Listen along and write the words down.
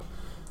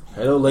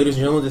Hello, ladies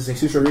and gentlemen. This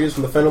is Jesus Rodriguez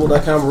from the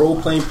Fenable.com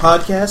role-playing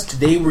podcast.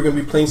 Today, we're going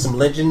to be playing some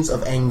Legends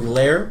of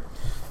Anglair,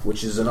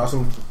 which is an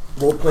awesome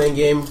role-playing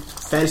game,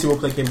 fantasy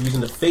role-playing game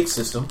using the Fate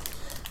system.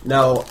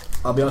 Now,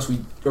 I'll be honest, we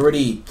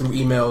already, through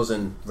emails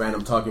and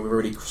random talking, we've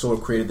already sort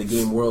of created the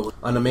game world.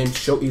 On the main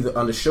show, either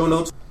on the show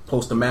notes,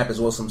 post a map as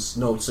well as some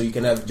notes so you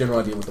can have a general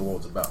idea what the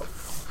world's about.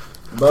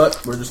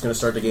 But we're just going to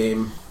start the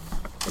game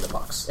in the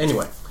box.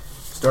 Anyway,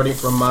 starting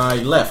from my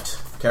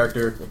left,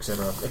 character,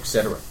 etc.,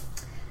 etc.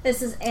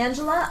 This is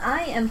Angela.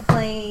 I am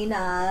playing,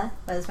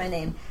 what is my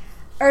name?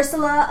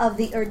 Ursula of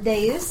the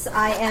Urdeus.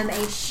 I am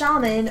a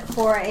shaman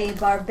for a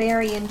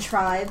barbarian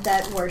tribe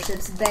that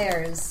worships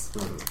bears.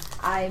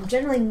 I'm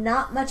generally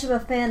not much of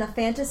a fan of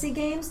fantasy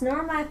games,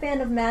 nor am I a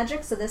fan of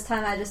magic, so this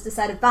time I just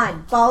decided,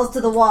 fine, balls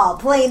to the wall,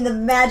 playing the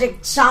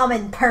magic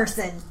shaman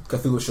person.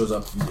 Cthulhu shows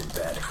up, you did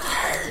bad.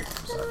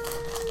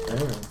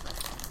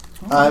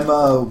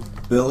 I'm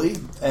Billy,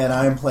 and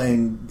I'm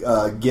playing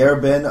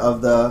Gerbin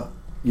of the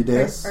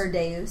Urdeus.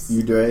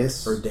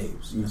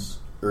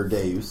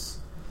 Urdeus.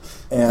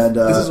 And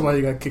this is why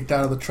you got kicked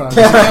out of the tribe.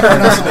 You can't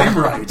pronounce the name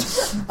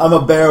right. I'm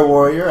a bear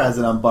warrior, as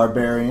in I'm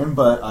barbarian,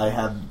 but I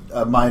have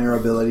a minor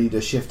ability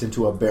to shift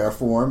into a bear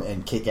form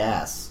and kick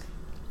ass.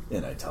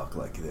 And I talk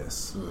like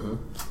this. Mm-hmm.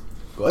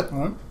 Go ahead. All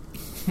right.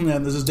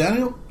 And this is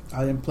Daniel.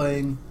 I am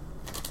playing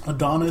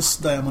Adonis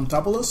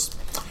Diamantopoulos.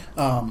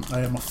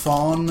 I am a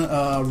fawn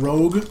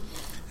rogue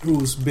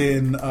who's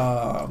been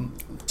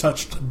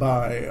touched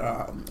by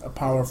a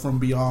power from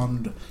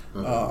beyond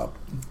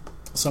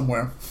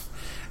somewhere.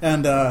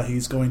 And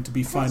he's going to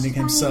be finding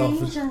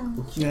himself...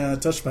 Yeah,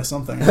 touched by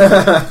something.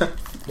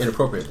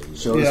 Inappropriately.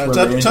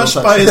 Touched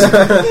by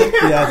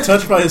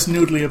his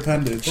noodly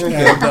appendage.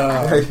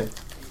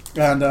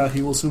 And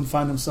he will soon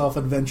find himself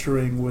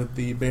adventuring with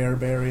the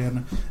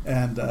Barbarian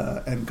and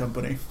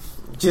company.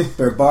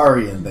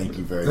 Barbarian, thank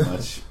you very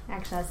much.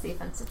 Actually, that's the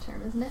offensive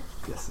term, isn't it?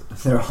 Yes,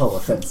 they're all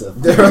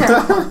offensive. They're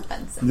all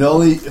offensive. The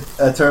only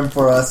term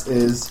for us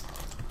is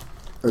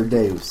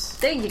Urdeus.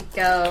 There you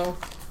go.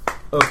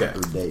 Okay.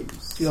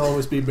 Urdeus. He'll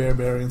always be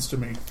barbarians to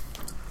me.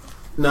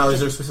 Now, is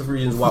there specific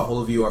reasons why all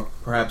of you are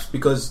perhaps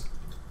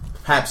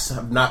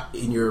not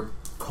in your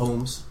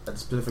homes at the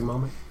specific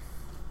moment?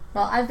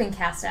 Well, I've been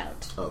cast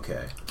out.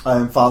 Okay. I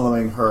am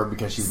following her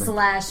because she's been...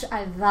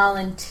 I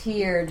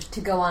volunteered to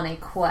go on a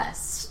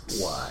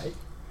quest. Why?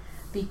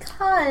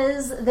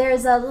 Because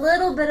there's a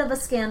little bit of a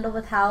scandal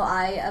with how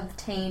I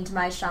obtained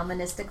my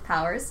shamanistic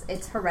powers.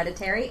 It's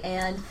hereditary,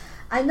 and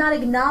I'm not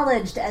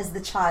acknowledged as the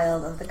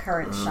child of the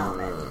current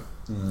shaman.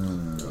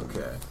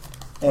 Okay.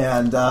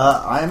 And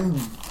I'm,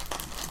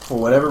 for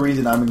whatever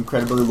reason, I'm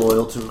incredibly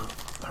loyal to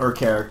her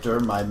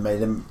character. Might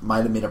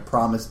have made a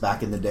promise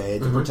back in the day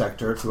to protect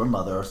her to her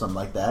mother or something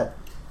like that.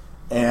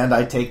 And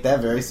I take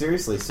that very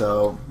seriously.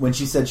 So when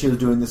she said she was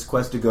doing this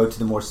quest to go to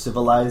the more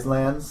civilized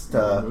lands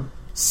to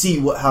see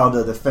how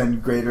to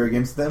defend greater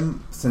against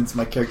them, since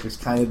my character's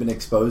kind of been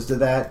exposed to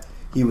that,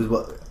 he was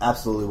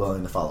absolutely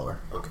willing to follow her.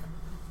 Okay.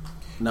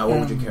 Now, what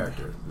would your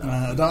character?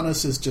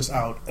 Adonis is just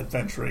out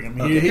adventuring. I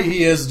mean,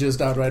 he is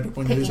just outright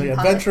when you say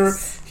adventure.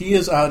 He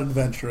is out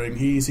adventuring.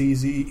 He's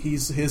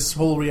his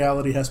whole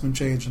reality has been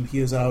changed, and he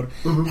is out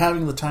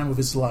having the time of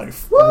his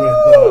life.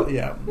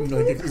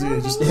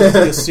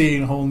 Just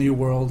seeing a whole new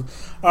world.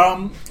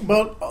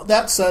 But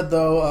that said,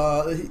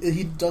 though,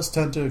 he does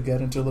tend to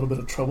get into a little bit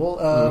of trouble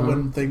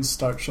when things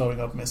start showing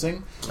up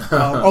missing.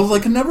 Although I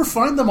can never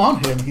find them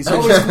on him. He's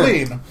always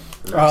clean.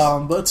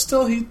 Nice. But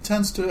still, he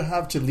tends to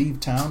have to leave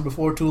town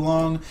before too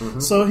long.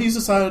 So he's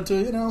decided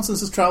to,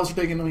 since his travels are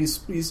taking him,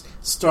 he's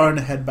starting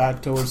to head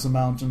back towards the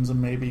mountains and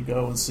maybe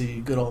go and see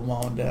good old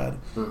mom and dad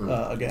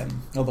again.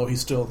 Although he's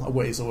still a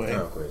ways away.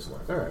 Oh, ways away.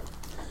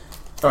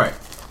 All right.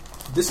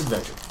 This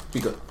adventure. Be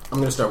good. I'm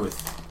going to start with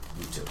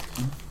you two.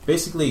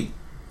 Basically,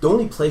 the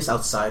only place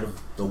outside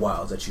of the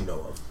wilds that you know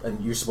of,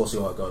 and you're supposed to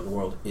go out in the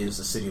world, is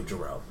the city of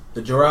Jorel.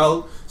 The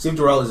city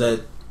of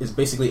Jorel is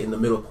basically in the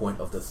middle point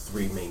of the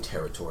three main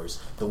territories: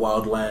 the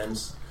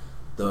Wildlands,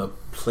 the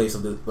place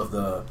of the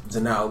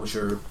Zanal, which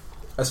are,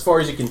 as far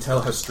as you can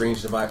tell, have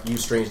strange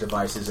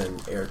devices and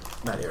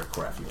not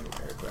aircraft. You know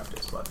what aircraft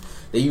is, but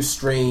they use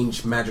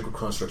strange magical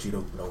constructs you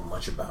don't know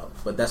much about.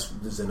 But that's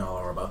what the Zanal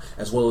are about,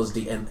 as well as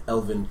the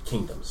Elven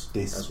kingdoms.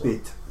 They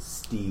spit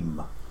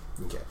steam.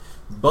 Okay,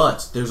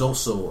 but there's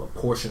also a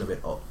portion of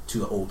it to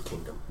the Old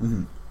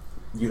Kingdom.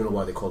 You don't know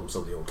why they call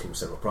themselves the Old Kingdom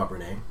instead of a proper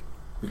name,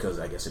 because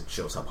I guess it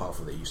shows how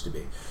powerful they used to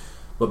be.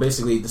 But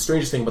basically, the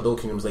strangest thing about the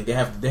Old Kingdom is they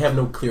have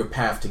no clear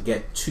path to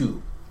get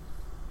to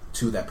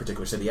that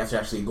particular city. You have to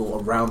actually go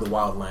around the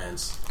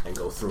Wildlands and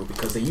go through,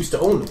 because they used to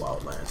own the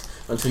Wildlands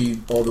until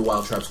all the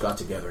wild tribes got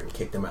together and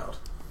kicked them out.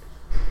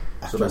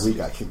 After we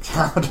got kicked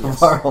out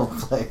of our own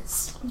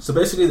place. So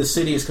basically, the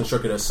city is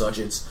constructed as such.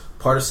 It's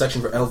part of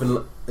section for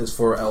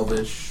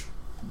Elvish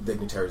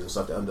dignitaries and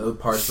stuff, and the other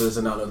parts for this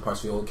and other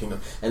parts for the Old Kingdom,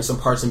 and some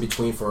parts in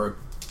between for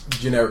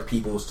generic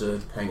peoples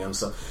to hang out and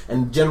stuff.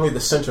 And generally, the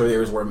center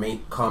there is where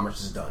main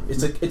commerce is done.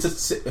 It's a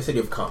city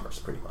of commerce,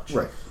 pretty much.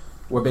 Right.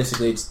 Where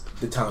basically it's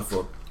the town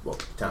for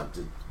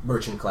the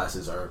merchant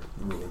classes are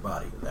the ruling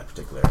body in that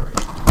particular area.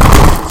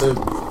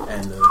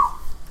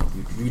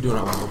 You do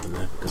not want to open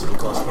that because it will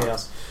cause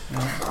chaos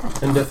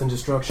and death and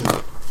destruction.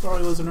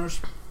 Sorry,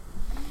 listeners.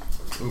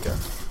 Okay.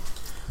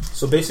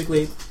 So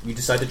basically, you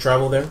decide to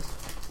travel there.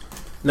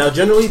 Now,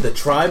 generally, the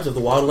tribes of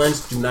the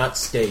Wildlands do not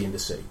stay in the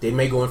city. They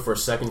may go in for a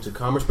second to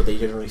commerce, but they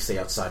generally stay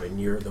outside or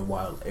near the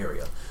wild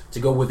area. To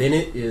go within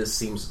it just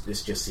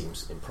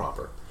seems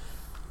improper.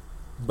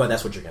 But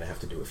that's what you're going to have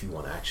to do if you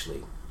want to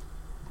actually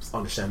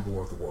understand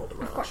more of the world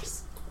around you. Of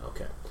course.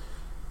 Okay.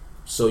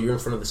 So you're in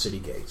front of the city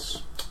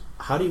gates.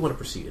 How do you want to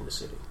proceed in the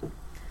city?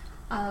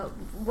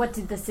 What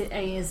did this?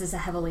 Is this a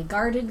heavily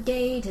guarded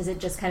gate? Is it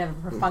just kind of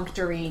a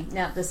perfunctory?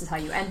 No, this is how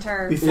you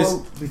enter.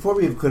 Before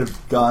we could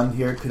have gone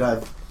here, could I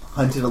have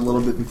hunted a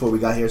little bit before we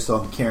got here? So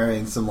I'm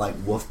carrying some like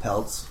wolf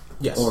pelts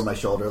over my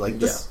shoulder, like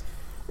this.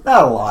 Yeah.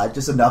 Not a lot,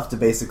 just enough to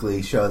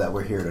basically show that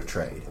we're here to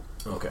trade.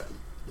 Okay.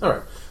 All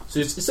right. So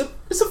it's a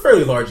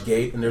fairly large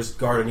gate, and there's a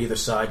guard on either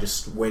side,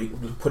 just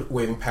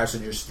waving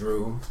passengers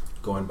through,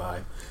 going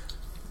by.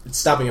 It's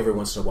stopping every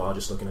once in a while,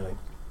 just looking at it.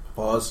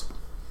 Pause.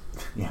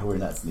 Yeah, we're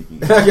not sneaky.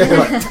 We're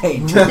like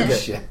tainted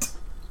shit.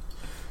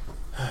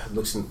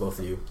 Looks at both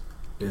of you.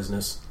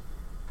 Business.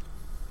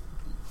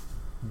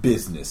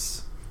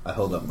 I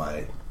hold up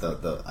I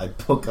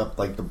poke up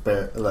like the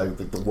bear, like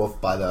the wolf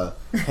by the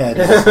head,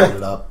 and hold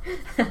it up,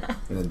 and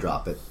then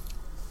drop it.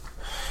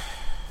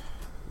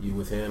 You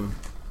with him?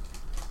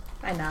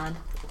 I nod.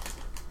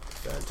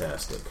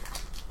 Fantastic.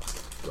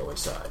 Go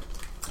inside.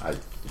 I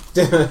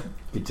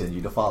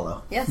continue to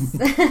follow. Yes.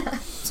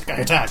 This guy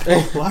attacked.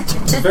 What?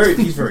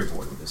 He's very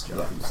bored with this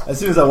job. Yeah. As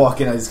soon as I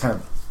walk in, I just kind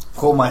of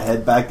pull my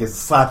head back and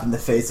slap in the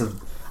face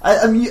of.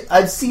 I mean,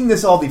 I've seen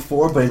this all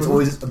before, but it's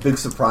always a big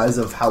surprise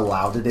of how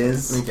loud it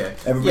is. Okay.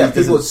 Everybody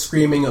people are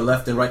screaming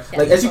left and right. Yeah.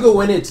 Like as you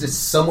go in, it's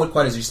somewhat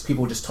quiet as just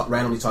people just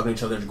randomly talking to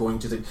each other, going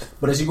to the.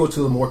 But as you go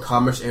to the more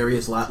commerce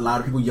areas,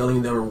 louder people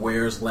yelling their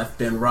wares left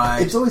and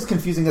right. It's always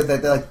confusing that they're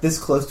like this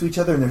close to each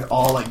other and they're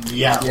all like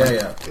yeah.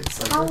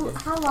 It's like,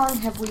 How long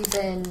have we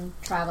been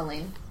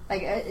traveling?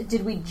 Like,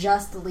 did we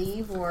just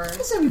leave, or? I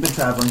said we've been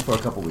traveling for a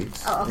couple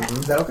weeks. Oh, okay.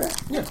 Is that okay?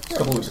 Yeah, a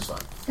couple weeks is fine.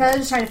 I was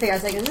just trying to figure. I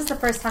was like, is this the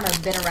first time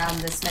I've been around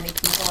this many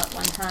people at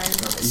one time?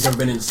 Okay. You've never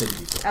been in the city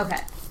before.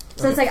 Okay.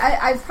 So it's like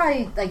I've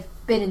probably like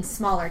been in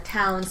smaller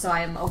towns, so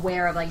I am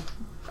aware of like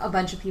a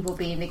bunch of people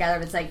being together.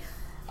 But it's like,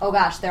 oh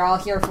gosh, they're all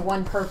here for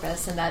one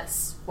purpose, and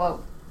that's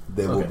whoa.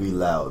 They will be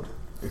loud.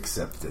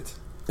 Accept it.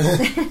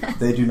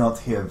 They do not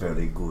hear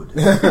very good.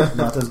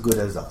 Not as good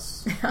as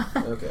us.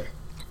 Okay.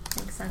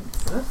 Makes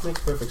sense. That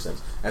makes perfect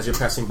sense. As you're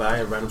passing by,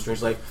 a random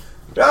stranger's like,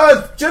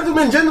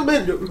 gentlemen,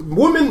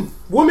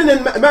 woman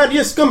and man,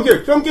 yes, come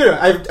here.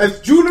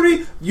 I've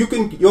jewelry. You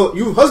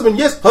husband,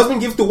 yes,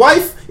 husband give to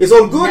wife. Is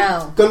all good.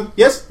 No.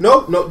 Yes,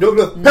 no.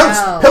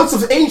 Pelts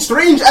of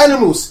strange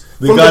animals.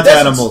 We got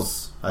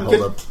animals. I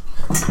hold up.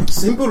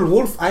 Simple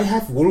wolf. I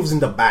have wolves in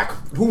the back.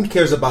 Who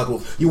cares about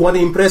wolf? You want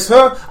to impress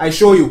her? I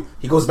show you.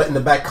 He goes back in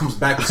the back, comes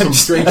back with some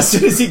strange. As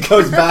soon as he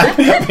goes back,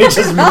 they're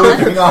just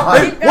moving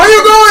on. Where are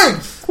you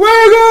going? Where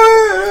are you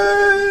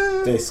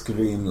going? They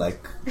scream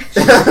like,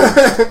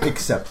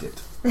 accept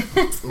it.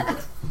 Okay.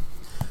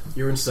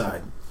 You're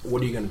inside.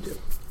 What are you going to do?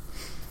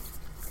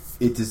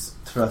 It is,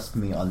 trust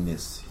me on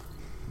this.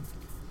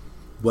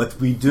 What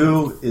we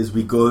do is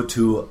we go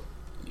to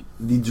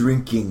the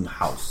drinking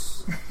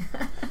house.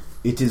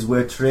 It is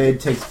where trade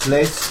takes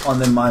place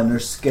on a minor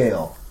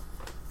scale.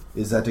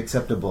 Is that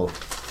acceptable?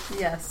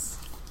 Yes.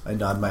 I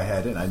nod my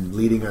head and I'm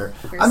leading her.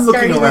 You're I'm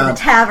looking starting around. with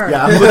the tavern.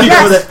 Yeah, I'm looking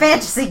Yes, for the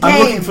fantasy game. I'm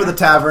looking for the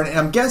tavern, and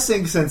I'm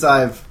guessing since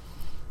I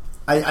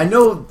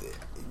know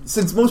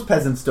since most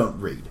peasants don't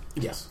read.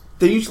 Yes.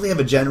 They usually have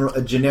a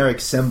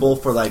generic symbol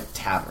for like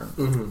tavern.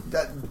 Mm-hmm.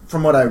 That,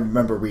 from what I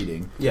remember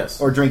reading.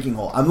 Yes. Or drinking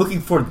hole. I'm looking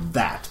for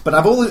that, but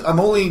I'm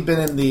only been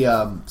in the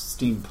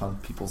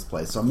steampunk people's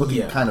place, so I'm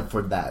looking kind of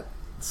for that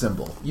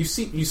symbol. You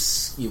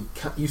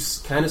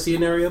kind of see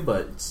an area,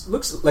 but it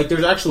looks like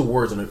there's actual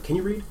words on it. Can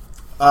you read?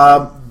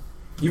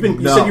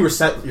 You said you were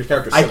your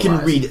character. I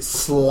can read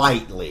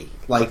slightly,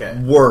 like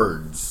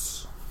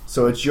words.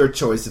 So it's your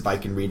choice if I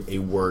can read a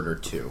word or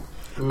two.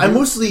 Mm-hmm. I'm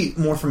mostly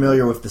more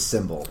familiar with the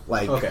symbol,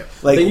 like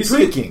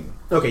drinking.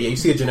 You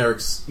see a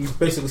generic. You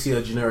basically see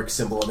a generic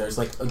symbol, and there's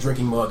like a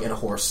drinking mug and a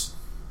horse.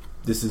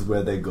 This is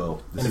where they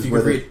go. If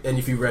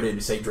you read it,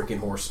 you say drinking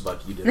horse,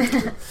 but you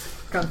didn't.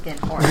 Drunken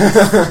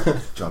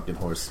horse. Drunken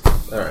horse.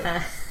 All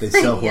right. They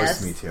sell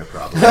horse meat here,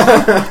 probably.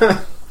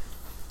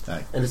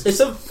 Right. And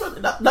it's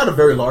not a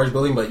very large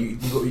building, but you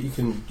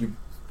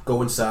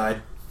go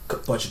inside, a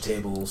bunch of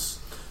tables,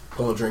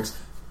 full of drinks.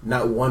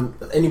 Not one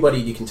anybody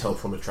you can tell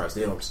from the tribes.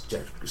 They don't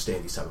stay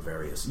in these type of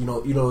areas. You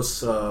know,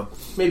 it's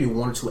maybe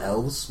one or two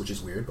elves, which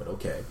is weird, but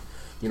okay.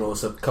 You know,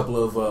 it's a couple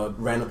of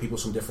random people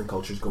from different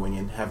cultures going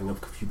in, having a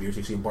few beers.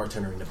 You see a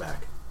bartender in the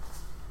back.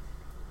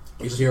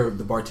 You just hear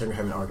the bartender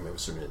having an argument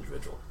with a certain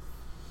individual.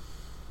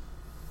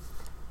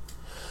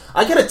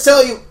 I gotta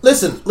tell you,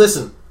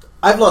 listen.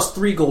 I've lost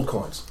 3 gold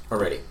coins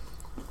already.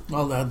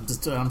 Well,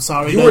 I'm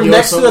sorry. You were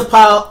next to the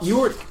pile. You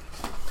were...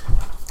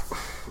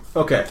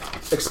 Okay.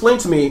 Explain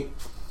to me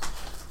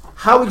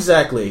how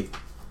exactly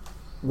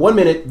 1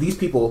 minute, these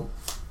people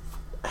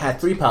had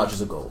 3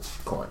 pouches of gold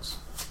coins,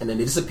 and then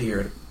they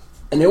disappeared,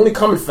 and the only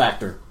common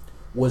factor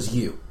was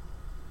you.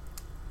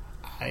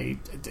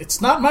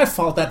 It's not my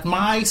fault that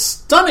my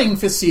stunning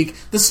physique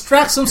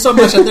distracts them so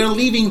much that they're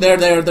leaving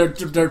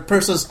their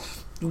purses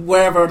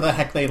wherever the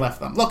heck they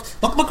left them. Look!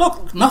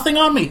 Nothing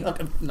on me.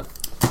 Okay, no.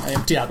 I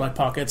empty out my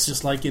pockets,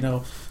 just like,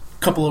 a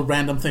couple of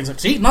random things. Like,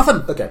 see, nothing.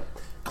 Okay.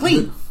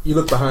 Clean. You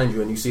look behind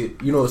you and you see,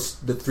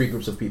 the 3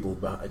 groups of people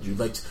behind you.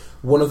 Like,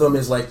 one of them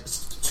is like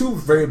 2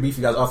 very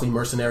beefy guys, awfully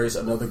mercenaries.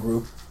 Another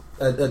group,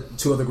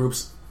 2 other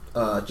groups,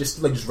 just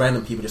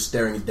random people just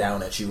staring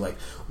down at you. Like,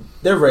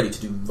 they're ready to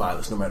do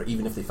violence, no matter,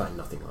 even if they find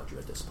nothing on you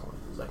at this point.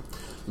 It's like,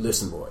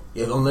 listen, boy,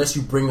 unless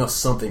you bring us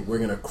something, we're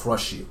gonna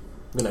crush you.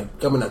 I'm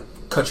gonna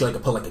cut you like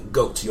a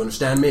goat. You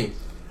understand me?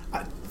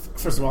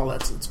 First of all,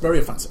 it's very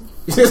offensive.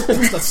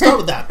 Let's start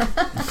with that.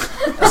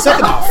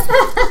 Second off,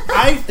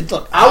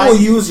 I will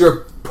use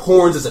your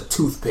horns as a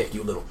toothpick,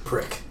 you little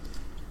prick.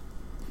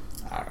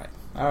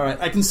 All right.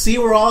 I can see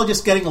we're all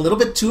just getting a little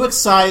bit too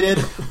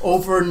excited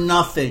over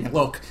nothing.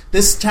 Look,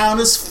 this town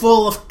is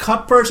full of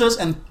cut purses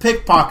and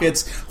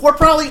pickpockets who are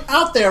probably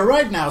out there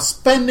right now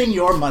spending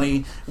your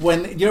money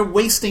when you're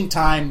wasting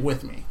time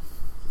with me.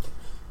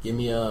 Give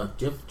me do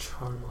you have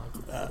charm?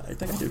 I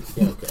think I do.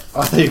 Yeah, okay.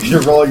 I think you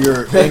should roll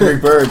your angry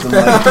birds. And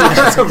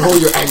roll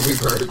your angry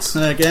birds.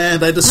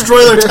 Again, I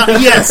destroy their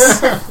time. Yes!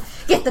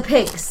 Get the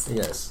pigs.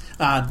 Yes.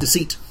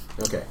 Deceit.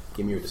 Okay,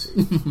 give me your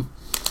deceit.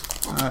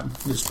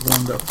 Just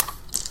one though.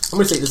 I'm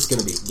going to say this is going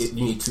to be,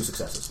 you need 2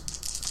 successes.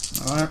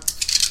 Alright.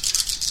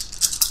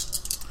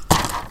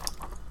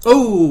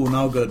 Oh,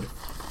 no good.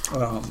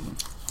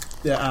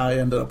 I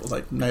ended up with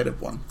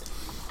 -1.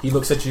 He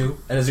looks at you,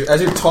 and as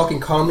you're talking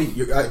calmly,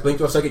 I blink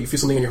for a second, you feel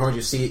something in your horns,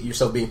 you see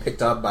yourself being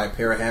picked up by a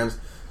pair of hands.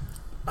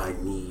 I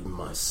need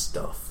my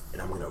stuff,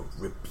 and I'm going to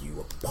rip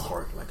you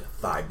apart like a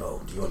thigh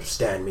bone. Do you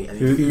understand me? And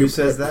who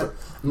says that?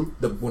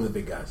 One of the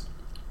big guys.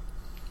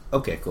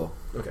 Okay, cool.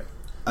 Okay.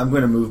 I'm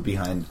going to move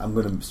behind. I'm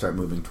going to start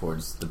moving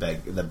towards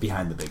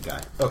behind the big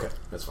guy. Okay,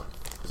 that's fine.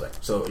 It's like,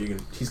 so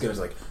he's going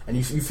to and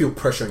you feel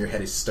pressure on your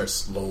head. He starts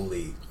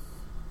slowly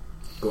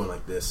going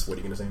like this. What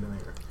are you going to say to me?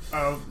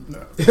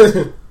 No.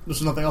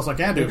 There's nothing else I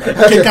can do.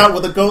 I kick out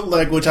with a goat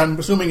leg, which I'm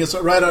assuming is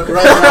right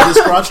around his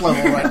crotch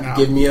level right now.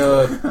 Give me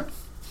a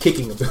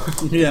kicking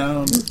ability.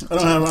 Yeah, I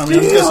don't have. I'm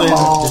guessing.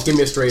 Just give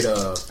me a straight. Do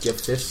you have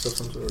fists of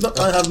some sort? No,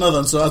 I have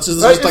nothing, so it's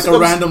just like a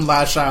random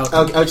lash out.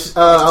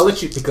 I'll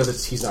let you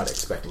because he's not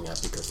expecting that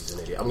because he's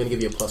an idiot. I'm going to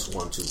give you a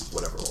 +1 to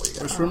whatever roll you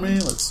got. First for me,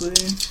 let's see.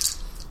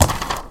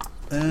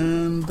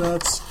 And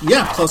that's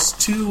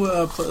 +2,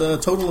 a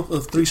total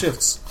of 3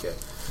 shifts. Okay.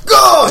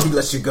 Go! He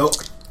lets you go.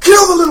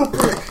 Kill the little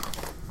prick!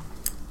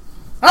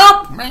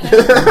 Help me! Help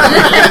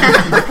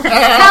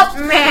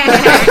me!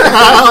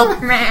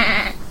 Help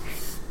me!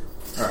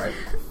 Alright.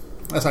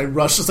 As I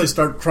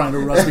start trying to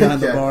rush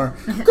behind the bar.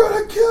 I'm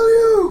gonna kill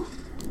you!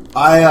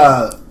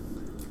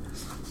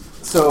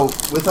 So,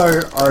 with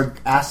our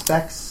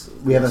aspects,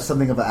 we have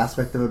something of an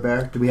aspect of a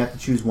bear. Do we have to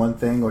choose one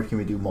thing, or can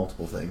we do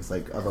multiple things,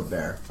 like, of a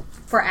bear?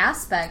 For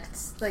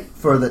aspects, like...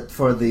 For the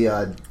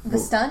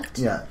stunt?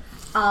 Yeah.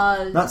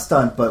 Not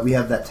stunt, but we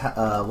have that.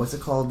 What's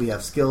it called? We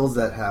have skills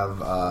that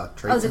have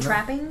traits. The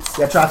trappings.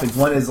 Yeah, trappings.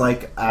 One is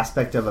like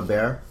aspect of a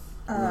bear.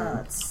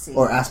 Let's see.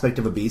 Or aspect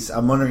of a beast.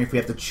 I'm wondering if we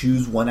have to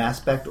choose one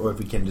aspect, or if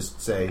we can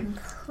just say. I'm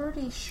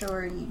pretty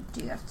sure you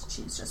do have to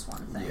choose just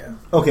one thing. Yeah.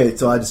 Okay,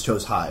 so I just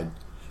chose hide.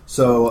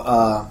 So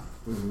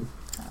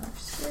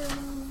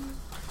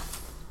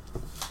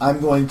I'm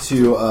going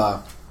to.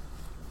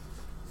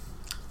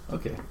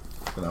 Okay,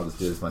 then I'll just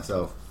do this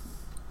myself.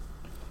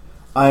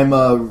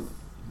 I'm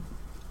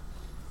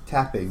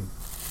tapping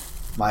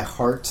my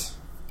heart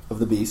of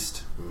the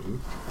beast,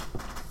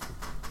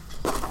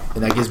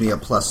 and that gives me a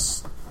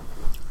plus.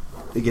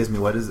 It gives me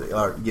what is it?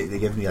 Or they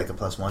give me like a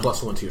 +1.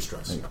 +1 to your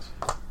stress. Yes.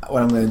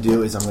 What I'm going to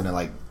do is I'm going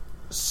to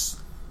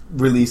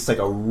release like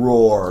a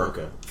roar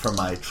from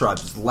my tribe,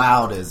 as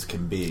loud as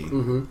can be,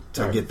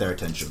 to get their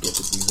attention. Get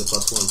to use the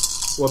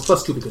 +1. Well,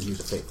 +2 because you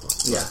use a fate point.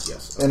 Yeah.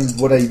 Yes. And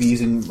would I be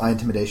using my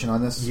intimidation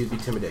on this? You'd be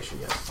intimidation.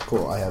 Yes.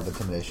 Cool. I have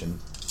intimidation.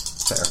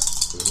 Fair.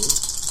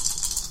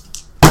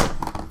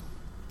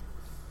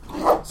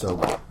 So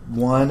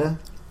 1,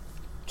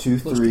 2,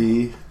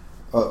 3.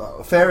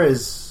 Fair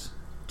is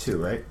 2,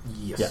 right?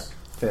 Yes. Yeah.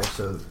 Fair.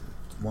 So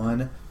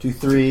 1, 2,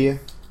 3,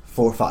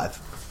 4, 5.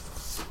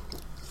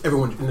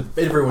 Everyone in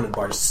the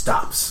bar just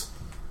stops.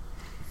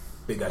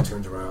 Big guy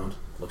turns around,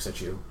 looks at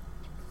you.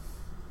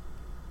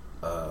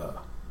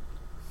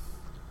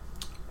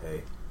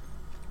 Hey.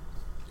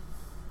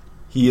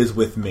 He is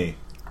with me.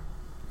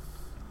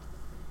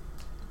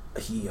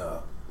 He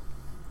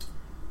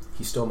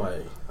stole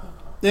my.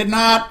 Did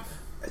not.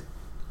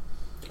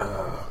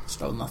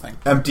 Stole nothing.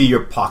 Empty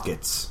your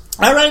pockets.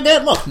 All right,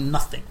 Dad. Look,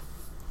 nothing.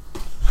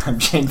 I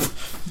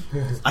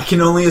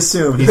can only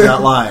assume he's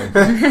not lying.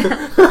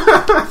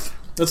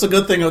 That's a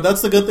good thing.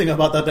 That's the good thing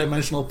about that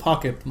dimensional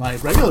pocket. My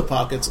regular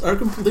pockets are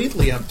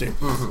completely empty.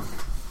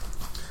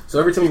 So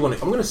every time you want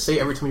to, I'm going to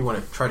say every time you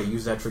want to try to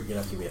use that trick, you're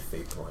going to give me a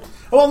fate point.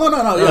 Well,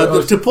 no.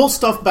 Yeah, to pull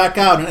stuff back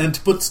out and to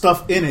put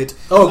stuff in it.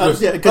 Oh,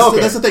 good. Yeah, because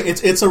that's the thing.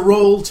 It's a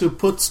roll to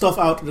put stuff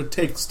out and to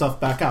take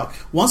stuff back out.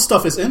 Once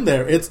stuff is in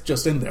there, it's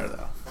just in there,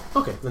 though.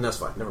 Okay, then that's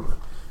fine. Never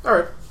mind. All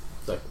right.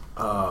 So,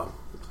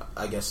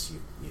 I guess you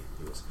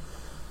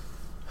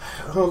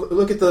oh,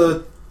 look at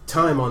the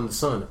time on the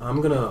sun. I'm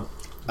going to...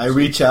 I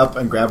reach up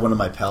and grab one of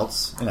my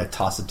pelts, and I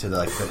toss it to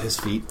his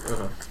feet.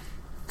 Uh-huh.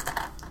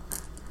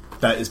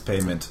 That is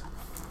payment.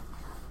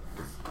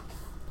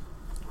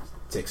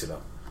 Takes it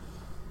up.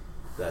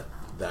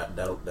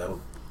 That'll.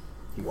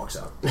 He walks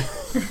out.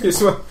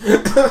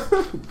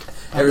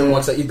 Everyone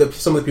walks out.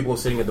 Some of the people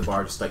sitting at the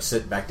bar just like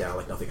sit back down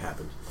like nothing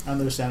happened.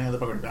 And they're standing at the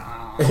bar.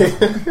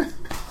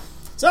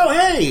 So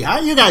hey,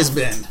 how you guys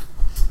been?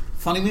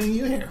 Funny meeting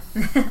you here.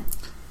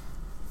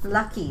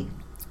 Lucky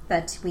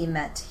that we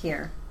met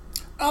here.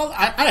 Oh,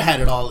 I had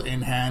it all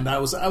in hand. I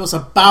was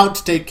about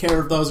to take care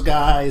of those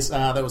guys.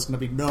 There was going to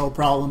be no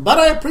problem. But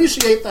I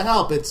appreciate the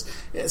help. It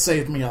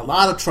saved me a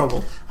lot of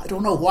trouble. I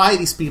don't know why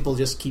these people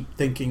just keep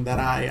thinking that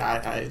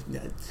I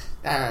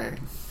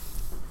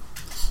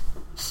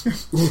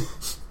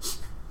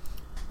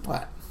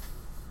What?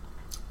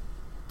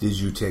 Did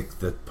you take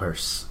the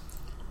purse?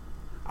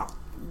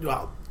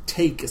 Well,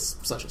 take is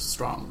such a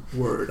strong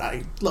word.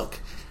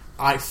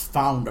 I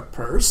found a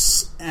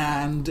purse,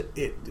 and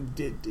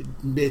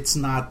it's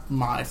not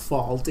my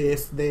fault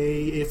if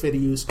it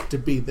used to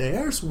be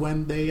theirs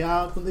when they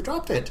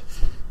dropped it.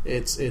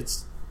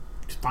 It's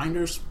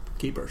finders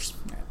keepers.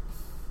 Yeah.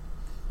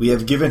 We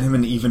have given him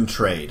an even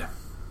trade,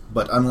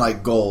 but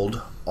unlike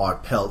gold, our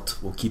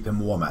pelt will keep him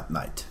warm at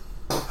night.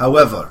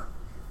 However,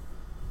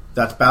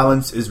 that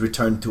balance is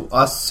returned to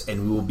us,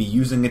 and we will be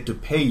using it to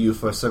pay you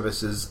for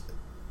services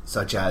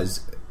such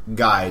as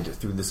guide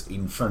through this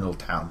infernal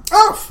town.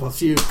 Oh, well,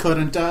 if you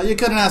couldn't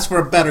ask for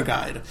a better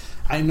guide.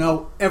 I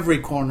know every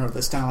corner of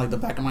this town like the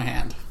back of my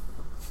hand.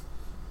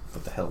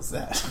 What the hell's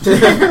that?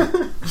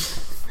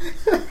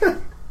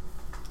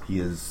 He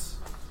is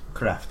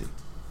crafty.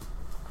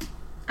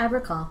 I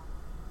recall.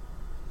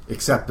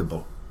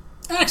 Acceptable.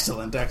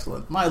 Excellent.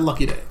 My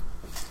lucky day.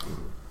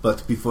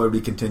 But before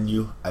we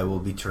continue, I will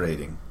be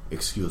trading.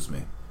 Excuse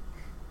me.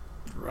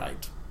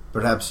 Right.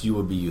 Perhaps you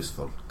will be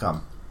useful.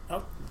 Come.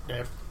 Oh,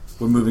 yeah.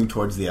 We're moving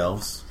towards the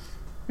elves.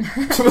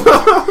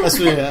 As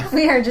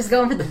We are just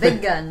going for the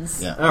big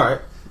guns. Yeah. All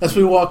right. As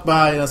we walk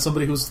by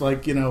somebody who's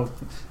like,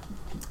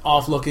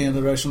 off looking in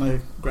the direction,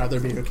 I grab their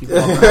beer, keep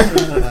walking.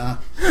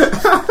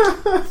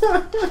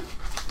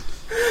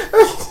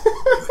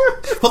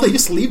 Well, they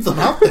just leave them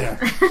out there.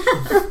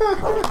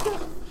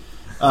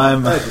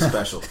 That is just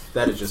special.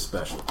 That is just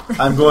special.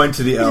 I'm going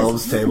to the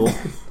elves' table.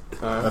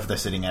 If they're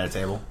sitting at a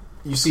table.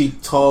 You see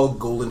tall,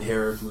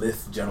 golden-haired,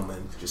 lithe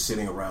gentlemen just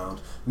sitting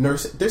around.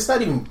 There's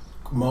not even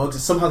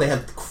mugs. Somehow they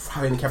have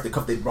the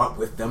cup they brought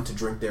with them to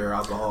drink their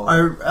alcohol.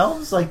 Are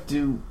elves are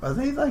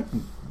they like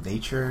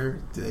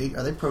nature?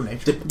 Are they pro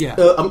nature? Yeah.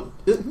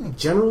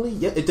 Generally,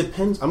 yeah. It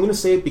depends. I'm going to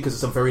say it because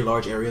it's a very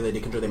large area that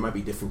they can. There might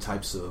be different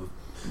types of.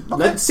 Okay. Not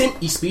the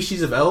same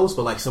species of elves,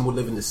 but like some would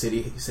live in the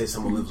city. Say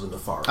someone lives in the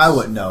forest. I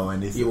wouldn't know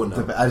anything. You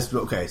wouldn't know.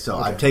 Okay,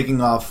 I'm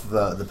taking off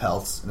the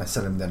pelts and I'm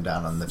setting them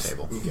down on the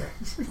table.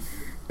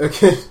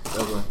 Okay.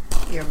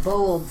 You're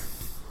bold.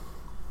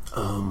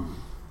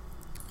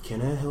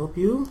 Can I help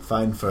you?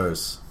 Fine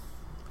furs,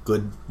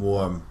 good,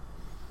 warm.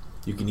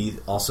 You can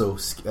also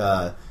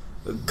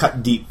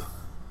cut deep.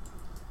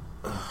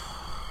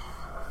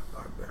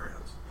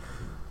 Barbarians.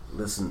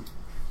 Listen.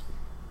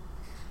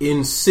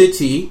 In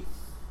city,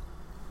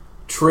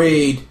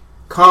 trade,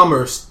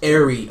 commerce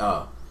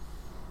area.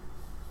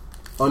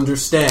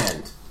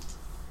 Understand?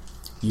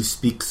 You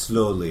speak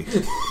slowly.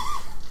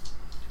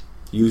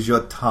 Use your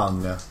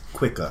tongue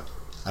quicker.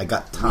 I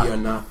got time. We are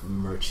not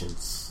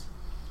merchants.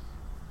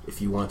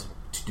 If you want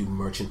to do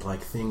merchant-like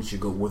things, you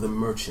go where the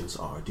merchants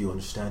are. Do you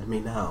understand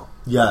me now?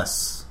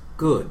 Yes.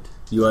 Good.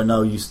 You are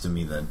now used to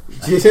me then.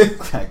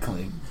 I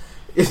clean.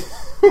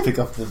 Pick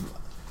up the...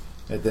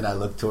 And then I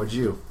look towards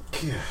you.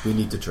 We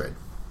need to trade.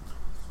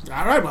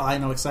 All right, well, I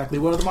know exactly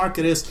where the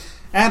market is.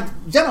 And,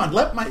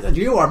 gentlemen,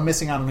 you are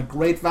missing out on a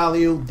great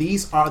value.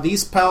 These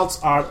pelts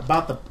are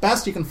about the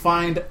best you can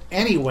find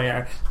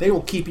anywhere. They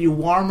will keep you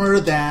warmer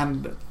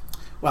than,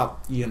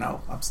 well,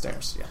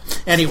 upstairs. Yeah.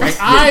 Anyway,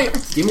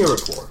 Give me a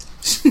report.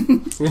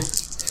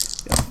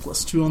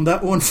 +2 on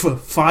that one for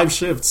 5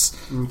 shifts.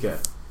 Okay.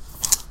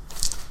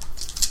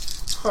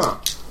 Huh.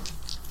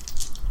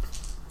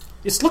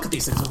 Just look at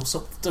these things.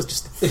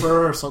 Just the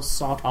fur, so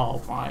soft. Oh,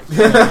 my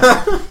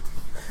God.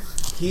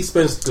 He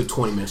spends a good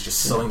 20 minutes just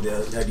selling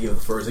the idea of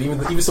the furs. Even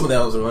some of the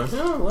elves are like,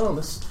 oh, well,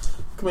 this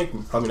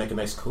can probably make a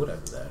nice coat out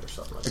of that or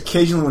something like that.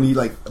 Occasionally when he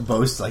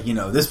boasts,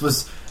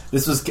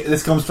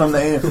 this comes from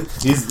the...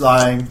 He's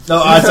lying. No,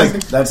 I was like,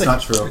 that's not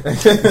true.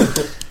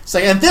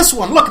 And this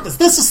one, look at this.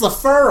 This is the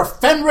fur of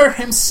Fenrir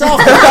himself.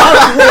 The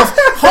Dark Wolf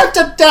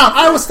hunted down.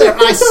 I was there.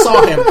 I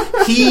saw him.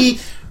 He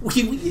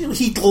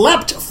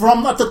leapt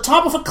from at the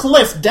top of a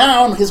cliff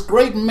down. His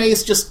great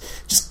mace just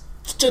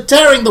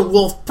tearing the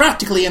wolf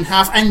practically in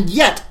half, and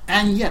yet,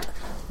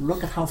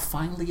 look at how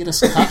finely it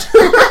is cut.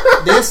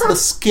 There's the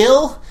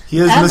skill. He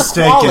is and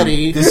mistaken. The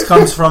quality. This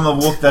comes from a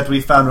wolf that we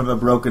found with a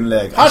broken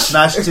leg. I Hush.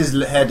 smashed his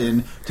head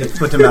in to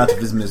put him out of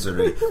his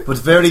misery. But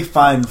very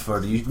fine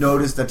fur. You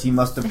notice that he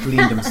must have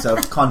cleaned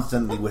himself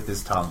constantly with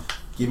his tongue.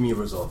 Give me a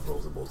resolve roll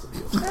to both of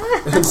you.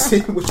 And see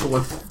which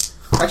one.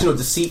 Actually, no,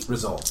 deceit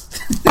resolve.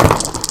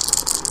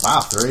 Wow,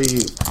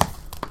 3,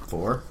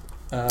 4.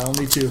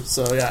 Only 2,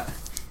 so yeah.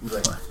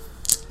 Right.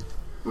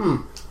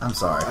 I'm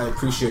sorry. I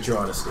appreciate your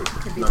honesty.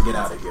 Now get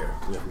out of here.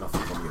 We have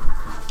nothing from you.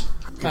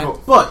 Okay. Oh,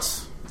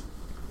 but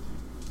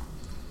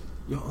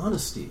your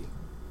honesty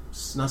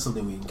is not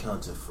something we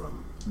encounter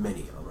from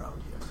many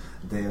around here.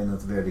 They are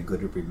not very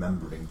good at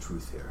remembering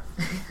truth here.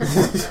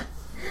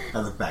 I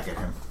look back at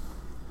him.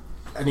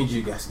 I need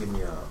you guys to give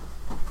me a...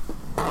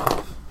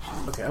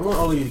 Okay, I want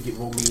all of you to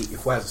roll me,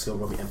 who has a skill,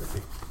 roll me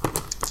empathy.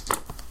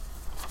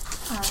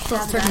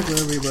 Well, technically,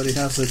 everybody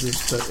has it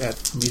just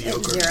at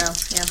mediocre. 0,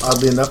 yeah.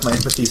 Oddly enough, my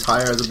empathy's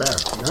higher as a bear.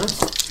 Nice.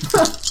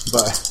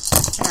 But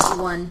I got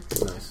 1.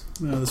 Nice.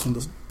 No, this one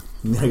does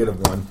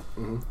 -1.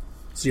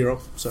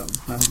 0. So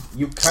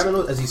You kind of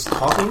know, as he's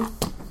talking,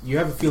 you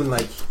have a feeling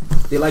like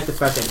they like the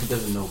fact that he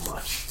doesn't know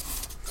much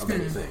of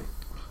anything.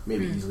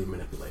 Maybe easily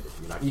manipulated.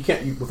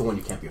 With the one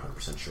you can't be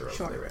 100% sure of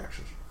their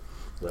reactions.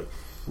 Like,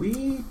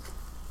 we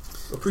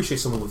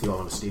appreciate someone with your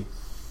honesty.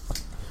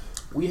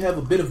 We have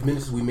a bit of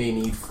minutes we may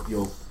need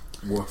your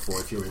work for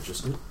if you're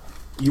interested.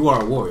 You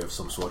are a warrior of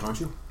some sort, aren't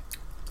you?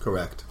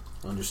 Correct.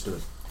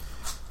 Understood.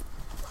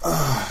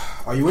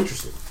 Are you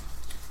interested?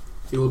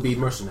 It will be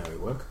mercenary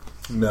work.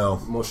 No.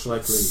 Most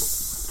likely...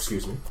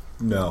 Excuse me.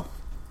 No.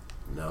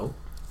 No.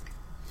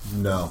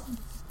 No.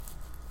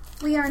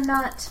 We are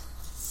not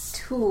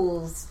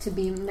tools to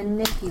be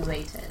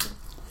manipulated.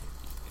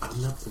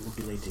 I'm not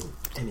manipulating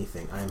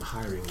anything. I am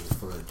hiring you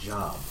for a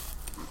job.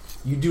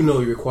 You do know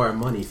you require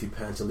money if you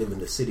plan to live in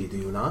the city, do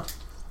you not?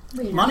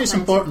 We do not money's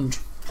plan important.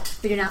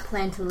 We do not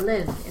plan to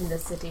live in the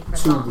city for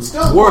To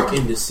long. work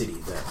in this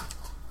city, then.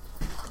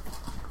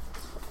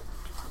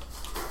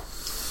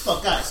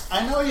 Look, guys,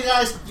 I know you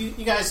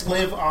guys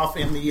live off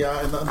in the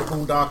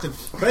boondocks. And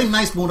very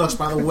nice boondocks,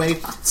 by the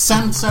way.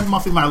 Send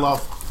Muffy my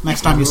love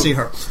next time you see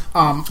her.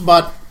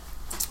 But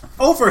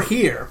over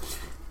here,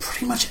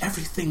 pretty much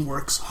everything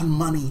works on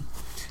money.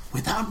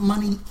 Without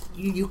money,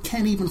 you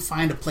can't even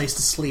find a place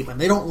to sleep, and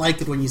they don't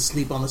like it when you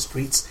sleep on the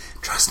streets.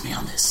 Trust me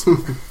on this.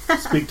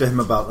 Speak to him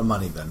about the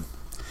money, then.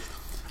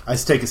 I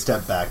take a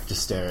step back,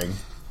 just staring.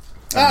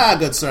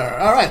 Good sir.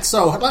 All right,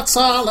 so let's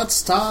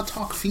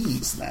talk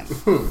fees then.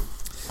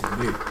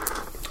 Indeed.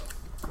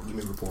 Give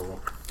me a rapport roll.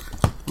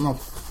 No,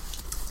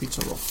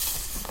 pizza roll.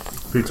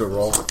 Pizza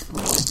roll.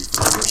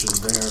 Which is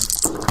there.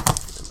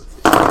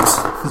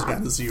 He's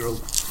got a 0.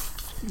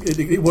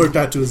 It worked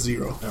out to a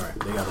 0. Alright,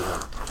 they got a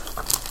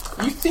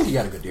 1. You think you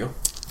got a good deal,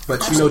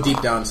 but you know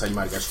deep down inside you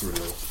might have got screwed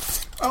a little.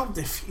 Oh,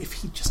 if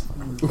he just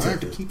learned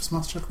to keep his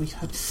mouth shut, we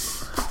had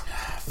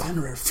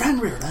Fenrir.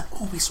 That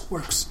always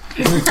works.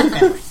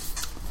 Anyway.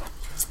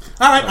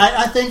 All right,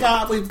 I think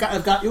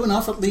I've got you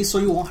enough at least, so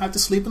you won't have to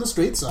sleep in the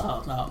streets.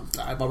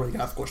 I've already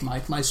got, of course,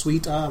 my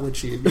suite,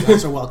 which you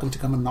guys are welcome to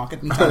come and knock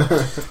at me.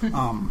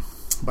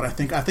 But I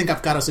think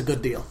I've got us a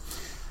good deal.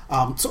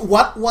 So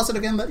what was it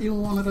again that you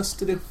wanted us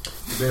to do?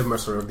 The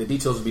mercer. The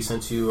details will be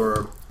sent to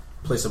your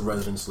place of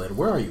residence later.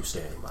 Where are you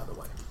staying, by the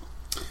way?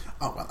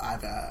 Oh well,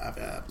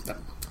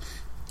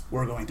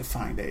 we're going to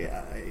find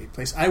a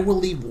place. I will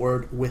leave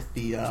word with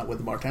the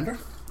bartender.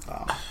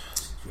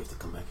 We have to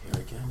come back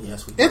here again.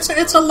 Yes, we.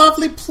 It's a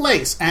lovely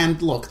place,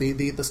 and look, the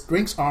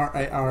drinks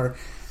are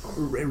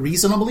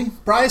reasonably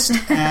priced,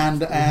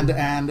 and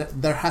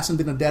there hasn't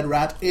been a dead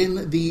rat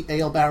in the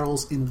ale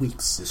barrels in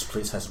weeks. This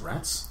place has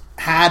rats.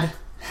 Had.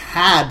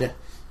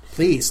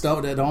 Please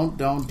don't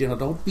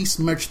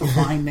besmirch the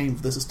fine name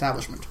of this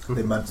establishment.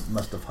 They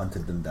must have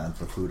hunted them down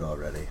for food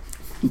already.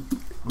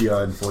 We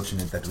are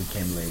unfortunate that we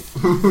came late.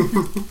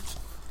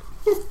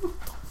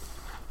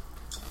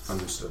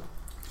 Understood.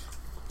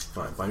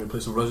 Fine. Find your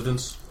place of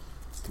residence.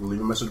 We'll leave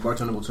a message,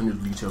 bartender. We'll send you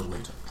the details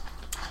later.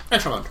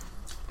 Excellent.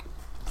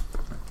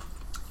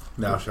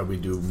 Now shall we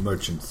do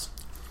merchants?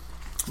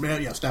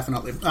 Yes,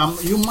 definitely.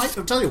 You might.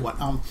 I'll tell you what.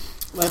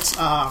 Let's.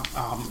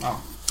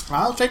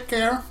 I'll take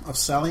care of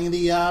selling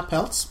the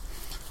pelts,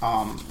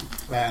 and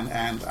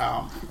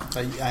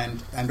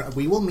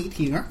we will meet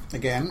here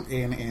again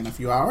in a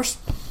few hours.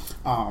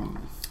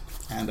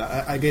 And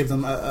I gave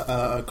them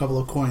a couple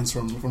of coins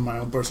from my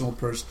own personal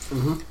purse.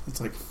 Mm-hmm. It's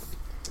like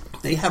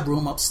they have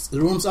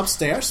rooms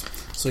upstairs,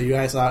 so you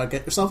guys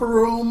get yourself a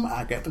room,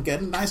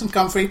 get nice and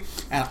comfy,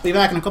 and I'll be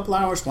back in a couple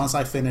hours once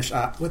I finish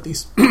with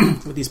these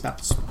with these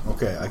pelts.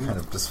 Okay, I kind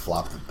of just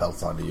flopped the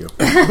belts onto you.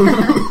 All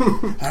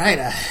right,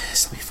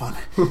 this will be fun.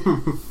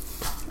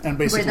 And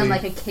basically, wear them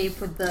like a cape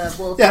with the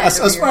wolf. Yeah,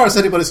 as far as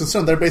anybody's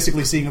concerned, they're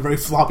basically seeing a very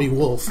floppy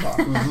wolf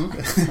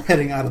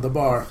heading out of the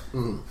bar.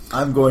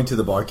 I'm going to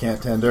the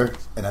bartender,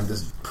 and I'm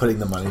just putting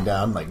the money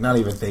down, like not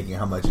even thinking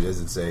how much it is,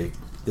 and say,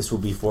 "This will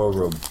be for a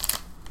room."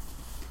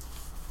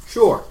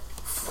 Sure.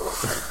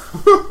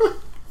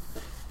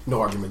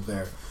 No argument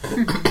there.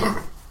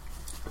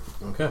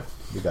 Okay.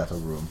 We got a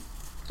room.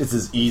 This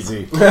is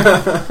easy.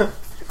 City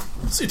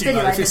City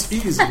life life is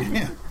is- easy.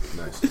 Yeah.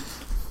 Nice.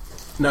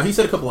 Now, he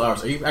said a couple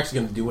hours. Are you actually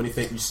going to do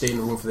anything? You stay in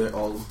the room for the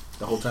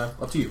whole time?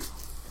 Up to you.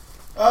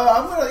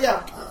 I'm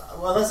gonna,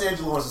 well, unless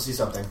Angela wants to see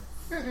something.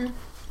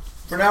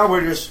 For now,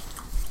 we're just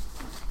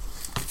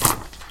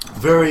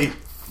very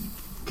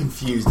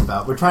confused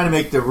about. We're trying to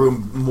make the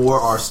room more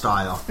our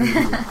style.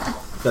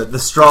 The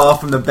straw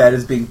from the bed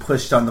is being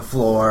pushed on the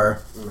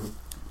floor.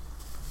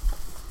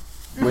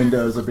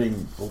 Windows are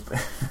being open.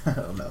 I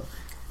don't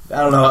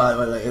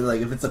know.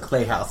 Like if it's a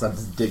clay house, I'm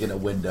just digging a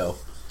window.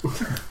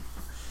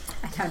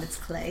 I count it's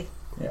clay.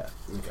 Yeah.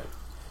 Okay.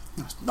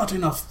 Not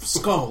enough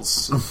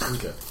skulls.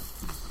 Okay.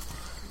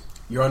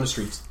 You're on the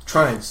streets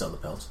trying to sell the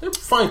pelts. They're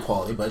fine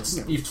quality, but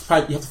you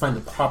have to find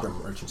the proper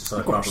merchant to sell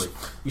it properly.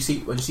 You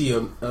see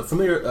a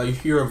familiar, you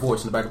hear a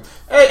voice in the back.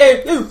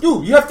 Hey,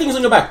 you have things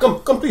on your back.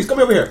 Come, please, come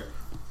over here.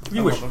 If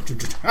you wish.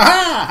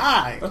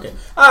 Hi. Okay.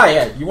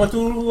 Yeah. You want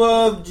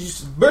to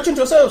merchant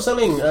yourself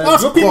selling?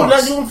 Of Your people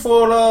course. like you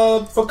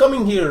for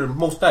coming here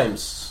most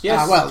times.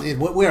 Yes.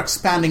 We're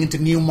expanding into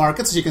new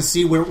markets. As you can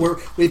see,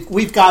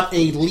 we've got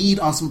a lead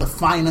on some of the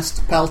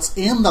finest pelts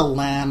in the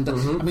land. I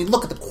mean,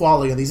 look at the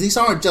quality of these. These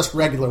aren't just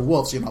regular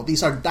wolves.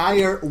 These are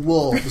dire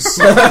wolves.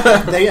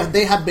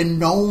 They have been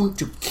known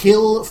to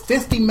kill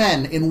 50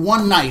 men in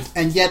one night,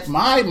 and yet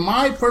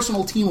my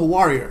personal team of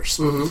warriors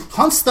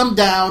hunts them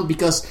down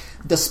because,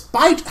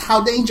 despite how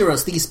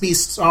dangerous these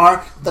beasts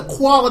are, the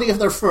quality of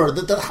their fur,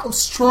 how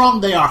strong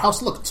they are,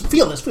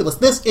 feel this.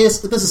 This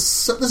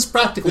is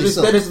practically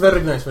silk. That is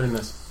very nice, very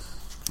nice.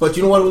 But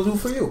you know what we'll do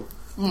for you?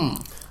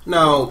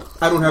 Now,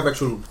 I don't have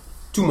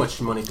too much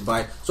money to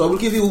buy, so I will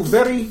give you a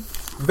very,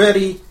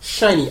 very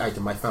shiny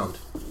item I found.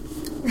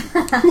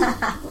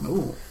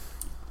 Ooh.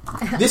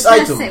 This I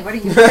was item. gonna say, what are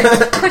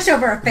you push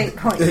over a fate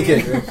point?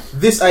 Okay.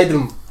 This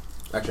item.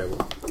 Actually, I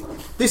will.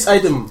 This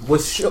item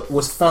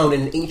was found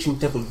in an ancient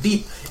temple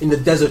deep in the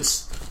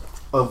deserts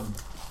of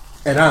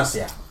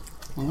Erasia.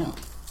 Yeah.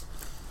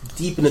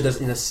 Deep in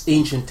this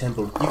ancient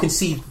temple, you can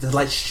see the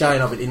light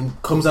shine of it, and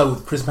it comes out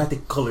with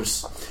prismatic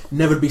colors,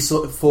 never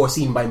before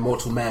seen by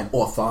mortal man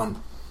or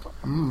fawn.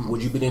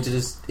 Would you be into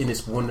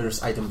this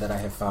wondrous item that I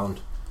have found?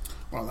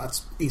 Well,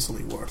 that's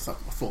easily worth a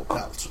full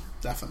pelt,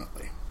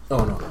 definitely.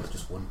 Oh no,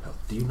 just one pelt.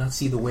 Do you not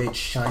see the way it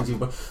shines? You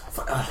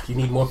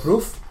need more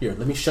proof? Here,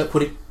 let me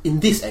put it in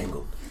this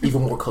angle.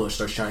 Even more colors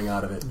start shining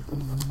out of it.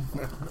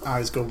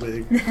 Eyes go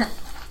big.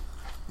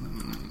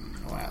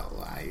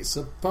 Well, I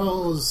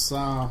suppose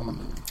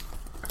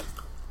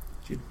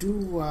you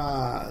do.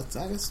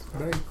 That is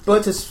very.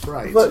 But it's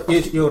right. But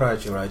you're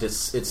right.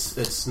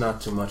 It's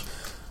not too much.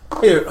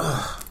 Here,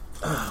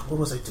 what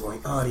was I doing?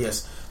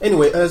 Yes.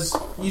 Anyway, as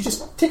you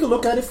just take a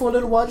look at it for a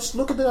little while, just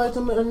look at the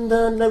item, and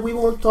then we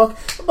won't talk.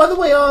 By the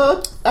way,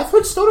 I've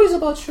heard stories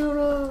about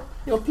your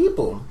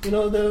people.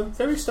 They're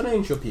very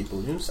strange. Your people.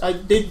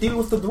 They deal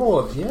with the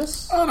dwarves.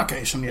 Yes. On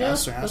occasion,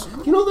 yes.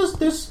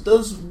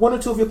 There's one or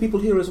two of your people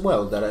here as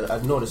well that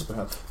I've noticed.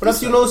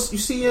 Perhaps you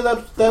see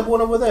that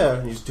one over there.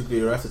 And you just took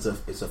the left.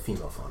 It's a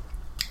female fawn.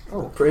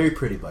 Oh, Very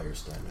pretty by your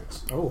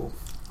standards. oh.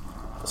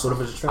 Sort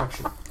of a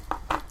distraction.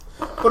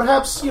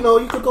 Perhaps, you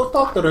could go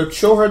talk to her,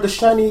 show her the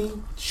shiny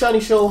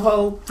show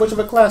how much of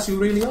a class you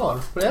really are.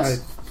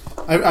 Yes?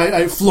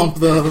 I flump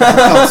the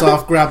pelts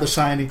off, grab the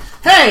shiny.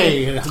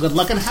 Hey, good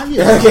luck and have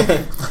you.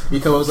 Okay. You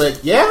come up and say,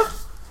 yeah?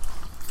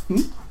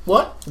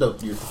 What? No,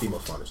 you're the female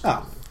fawn.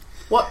 Oh.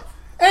 What?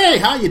 Hey,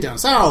 how you doing?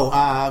 So,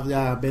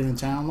 been in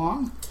town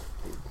long?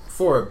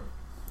 For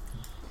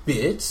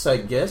bits, I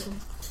guess.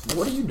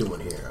 What are you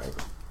doing here?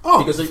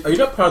 Oh, Because are you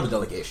not part of the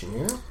delegation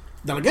here?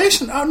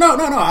 delegation? Oh, no.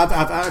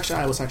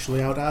 I was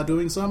actually out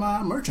doing some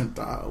merchant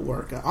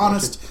work,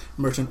 honest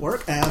merchant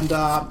work, and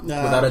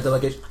Without a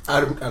delegation? I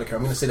don't care.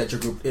 I'm going to say that your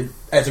group,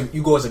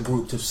 you go as a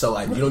group to sell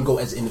items. You don't go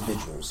as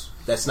individuals.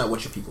 That's not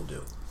what your people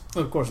do.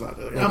 of course not.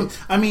 Okay.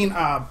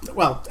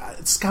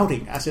 It's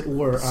scouting, as it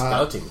were.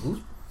 Scouting? Who?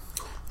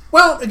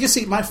 Well, you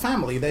see, my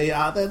family, they're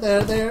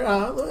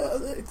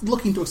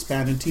looking to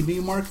expand into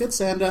new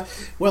markets, and,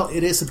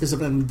 it is a bit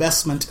of an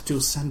investment to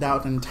send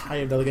out an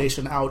entire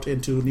delegation out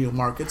into new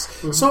markets.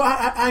 Mm-hmm. So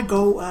I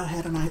go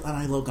ahead and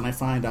I look and I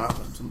find out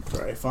some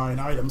very fine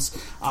items.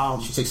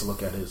 She takes a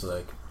look at it. It's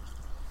like,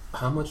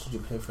 how much did you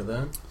pay for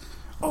that?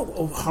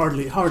 Oh,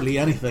 hardly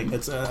anything.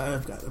 It's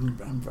I'm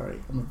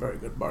a very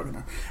good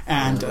bargainer,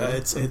 and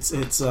I'm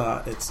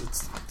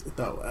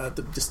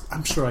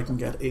sure I can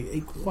get a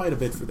quite a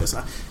bit for this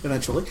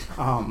eventually.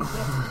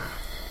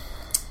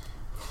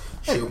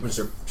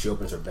 She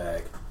opens her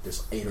bag.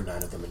 There's 8 or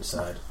 9 of them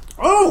inside.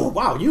 Oh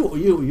wow!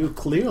 You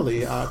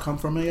clearly come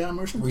from a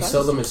merchant. We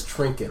sell them as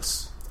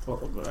trinkets.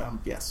 Well,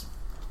 yes.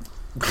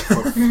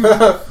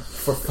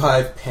 For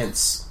 5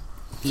 pence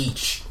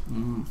each.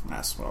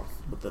 Yes, well,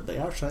 but they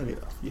are shiny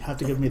though. You have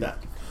to give me that.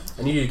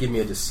 I need you to give me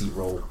a deceit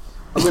roll.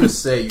 I'm going to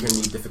say you're going to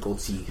need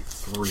difficulty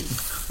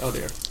 3. Oh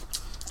dear,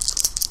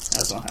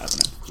 that's not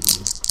happening.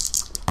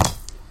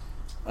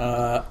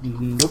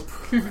 Nope.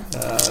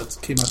 It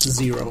came out to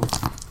 0.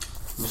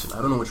 Listen,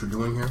 I don't know what you're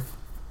doing here.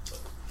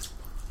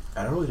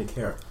 I don't really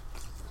care.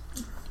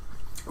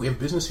 We have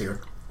business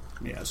here.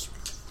 Yes.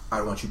 I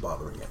don't want you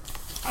bothering it.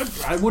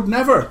 I would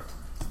never,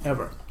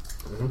 ever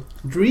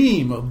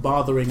dream of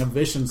bothering a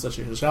vision such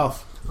as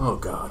yourself. Oh,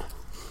 God.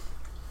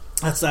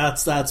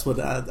 That's what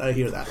I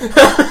hear that.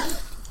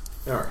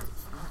 All right.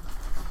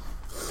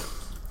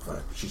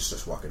 Fine. She's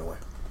just walking away.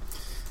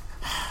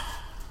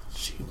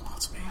 She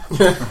wants me.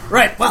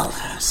 Right, well,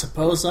 I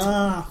suppose,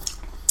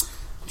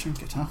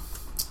 trinket, huh?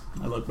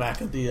 I look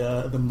back at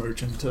the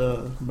merchant,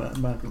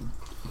 back in...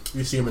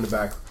 You see him in the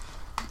back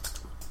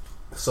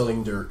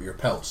selling your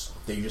pelts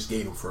that you just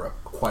gave him for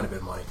quite a bit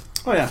of money.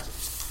 Oh, yeah.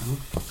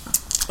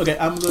 Okay,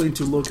 I'm going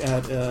to look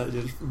at,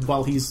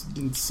 while he's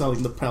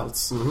selling the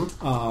pelts,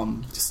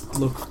 just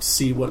look to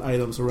see what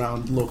items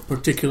around look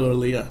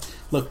particularly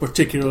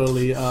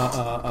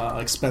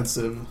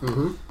expensive.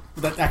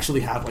 That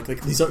actually have,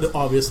 like these are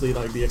obviously,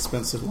 like, the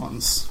expensive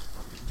ones.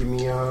 Give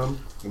me a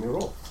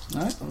roll.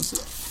 Alright, let's see.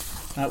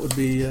 That would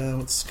be,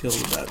 what skill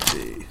would that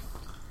be?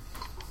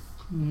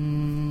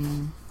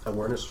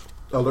 Awareness.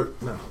 Alert.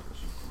 No.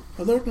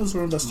 Alertness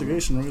or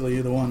investigation, really,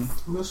 either one.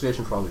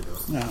 Investigation probably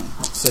does. Yeah,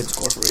 same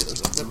score for either.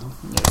 So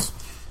yes.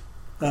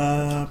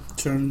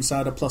 Turns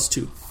out a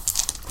 +2.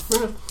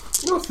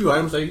 You know, a few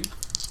items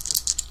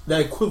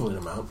that equivalent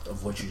amount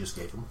of what you just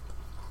gave him.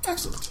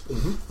 Excellent.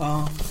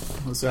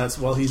 So that's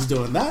while he's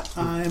doing that,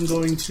 I'm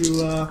going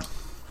to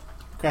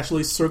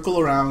casually circle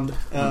around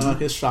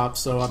his shop,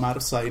 so I'm out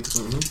of sight,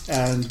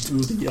 and do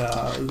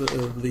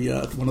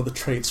the one of the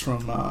traits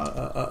from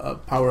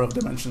Power of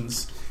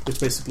Dimensions, which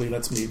basically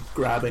lets me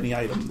grab any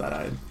item that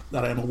I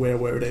am aware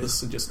where it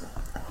is and just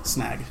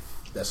snag.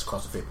 That's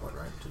cost of fate point,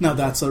 right? No,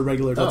 that's a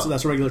regular.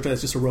 That's a regular trait.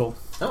 It's just a roll.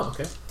 Oh,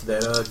 okay.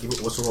 Then give me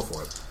what's the roll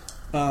for it?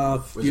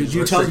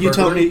 You tell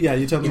me. Yeah,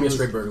 you tell me. Give me a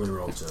straight burglary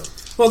roll too.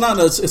 Well, no,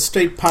 it's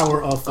straight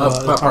power of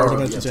Power of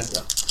Dimensions.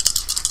 Yeah.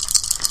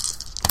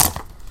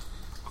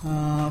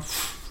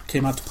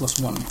 Came out to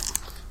 +1,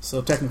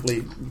 so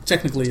technically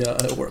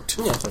it worked.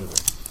 Yeah,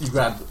 technically. You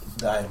grab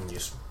the item and you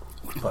just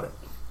put it.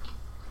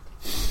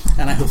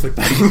 And I hoof it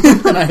back.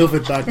 To hoof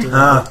it back.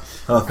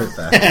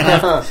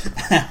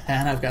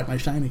 And I've got my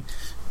shiny.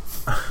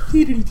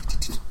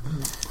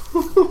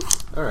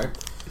 All right.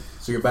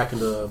 So you're back in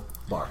the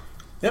bar.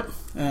 Yep.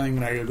 And I'm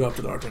gonna go up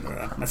to the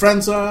bartender. My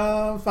friends,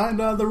 find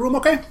the room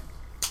okay?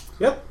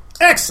 Yep.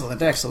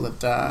 Excellent. Your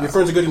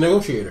friend's a good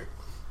negotiator.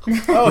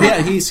 Oh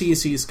yeah,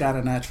 he's got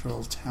a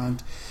natural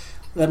talent.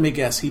 Let me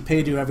guess, he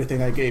paid you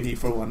everything I gave you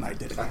for one night,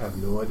 did he? I have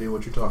no idea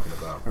what you're talking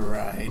about.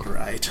 Right.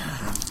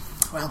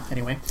 Well,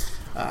 anyway,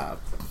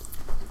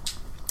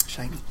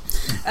 shiny.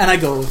 And I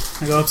go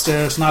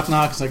upstairs, knock.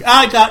 It's like,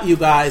 I got you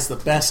guys the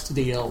best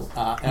deal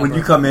ever. When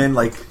you come in,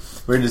 like,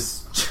 we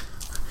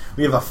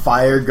have a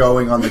fire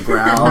going on the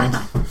ground,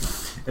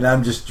 and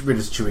we're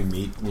just chewing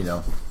meat, you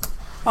know.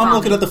 I'm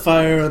looking at the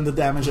fire and the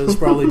damage that it's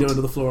probably doing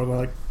to the floor. I'm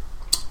like,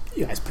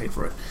 you guys paid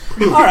for it.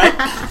 All right.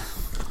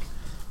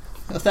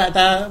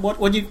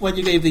 What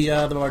you gave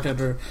the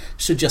bartender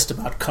should just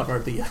about cover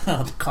the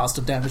cost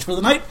of damage for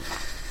the night.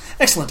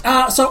 Excellent.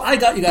 So I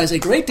got you guys a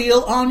great deal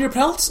on your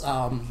pelts.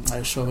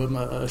 I show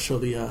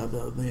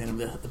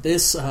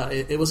this.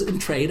 It was in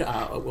trade.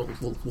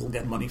 We'll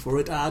get money for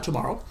it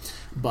tomorrow.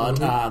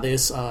 But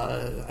this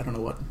I don't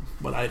know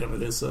what item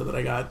it is that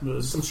I got.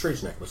 Some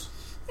strange necklace.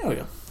 There we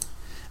go.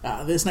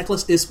 This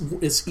necklace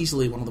is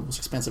easily one of the most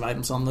expensive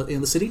items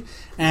in the city,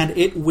 and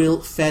it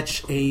will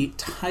fetch a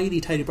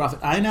tidy profit.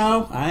 I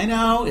know.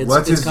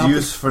 What is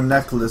use for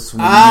necklace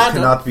when you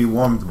cannot be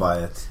warmed by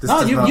it?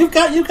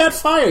 You've got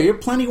fire. You're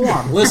plenty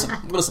warm.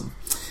 Listen.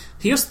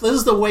 This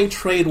is the way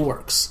trade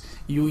works.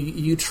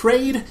 You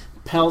trade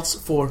pelts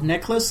for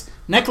necklace.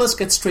 Necklace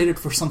gets traded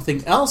for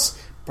something else,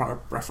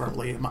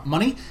 preferably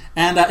money,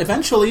 and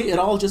eventually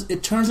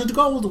it turns into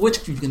gold,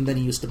 which you can then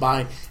use to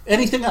buy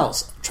anything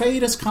else.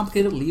 Trade is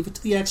complicated. Leave it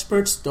to the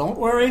experts. Don't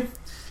worry.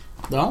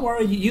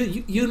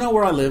 You know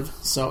where I live,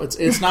 so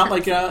it's not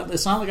like I'm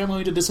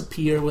going to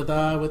disappear with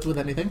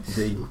anything.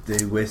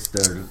 They waste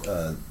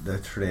their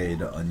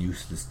trade on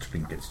useless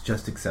trinkets.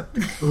 Just accept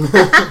it.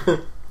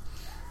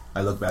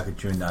 I look back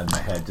at you and nod my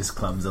head just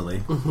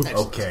clumsily.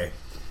 Okay.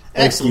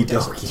 Excellent.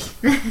 Okie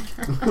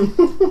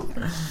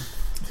dokie.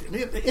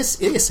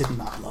 Is it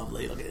not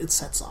lovely? Look, it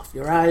sets off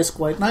your eyes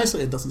quite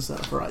nicely. It doesn't set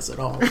off your eyes at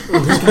all.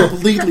 It's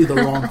completely the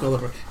wrong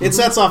color. It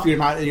sets off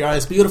your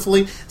eyes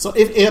beautifully. So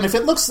if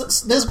it looks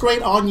this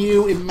great on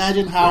you,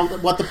 imagine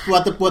what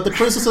the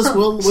princesses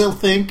will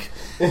think.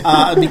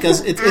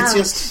 Because it's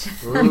just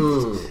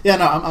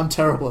I'm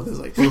terrible at this.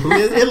 Like,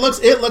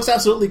 it looks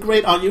absolutely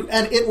great on you,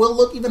 and it will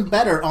look even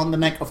better on the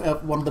neck of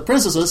one of the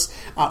princesses,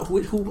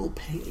 who will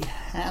pay a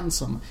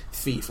handsome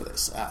fee for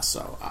this.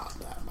 So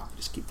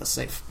just keep this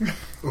safe.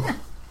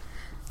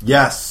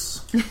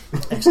 Yes.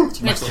 Excellent.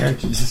 She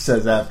just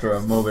says after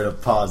a moment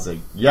of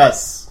pausing,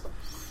 yes.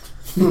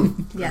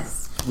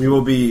 Yes. We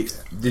will be.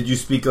 Did you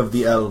speak of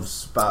the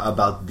elves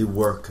about the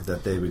work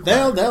that they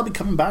require? They'll be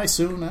coming by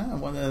soon.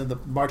 When the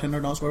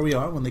bartender knows where we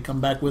are, when they come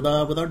back with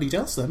our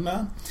details,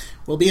 then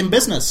we'll be in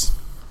business,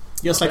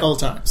 just like old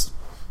times.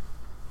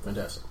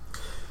 Fantastic.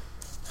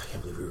 I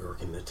can't believe we were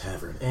working in a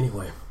tavern.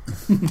 Anyway,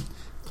 a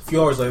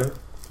few hours later,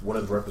 one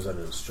of the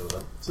representatives shows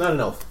up. It's not an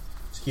elf.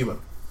 It's a human.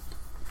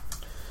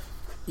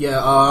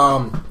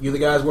 Yeah, you the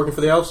guys working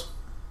for the elves?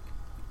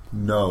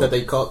 No. That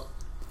they call...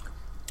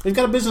 We've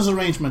got a business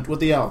arrangement with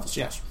the elves,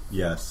 yes.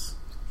 Yes.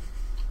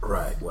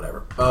 Right,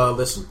 whatever.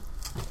 Listen.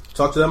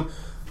 Talk to them.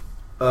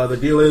 The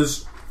deal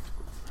is...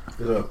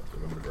 Excuse me.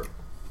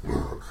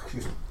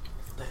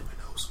 That hit my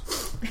nose.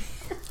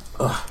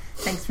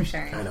 Thanks for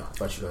sharing. I know. I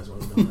thought you guys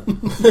wanted to know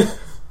that.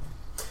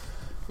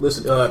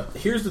 Listen,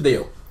 here's the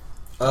deal.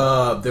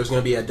 There's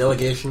going to be a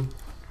delegation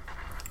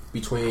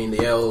between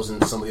the elves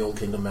and some of the Old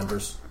Kingdom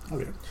members.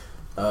 Okay.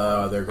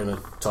 They're going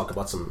to talk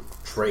about some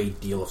trade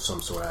deal of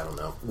some sort. I don't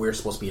know. We're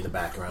supposed to be in the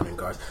background and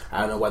guards.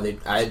 I don't know why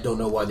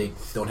they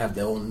don't have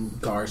their own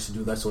guards to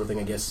do that sort of thing.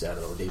 I guess I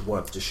don't know. They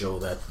want to show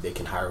that they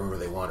can hire whoever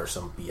they want or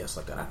some BS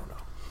like that. I don't know.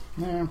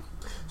 Yeah.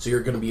 So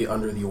you're going to be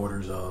under the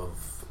orders of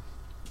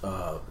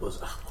what was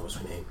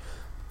her name?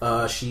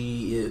 Her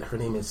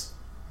name is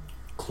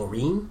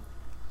Chlorine.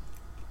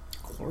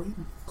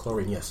 Chlorine?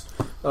 Chlorine, yes.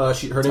 Her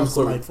name is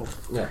Chlorine. Delightful.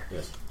 Yeah,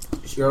 yes.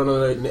 You're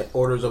under the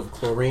orders of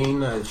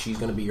Chlorine. She's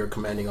going to be your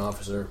commanding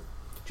officer.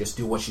 Just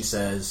do what she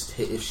says.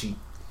 If she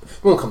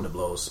won't come to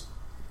blows,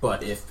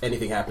 but if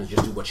anything happens,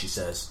 just do what she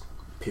says.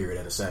 Period.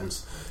 End of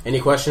sentence. Any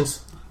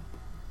questions?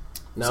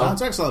 No.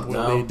 Sounds excellent.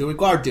 We'll No. be doing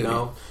guard duty.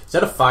 No. Is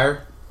that a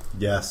fire?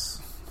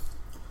 Yes.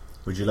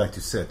 Would you like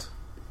to sit?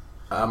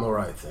 I'm all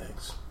right,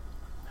 thanks.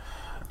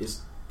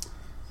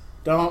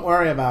 Don't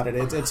worry about it.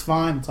 It's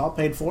fine. It's all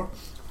paid for.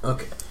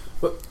 Okay,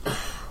 but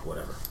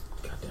whatever.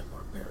 Goddamn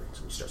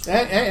barbarians.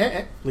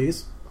 Hey,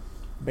 please.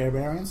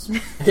 Barbarians?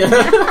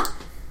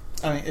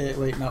 I mean,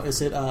 wait, no.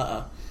 Is it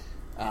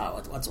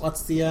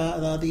what's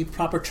the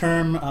proper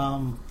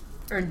term?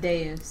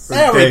 Urdeus.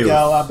 There we Urdeus.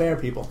 go. Bear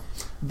people.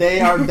 They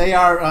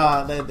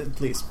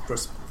please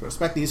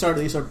respect. These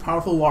are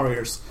powerful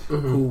warriors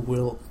who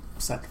will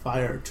set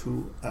fire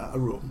to a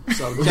room.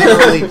 So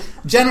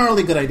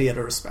generally good idea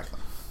to respect them.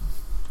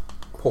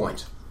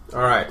 Point.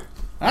 All right.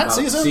 All right,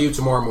 see you soon. See you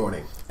tomorrow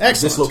morning.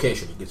 Excellent. This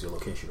location. He gives you a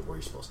location of where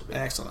you're supposed to be.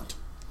 Excellent.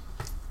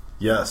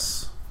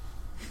 Yes.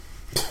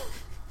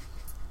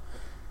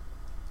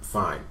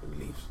 Fine.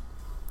 He leaves.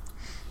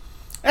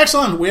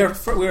 Excellent. We're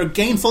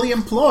gainfully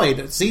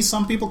employed. See,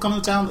 some people come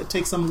to town. It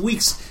takes them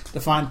weeks to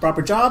find a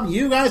proper job.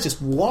 You guys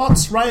just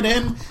waltz right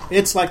in.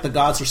 It's like the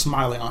gods are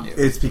smiling on you.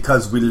 It's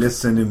because we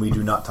listen and we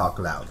do not talk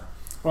loud.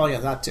 Well, yeah,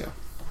 that too.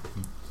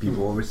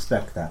 People will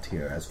respect that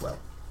here as well.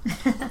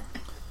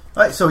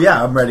 Alright, so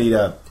yeah, I'm ready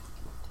to...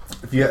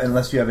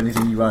 unless you have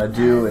anything you want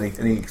to do,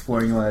 any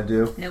exploring you want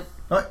to do. Nope.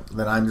 Alright,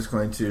 then I'm just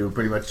going to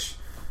pretty much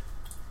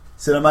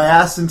sit on my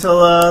ass until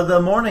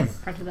the morning.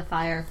 Front of the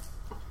fire.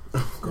 Go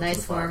Nice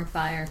to the fire. warm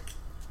fire.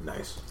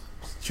 Nice.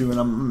 Chewing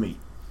on my meat.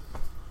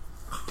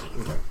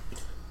 Okay.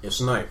 It's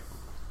night.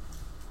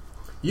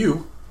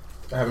 You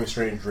are having a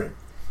strange dream.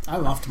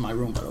 I'm off to my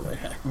room, by the way.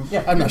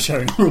 Yeah. I'm not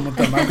sharing a room with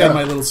them. I've got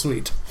my little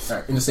suite. All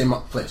right. In the same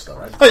place, though,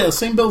 right? Oh yeah,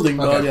 same building,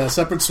 but Okay. yeah,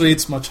 separate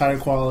suites, much higher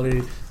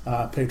quality,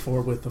 paid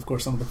for with, of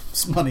course, some of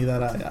the money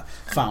that I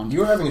found. You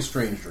were having a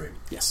strange dream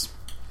Yes.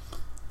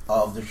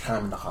 of the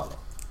time in the hollow.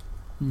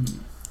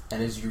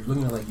 And as you're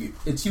looking at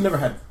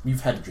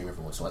you've had a dream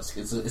every once in a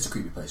while. It's a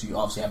creepy place. You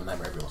obviously have a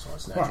nightmare every once in a while.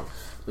 It's natural. Right.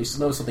 But you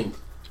notice something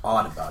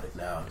odd about it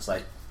now. It's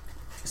like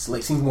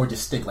seems more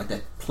distinct. Like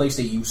that place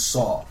that you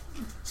saw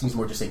seems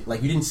more distinct.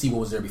 Like you didn't see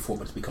what was there before,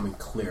 but it's becoming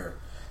clearer.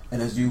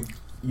 And as you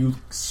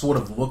sort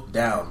of look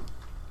down,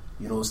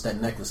 you notice that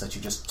necklace that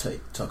you just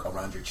took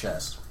around your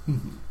chest,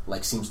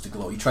 like seems to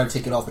glow. You try to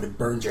take it off, but it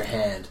burns your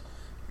hand,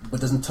 but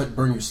doesn't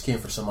burn your skin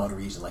for some odd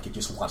reason. Like it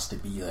just wants to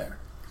be there.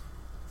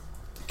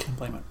 Can't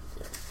blame it.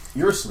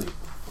 You're asleep,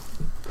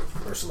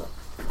 Ursula,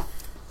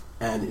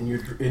 and in your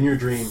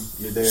dream,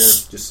 you're there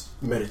just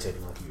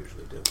meditating like you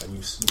usually do, and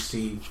you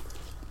see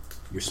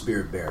your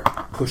spirit bear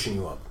pushing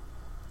you up,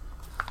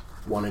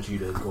 wanted you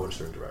to go in a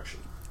certain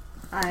direction.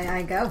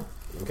 I go.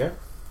 Okay.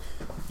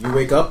 You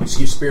wake up, you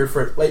see your spirit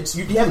for like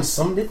you haven't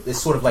summoned it. It's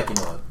sort of like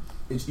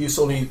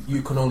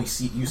you can only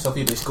see yourself.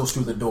 It just goes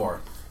through the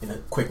door in a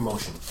quick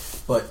motion,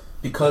 but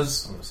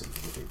because I'm going to say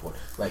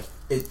like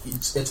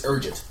it's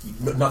urgent.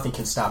 Nothing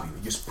can stop you.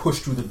 You just push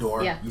through the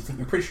door. Yeah.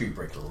 You're pretty sure you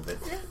break it a little bit,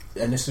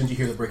 and as soon as you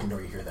hear the breaking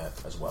door, you hear that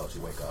as well as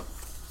you wake up.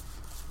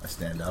 I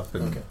stand up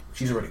and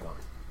She's already gone,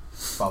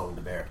 following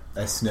the bear.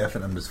 I sniff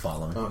and I'm just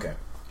following. Okay.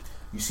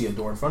 You see a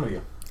door in front of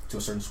you to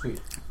a certain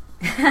suite.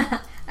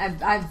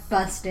 I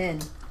bust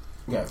in.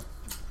 Yeah.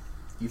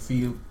 You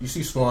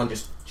see Swan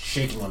just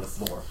shaking on the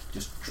floor,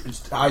 just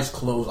his eyes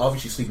closed,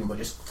 obviously sleeping, but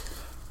just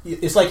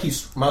it's like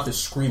his mouth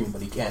is screaming,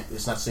 but he can't.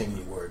 It's not saying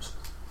any words.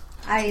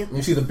 And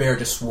you see the bear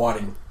just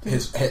swatting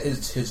his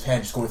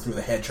hand, just going through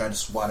the head, trying to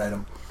swat at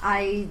him.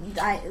 I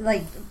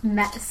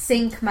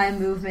sync my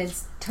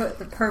movements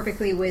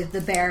perfectly with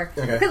the bear.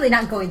 Okay. Clearly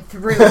not going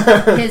through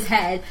his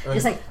head.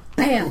 Just like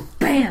bam,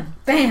 bam,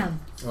 bam.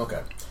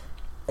 Okay.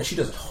 And she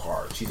does it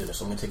hard. She did it,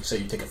 so I'm going to say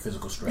you take a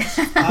physical stress.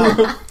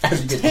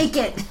 As you take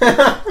it.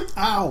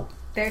 Ow.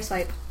 Bear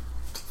swipe.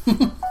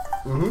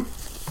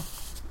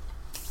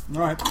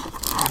 All right.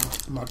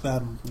 Mark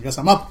that. I guess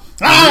I'm up.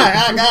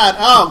 Ah, God.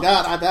 Oh,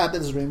 God. I've had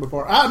this dream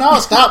before. Oh, no,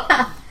 stop.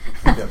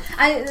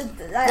 I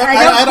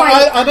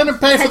didn't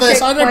pay for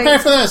this. I didn't pay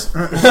for this.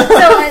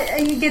 So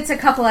he gets a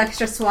couple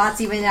extra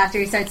swats even after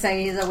he starts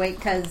saying he's awake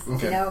because,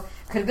 could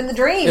have been the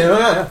dream.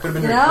 Yeah, could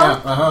have been the dream.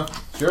 know? Yeah,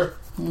 sure.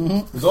 Mm-hmm.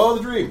 It was all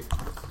the dream.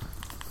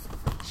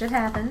 Shit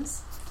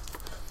happens.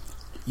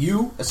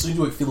 You, as soon as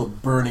you feel a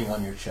burning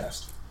on your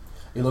chest,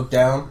 you look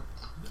down,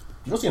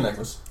 you don't see a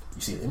necklace,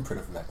 you see an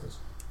imprint of a necklace.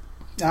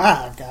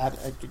 Ah, God.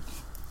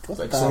 It's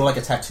like, sort of like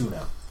a tattoo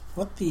now.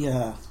 What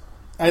the,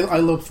 I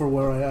looked for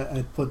where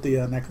I put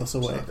the necklace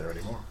away. It's not there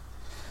anymore.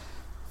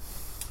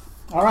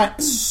 All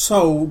right,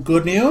 so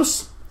good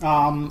news.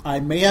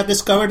 I may have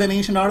discovered an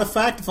ancient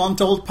artifact of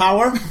untold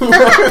power,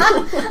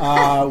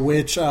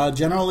 which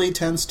generally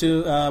tends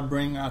to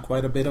bring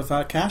quite a bit of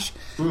cash.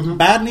 Mm-hmm.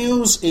 Bad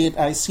news,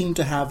 I seem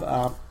to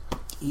have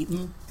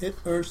eaten it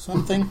or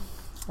something.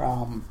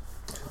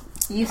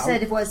 You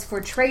said it was for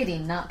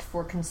trading, not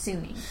for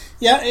consuming.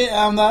 Yeah,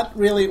 that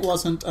really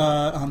wasn't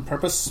on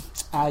purpose.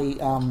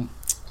 Ow.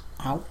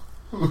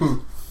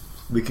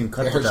 We can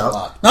cut It it hurts a out.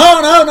 lot.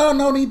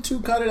 No need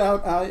to cut it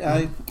out.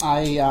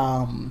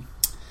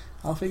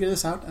 I'll figure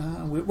this out.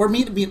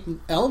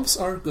 Elves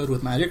are good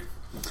with magic.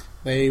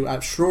 They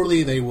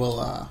surely they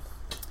will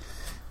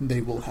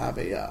have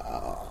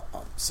a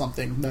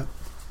something that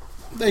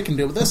they can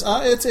do with this.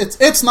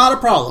 It's not a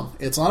problem.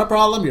 It's not a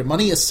problem. Your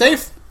money is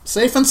safe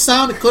and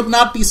sound. It could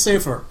not be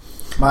safer.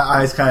 My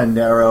eyes kind of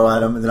narrow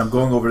at him, and then I'm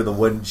going over to the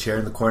wooden chair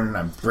in the corner, and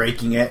I'm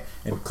breaking it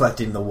and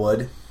collecting the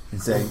wood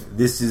and saying,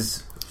 "This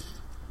is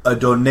a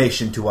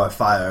donation to our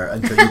fire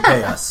until you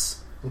pay us."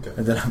 Okay.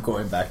 And then I'm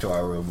going back to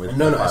our room with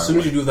No. As soon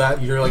as you do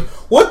that, you're like,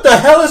 "What the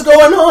hell is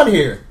going on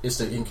here?" It's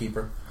the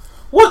innkeeper.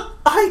 What?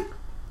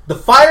 The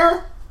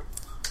fire?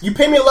 You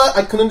pay me a lot.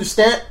 I can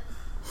understand,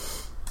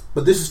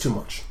 but this is too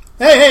much.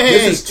 Hey!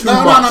 This is too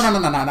much.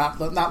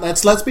 No.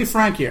 Let's be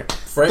frank here.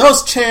 Frank?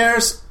 Those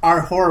chairs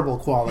are horrible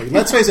quality.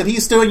 Let's face it.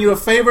 He's doing you a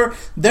favor.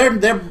 They're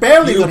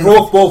barely. You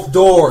broke both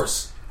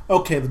doors.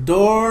 Okay, the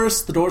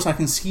doors. I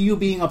can see you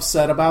being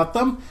upset about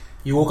them.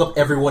 You woke up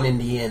everyone in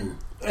the inn.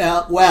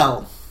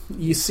 Well,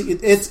 you see,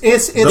 it's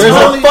There's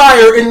a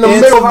fire in the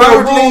middle of the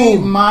hardly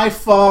room. my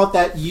fault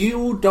that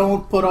you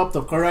don't put up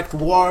the correct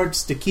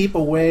wards to keep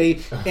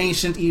away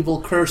ancient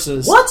evil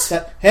curses. What?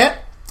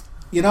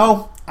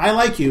 I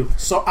like you,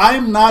 so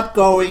I'm not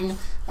going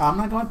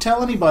to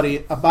tell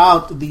anybody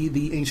about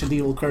the ancient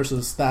evil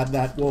curses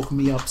that woke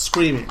me up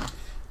screaming,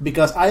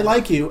 because I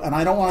like you and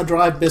I don't want to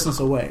drive business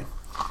away.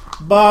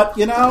 But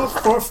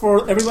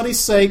for everybody's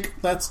sake,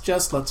 let's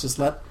just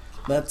let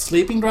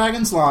sleeping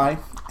dragons lie,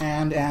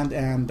 and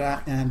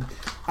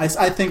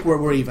I think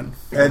we're even.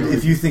 And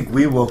if you think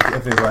we woke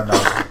everyone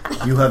up,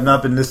 you have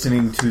not been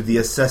listening to the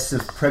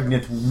excessive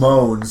pregnant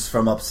moans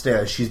from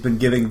upstairs. She's been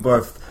giving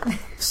birth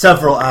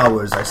several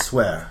hours, I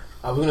swear.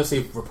 I was going to say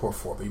report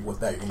 4, but with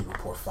that, you're going to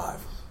report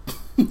 5.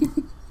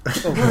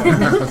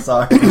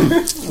 Sorry.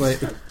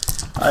 Wait.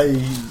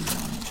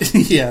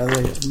 Yeah,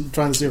 I'm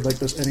trying to see if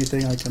there's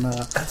anything I can...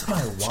 That's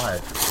my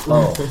wife.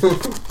 Oh.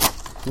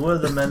 Who are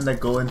the men that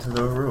go into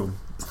the room?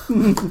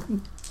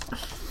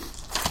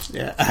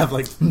 Yeah, I have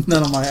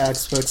none of my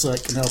aspects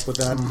that can help with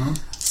that. Mm-hmm.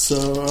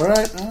 So,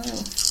 alright.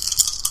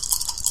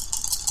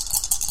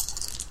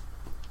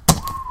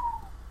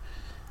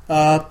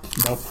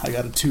 Nope, I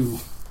got a 2.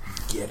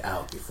 Get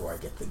out before I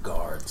get the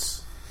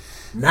guards.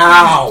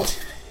 Now!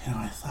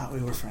 I thought we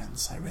were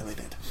friends. I really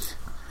did.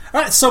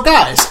 Alright, so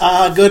guys,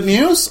 good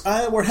news.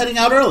 We're heading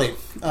out early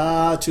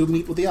to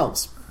meet with the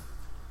elves.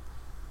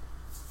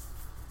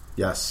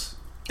 Yes.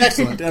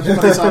 Excellent.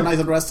 Everybody's nice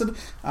and rested,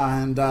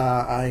 and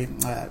I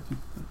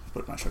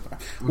put my shirt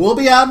back. We'll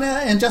be out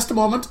in just a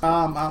moment.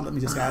 Let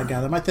me just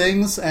gather my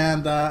things,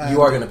 and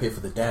you are going to pay for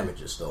the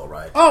damages, though,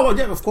 right? Oh, well,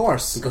 yeah, of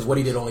course. Because what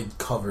he did only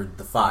covered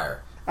the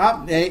fire.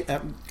 Hey,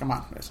 come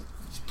on.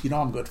 You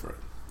know I'm good for it.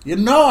 You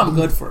know I'm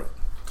good for it.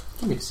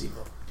 Give me the C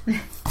roll.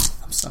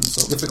 I'm so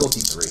Difficulty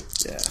 3.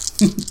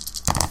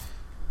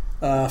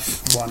 Yeah.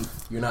 1.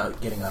 You're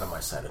not getting out of my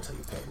sight until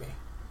you pay me.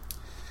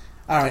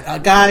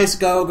 Alright, guys,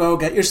 go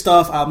get your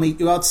stuff. I'll meet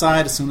you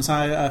outside as soon as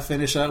I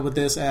finish with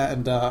this.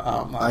 And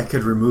I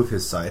could remove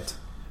his sight.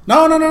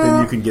 No.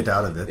 Then you can get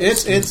out of it.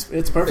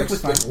 It's perfectly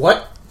fine.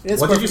 What?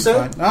 What did you say?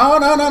 Fine.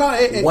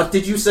 No. What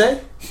did you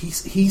say?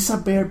 He's a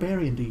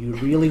barbarian. Do you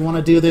really want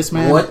to do this,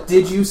 man? What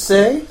did you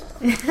say?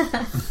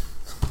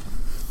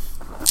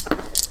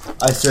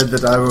 I said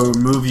that I will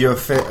remove your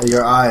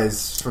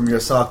eyes from your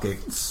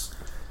sockets,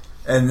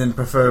 and then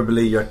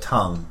preferably your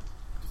tongue,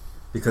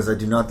 because I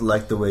do not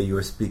like the way you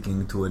are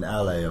speaking to an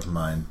ally of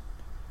mine.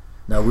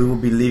 Now, we will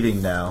be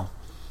leaving now,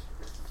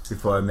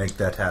 before I make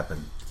that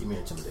happen. Give me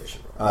an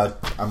intimidation roll.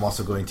 I'm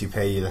also going to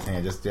pay you the thing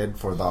I just did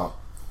for the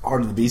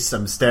Heart of the Beast.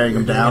 I'm staring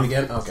him down.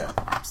 Again? Okay.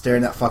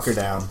 Staring that fucker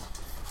down.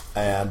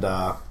 And,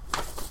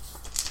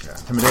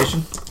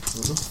 intimidation?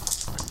 Mm-hmm.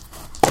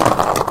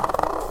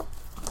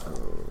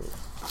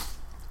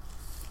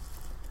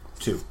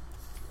 2.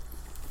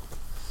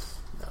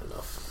 Not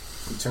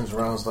enough. He turns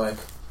around and is like,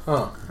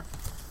 huh.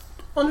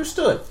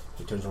 Understood.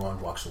 He turns around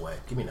and walks away.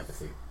 Give me an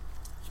empathy.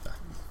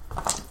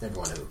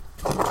 Everyone who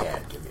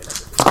can give me an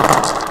empathy.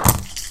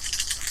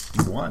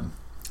 You won.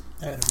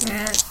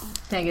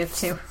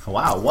 -2.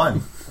 Wow,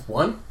 1.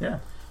 1? Yeah.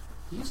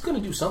 He's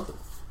going to do something.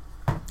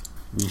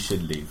 We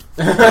should leave.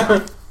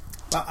 Well,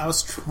 I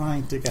was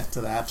trying to get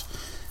to that.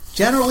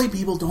 Generally,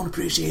 people don't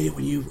appreciate it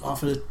when you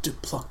offer to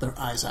pluck their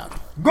eyes out.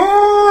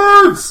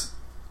 Guards!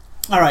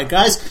 All right,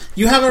 guys,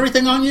 you have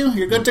everything on you.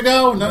 You're good to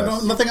go.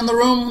 Yes. Nothing in the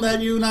room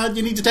that you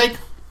need to take.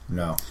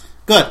 No.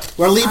 Good.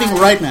 We're leaving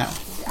right now.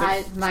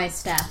 My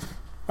staff.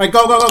 All right,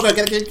 go.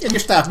 Get your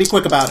staff. Be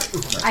quick about it.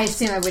 I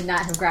assume I would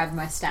not have grabbed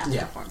my staff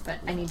Yeah. before, but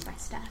I need my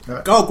staff.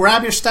 Go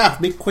grab your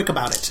staff. Be quick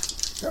about it.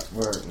 Yep,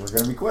 we're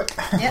going to be quick.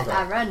 Yep,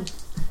 I run.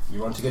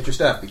 You want to get your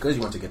staff. Because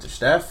you want to get your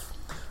staff,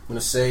 I'm going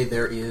to say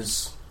there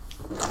is...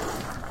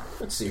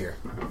 Let's see here.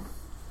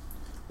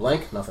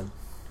 Blank, nothing.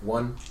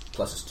 1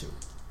 plus is 2.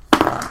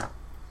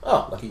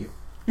 Oh, lucky you.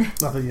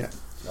 Nothing yet.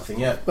 Nothing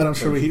yet. But I'm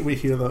sure we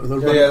hear the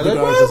Yeah,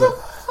 guards.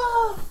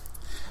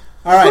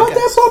 All right,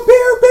 guys.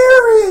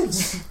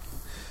 barbarians!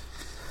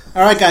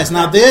 All right, guys.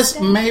 Now this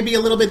may be a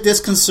little bit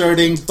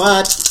disconcerting,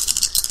 but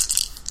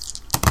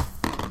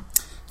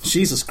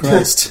Jesus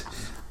Christ,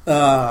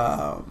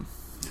 to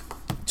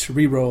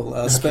reroll,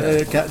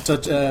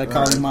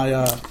 calling my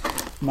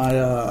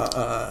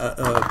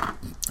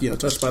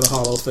touched by the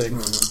hollow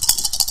thing.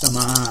 Come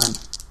on.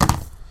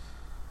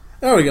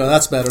 There we go.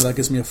 That's better. That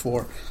gives me a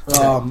 4,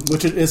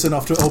 which is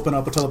enough to open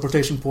up a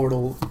teleportation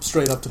portal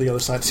straight up to the other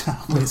side of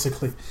town,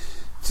 basically.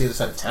 It's the other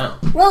side of town.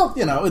 Well,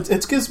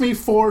 it gives me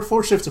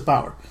four shifts of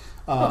power.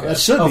 Okay. That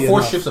should be 4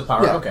 enough. shifts of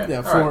power. Yeah, Okay. Yeah,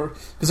 All 4. right.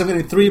 Because I'm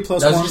getting 3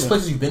 plus Now, 1. is it just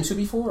places you've been to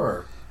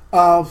before?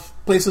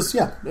 Places,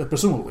 yeah,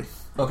 presumably.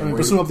 Okay, I mean, where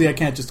presumably I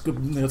can't just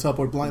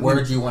teleport blindly.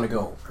 Where do you want to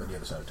go on the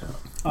other side of town?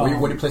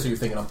 What place are you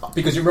thinking of?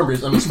 Because you remember,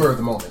 I'm spur of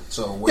the moment.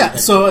 So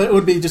So it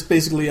would be just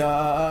basically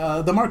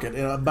the market.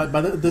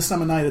 By this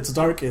time of night, it's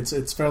dark.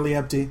 It's fairly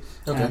empty,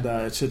 Okay. and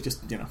it should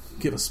just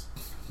give us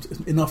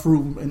enough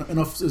room,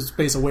 enough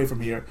space away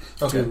from here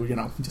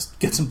to just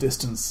get some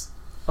distance.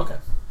 Okay.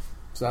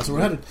 So that's where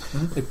we're headed.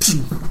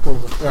 All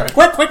right.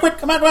 Quick!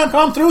 Come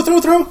on, through!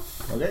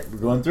 Okay, we're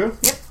going through?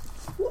 Yep.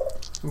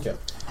 Okay.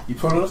 You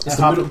put it.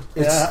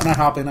 And I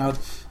hop in out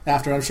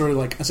after. I'm sure,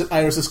 I said,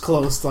 Iris is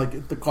close.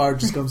 Like the car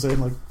just comes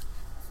in, like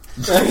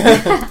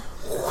It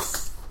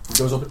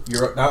goes open.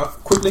 You're now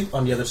quickly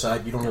on the other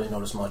side. You don't really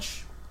notice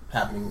much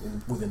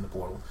happening within the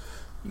portal.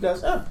 You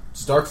guys,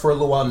 it's dark for a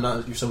little while. Now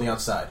you're suddenly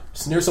outside.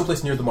 It's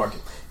someplace near the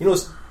market. You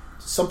notice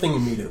something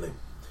immediately.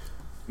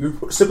 You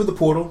step with the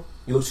portal.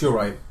 You look to your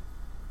right,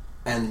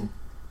 and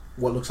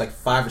what looks like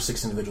 5 or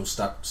 6 individuals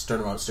turn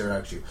around and stare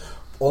at you.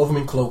 All of them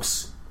in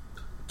cloaks.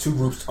 2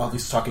 groups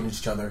obviously talking to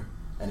each other,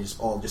 and they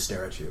all just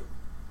stare at you.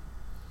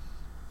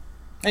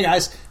 hey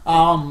guys.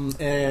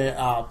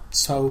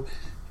 So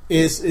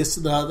is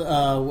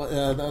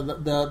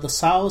the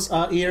Sal's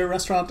Ear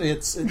restaurant?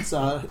 It's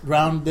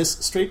around this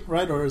street,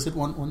 right? Or is it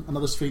one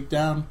another street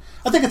down?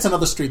 I think it's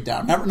another street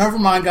down. Never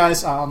mind,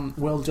 guys.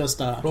 We'll just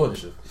Roll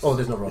initiative. Oh,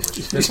 there's no roll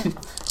initiative.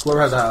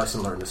 Whoever has Alice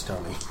and Alertness, tell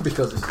me.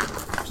 Because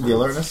The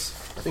alertness?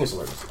 I think it's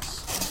Alertness.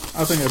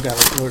 I think I've got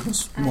it.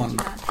 Alertness I do 1.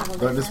 not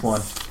have Alertness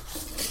 1.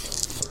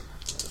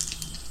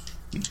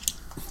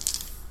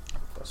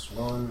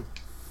 +1.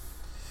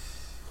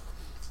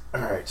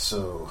 Alright,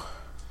 so...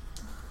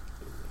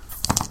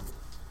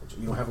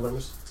 You don't have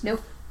alertness?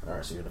 Nope.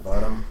 Alright, so you're at the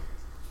bottom.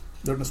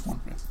 Alertness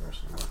 1. Yeah.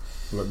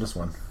 Alertness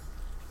 1.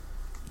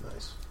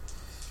 Nice.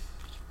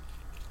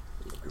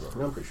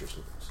 No, I'm pretty sure it's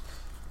alertness.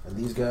 And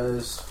these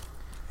guys...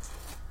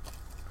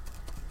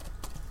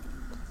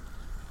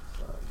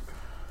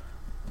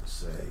 Let's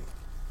say...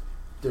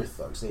 They're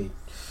thugs. They've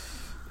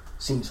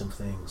seen some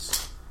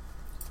things.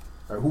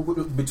 Alright,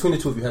 who between the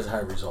two of you has a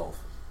higher resolve?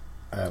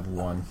 I have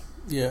 1.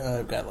 Yeah,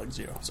 I've got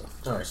 0. So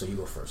Alright, so you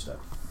go first then.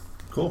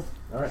 Cool.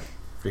 Alright.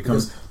 Here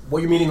Because comes...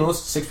 what you're meeting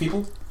those 6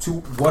 people,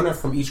 1 are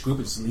from each group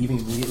is leaving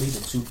immediately,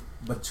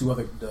 but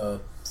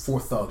 4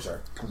 thugs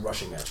are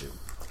rushing at you.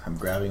 I'm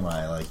grabbing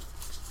my,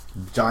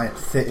 giant...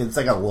 it's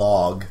like a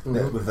log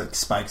Mhm. with,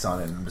 spikes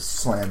on it, and I'm just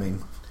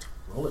slamming.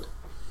 Roll it.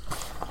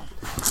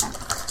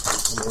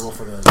 I'm gonna roll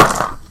for the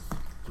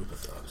group of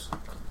thugs.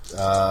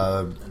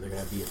 And they're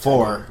gonna be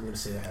 4. I'm gonna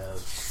say they have.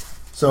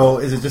 So,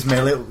 is it just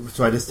melee?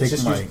 So I just take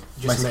It's my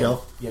just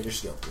skill? Yeah, your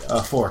skill.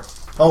 Yeah. 4.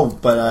 Oh,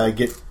 but I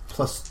get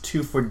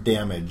 +2 for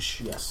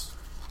damage. Yes.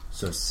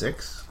 So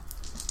 6?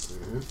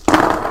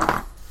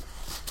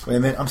 Mm-hmm. Wait a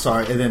minute, I'm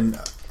sorry. And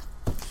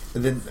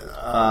then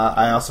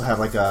I also have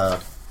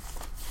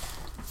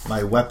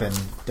my weapon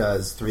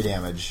does 3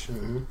 damage.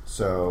 Mm-hmm.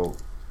 So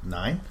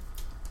 9?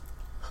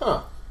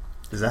 Huh.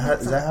 Is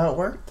that how it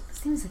worked?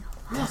 Seems like a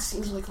That lot.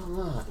 seems like a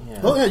lot.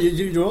 Yeah. well, yeah,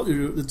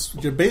 it's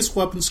your base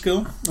weapon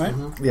skill, right?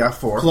 Mm-hmm. Yeah,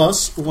 4.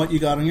 Plus what you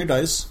got on your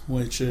dice,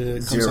 which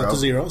comes out 0. to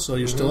 0, so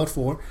you're still at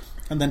 4,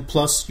 and then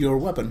plus your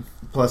weapon.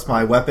 Plus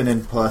my weapon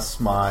and plus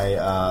my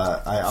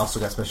I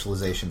also got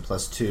specialization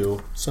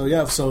 +2. So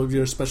yeah, so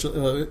your special,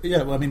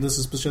 this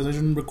is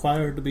specialization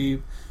required to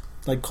be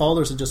like called,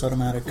 or is it just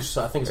automatic? I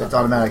think It's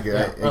automatic. Yeah. I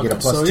get a Okay.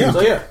 plus So, 2. yeah.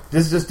 So yeah,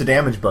 This is just a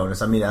damage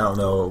bonus. I mean, I don't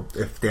know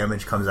if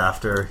damage comes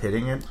after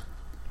hitting it.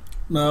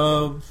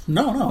 No. I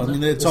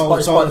mean, it's It's all part-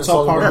 it's all, it's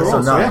all part of the yeah,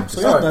 roll. so So, yeah, nine.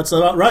 so yeah, Alright. that's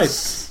about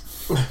right.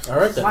 all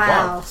right then.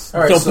 Wow. All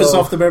right, Don't so, piss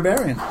off the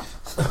barbarian.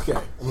 Okay,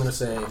 I'm gonna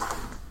say that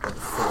the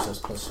first is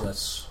plus, so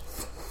that's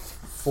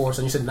 4.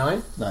 So you said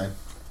 9. 9.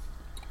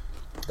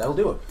 That'll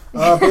do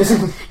it.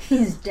 Basically,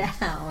 He's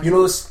down. you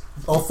notice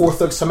all 4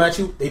 thugs come at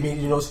you. They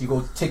immediately notice you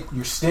go take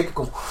your stick,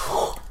 go.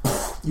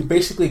 You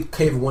basically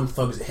cave one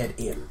thug's head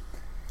in,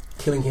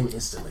 killing him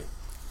instantly.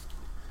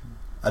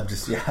 I'm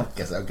just, I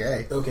guess,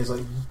 okay. Okay, it's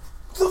like,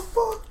 the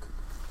fuck?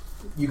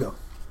 You go.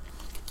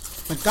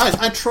 Like, guys,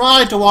 I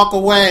tried to walk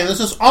away. This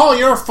is all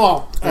your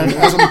fault. And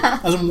as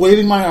I'm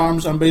waving my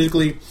arms, I'm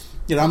basically,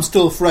 I'm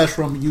still fresh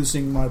from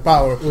using my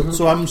power,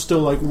 so I'm still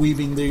like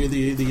weaving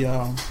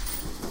the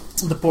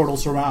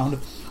portals around.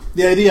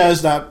 The idea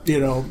is that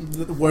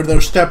where they're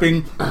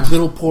stepping,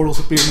 little portals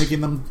appear, making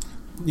them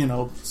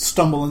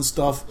stumble and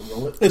stuff.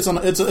 Roll it.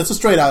 It's a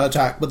straight out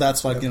attack, but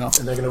that's like And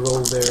they're gonna roll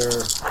their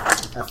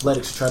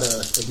athletics to try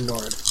to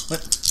ignore it.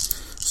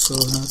 So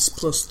that's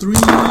plus 3,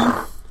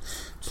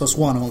 plus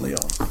 1 only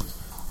on.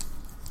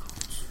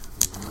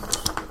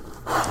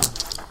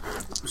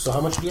 So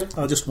how much do you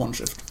get? Just 1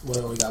 shift.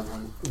 Well, we got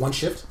one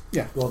shift.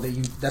 Yeah. Well,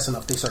 that's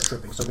enough. They start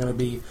tripping. So gonna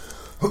be.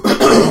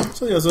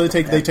 So they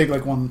take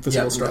like 1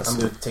 physical Yeah, stress. I'm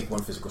gonna take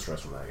 1 physical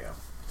stress from that.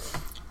 Yeah.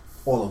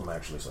 All of them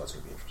actually. So that's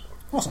gonna be interesting.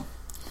 Awesome.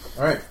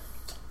 All right.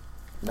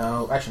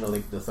 Now, actually, no,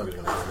 the thug is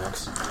going to go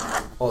next.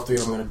 All 3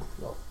 of them are going to...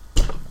 Well,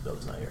 Bill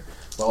is not here.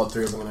 But all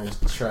 3 of them are going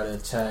to try to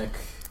attack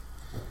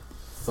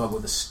thug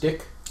with a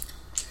stick.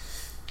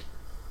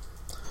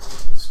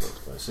 Stick,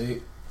 let's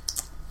see.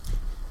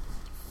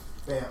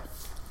 Bam.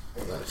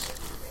 Nice.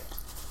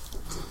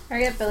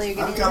 Hurry up, Billy. You're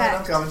getting I'm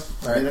attacked. coming.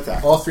 All right.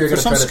 Attack. All 3 are For going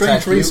to some try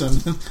to strange attack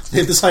reason,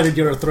 they've decided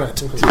you're a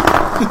threat. you.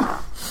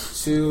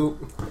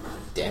 2.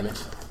 Damn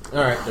it. All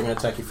right, they're going to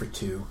attack you for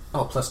 2.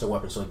 Oh, plus their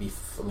weapon, so it'd be,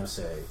 I'm going to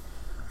say,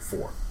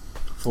 4.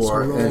 4. So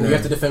roll- And you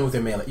have to defend with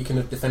your melee. You can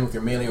defend with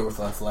your melee or with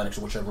athletics,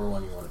 or whichever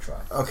one you want to try.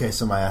 Okay,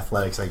 so my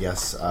athletics, I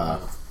guess.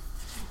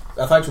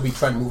 Athletics will be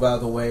trying to move out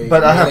of the way.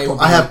 But Melee will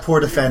I be- have poor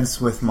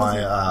defense with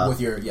my. with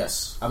your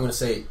yes, I'm going to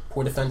say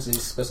poor defense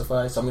is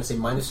specified, so I'm going to say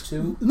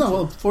 -2. No,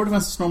 well, 4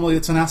 defense is normally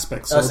it's an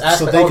aspect, so, That's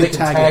aspect- they oh, can they can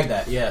tag, tag it.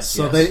 that. Yes,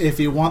 So yes. if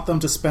you want them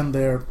to spend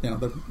their,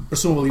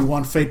 presumably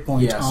 1 fate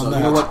point yeah. on So that.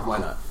 you know what? Why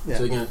not? Yeah.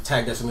 So you're going to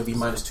tag that. So it's going to be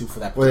 -2 for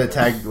that. Would it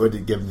particular- would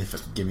it give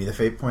me the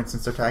fate point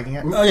since they're tagging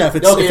it? Oh yeah, if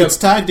it's Okay, if it's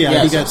tagged, yeah,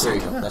 Yeah, he so gets. there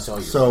you go. That's all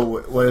you. So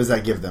what does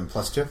that give them?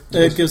 +2?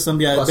 It gives them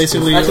Plus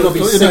basically. two. Actually, it'll be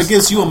it 6.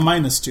 gives you a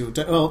 -2.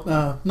 Well,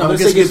 no, I'm it gonna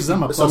say gives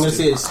them a so I'm going to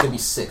say +2. it's going to be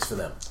 6 for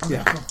them.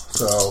 Yeah.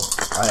 So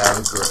I have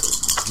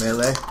a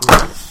melee.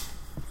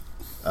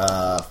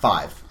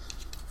 5.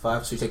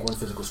 5. So you take 1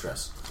 physical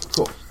stress.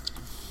 Cool.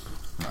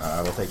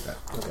 I will take that.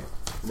 Okay.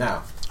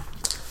 Now,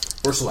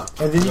 Ursula.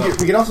 And then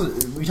we can also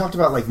we talked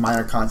about like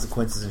minor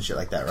consequences and shit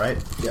like that, right?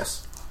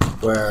 Yes.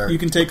 Where You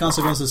can take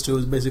consequences to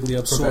basically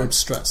absorb Prevent.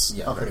 stress.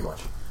 Yeah. Okay. Pretty much.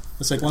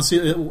 It's like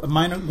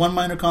one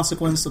minor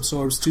consequence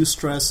absorbs 2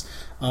 stress.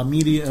 I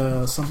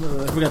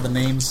forgot the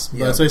names, but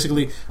Yeah. it's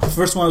basically the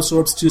first one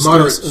absorbs 2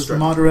 Moderate stress. stress.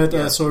 Moderate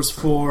Yeah. absorbs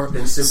 4.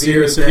 Then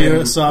severe,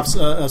 severe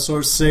then-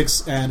 absorbs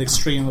 6, and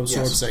extreme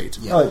absorbs Yes. 8.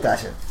 Yeah. oh,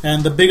 gotcha.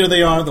 And the bigger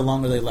they are, the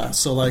longer they last.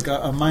 So, like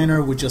a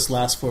minor would just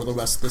last for the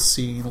rest of the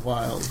scene,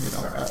 while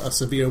a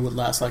severe would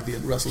last like the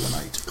rest of the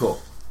night. Cool.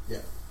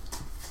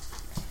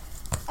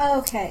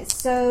 Okay,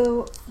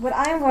 so what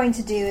I'm going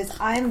to do is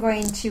I'm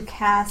going to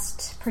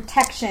cast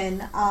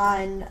protection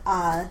on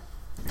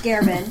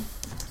Garvin.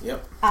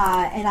 Yep.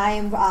 And I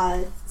am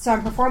so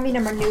I'm performing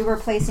a maneuver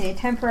placing a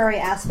temporary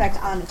aspect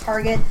on a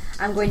target.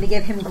 I'm going to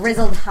give him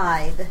Grizzled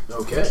Hide,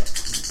 Okay.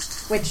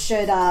 which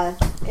should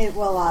it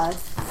will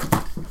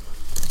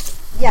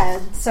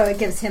so it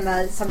gives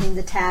him something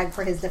to tag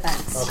for his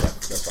defense. Okay.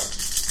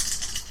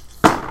 That's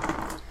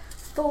fine.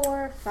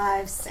 4,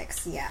 5,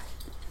 6, yeah.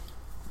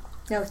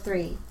 No,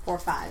 3, 4,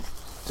 5.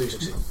 So you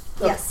succeed.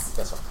 Yes.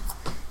 That's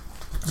fine.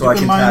 So I Keep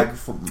can in mind- tag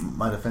for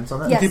my defense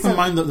on that? Yes. Keep in so-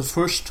 mind that the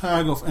first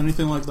tag of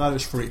anything like that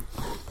is free.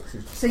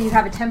 So you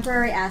have a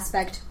temporary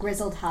aspect,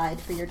 Grizzled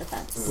Hide, for your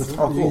defense.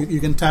 Oh, cool. You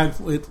can tag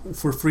it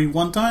for free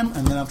one time,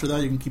 and then after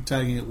that you can keep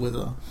tagging it with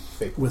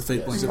Fate. fate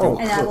Yes. points if you Oh.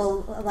 want. And that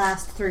will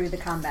last through the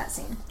combat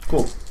scene.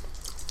 Cool.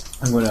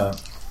 I'm gonna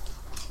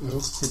Mhm.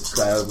 hit this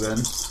guy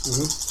again.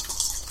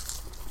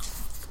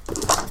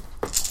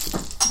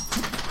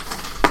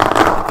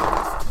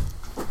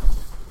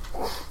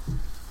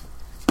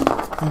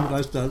 And the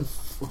dice dead.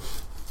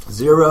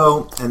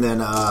 0, and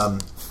then I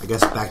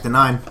guess back to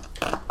 9.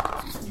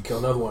 You kill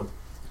another one.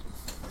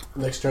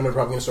 Next turn, they're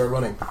probably going to start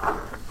running.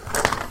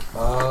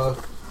 Go.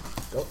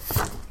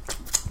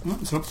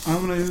 So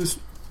I'm going to use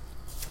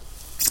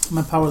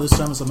my power this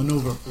time as a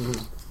maneuver.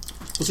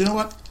 But you know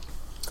what?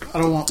 I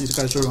don't want these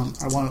guys to run.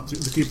 I want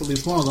to keep at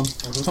least one of them.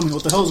 Tell me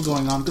what the hell is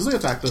going on, because they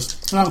attacked us,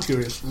 and I'm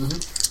curious.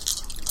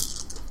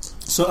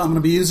 So I'm going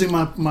to be using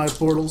my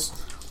portals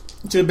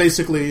to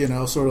basically,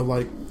 sort of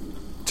like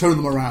turn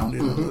them around.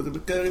 You know,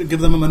 give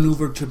them a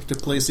maneuver to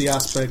place the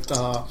aspect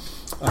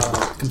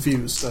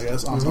confused. I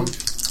guess on them.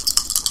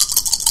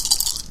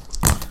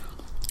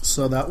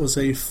 So that was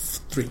a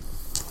 3.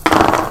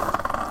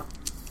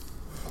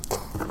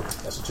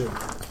 That's a 2.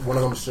 One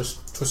of them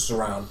just twists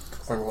around,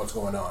 confirming what's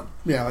going on.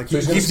 Yeah, like So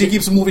he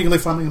keeps moving and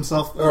like finding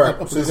himself Alright,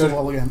 up so against he's the gonna-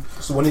 wall again.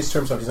 So when he's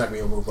turns up, he's not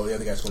going to be able to move, but the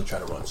other guy's going to try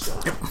to run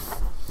still. Yep.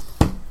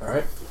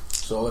 Alright.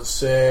 So let's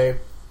say...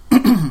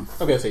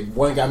 okay, say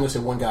one guy. I'm going to say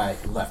one guy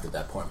left at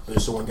that point.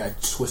 There's still one guy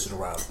twisted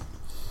around.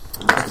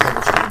 What you're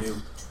going to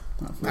do.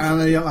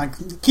 Yeah,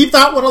 like, keep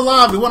that one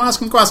alive. We want to ask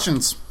him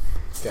questions.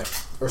 Okay.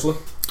 Ursula?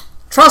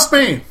 Trust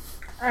me.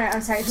 Alright,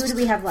 I'm sorry, who do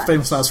we have left?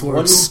 Famous last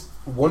words.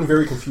 One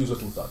very confused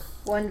looking thug.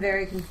 One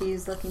very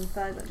confused looking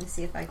thug. Let me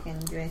see if I can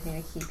do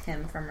anything to keep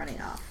him from running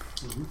off.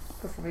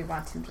 Before we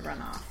want him to run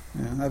off.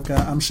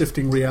 Yeah, I'm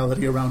shifting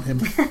reality around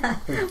him.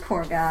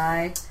 Poor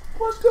guy.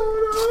 What's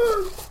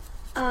going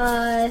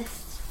on?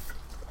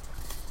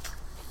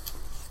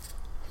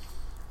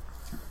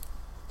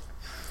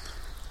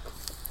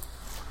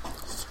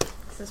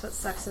 This is what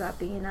sucks about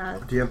being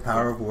Do you have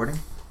power of warding?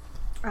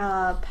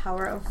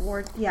 power of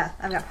ward. Yeah,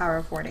 I've got power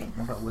of warding.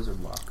 What about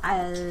wizard lock?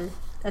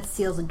 That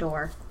seals a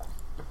door.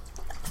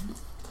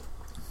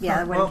 Yeah,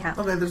 that wouldn't count.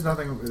 Okay, there's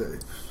nothing.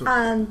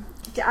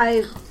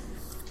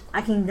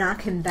 I can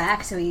knock him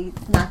back so he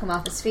knock him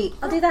off his feet.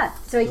 I'll do that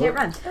so he can't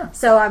run. Yeah.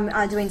 So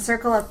I'm doing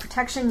circle of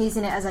protection,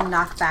 using it as a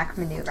knockback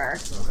maneuver.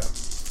 Okay.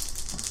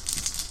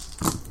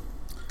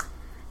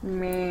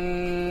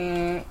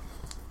 Me.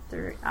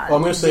 Well,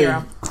 I'm going to say...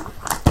 0.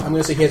 I'm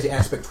going to say he has the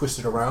aspect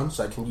twisted around,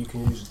 so you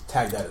can use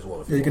tag that as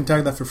well. If Yeah, you can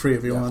tag that for free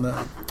if you want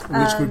that,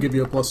 which would give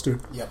you a +2.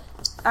 Yep.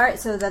 All right,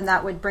 so then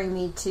that would bring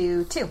me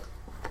to 2.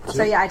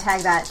 So yeah, I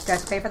tag that. Do I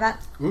have to pay for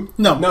that? No,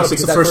 No, because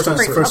it's because the that first first time.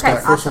 one's First free. guy.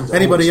 Okay, awesome. one's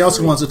Anybody always else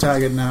who free. wants to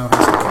tag it now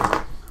has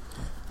to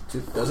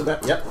pay. Does it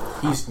that? Yep.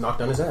 He's knocked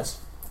down his ass.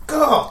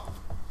 Go! All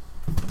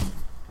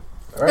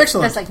right.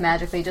 Excellent. Just like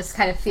magically, just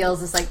kind of feels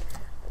this like,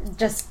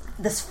 just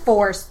this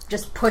force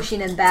just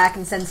pushing him back,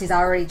 and since he's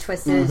already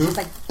twisted, it's just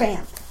like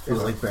bam. It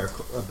was like bear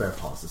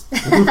pauses.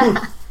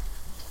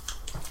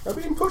 I'm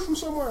being pushed from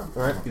somewhere. All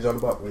right. He's on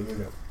the butt. What are you going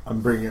to do?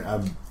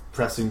 I'm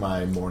pressing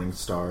my morning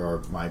star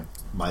or my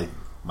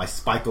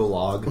Spiko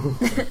log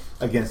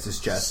against his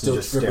chest Still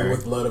and just dripping staring.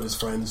 with blood of his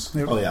friends.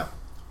 Oh yeah,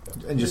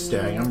 and just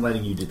staring. I'm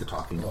letting you do the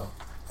talking.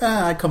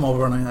 I come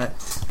over and I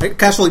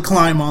casually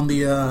climb on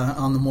the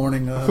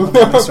morning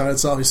star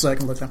itself. Just so I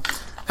can look at.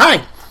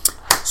 Hi.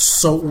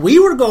 So we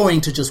were going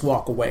to just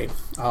walk away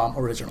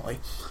originally,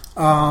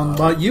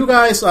 but you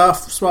guys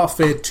saw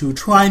fit to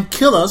try and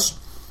kill us,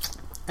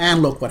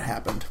 and look what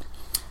happened.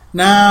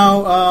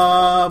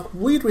 Now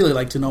we'd really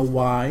like to know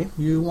why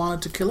you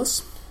wanted to kill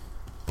us.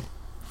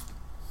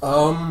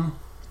 Well,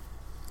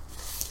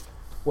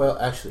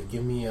 actually,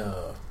 give me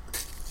an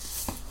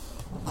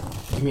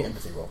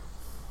empathy roll.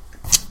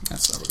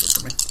 That's not really good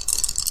for me.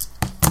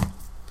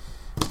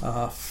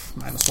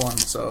 -1,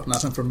 so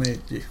nothing from me.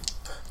 Gee.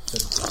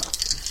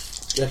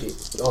 Actually,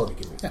 all of you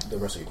give me. Yeah. The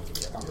rest of you can give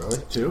me empathy. Really?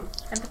 2?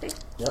 Empathy?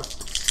 Yep.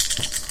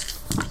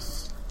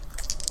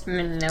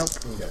 Nope.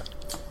 Okay.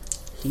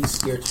 He's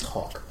scared to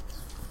talk.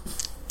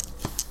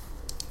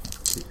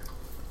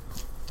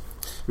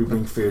 We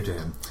bring fear to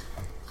him.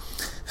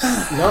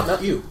 No,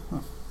 not you.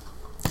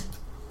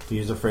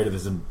 He's afraid of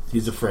his.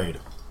 He's afraid,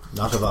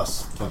 not of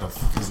us, but of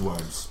his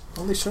words.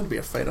 Well, they should be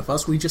afraid of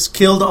us. We just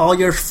killed all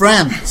your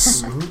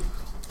friends.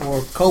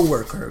 Or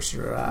co-workers,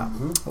 or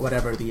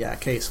whatever the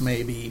case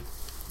may be.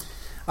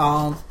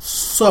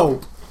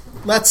 So,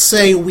 let's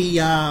say we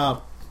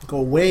go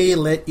away,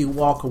 let you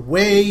walk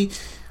away.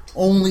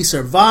 Only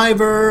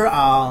survivor.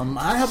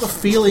 I have a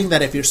feeling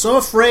that if you're so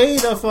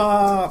afraid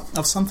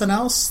of something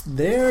else,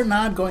 they're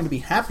not going to be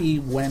happy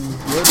when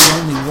you're the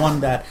only one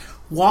that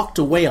walked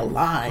away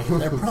alive.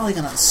 They're probably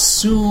going to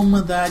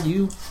assume that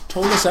you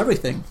told us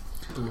everything.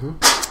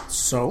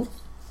 So,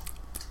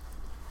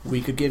 we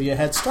could give you a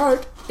head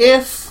start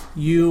if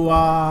you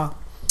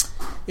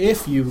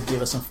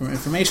give us some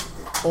information,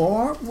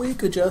 or we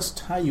could just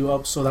tie you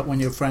up so that when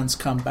your friends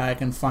come back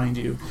and find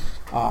you,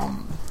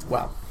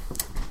 well,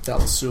 they'll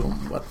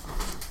assume what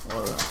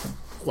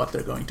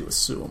they're going to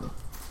assume.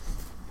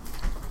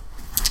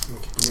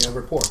 Okay, give me a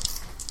rapport.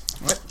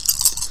 Right.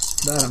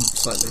 That I'm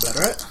slightly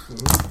better at.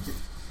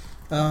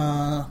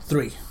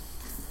 3.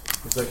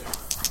 It's like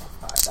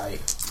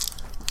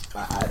I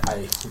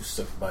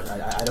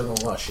don't know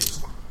much.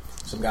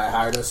 Some guy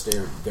hired us. They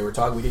were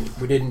talking.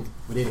 We didn't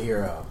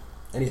hear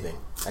anything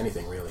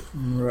really.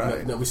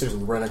 Right. No, we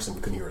seriously we ran next to them.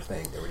 We couldn't hear a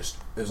thing. It was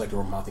like they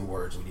were mouthing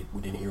words. We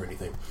didn't hear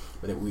anything.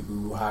 But then we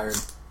were hired.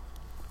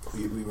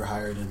 We were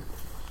hired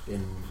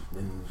in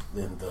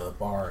the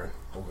bar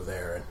over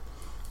there, and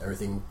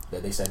everything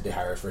that they said they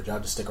hired us for a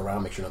job to stick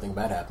around, make sure nothing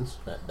bad happens.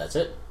 That's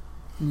it.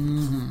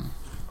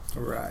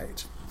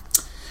 Right.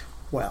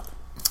 Well,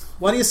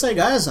 what do you say,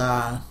 guys?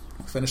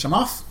 Finish them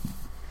off?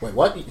 Wait,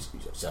 what? I want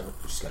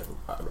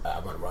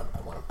to run.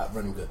 I'm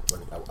running good.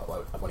 I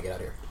want to get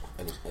out of here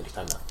any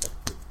time now.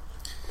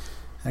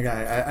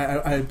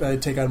 I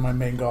take out my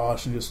main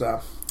gauge and just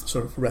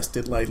sort of rest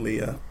it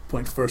lightly,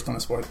 point first on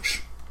his forehead.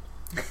 Shh.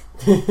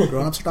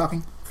 Grown-ups are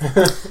talking.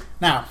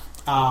 Now,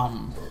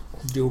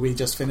 do we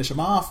just finish him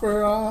off,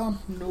 or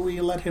do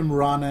we let him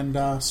run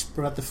and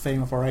spread the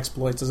fame of our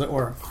exploits, as it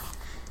were?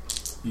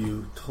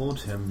 You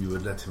told him you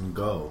would let him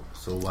go,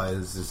 so why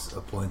is this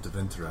a point of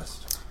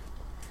interest?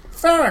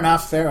 Fair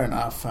enough, fair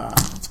enough.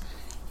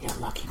 You're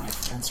lucky my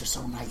friends are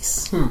so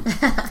nice.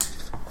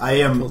 I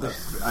am...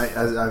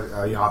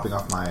 are you hopping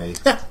off my...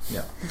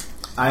 Yeah.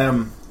 I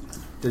am...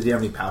 Does he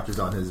have any pouches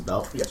on his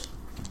belt? Yes.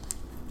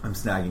 I'm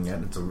snagging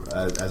it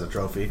as a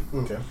trophy.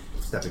 Okay.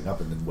 Stepping up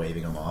and then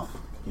waving him off.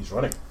 He's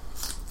running.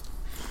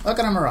 Look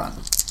at him run.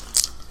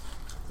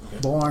 Okay.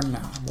 Born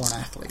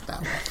athlete,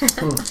 that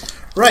one.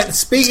 Right,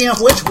 speaking of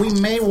which, we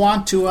may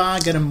want to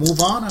get a move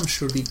on. I'm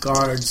sure the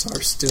guards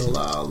are still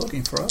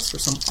looking for us for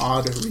some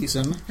odd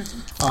reason.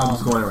 I'm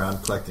just going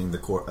around collecting the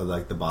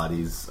the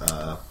bodies,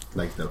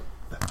 like the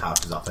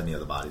pouches off any of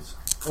the bodies.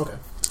 Okay.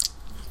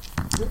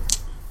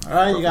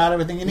 Alright, you got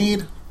everything you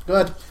need?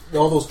 Good.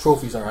 All those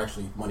trophies are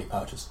actually money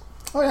pouches.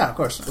 Oh yeah, of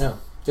course. Yeah.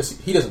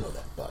 Just he doesn't know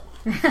that, but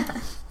I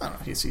don't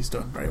know, he's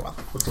doing very well.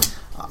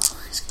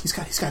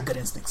 He's got good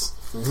instincts.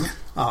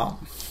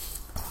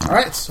 Mm-hmm.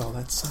 Alright, so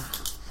let's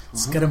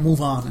get a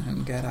move on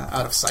and get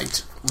out of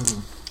sight.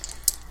 Mm-hmm.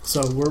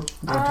 So we're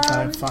going to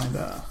try and find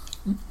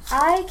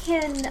I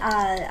can.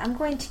 I'm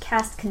going to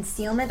cast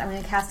concealment. I'm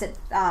going to cast it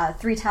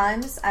 3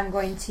 times. I'm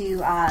going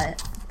to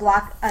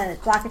block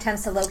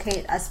attempts to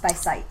locate us by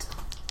sight.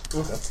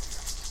 okay.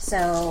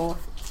 So,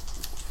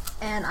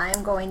 and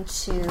I'm going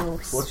to.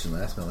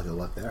 Fortunately, I smell like a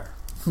luck there.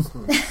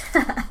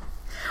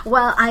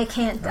 Well, I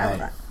can't.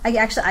 Right.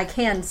 I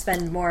can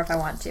spend more if I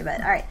want to, but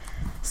all right.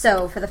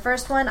 So for the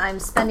first one, I'm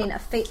spending a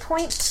fate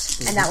point,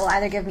 and that will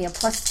either give me a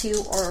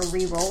 +2 or a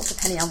reroll,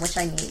 depending on which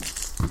I need.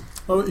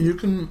 Oh, you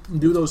can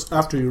do those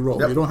after you roll.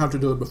 Yep. You don't have to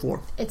do it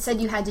before. It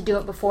said you had to do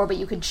it before, but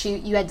you could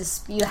shoot. You had to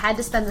spend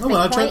the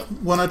Oh, fate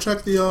point. when I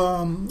checked the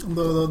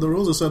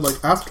rules, it said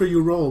like after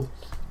you roll,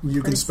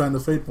 you can spend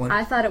a fate point.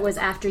 I thought it was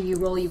after you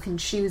roll, you can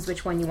choose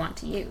which one you want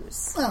to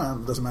use.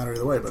 It doesn't matter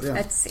either way, but yeah.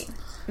 Let's see.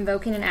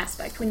 Invoking an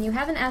aspect. When you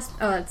have an aspect...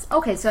 Oh, it's...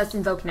 Okay, so that's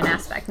invoking an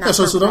aspect. Not Yeah,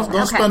 so don't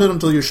okay. spend it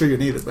until you're sure you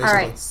need it, basically.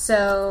 Alright,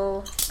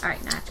 so...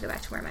 Alright, now I have to go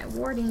back to where my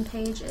warding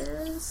page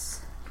is.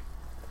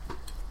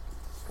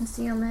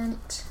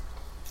 Concealment.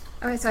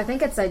 Okay, so I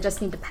think it's I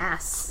just need to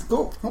pass.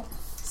 Go.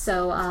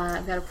 So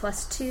I've got a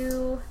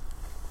 +2.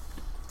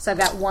 So I've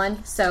got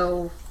 1.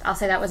 So I'll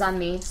say that was on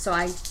me. So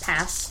I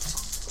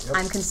passed. Yep.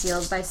 I'm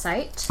concealed by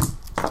sight.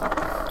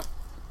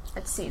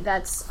 Let's see.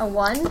 That's a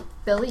 1.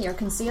 Billy, you're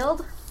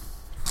concealed.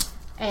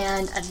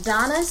 And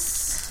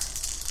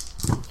Adonis.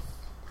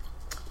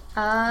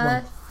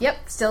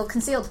 Yep, still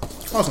concealed.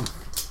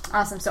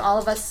 Awesome. So all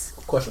of us.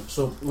 Question.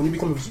 So when you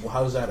become invisible,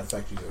 how does that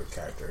affect your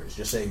character? Is it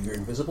just saying you're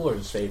invisible, or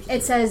does it say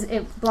It says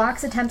it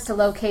blocks attempts to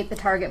locate the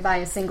target by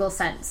a single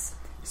sense.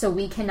 So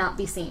we cannot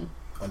be seen.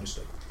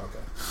 Understood.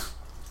 Okay.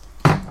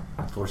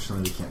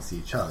 Unfortunately, we can't see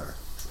each other.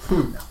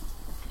 You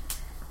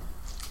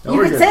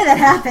could say that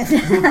happened.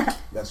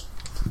 That's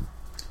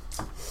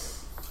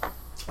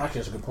actually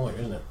that's a good point,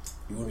 isn't it?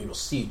 You wouldn't be able to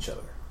see each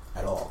other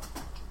at all.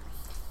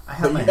 I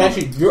have my But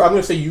actually, I'm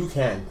going to say you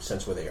can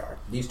sense where they are.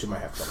 These two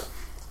might have trouble.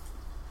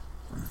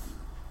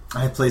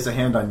 I place a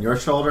hand on your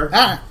shoulder.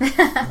 Ah!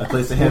 I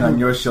place a hand on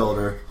your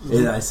shoulder,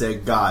 and I say,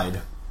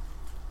 "Guide."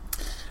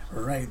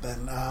 Right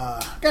then.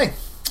 Okay.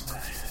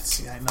 Let's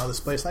see. I know this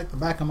place like the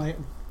back of my.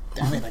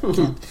 Damn it! I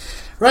can't.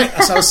 Right.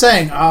 As I was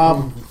saying,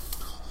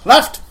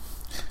 left.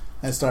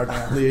 I start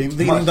leading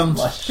them.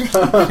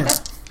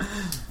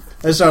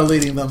 I start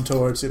leading them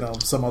towards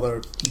some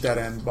other dead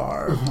end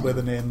bar with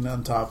an inn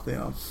on top,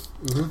 nearby.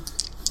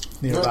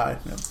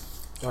 Yeah.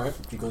 All right,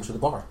 you go into the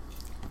bar.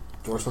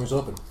 Door swings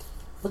open.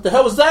 What the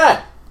hell was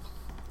that?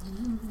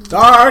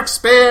 Dark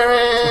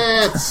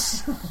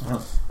spirits.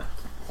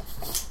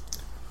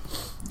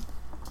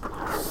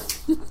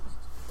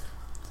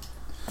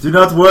 Do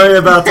not worry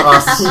about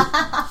us.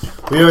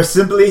 We are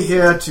simply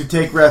here to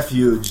take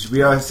refuge.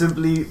 We are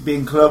simply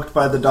being cloaked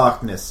by the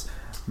darkness,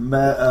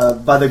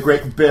 by the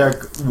great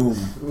bear womb.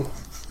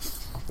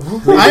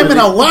 I'm in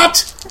a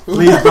what?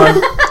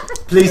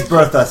 Please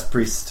birth us,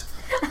 priest.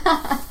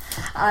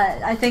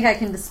 I think I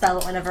can dispel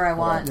it whenever I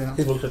want. Yeah.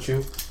 He looks at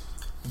you.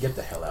 Get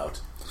the hell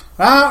out.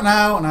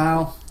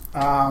 No.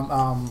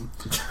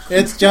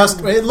 It's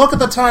just look at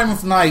the time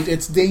of night.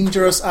 It's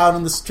dangerous out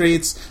in the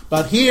streets,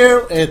 but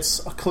here it's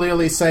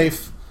clearly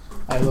safe.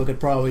 I look at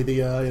probably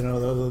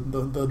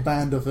the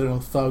band of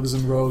thugs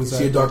and rogues. You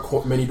see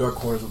many dark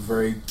corners with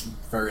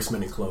various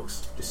many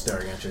cloaks just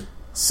staring at you.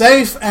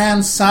 Safe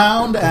and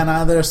sound,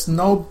 and there's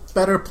no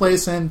better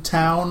place in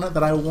town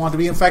that I want to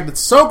be. In fact, it's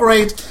so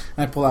great,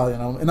 and I pull out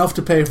enough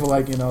to pay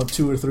for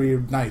 2 or 3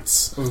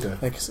 nights. Okay.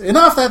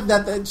 Enough that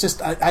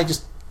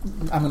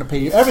I'm going to pay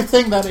you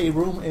everything that a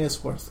room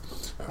is worth.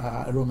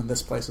 A room in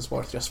this place is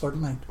worth just for the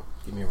night.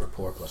 Give me a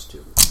rapport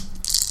 +2.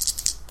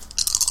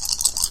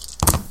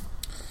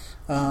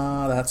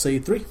 That's a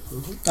 3.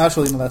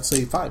 Actually, no, that's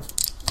a 5.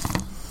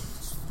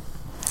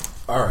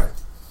 All right,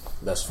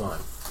 that's fine.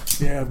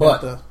 Yeah,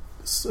 But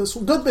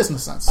good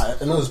business sense. I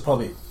know this is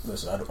probably...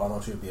 Listen, I don't know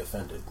if you'd be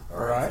offended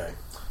or Right. anything,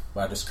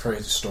 but I just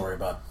crazy story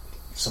about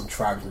some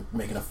tribe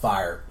making a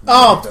fire.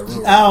 Oh, in their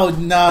room.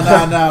 no!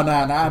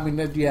 I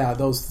mean, yeah,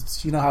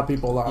 those. You know how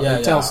people are. Yeah,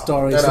 They tell yeah.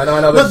 stories. I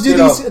know, but you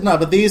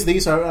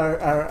these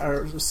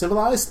are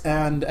civilized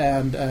and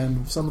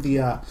some of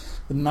the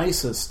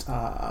nicest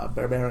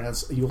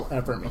barbarians you'll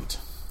ever meet.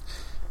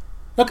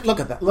 Look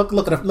at that!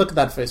 Look at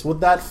that face. Would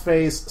that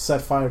face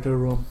set fire to a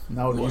room?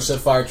 No, it When you wouldn't. set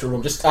fire to a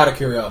room, just out of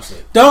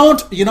curiosity.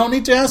 You don't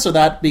need to answer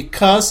that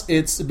because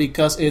it's a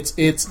racist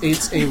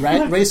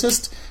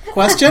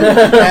question,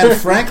 and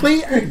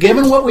frankly,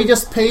 given what we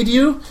just paid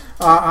you,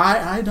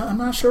 I'm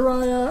not sure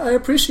I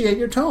appreciate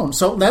your tone.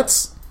 So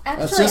let's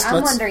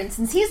I'm wondering,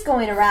 since he's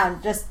going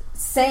around just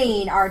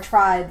saying our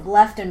tribe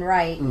left and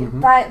right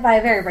by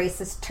a very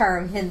racist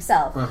term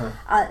himself,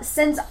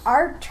 since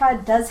our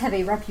tribe does have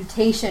a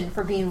reputation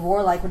for being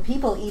warlike, would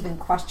people even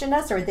question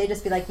us, or would they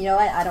just be like, you know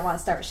what, I don't want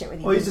to start shit with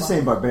you? Well, he's just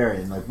saying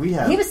barbarian. Like we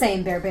have. He was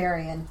saying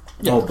barbarian.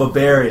 Oh,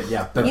 barbarian.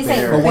 Yeah, He's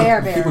saying barbarian.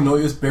 barbarian. People know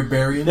you as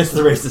barbarian. That's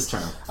the racist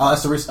term. Oh,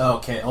 that's the risk. Oh,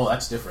 okay. Oh,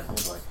 that's different.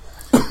 It's like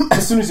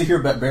as soon as you hear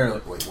barbarian,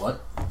 like, wait,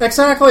 what?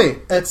 Exactly.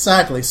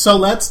 So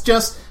let's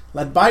just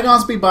let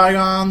bygones be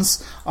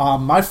bygones.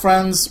 My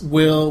friends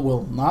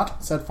will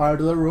not set fire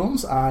to their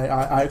rooms.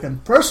 I can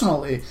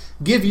personally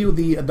give you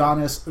the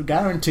Adonis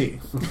guarantee,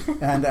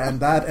 and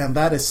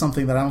that is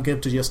something that I don't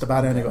give to just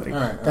about anybody. All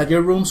right. That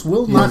your rooms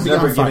will He not has be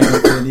never on given fire.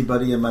 it to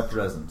anybody in my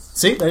presence.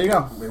 See, there you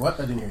go. Wait, what?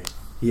 I didn't hear you.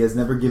 He has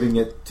never given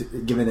it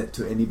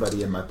to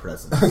anybody in my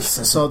presence.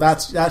 So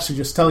that should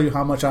just tell you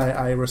how much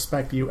I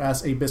respect you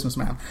as a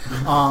businessman.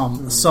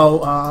 So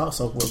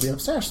we'll be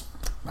upstairs.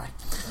 Bye.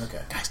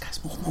 Okay. Guys,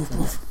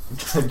 move.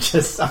 I'm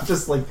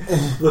just like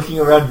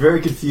looking around,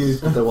 very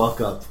confused. But they walk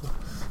up.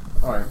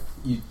 All right.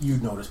 You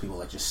notice people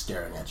like just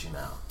staring at you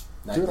now.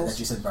 That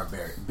you said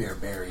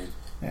barbarian.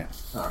 Yeah.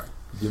 All right.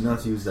 Do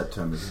not use that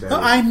term. It's very.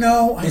 I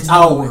know. It's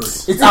our word.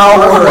 It's our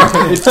word.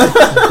 It's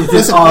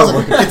our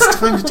word. It's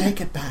time to take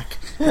it back.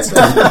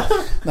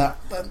 No,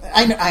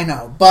 I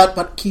know,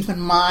 but keep in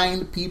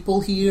mind,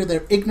 people here,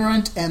 they're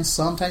ignorant, and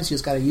sometimes you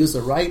just got to use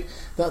the right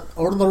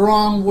or the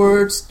wrong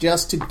words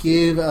just to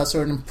give a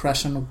certain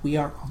impression. We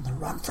are on the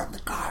run from the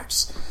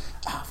guards.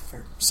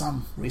 For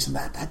some reason,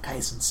 that guy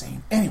is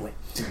insane. Anyway,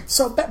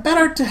 so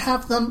better to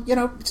have them,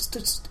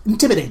 just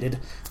intimidated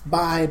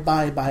by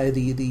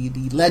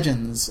the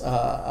legends,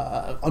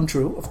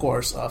 untrue, of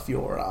course, of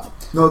your.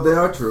 No, they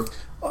are true.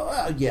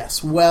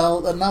 Yes,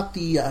 well, not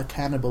the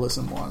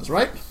cannibalism ones,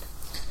 right?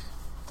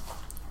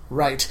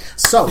 Right.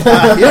 So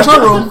here's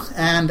our room,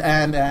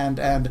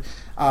 and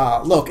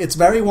look, it's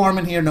very warm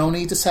in here. No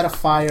need to set a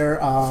fire.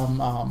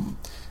 Oh,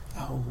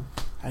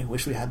 I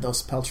wish we had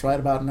those pelts right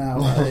about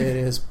now. It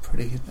is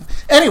pretty.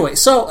 Anyway,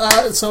 so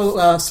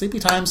sleepy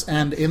times,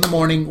 and in the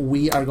morning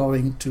we are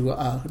going to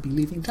be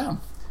leaving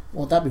town.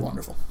 Won't that be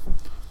wonderful?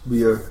 We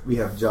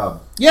have a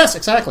job. Yes,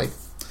 exactly.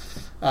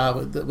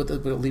 We're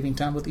leaving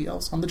town with the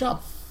elves on the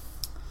job.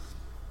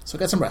 So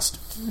get some rest.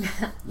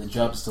 The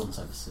job's still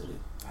inside the city.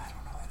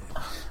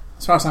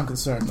 As far as I'm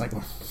concerned, like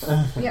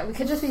Yeah, we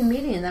could just be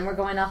meeting and then we're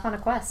going off on a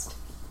quest.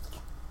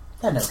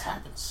 That never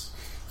happens.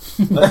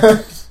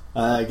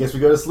 I guess we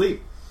go to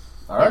sleep.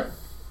 All right.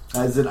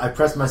 As in, I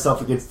press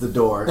myself against the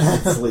door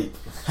and sleep.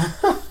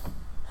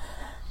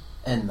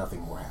 And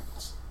nothing more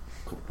happens.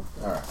 Cool.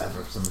 All right. I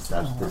rip some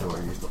stuff at the door.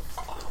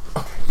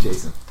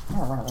 Jason.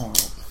 All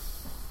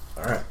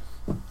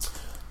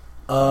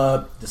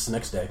right. This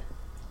next day,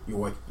 you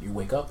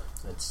wake up.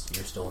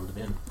 You're still in the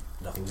bin.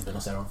 Nothing's been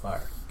set on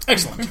fire.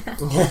 excellent.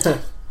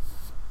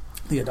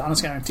 The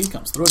Adonis guarantee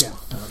comes through again.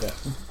 Okay.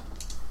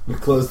 We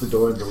close the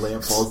door and the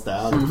lamp falls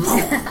down.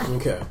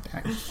 Okay.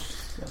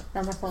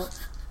 Not my fault.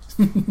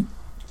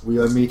 We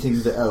are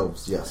meeting the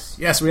elves, yes.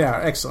 Yes, we are.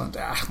 Excellent.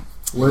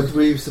 Weren't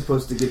we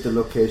supposed to get the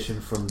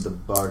location from the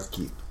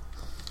barkeep?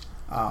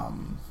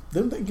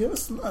 Didn't they give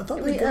us? I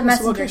thought they The gave us a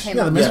messenger location. came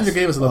Yeah, the up. messenger Yes.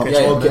 gave us a Oh,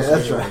 location. okay, that's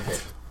that's right.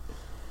 right.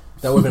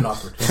 That would have been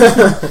awkward.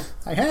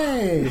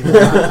 Hey.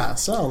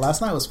 So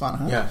last night was fun,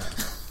 huh? Yeah.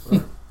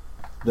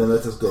 Then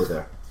let us go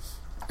there.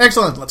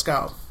 Excellent. Let's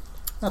go.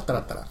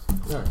 Da-da-da-da.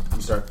 All right.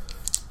 You start.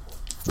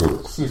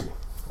 Excuse me.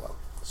 Well,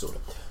 sort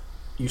of.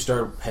 You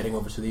start heading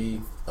over to the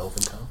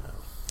elfin compound,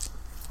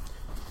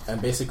 and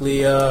basically,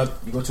 you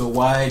go to a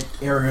wide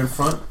area in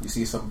front. You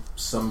see some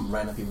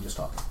random people just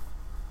talking.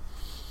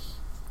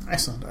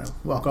 Excellent. I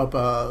walk up.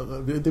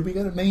 Did we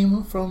get a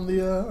name from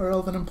our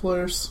elven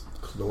employers?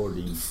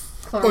 Chlorine.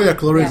 Oh yeah,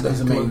 chlorine. Yeah. That's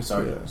the main.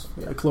 Sorry.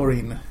 Yeah,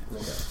 chlorine.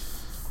 Okay.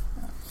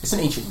 It's an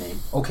ancient name.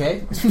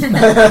 Okay.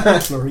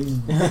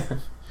 Chlorine.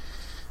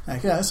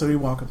 Okay, so we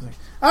walk up and say,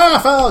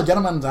 fellow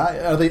gentlemen,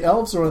 are they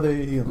elves or are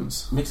they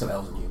humans? Mix of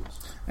elves and humans.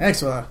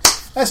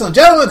 Excellent,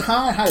 gentlemen.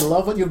 Hi, I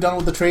love what you've done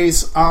with the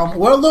trees.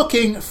 We're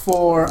looking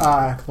for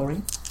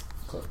chlorine.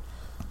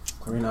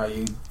 Chlorine, are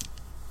you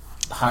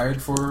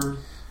hired for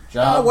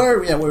job?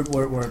 We're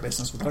in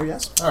business with her.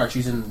 Yes. All right.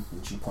 She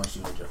points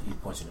you in the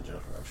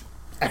general direction.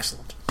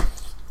 Excellent.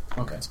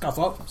 Okay. Let's go,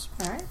 folks.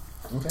 All right.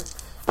 Okay.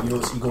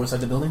 You go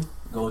inside the building.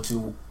 Go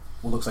to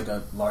what looks like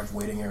a large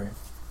waiting area.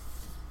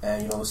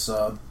 And you notice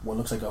what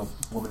looks like a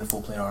woman in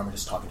full plate armor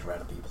just talking to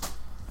random people.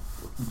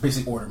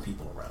 Basically ordering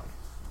people around.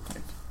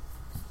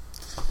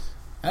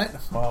 Alright,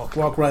 well,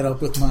 I'll walk right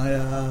up with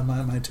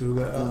my two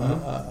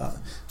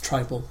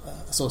tribal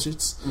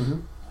associates.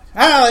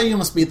 Mm-hmm. You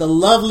must be the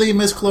lovely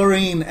Miss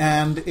Chlorine,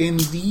 and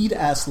indeed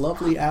as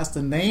lovely as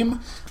the name.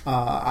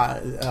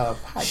 Hi.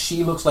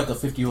 She looks like a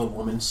 50-year-old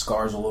woman,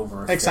 scars all over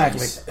her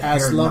Exactly, face.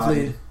 as hair lovely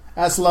knotted.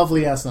 as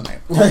lovely as the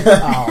name.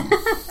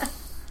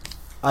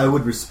 I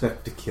would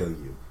respect to kill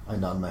you. I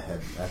nod my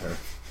head at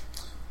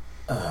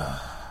her.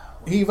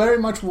 He very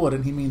much would,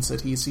 and he means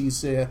that he's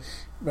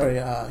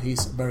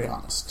very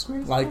honest,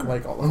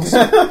 like all of us.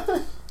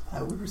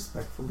 I would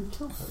respectfully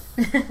kill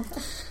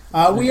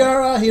her. We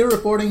are here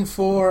reporting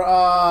for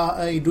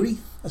a duty,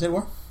 as it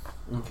were.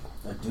 Okay.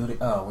 A duty.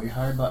 Oh, we're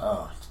hired by.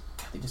 Oh,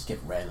 God, they just get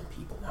random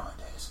people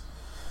nowadays.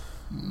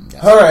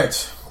 Yes. All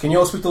right. Can you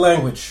all speak the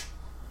language?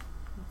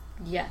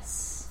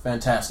 Yes.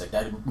 Fantastic.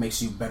 That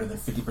makes you better than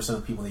 50% of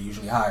the people they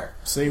usually hire.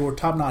 See, we're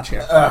top notch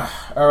here.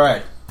 All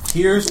right.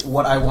 Here's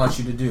what I want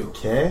you to do.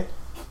 Okay.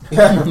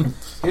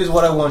 Here's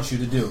what I want you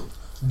to do.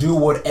 Do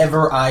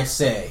whatever I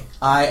say.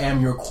 I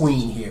am your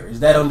queen here. Is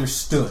that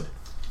understood?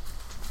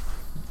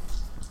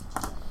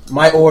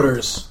 My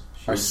orders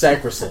are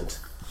sacrosanct.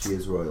 She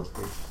is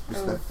royalty.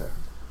 Respect her.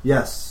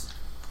 Yes.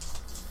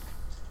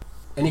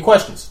 Any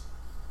questions?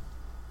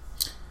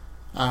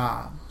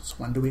 So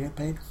when do we get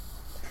paid?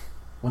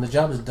 When the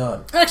job is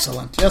done.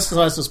 Excellent, just as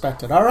I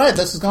suspected. All right,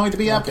 this is going to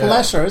be a Okay.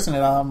 pleasure, isn't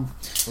it?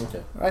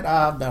 Okay. Right,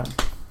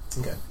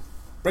 Okay.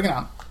 bring it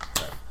on.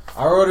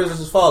 Our orders is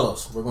as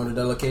follows. We're going to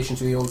the location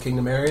to the Old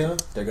Kingdom area.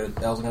 Elves are going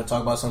to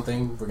talk about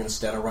something. We're going to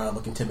stand around,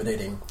 look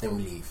intimidating, then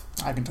we leave.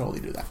 I can totally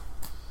do that.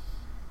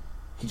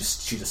 She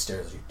just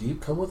stares at you. Do you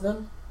come with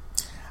them?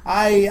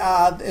 We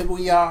have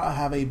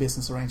a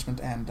business arrangement,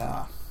 and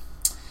I'm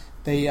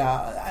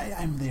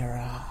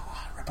their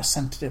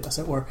representative, as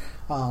it were.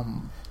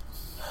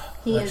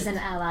 He is an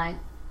ally.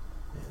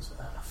 Yes,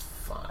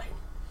 fine.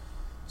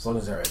 As long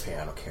as they're at pay,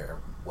 I don't care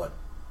what.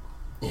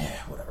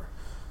 Yeah, whatever.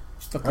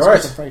 But All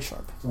right. are very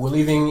sharp. We're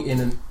leaving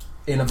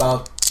in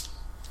about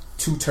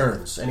 2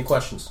 turns. Any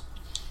questions?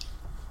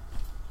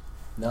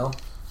 No?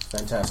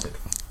 Fantastic.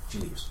 She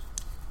leaves.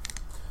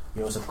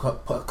 You know, it's a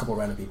couple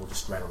random people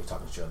just randomly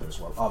talking to each other as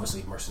well.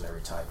 Obviously,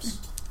 mercenary types.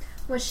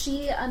 Was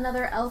she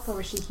another elf or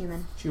was she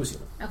human? She was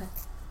human. Okay.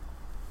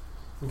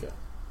 Okay.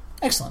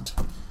 Excellent.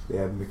 They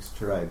have mixed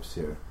tribes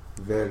here.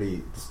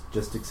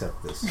 Just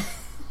accept this.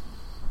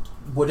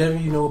 Whatever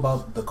you know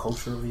about the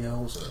culture of the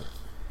elves, or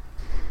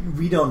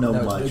We don't know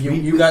No, much.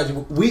 you guys.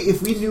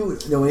 If we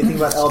know anything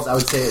about elves, I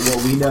would say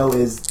what we know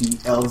is the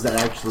elves that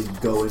actually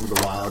go into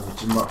the wilds,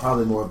 which is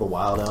probably more of the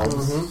wild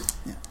elves.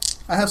 Mm-hmm.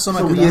 I have some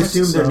So we academics,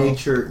 assume their so-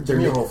 nature. Give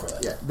me a roll for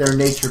that. Yeah, they're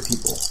nature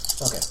people.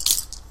 Okay.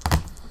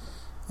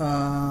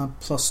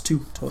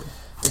 +2 total.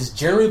 It's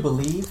generally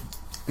believed,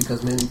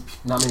 because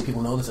not many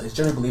people know this, it's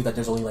generally believed that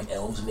there's only like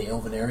elves in the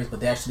elven areas, but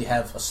they actually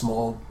have a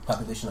small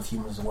population of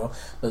humans as well.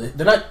 But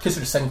they're not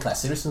considered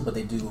second-class citizens, but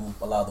they do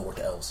allow the work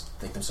to elves.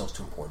 Think themselves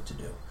too important to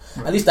do.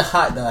 Right. At least the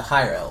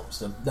higher elves,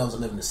 the elves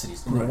that live in the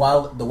cities. And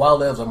Right. the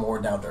wild elves are more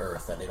down to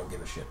earth, and they don't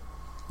give a shit.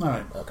 All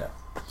right. Okay.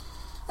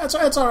 It's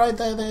all right.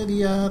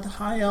 The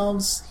high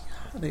elves,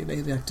 they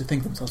like to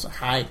think themselves as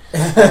high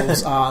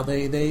elves.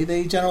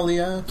 They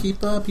generally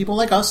keep people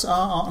like us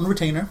on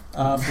retainer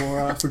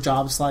for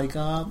jobs like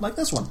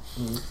this one.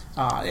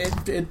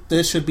 Mm-hmm.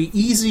 This should be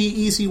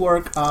easy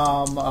work.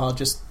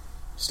 Just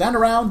stand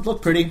around,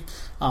 look pretty,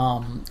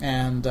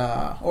 and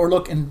or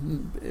look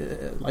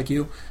like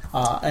you,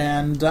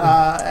 and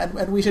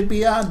we should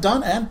be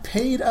done and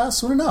paid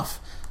soon enough.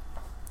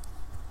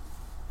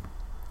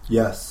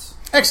 Yes.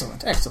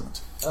 Excellent.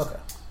 Okay.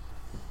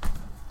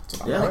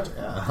 Yeah, Right.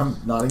 yeah, I'm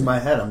nodding my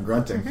head. I'm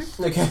grunting.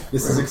 Okay.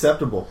 This is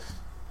acceptable.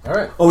 All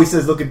right. Oh, he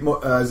says, look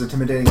as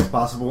intimidating as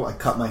possible. I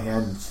cut my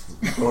hand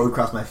and blow it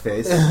across my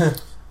face.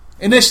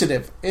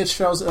 Initiative. It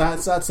shows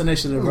that's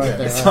initiative right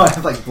there. So I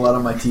have like blood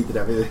on my teeth and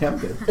everything. I'm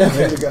good. I'm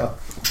ready to go.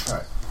 All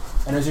right.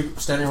 And as you're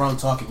standing around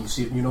talking,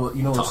 you know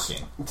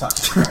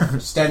Talking.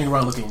 standing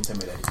around looking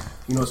intimidating.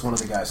 You know it's one of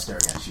the guys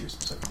staring at you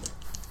specifically.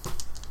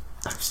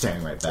 I'm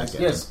staring right back at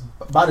him. Yes,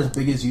 about as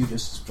big as you,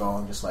 just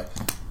strong, just like.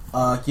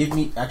 Give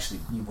me. Actually,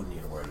 you wouldn't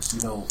need a word.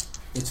 You know,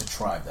 it's a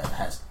tribe that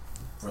has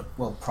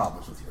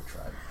problems with your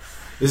tribe.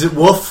 Is it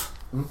Wolf?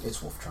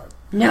 It's Wolf tribe.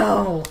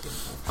 No.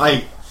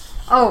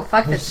 Oh,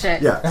 fuck this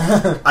shit. Yeah.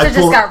 It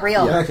just got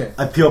real. Yeah, okay.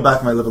 I peel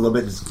back my lip a little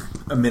bit and just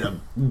emit a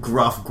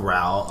gruff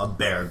growl, a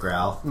bear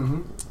growl.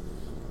 Mm-hmm.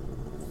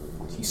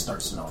 He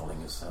starts snarling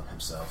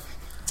himself.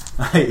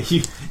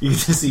 You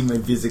just see me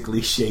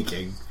physically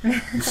shaking.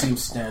 You see him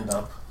stand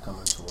up,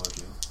 coming toward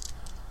you.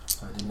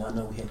 I did not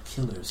know we had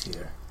killers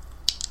here.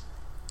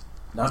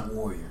 Not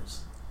warriors.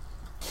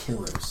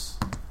 Killers.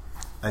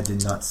 I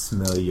did not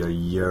smell your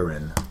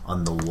urine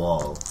on the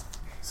wall,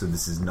 so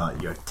this is not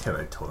your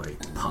territory,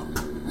 pup.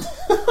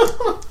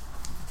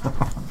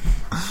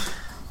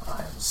 I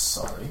am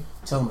sorry.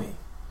 Tell me,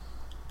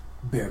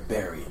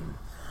 barbarian,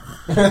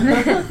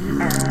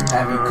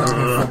 Have you come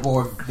here for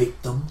more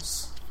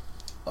victims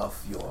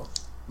of your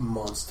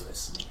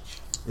monstrous nature?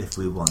 If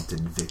we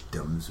wanted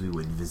victims, we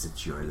would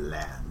visit your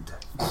land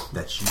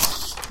that you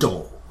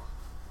stole,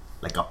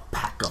 like a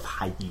pack of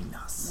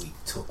hyenas. We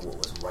took what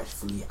was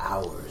rightfully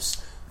ours,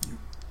 you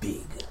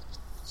big,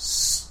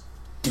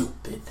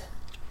 stupid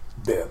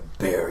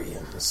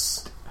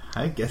barbarians.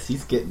 I guess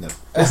he's getting it.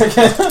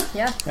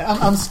 Yeah.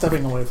 I'm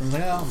stepping away from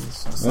there.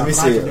 Let me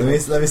see.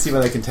 Let me see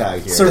what I can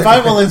tag here.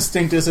 Survival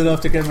instinct is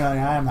enough to get me like,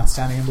 I'm not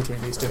standing in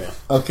between these two.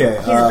 Okay.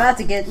 He's about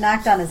to get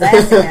knocked on his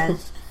ass again.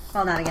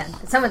 Well, not again.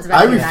 Someone's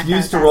about I to get knocked on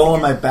refuse his to ass roll on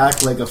again. my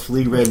back like a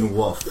flea-ridden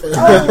wolf.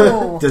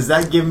 Oh. Does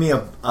that give me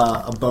a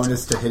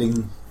bonus to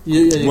hitting?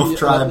 Wolf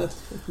tribe.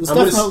 It's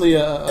definitely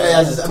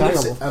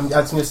taggable.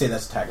 I was going to say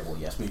that's taggable,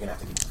 yes, but you're going to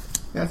have to keep.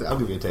 Yeah, I'll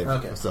give you a tape.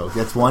 Okay. So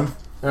gets one.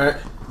 All right.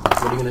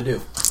 What are you going to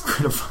do? I'm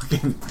gonna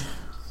fucking.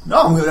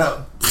 No, I'm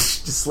gonna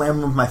just slam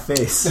him with my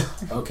face.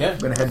 Okay. I'm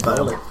gonna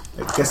headbutt him.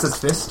 I guess that's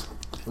fist.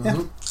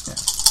 Mm-hmm.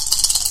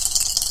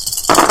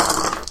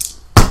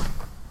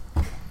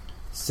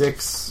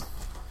 6.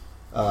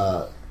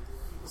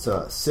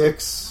 So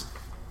 6,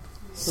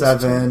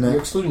 7. You're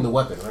excluding the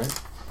weapon,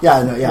 right?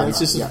 Yeah, no, yeah. It's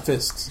just yeah. a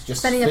fist. It's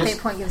just Spending a fist?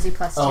 fate point gives you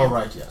 +2. Oh,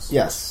 right, yes.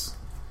 Yes.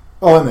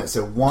 Oh, wait a minute.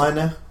 So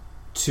 1,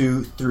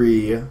 2,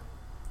 3,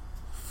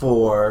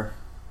 4,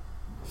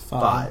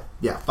 5.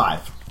 Yeah,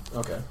 5.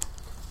 Okay.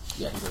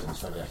 Yeah, he doesn't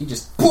try to. He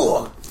just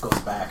goes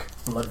back,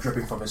 blood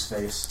dripping from his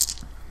face.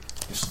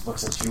 Just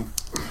looks at you.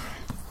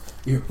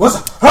 You what's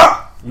up?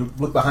 Ha! You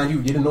look behind you.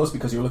 You didn't notice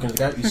because you were looking at the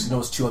guy. You just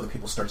noticed 2 other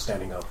people start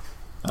standing up.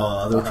 Oh,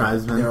 other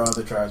tribesmen? There are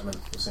other tribesmen,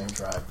 the same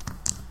tribe.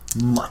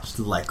 Much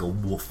like a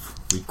wolf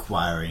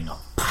requiring a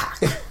pack.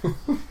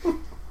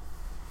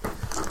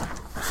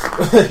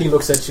 He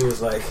looks at you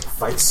as like,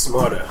 fight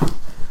smarter,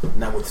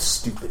 not with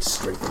stupid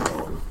strength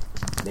alone.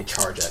 And they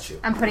charge at you.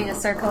 I'm putting a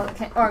circle,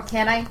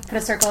 can I put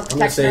a circle of I'm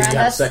going to protection say you around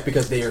have us? sec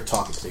because they are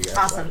talking to you.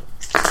 Awesome.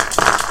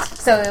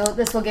 So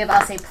this will give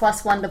us a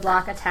 +1 to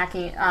block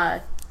attacking,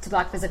 to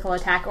block physical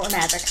attack or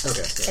magic.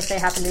 Okay. If they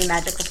happen to be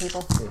magical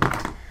people.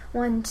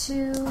 1,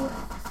 2,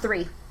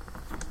 3.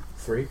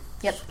 3?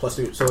 Yep.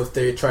 +2. So if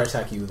they try to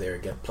attack you, they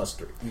get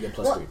 +3. You get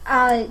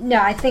 +3.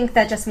 No, I think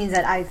that just means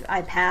that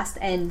I passed,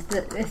 and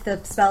if the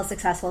spell is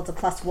successful, it's a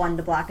 +1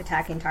 to block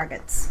attacking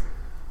targets.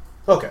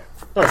 Okay.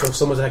 Alright, so if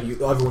someone's attacking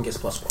you, everyone gets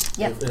 +1.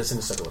 Yep. And it's in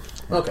the circle.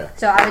 Okay.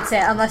 So I would say,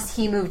 unless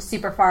he moved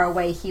super far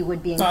away, he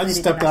would be No, included. I just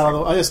in stepped my out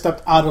of the. I just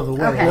stepped out of the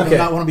way. Okay. I do Okay.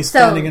 not want to be So-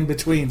 standing in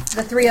between.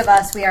 The 3 of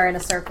us, we are in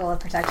a circle of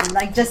protection.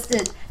 Like just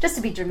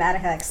to be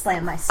dramatic, I like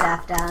slam my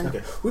staff down.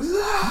 Okay.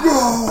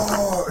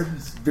 Roar!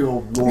 Big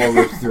old roar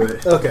rips through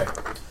it. Okay.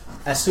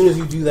 As soon as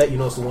you do that, you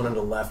notice the one on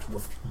the left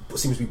with what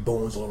seems to be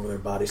bones all over their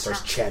body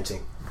starts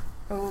chanting.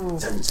 Ooh.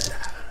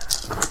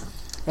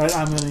 Right,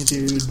 I'm going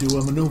to do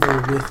a maneuver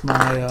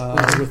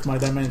with my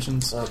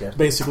dimensions. Okay.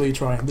 Basically,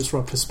 try and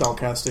disrupt his spell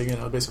casting.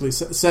 Basically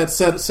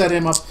set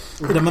him up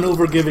in a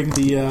maneuver, giving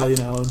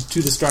the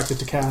too distracted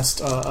to cast.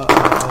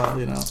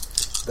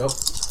 Go.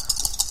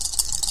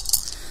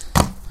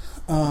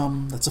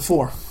 That's a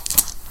 4.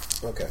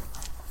 Okay.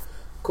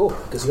 Cool.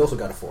 Because he also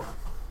got a 4.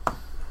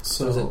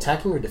 So is it So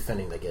attacking or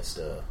defending that gets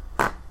the...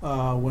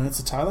 when it's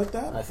a tie like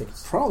that, I think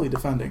it's probably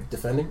defending.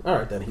 defending?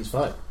 Alright, then he's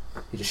fine.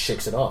 He just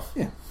shakes it off.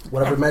 Yeah,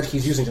 Whatever magic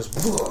he's using just...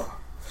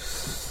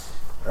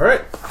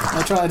 Alright.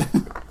 I tried.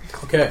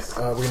 Okay.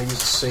 We're going to use the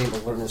same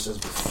alertness as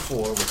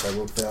before, which I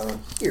wrote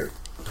down here.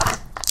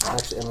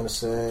 Actually, I'm going to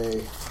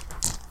say...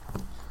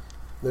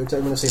 I'm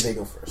going to say they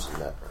go first.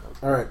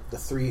 Alright, the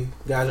 3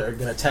 guys are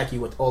going to attack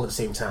you all at the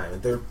same time.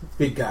 And they're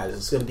big guys.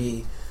 It's going to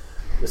be,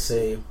 let's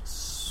say...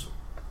 6,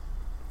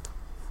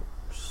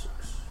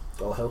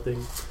 all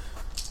helping.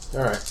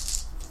 Alright.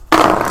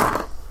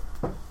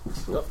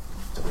 Nope.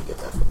 Let me get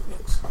that from you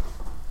guys.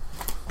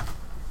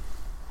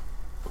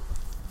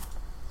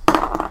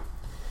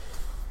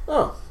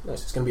 Oh,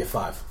 nice. It's going to be a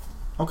 5.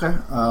 Okay.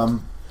 How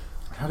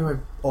do I...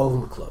 All of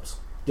them with clubs.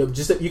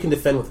 Just that you can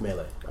defend with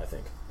melee, I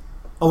think.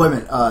 Oh, wait a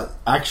minute.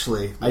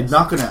 Actually, I'm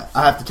not going to...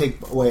 I have to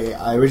take away...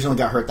 I originally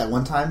got hurt that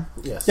one time.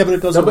 Yes. Yeah, but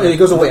it goes No, away. but it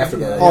goes away after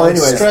that. Oh,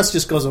 anyways. Stress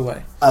just goes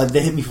away.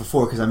 They hit me for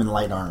 4 because I'm in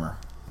light armor.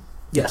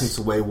 It takes Yes.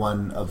 away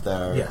one of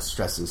their Yes.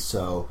 stresses.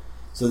 So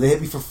they hit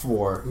me for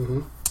 4.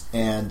 Mm-hmm.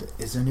 And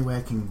is there any way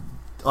I can...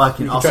 Oh, I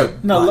can You can also... try-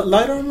 No,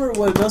 light armor.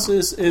 What it does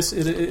is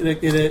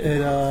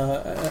it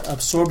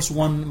absorbs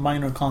 1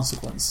 minor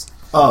consequence.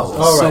 Oh.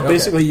 Oh, So right, okay.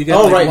 basically, you get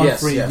Oh, like right, 1 yes,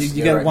 free. yes, you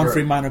you're get right, 1 you're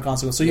free right. minor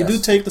consequence. So you Yes. do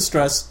take the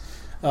stress.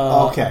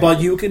 Okay. But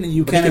you can But if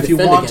you you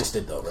defend want. against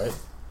it, though, right?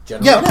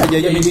 Generally.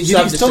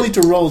 You still need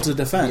to roll to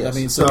defend. Yes. I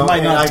mean, so you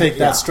might not take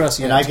that stress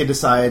yet. And I can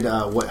decide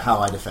how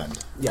I defend.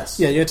 Yes.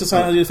 Yeah, you have to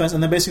sign on your defense,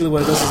 and then basically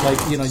what it does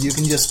is you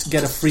can just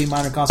get a free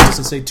minor consequence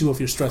and say 2 of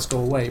your stress go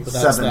away, but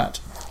that's 7. that.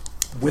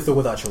 With or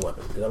without your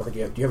weapon? Because I don't think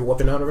you have... Do you have a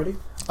weapon out already?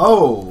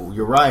 Oh,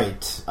 you're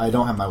right. I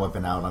don't have my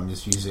weapon out. I'm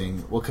just using...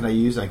 What can I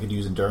use? I could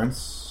use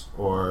endurance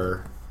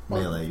or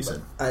melee, you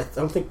said. I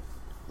don't think...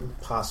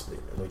 Possibly.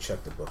 Let me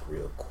check the book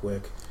real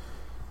quick.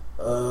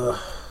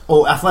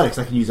 Oh, athletics.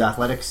 I can use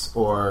athletics,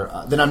 or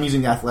then I'm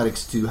using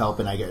athletics to help,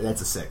 and I get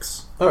that's a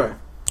 6. All right.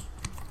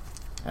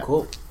 Yeah.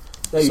 Cool.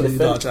 Yeah, So you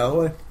dodge out of the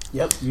way.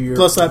 Yep. You're,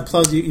 Plus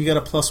you get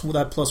a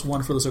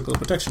 +1 for the circle of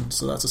protection,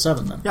 so that's a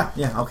 7 then.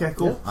 Yeah. Okay.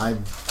 Cool. Yeah.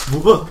 I'm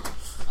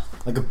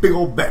like a big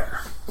old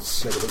bear.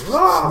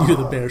 You do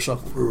the bear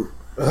shuffle.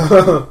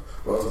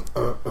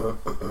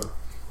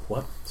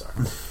 What? Sorry.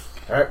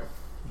 All right.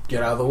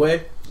 Get out of the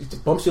way.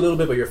 It bumps you a little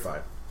bit, but you're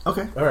fine.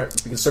 Okay. All right.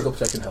 Because circle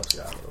protection helps you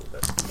out a little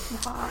bit.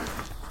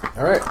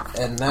 All right.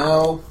 And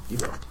now you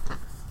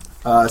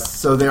go.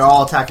 So they're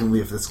all attacking me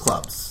with his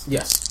clubs.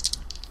 Yes.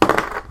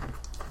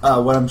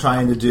 What I'm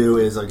trying to do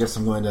is, I guess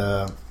I'm going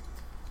to,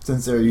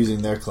 since they're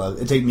using their club,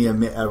 it take me a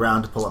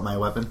round to pull up my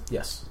weapon.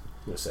 Yes.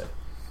 I'm gonna say.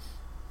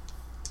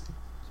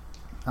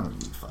 I don't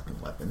need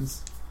fucking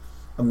weapons.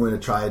 I'm going to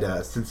try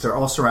to, since they're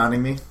all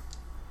surrounding me,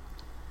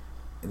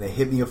 and they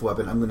hit me with a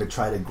weapon, I'm going to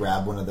try to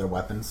grab one of their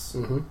weapons.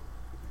 Mm-hmm.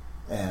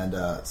 And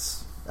I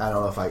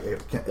don't know if I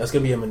can. That's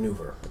gonna be a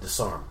maneuver, a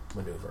disarm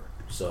maneuver.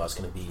 So that's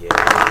gonna be a.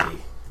 I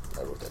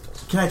wrote that down.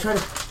 Can I try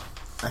to?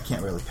 I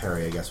can't really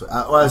parry, I guess. What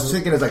I was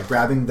thinking is like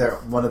grabbing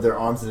one of their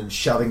arms and then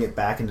shoving it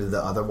back into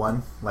the other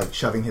one, like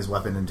shoving his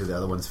weapon into the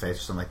other one's face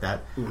or something like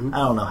that. Mm-hmm. I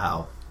don't know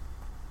how.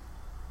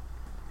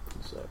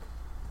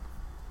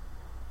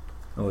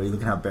 Oh, are you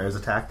looking how bears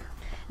attack?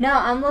 No,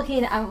 I'm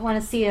looking. I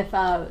want to see if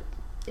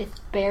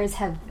bears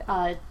have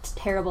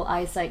terrible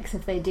eyesight. 'Cause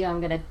if they do,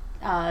 I'm gonna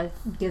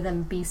give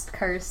them beast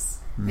curse.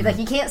 Be like,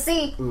 you can't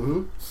see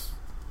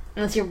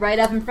unless you're right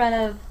up in front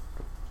of.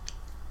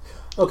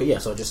 Okay, yeah.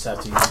 So I just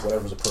have to use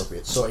whatever's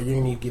appropriate. So you're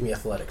gonna need to give me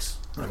athletics.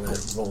 I'm gonna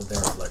roll their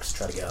athletics to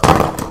try to get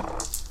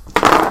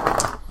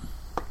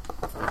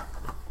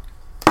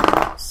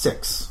out.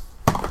 6.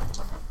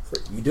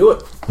 You do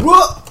it.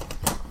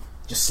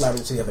 Just slam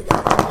into the other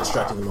guy,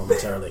 distracting them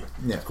momentarily.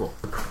 Yeah, cool.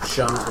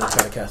 Shaman's gonna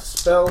try to cast a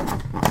spell.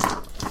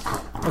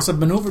 So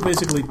maneuver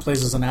basically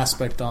places an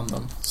aspect on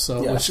them,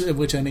 so Yeah.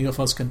 which any of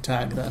us can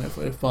tag then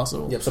if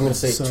possible. Yep. So I'm gonna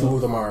say So- 2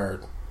 of them are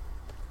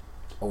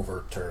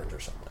overturned or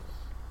something.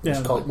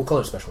 Yeah. We'll call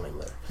it a special name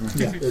later.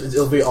 Yeah.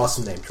 It'll be an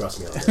awesome name, trust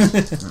me on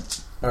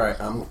this. Alright,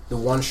 the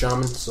one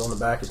shaman still in the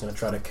back is going to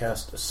try to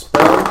cast a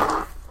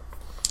spell.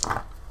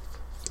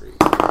 3,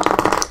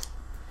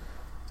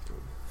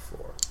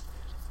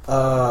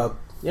 4.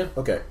 Yeah,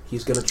 okay.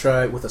 He's going to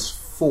try with us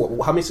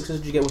 4. How many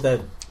successes did you get with that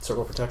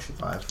circle of protection?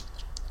 5.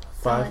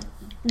 5?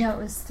 No,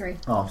 it was 3.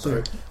 Oh, I'm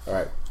sorry.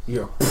 Alright,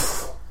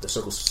 the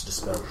circle's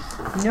dispelled.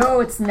 No,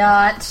 it's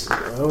not.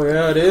 Oh,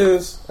 yeah, it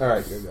is.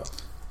 Alright, here we go.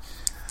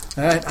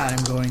 Alright,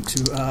 I'm going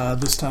to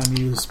this time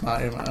use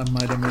my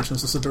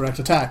dimensions as a direct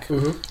attack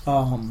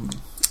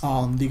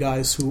on the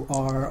guys who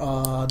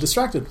are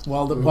distracted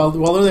while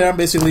they're there. I'm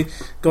basically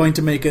going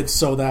to make it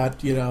so that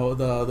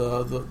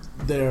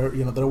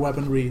their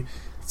weaponry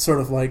sort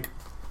of like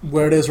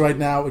where it is right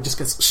now, it just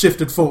gets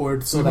shifted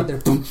forward so that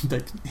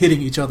they're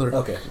hitting each other.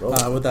 Okay, roll.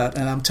 With that,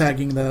 and I'm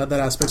tagging that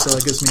aspect, so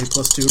that gives me a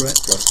 +2, right?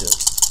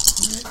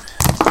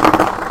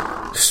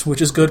 +2.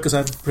 Which is good because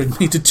that brings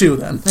me to 2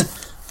 then.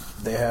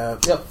 They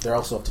have... Yep, they're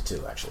also up to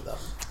 2, actually, though.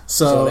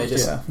 So they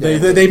just-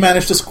 they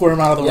managed to squirm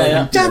out of the way.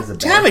 Yeah.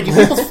 Damn it! You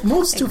people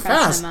moves too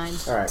fast.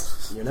 Alright,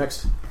 you're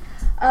next.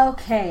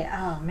 Okay.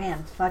 Oh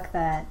man, fuck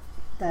that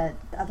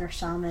other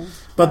shaman.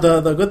 But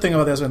the good thing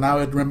about this is now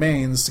it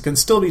remains. It can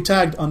still be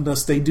tagged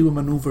unless they do a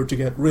maneuver to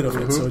get rid of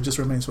it. So it just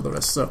remains for the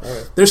rest. So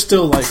they're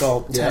still like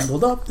all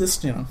tangled up.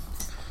 This Let's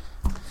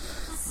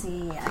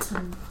see, I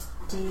can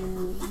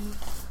do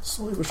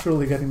slowly but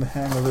surely getting the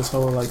hang of this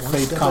whole like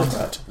fate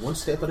combat. One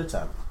step at a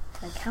time.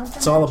 a counter.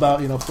 It's all about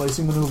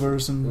placing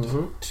maneuvers and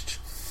All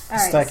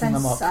right, stacking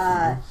them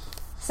up.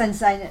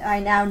 Since I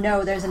now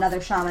know there's another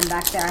shaman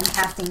back there, I'm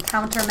casting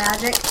counter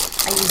magic.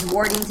 I use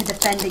warding to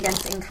defend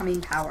against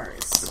incoming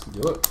powers.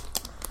 Do it.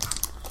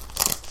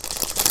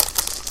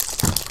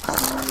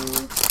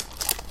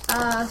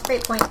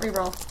 Fate point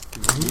reroll.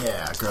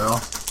 Yeah, girl.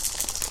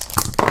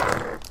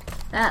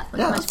 That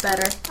looks much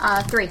better.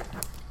 3.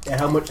 And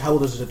how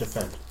does it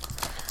defend?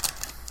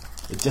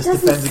 It just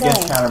Doesn't defends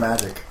against say. counter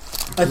magic.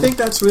 I think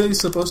that's really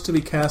supposed to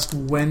be cast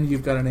when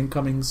you've got an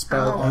incoming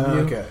spell on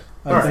you. Okay.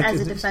 I think As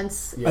a it-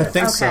 defense. Yeah. I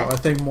think so. Okay. I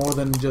think more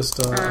than just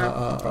like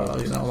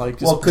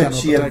just Well, could general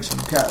she have, protection.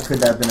 could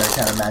that have been a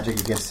counter magic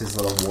against his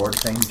little ward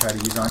thing he tried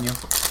to use on you? I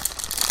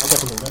got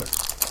something better.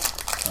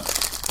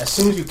 As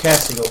soon as you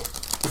cast it, you go,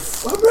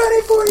 I'm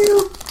ready for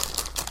you!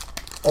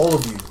 All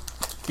of you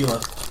feel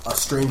a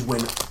strange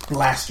wind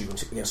blast you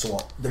against the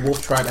wall. The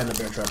wolf tribe and the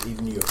bear tribe,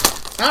 even you.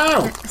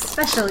 Ow!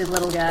 Especially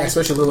little guy.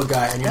 Especially a little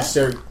guy, and you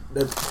stare.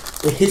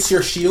 It hits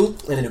your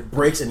shield, and then it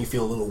breaks, and you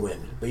feel a little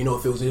wind. But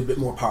if it was a little bit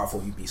more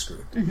powerful, you'd be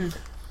screwed.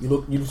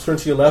 You turn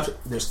to your left,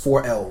 there's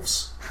 4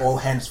 elves, all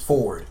hands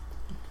forward,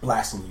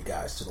 blasting you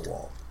guys to the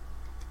wall.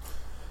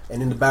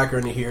 And in the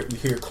background, you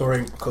hear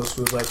Chlorine Coast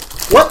who's like,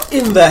 what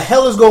in the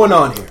hell is going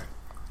on here?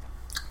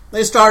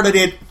 They started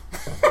it.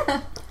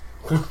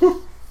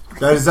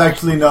 That is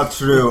actually not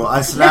true.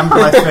 I slammed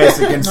my face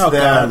against Oh,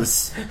 God.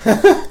 theirs.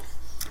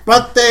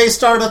 But they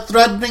started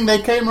threatening.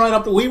 They came right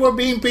up. We were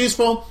being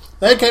peaceful.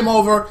 They came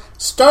over,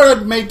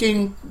 started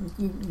making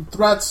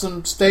threats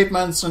and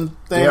statements and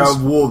things. They are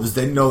wolves.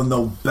 They know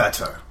no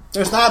better.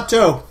 There's that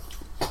too.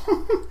 I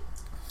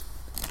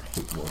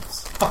hate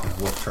wolves. Fucking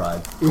wolf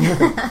tribe.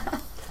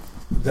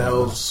 The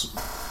elves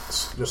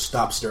just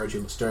stop, stare at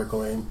you, stare at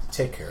Clarion,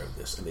 take care of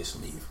this, and they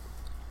just leave.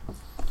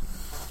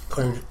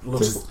 Clarion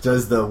looks.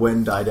 Does the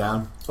wind die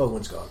down? Oh, the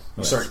wind's gone.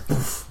 Yes. Sorry,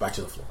 poof, back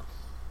to the floor.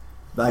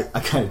 I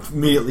kind of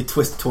immediately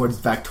twist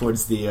back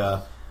towards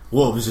the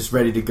wolves, just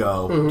ready to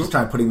go. Just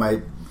trying putting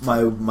my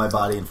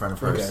body in front of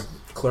hers. Okay.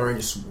 Clarion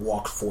just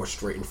walked forward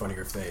straight in front of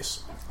your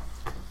face.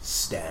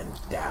 Stand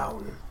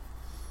down.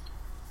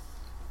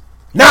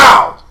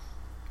 Now!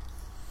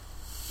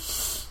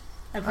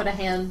 I put a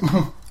hand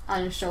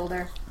on his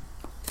shoulder.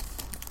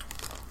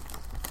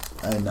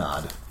 I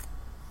nod.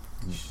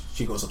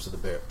 She goes up to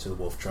the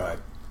wolf tribe.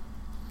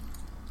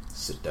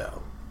 Sit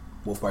down.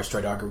 Wolf Bite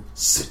Stridaku,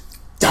 sit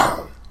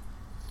down.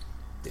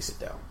 They sit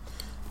down.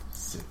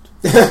 Sit.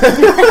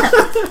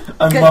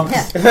 I'm Good, mum-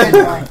 yeah, good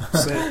boy.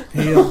 Sit,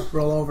 heal,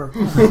 roll over.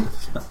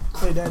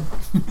 Play dead.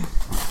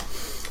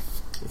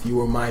 If you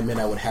were my men,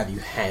 I would have you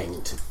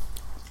hanged.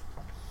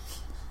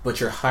 But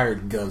you're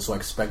hired gun, so I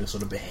expect this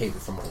sort of behavior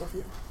from all of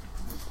you.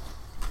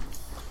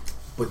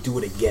 But do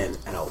it again,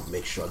 and I'll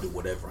make sure I do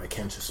whatever I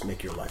can to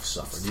make your life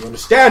suffer. Do you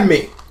understand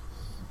me?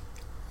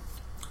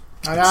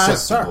 Aye,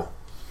 sir.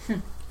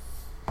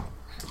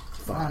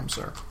 Fine.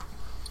 Sir.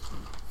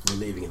 We're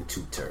leaving in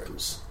 2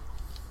 turns.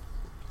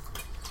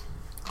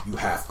 You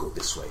have go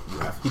this way. You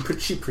have.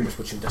 She pretty much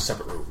puts you into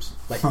separate rooms,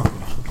 like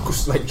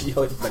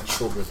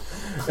children.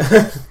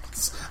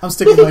 I'm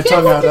sticking my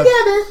tongue out.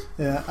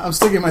 I'm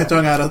sticking my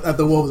tongue out at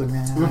the wolves.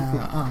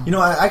 Like, You know,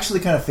 I actually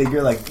kind of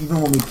figure, like,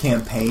 even when we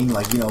campaign,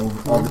 like, you know,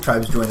 all the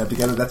tribes join up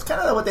together, that's kind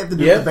of what they have to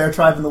do with the bear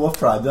tribe and the wolf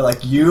tribe. They're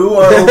like, you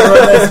are over in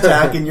this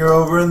attack, and you're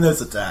over in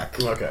this attack.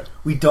 Okay.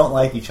 We don't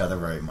like each other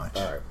very much.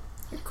 All right.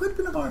 It could have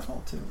been our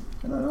fault, too.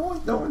 You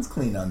know, no one's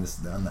clean on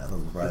that little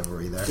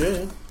rivalry there.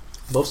 Yeah.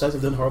 Both sides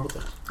have done horrible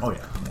things. Oh,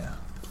 yeah.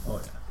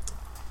 Oh, yeah.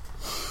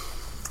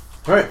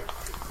 All right.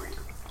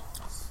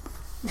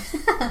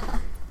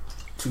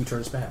 2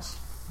 turns pass.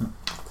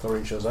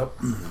 Chlorine shows up.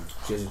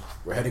 She says,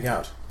 we're heading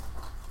out.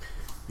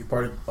 You're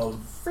part of a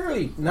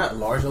fairly, not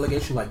large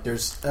delegation. Like,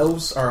 there's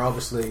elves are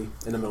obviously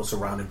in the middle,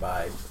 surrounded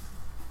by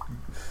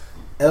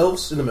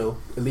elves in the middle,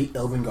 elite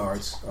elven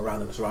guards around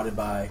them, surrounded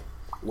by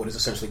what is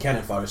essentially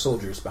cannon fodder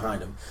soldiers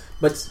behind them.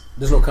 But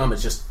there's no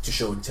comments, just to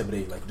show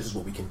intimidate. Like, this is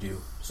what we can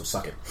do, so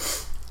suck it.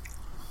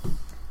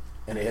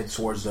 And they head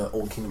towards the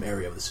Old Kingdom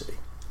area of the city.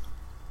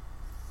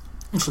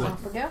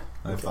 Off we go.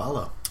 I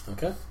follow.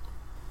 Okay.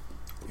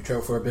 You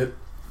travel for a bit.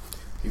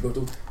 You go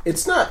through.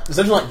 It's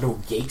there's like no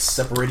gates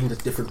separating the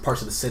different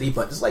parts of the city,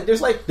 but it's like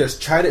there's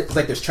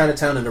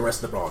Chinatown and the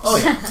rest of the Bronx. Oh,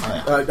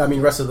 yeah. I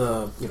mean, rest of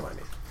the, you know what I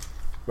mean,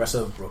 rest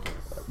of Brooklyn.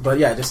 But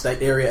yeah, just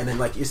that area, and then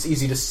like it's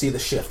easy to see the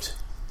shift.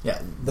 Yeah.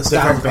 The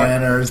different style,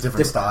 banners,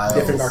 different styles.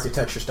 different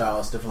architecture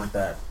styles, different like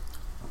that.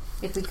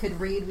 If we could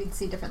read, we'd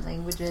see different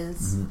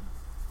languages.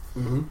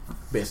 Mm-hmm.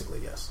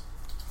 Basically, yes.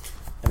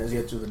 And as you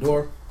head through the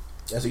door,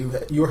 as you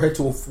head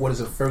to what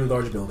is a fairly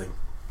large building,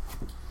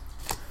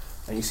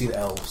 and you see the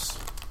elves.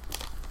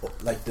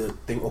 Like the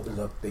thing opens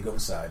up, they go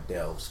inside. The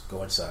elves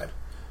go inside.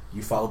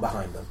 You follow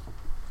behind them.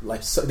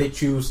 Like so they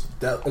choose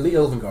the elite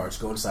elven guards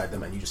go inside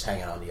them, and you just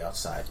hang out on the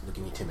outside,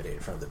 looking intimidated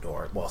in front of the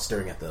door while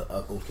staring at the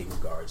Old Kingdom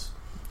guards,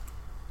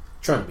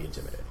 trying to be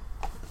intimidating.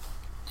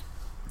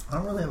 I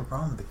don't really have a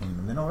problem with the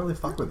kingdom. They don't really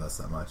fuck with us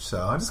that much,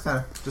 so I just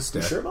kind of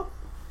stare. You sure about?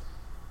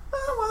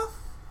 Well,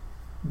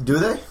 do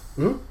they?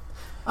 Hmm?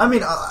 I mean,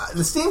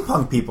 the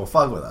steampunk people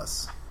fuck with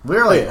us.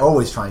 We're like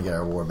always trying to get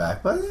our war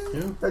back, but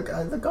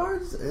the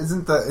guards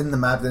in the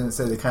map didn't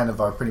say they kind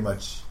of are pretty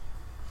much.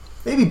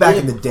 Maybe back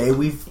in the day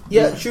we've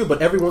true,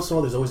 but every once in a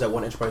while there's always that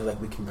one enterprise like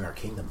we can bring our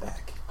kingdom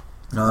back.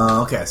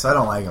 Okay, so I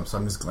don't like them, so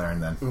I'm just glaring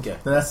then. Okay,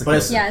 then that's the but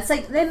case. Yeah, it's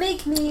like they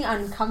make me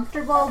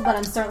uncomfortable, but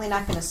I'm certainly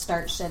not going to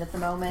start shit at the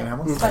moment, Can I have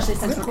one? especially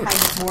since we're kind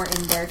of more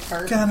in their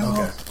turf Okay,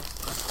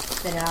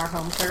 than in our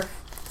home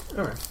turf.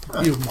 all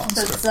right. You So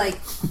monster. it's like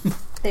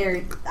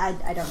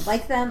I don't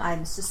like them.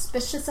 I'm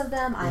suspicious of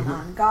them. I'm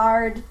on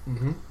guard,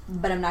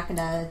 but I'm not going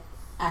to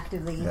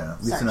actively. Yeah,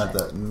 at least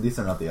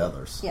they're not the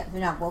others. Yeah,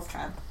 they're not wolf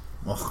tribe.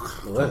 Well,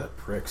 they're the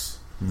pricks.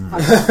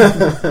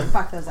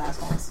 Fuck those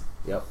assholes.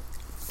 Yep.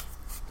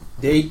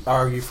 They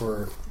argue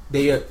for.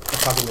 They are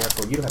talking there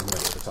for. You don't have no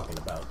idea what they're talking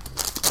about,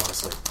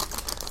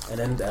 honestly. And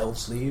then the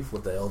elves leave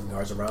with the elven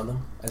guards around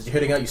them. As you're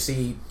heading out, you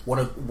see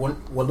what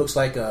looks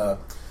like a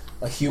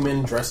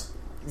human dressed,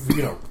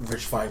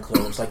 rich fine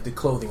clothes, like the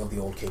clothing of the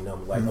Old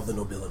Kingdom, like of the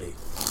nobility,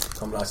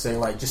 coming out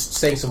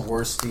saying some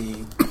words.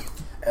 The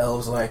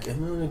elves like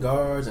and the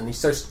guards, and he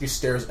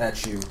stares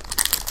at you,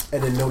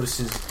 and then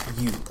notices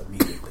you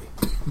immediately,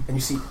 and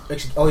you see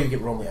actually all you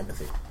get normally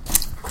empathy.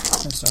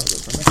 That's not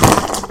good for me.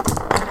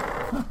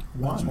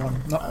 One.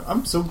 No,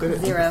 I'm so good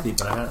at 0. empathy,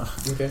 but I don't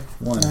know. Okay.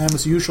 One. I am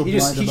as usual He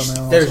blinded on my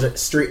own. stares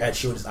straight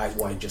at you with his eyes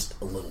wide just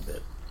a little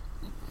bit.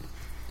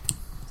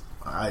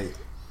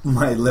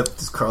 My lip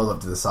just curls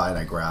up to the side and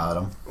I growl at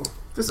him.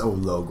 Just a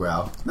low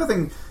growl.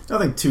 Nothing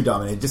too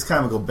dominating. Just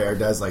kind of like a bear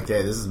does. Like,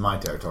 hey, this is my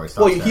territory.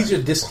 Stop Well, that. he's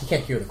just distant. He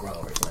can't hear the growl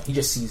or anything. He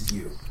just sees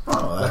you.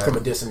 Oh, Like from a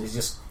distance, he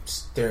just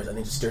stares, and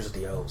he just stares at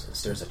the elves, and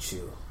stares at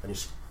you, and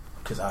his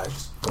eyes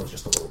just goes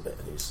just a little bit,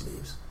 and he just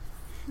leaves.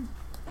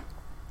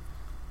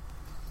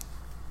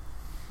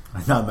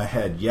 I nod my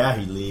head. Yeah,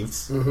 he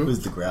leaves. Mhm. Who's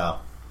the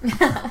growl? You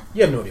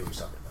have no idea what he's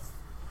talking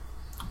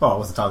about. Oh, I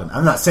wasn't talking.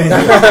 I'm not saying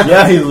that.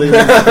 Yeah, he leaves.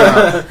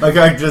 My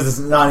character is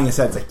nodding his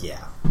head. It's like, yeah,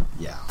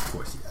 of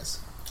course he does.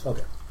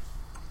 Okay.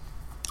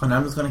 And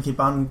I'm just going to keep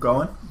on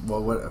going,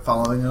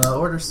 following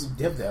orders.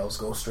 Yep, the elves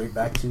go straight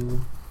back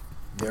to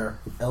their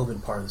elven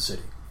part of the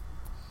city.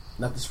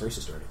 Not this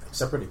racist or anything.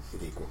 Separate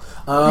and equal.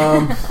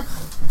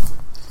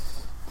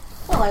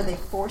 Well, are they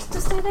forced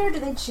to stay there, or do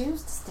they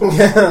choose to stay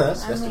there? Yeah,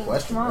 that's I the mean,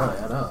 question. come on.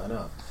 Right, I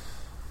know.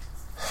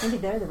 Maybe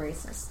they're the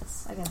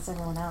racists against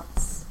everyone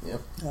else.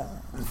 Yep.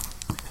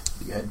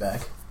 You head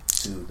back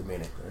to the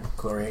main anchor.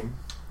 Chlorine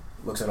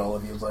looks at all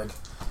of you like,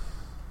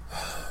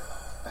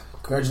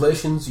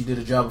 congratulations, you did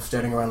a job of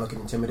standing around looking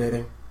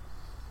intimidating.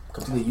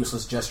 Completely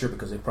useless gesture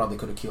because they probably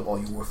could have killed all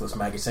you worthless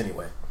maggots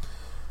anyway.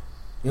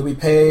 You'll be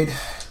paid.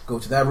 Go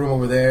to that room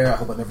over there. I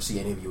hope I never see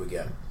any of you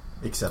again.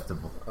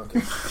 Acceptable. Okay.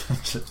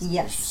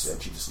 Yes. She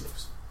said she just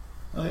leaves.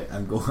 Okay,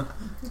 I'm going.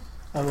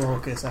 I will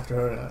kiss after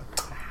her.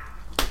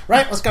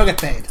 Right, let's go get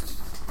paid.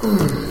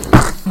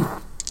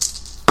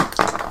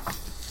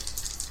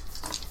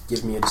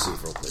 Give me a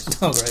deceiver, please.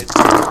 Oh, great.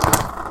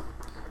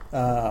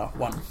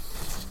 1.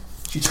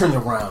 She turns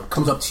around,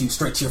 comes up to you,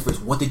 straight to your face.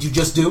 What did you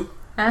just do?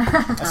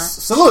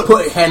 Salute.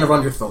 Put a hand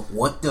around your throat.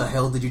 What the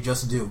hell did you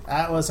just do?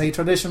 That was a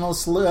traditional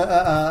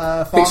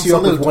fawn Picks you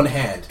up salute. with one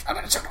hand.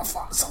 Traditional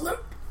fawn salute.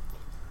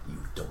 You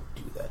don't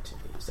do that to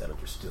me. Is that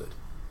understood?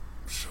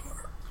 Sure.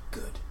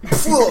 Good.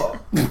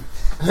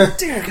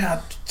 Dear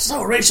God,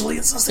 so racially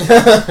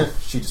insensitive.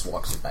 She just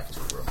walks back into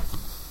the room.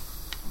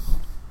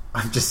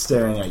 I'm just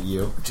staring at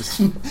you.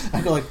 Just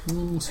I go like,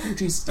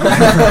 jeez.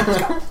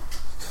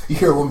 You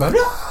hear a woman go,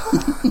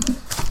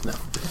 no.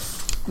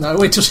 No, I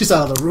wait till she's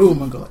out of the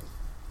room and go like,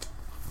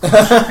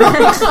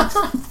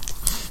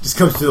 just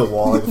comes through the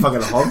wall like a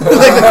fucking Hulk. like a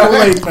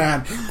Kool-Aid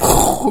man.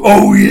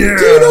 Oh yeah.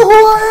 Do you know who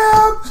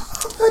I am?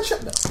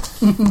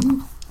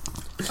 No.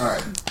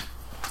 Alright.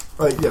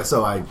 But yeah,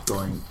 so I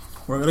going.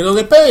 We're gonna go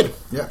get paid.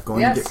 Yeah,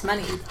 going Yes, to get.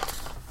 money.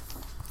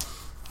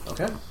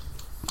 Okay.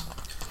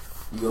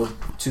 You go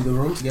to the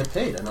room to get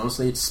paid, and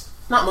honestly, it's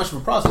not much of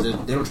a process. They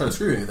don't try to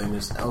screw you or anything.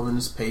 Just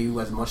Elvins pay you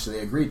as much as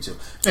they agreed to.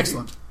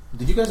 Excellent.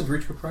 Did you guys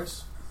agree to a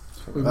price?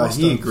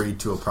 He agreed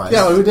to a price.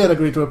 Yeah, we did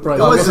agree to a price.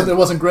 It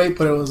wasn't great,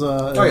 but it was.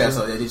 Oh yeah,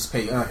 so they just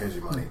pay you. Oh, here's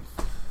your money.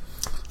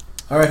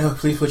 All right,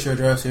 please put your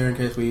address here in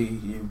case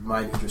you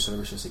might need your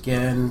services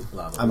again.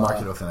 Blah blah. I blah.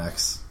 mark it with an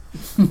X.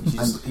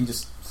 He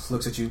just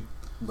looks at you,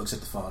 looks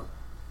at the phone.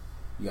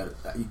 You got it.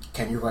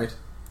 Can you write?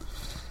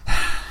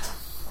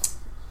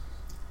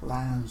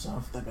 Lands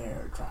of the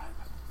Bear Tribe.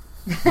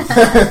 You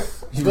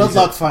Good read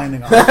luck it.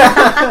 finding them.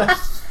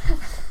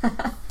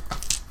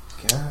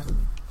 God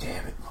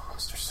damn it,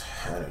 monsters!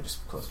 I know,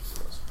 just close.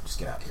 Just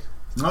get out here.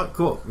 Oh,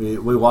 cool. We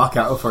walk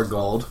out with our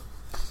gold.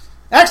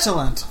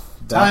 Excellent.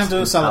 Time to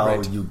That's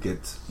celebrate. how you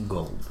get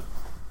gold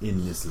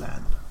in this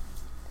land.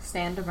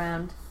 Stand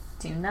around,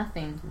 do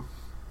nothing.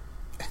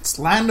 It's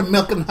land of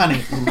milk and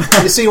honey.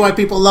 You see why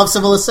people love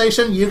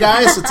civilization? You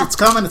guys, it's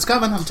coming. It's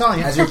coming. I'm telling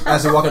you.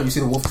 As they walk up, you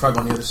see the wolf tribe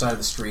on the other side of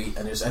the street,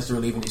 and as they're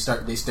leaving,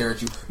 they stare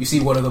at you. You see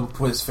one of them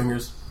put his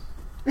fingers,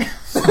 and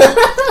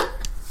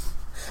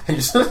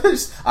just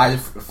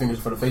eyes, fingers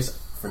in front of face,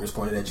 fingers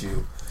pointed at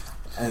you,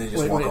 and they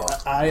just walk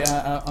off.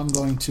 I'm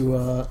going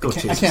to. Go I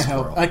chase can't a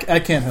help. squirrel. I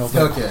can't help.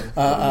 Okay.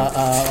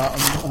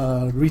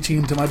 I'm reaching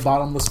into my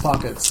bottomless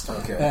pockets,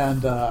 Okay.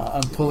 and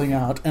I'm pulling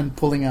out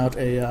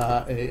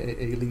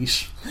a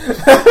leash.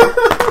 Just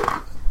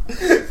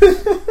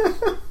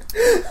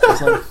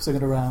like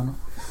singing around.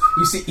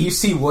 You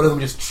see one of them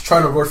just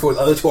trying to rush forward,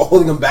 the other two are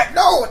holding him back.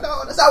 No,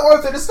 it's not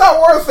worth it. It's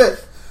not worth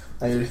it.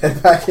 And you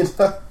head back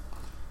into.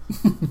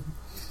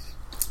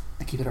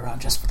 I keep it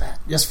around just for that.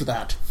 Just for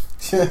that.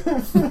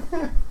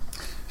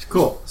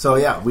 Cool. So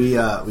yeah, we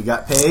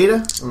got paid.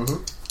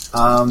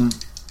 Mm-hmm.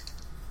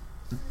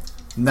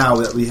 Now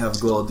that we have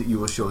gold, you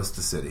will show us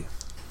the city.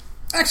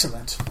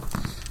 Excellent.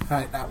 All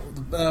right, now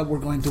we're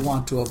going to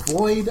want to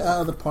avoid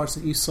the parts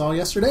that you saw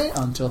yesterday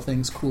until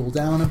things cool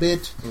down a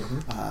bit.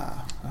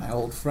 My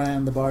old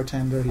friend, the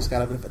bartender, he's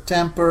got a bit of a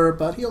temper,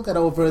 but he'll get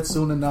over it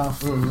soon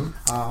enough.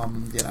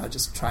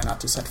 Just try not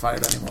to set fire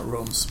to any more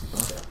rooms.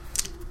 Okay.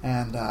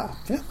 And I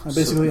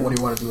basically. So what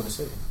do you want to do in the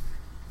city?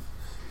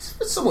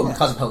 It's somewhat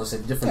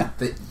cosmopolitan, different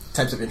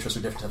types of interests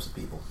or different types of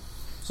people.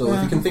 So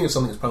if you can think of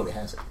something that probably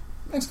has it.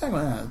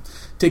 Exactly.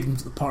 Take them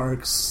to the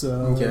parks.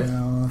 Okay.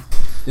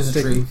 There's a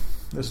take tree. them-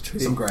 There's a tree.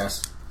 Some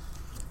grass.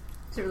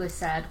 It's a really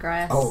sad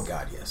grass. Oh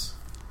God, yes.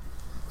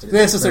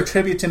 This is their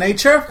tribute to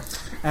nature.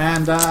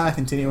 And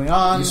continuing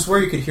on. You swear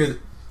you could hear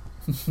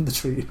the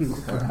tree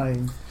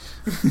crying.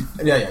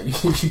 Yeah. You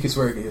can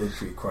swear you could hear the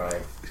tree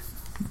crying.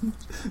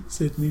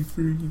 Set me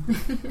free.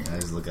 I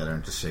just look at her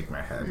and just shake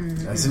my head.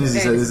 As soon as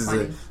you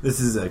say this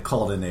is a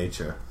call to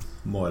nature,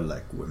 more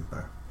like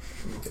whimper.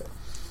 Okay.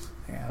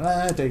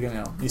 Yeah, I take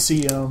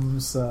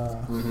museums.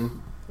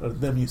 Or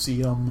the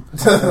museum.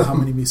 How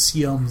many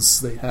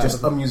museums they have?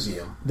 Just a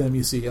museum. The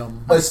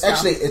museum. But it's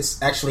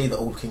actually the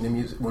Old Kingdom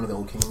one of the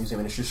Old Kingdom museum,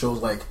 and it just shows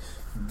like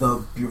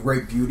the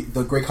great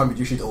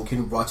contribution the Old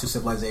Kingdom brought to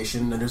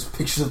civilization. And there's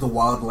pictures of the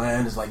wild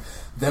land. It's like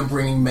them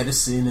bringing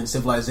medicine and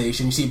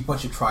civilization. You see a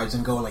bunch of tribes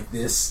and going like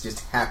this,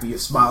 just happy,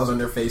 smiles on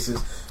their faces.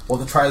 While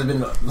the tribes have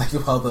been like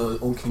how the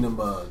Old Kingdom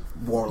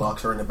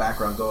warlocks are in the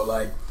background, going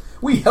like,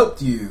 "We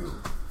helped you,"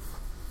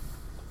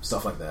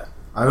 stuff like that.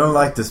 I don't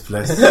like this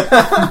place.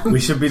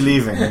 We should be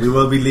leaving. We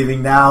will be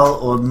leaving now,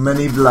 or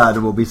many blood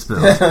will be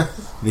spilled.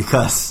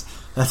 Because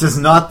that is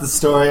not the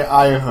story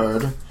I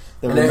heard.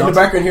 And then in the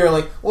background here,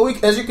 like, well,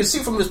 as you can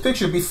see from this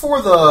picture,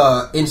 before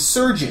the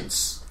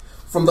insurgents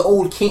from the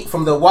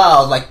from the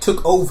wild, like,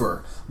 took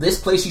over, this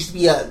place used to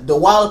be the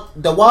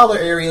wilder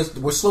areas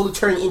were slowly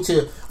turning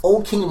into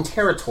Old Kingdom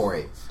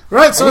territory.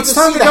 Right, so it's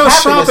time to go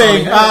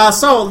shopping.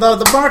 So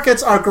the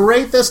markets are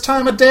great this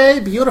time of day.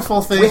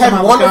 Beautiful things. We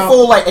have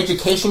wonderful like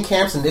education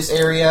camps in this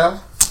area,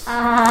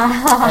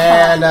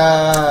 and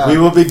we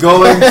will be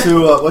going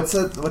to what's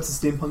the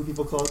steampunk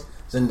people called?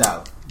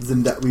 Zendao.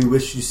 We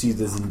wish you see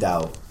the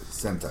Zendao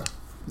Center.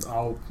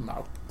 Oh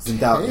no,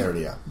 Zendao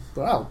area.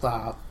 Well,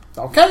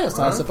 okay,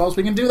 so I suppose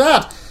we can do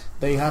that.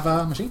 They have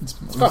machines.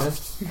 Let's go. Okay.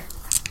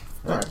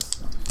 All right.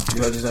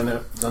 You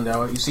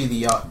see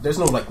there's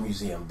no like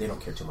museum. They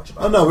don't care too much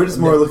about. Oh no, we're just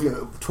more looking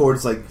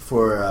towards like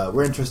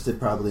we're interested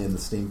probably in the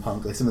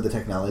steampunk, like some of the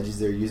technologies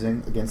they're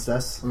using against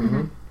us.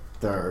 Mm-hmm.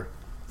 They're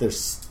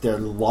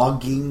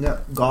logging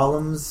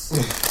golems.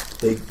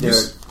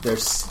 They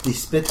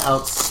spit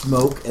out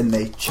smoke and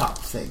they chop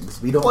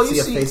things. We don't see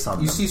a face on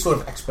them. You see sort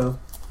of expo.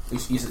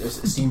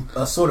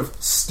 A sort of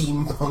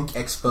steampunk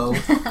expo,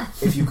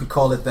 if you could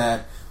call it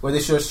that. Where they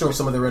show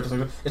some of their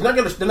they're not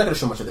going to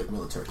show much of their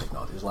military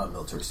technology. There's a lot of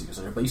military secrets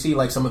in there, but you see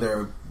like some of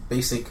their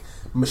basic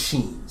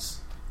machines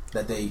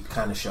that they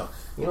kind of show.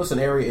 You know, it's an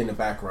area in the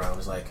background.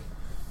 It's like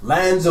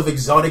lands of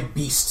exotic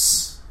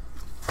beasts.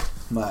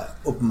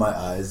 Open my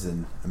eyes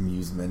in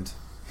amusement.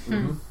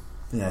 Mm-hmm.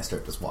 And I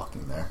start just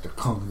walking there,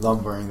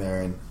 lumbering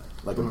there, and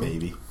like a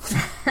baby.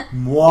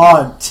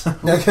 Want.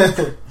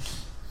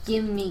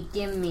 Gimme.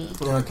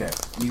 Okay,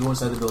 you go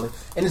inside the building,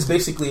 and it's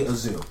basically a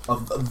zoo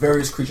of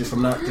various creatures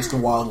from not just the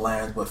wild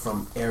land, but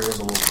from areas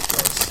all over the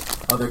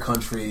place, other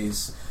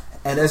countries.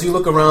 And as you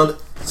look around,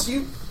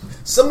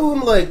 some of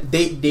them like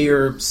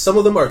some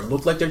of them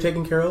look like they're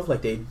taken care of,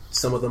 like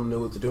some of them know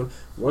what they're doing.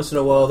 Once in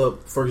a while, though,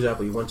 for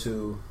example, you want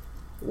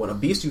a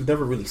beast you've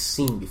never really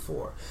seen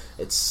before.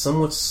 It's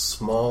somewhat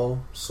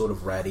small, sort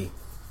of ratty,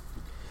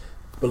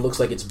 but it looks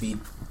like it's beat.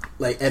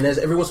 And as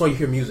every once in a while you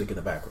hear music in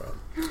the background.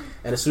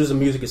 And as soon as the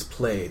music is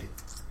played,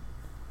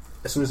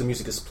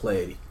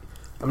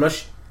 I'm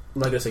not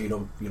gonna say you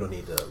don't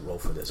need to roll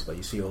for this, but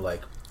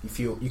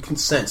you can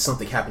sense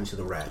something happening to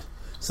the rat,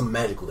 some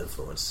magical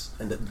influence,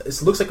 and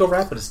it looks like a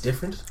rat, but it's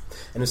different.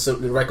 And so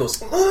the rat goes,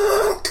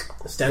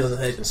 stands on the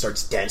head and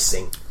starts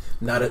dancing.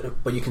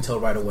 But you can tell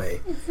right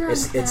away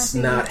it's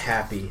not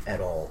happy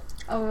at all.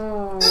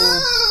 Oh.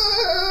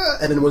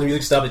 And then when the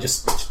music stops, it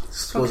just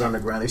goes on the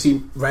ground. You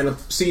see random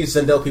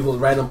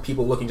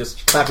people looking,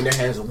 just clapping their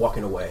hands and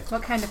walking away.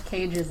 What kind of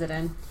cage is it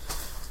in?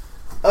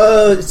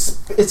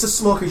 It's a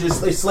small creature.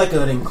 It's like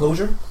an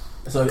enclosure,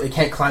 so it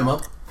can't climb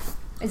up.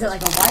 Is it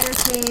like a wire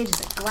cage? Is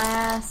it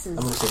glass? I'm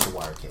going to say it's a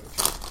wire cage.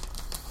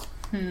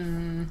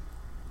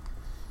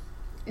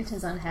 It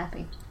is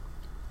unhappy.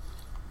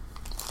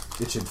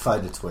 It should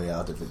find its way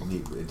out if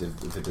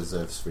it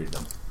deserves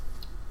freedom.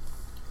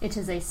 It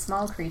is a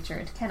small creature.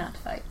 It cannot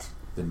fight.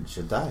 Then it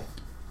should die.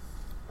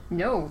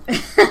 No.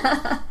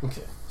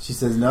 Okay. She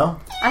says no?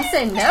 I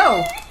say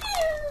no.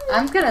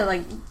 I'm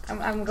gonna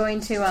I'm going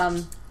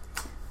to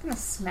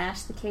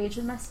smash the cage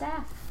with my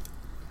staff.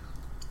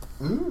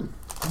 Okay.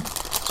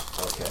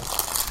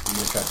 You're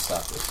gonna try to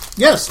stop this?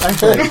 Yes,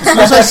 actually. As soon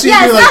as I see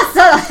you, like,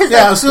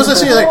 as soon as I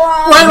see you,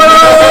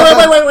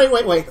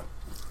 like, wait.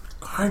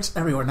 Guards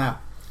everywhere now.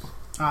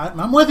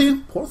 I'm with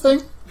you. Poor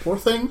thing.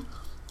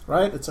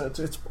 Right? It's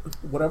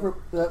whatever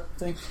that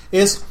thing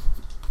is,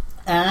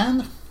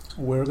 and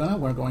we're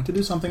going to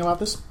do something about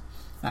this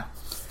now.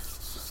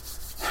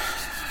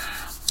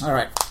 All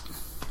right,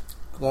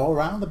 go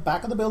around the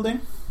back of the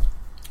building.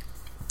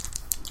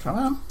 Come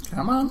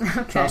on.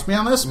 Okay. Trust me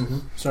on this. Mm-hmm.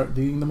 Start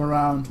leading them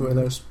around where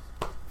there's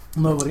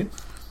nobody,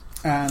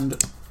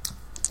 and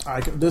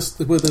this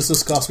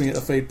has cost me a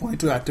fate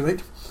point to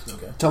activate.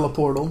 Okay.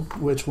 Teleportal,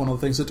 which one of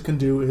the things it can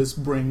do is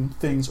bring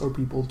things or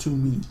people to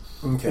me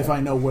if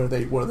I know where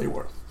they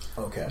were.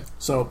 Okay.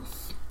 So,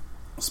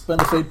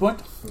 spend a fate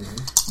point and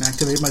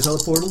activate my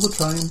teleportal to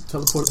try and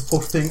teleport the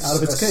poor thing out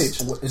of its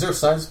cage. Is there a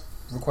size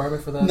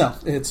requirement for that? No,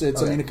 it's. Okay.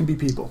 I mean, it can be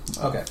people.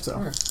 Okay. So,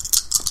 right.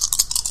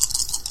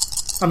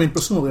 I mean,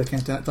 presumably I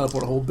can't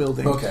teleport a whole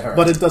building. Okay, all right.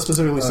 But it does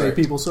specifically say right.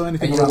 people, so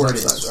anything and you know around where that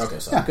it is. size. Okay,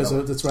 so yeah, because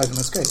it's right in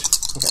this cage.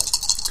 Okay.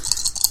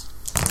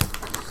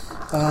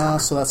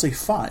 So that's a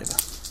 5.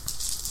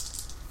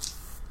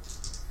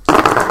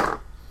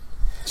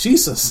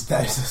 Jesus.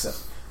 That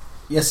is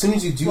yeah, as soon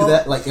as you do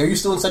that, like, are you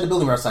still inside the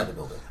building or outside the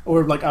building?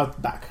 Or like out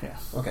back, yeah.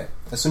 Okay.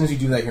 As soon as you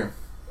do that, here.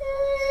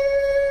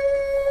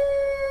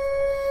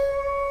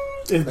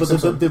 But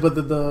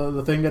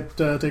the thing got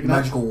taken out?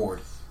 Magical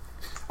ward.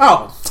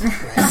 Oh.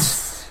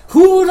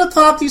 Who would have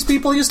thought these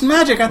people used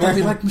magic? I thought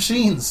they like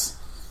machines.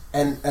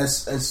 And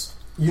as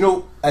you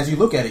know, as you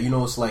look at it, you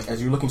know, it's like,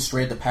 as you're looking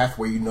straight at the path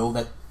where you know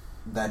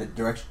that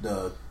direction,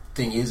 the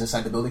thing is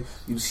inside the building,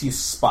 you see a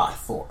spot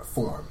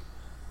form.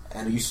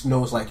 And you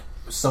know it's like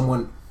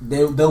someone,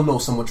 they'll know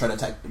someone tried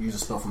to use a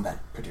spell from that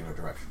particular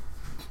direction.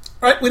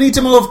 Right, we need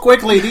to move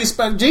quickly. These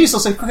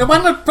Jesus, why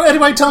not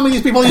anybody tell me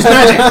these people use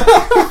magic?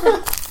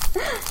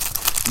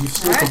 You're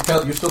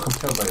still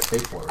compelled by the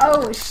fate for it.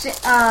 Oh shit!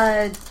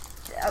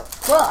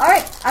 Well, all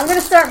right. I'm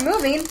gonna start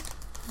moving,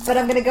 but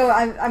I'm gonna go.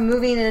 I'm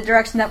moving in a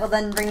direction that will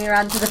then bring me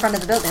around to the front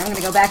of the building. I'm gonna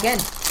go back in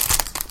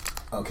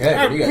Okay,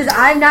 what do you because got?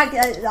 I'm not.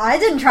 I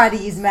didn't try to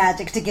use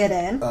magic to get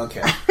in.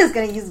 Okay. I was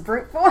gonna use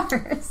brute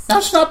force.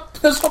 That's not.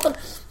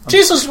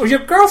 Jesus, your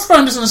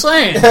girlfriend is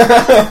insane.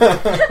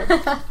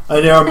 I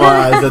narrow my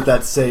eyes at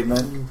that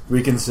statement.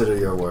 Reconsider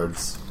your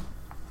words.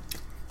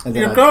 And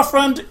then Your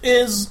girlfriend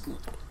is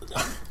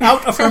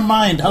out of her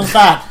mind. How's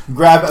that? I'm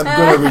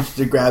going to reach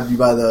to grab you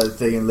by the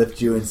thing and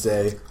lift you and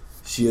say,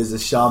 "She is a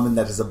shaman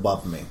that is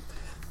above me."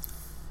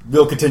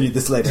 We'll continue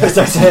this later.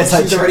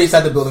 She's already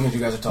inside the building as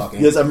you guys are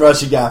talking. Yes, I'm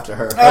rushing after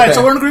her. All right, Okay.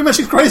 so we're in agreement.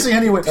 She's crazy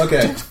anyway.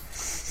 Okay.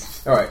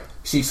 Alright.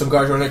 See some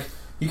guards are like,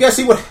 you guys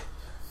see what...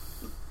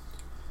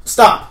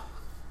 Stop.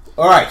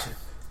 Alright.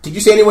 Did you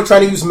see anyone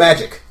trying to use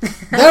magic?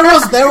 There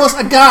was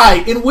a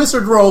guy in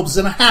wizard robes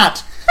and a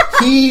hat.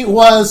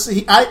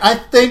 I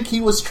think he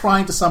was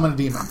trying to summon a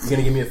demon. You're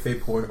gonna give me a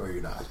fate point or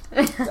you're not?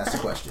 That's the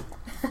question.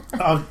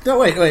 No,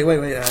 wait. Do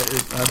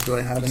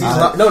I have any?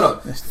 No.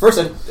 First,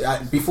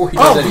 before he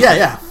does anything,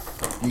 yeah.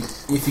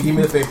 if you give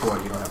me the fate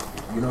point, you don't have to.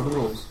 You know the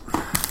rules.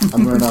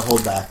 I'm going to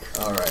hold back.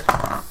 Alright.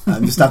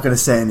 I'm just not going to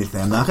say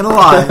anything. I'm not going to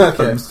lie.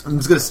 Okay. I'm just going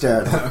to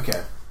stare at her.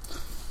 Okay.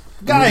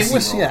 Guy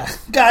Easy roll.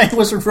 guy in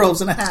wizard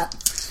robes and a hat.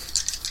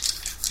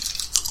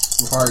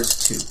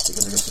 Requires 2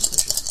 because of your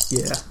suspicious.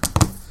 Yeah.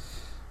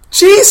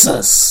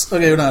 Jesus.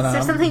 Okay, no. Is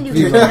there something you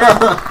can? I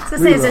was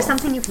gonna say, is there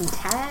something you can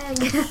tag?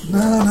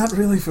 No, not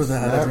really for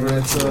that. Not I mean, really.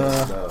 it's,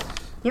 So,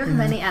 You don't have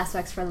any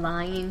aspects for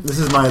lying. This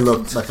is my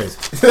look, my face.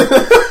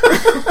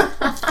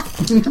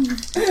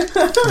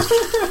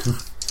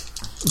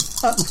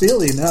 not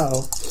really.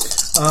 No.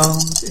 Come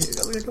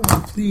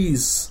on,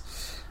 please.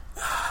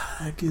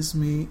 That gives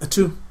me a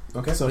 2.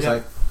 okay, so it's Yeah.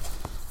 like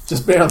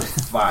Just barely.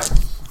 5.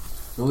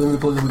 The only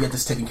place we get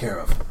this taken care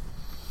of.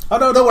 Oh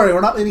no, don't worry. We're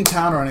not leaving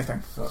town or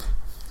anything.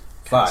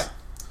 5.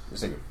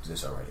 This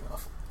are writing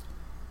off.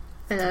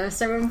 And I was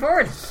start moving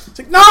forward. It's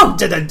like, no,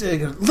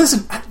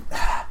 listen.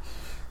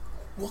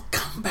 We'll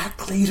come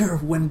back later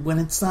when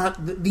it's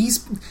not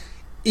these.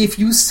 If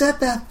you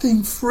set that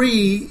thing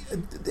free,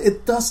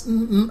 it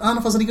doesn't. None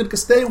of us any good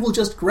because they will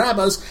just grab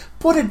us,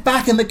 put it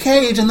back in the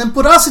cage, and then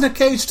put us in a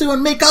cage too,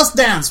 and make us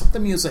dance with the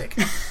music.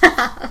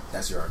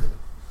 That's your argument.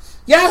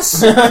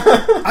 Yes,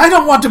 I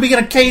don't want to be in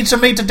a cage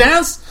and made to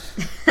dance.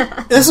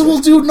 This will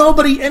do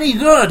nobody any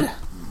good.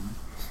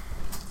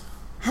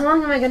 How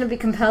long am I going to be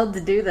compelled to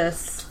do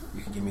this?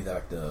 You can give me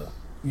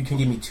You can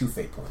give me 2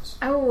 fate points.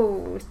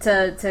 Oh,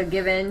 to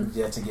give in.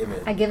 Yeah, to give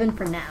it I give in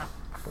for now.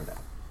 for now.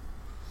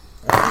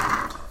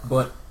 Alright.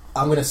 But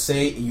I'm gonna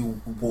say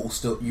you will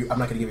still. I'm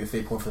not gonna give you a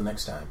fate point for the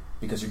next time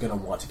because you're gonna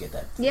want to get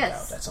that figured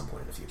Yes. out at some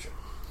point in the future.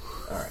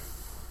 All right.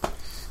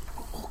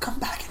 We'll come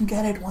back and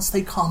get it once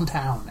they calm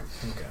down.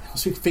 Okay.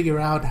 Once we figure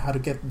out how to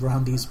get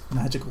around these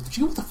magical.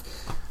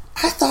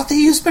 I thought they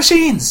used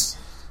machines.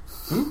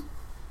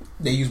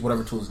 They use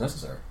whatever tools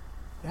necessary.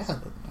 Yeah,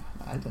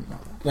 I didn't know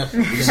that. Yeah,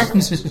 you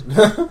didn't know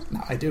that.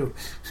 No, I do.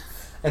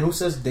 And who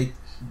says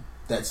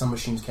that some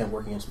machines can't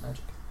work against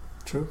magic?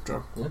 True.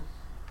 Yeah.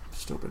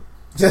 Stupid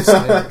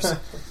slayers.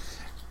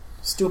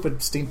 Stupid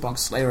steampunk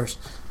slayers.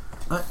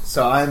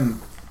 So I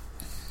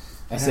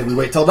say we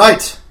wait till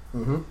night.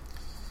 Mm-hmm.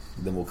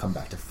 Then we'll come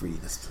back to free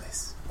this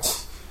place.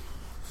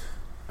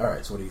 All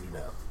right. So what do you do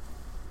now?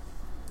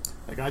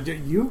 Like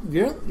you're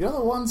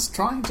the ones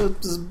trying to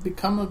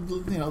become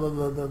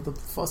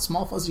the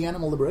small fuzzy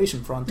animal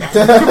liberation front.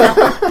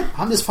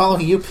 I'm just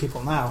following you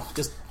people now.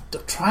 Just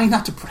try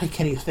not to break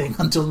anything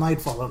until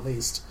nightfall at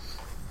least.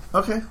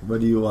 Okay. Where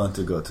do you want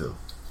to go to?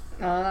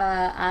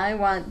 I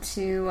want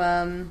to.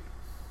 I'm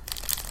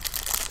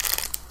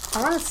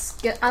going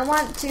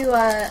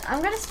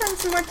to spend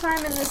some more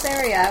time in this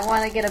area. I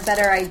want to get a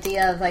better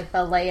idea of like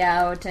the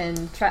layout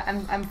and try.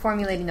 I'm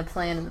formulating a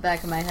plan in the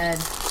back of my head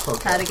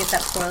how to get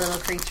that poor little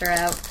creature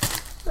out.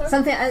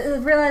 Something I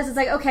realize it's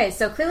like okay,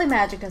 so clearly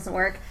magic doesn't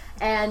work,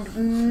 and I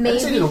maybe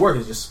didn't say it didn't work.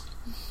 It's just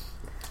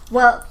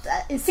well,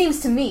 it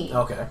seems to me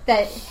okay.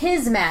 that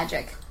his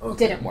magic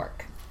Okay. didn't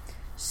work.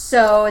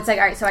 So it's like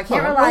all right, so I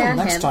can't rely on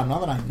next him. time, now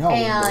that I know.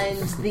 And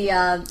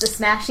the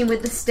smashing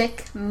with the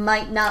stick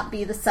might not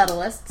be the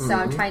subtlest, so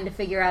I'm trying to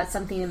figure out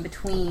something in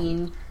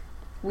between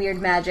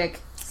weird magic,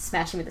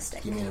 smash him with a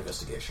stick. Give me an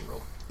investigation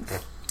roll.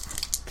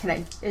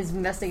 Is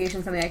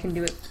investigation something I can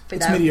do it It's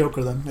without?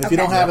 mediocre then. If Okay. you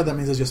don't have it, that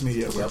means it's just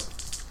mediocre. Yep.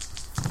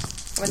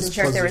 I wasn't It's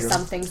sure if there were +0.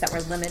 some things that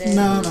were limited.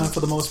 No, for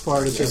the most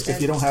part, it's just Okay.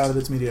 if you don't have it,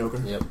 it's mediocre.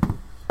 Yep.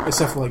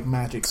 Except for like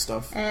magic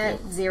stuff. And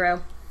Yep.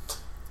 0.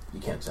 You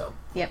can't tell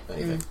Yep.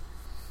 anything.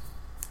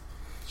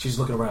 She's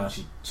looking around.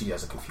 She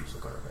has a confused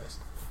look on her face.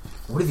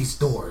 What are these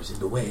doors in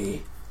the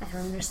way? I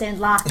don't understand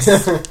locks.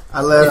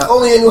 I let If out,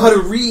 only I knew how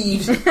to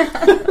read.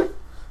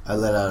 I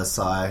let out a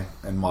sigh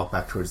and walk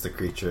back towards the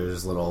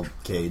creature's little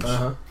cage.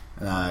 Uh-huh.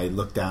 And I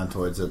look down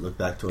towards it, look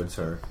back towards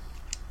her.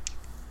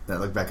 Then I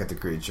look back at the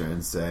creature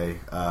and say,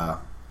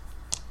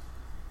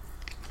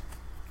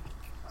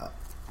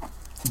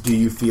 do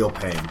you feel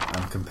pain?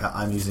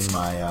 I'm using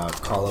my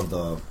call of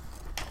the...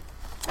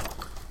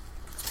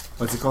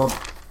 What's it called?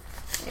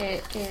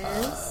 It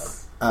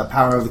is.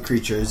 Power of the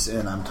creatures,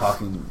 and I'm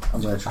talking...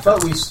 I'm going to I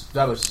thought we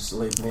established this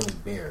mainly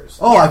bears.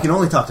 Oh, I can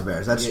only talk to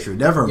bears. That's Yeah. true.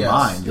 Never Yes.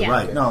 mind. You're Yeah.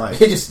 right. No,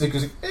 He just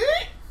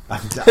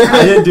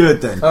I didn't do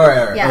it then. all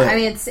right. Yeah, Yeah. I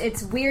mean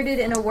it's weirded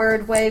in a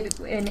word way.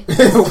 And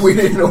We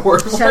didn't know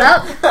word. shut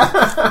up!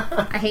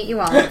 I hate you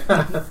all.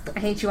 I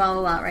hate you all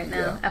a lot right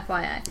now.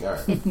 FYI, All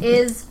right. it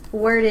is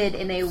worded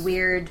in a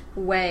weird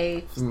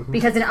way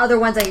because in other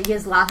ones he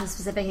gives lots of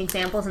specific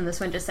examples, and this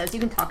one just says you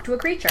can talk to a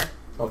creature.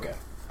 Okay.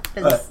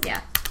 'Cause,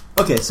 yeah.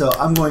 Okay, so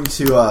I'm going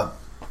to...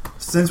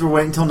 since we're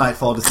waiting till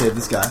nightfall to save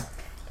this guy...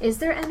 Is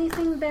there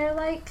anything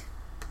bear-like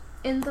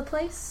in the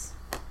place?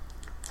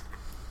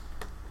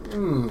 Because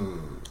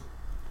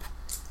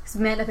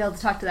we might not be able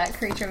to talk to that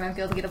creature. We might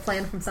be able to get a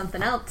plan from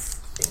something else.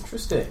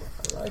 Interesting.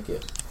 I like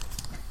it.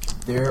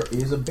 There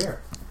is a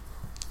bear.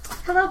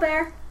 Hello,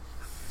 bear.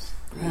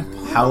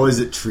 How is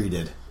it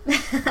treated?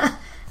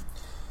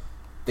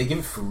 They give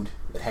it food.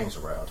 It hangs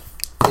around.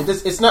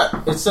 It's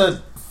not. It's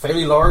a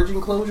fairly large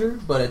enclosure,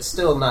 but it's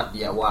still not.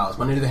 Yeah, wow.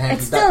 On the other hand,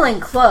 It's still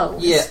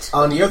enclosed. Yeah.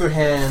 On the other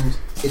hand,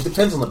 it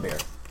depends on the bear.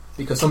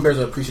 Because some bears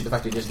appreciate the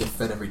fact they just get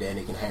fed every day and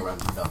they can hang around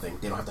and do nothing.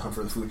 They don't have to hunt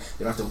for the food.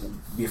 They don't have to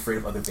be afraid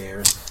of other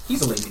bears.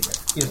 He's a lazy bear.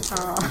 He doesn't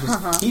care.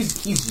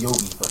 He's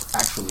yogi, but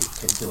actually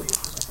can kill you.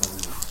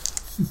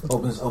 He's like,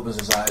 opens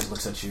his eyes,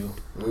 looks at you.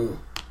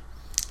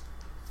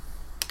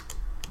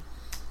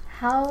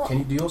 How?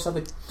 Do you also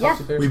have to Yeah. talk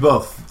to bears? We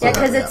both. Yeah,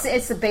 because Yeah.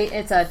 it's a bait.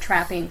 It's a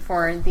trapping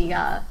for the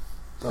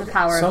Okay.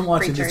 power Some of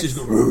watching creatures. this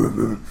just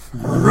go.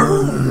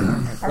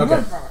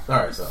 Okay. All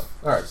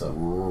right.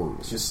 So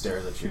she just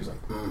stares at you. She's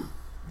like,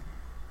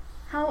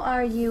 How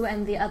are you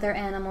and the other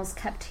animals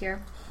kept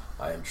here?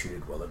 I am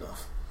treated well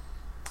enough.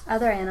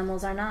 Other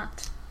animals are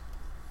not.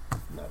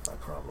 Not my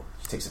problem.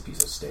 She takes a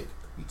piece of steak,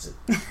 eats it.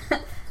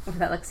 Oh,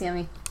 that looks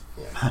yummy.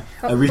 Yeah.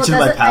 I reach Well, in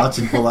my doesn't- pouch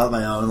and pull out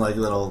my own like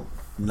little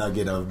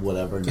nugget of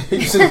whatever. he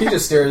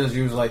just stares at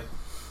you. He's like,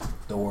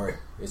 "Don't worry,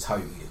 it's how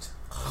you eat it."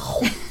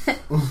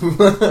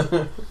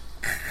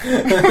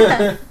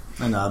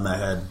 I nod my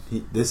head.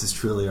 This is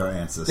truly our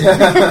ancestor.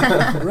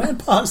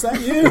 Grandpa, is that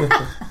you?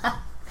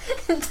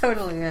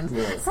 Totally is.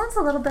 Yeah. Sounds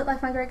a little bit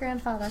like my great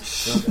grandfather.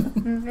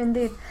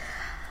 Indeed.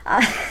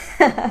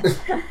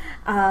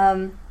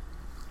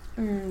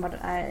 What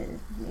did I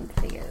need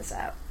to figure this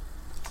out?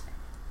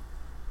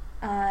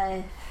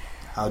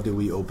 How do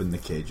we open the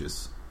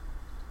cages?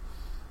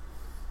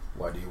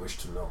 Why do you wish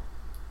to know?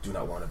 Do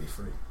not want to be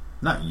free.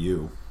 Not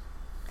you,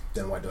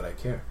 Then why don't I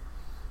care?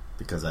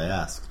 because I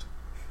asked.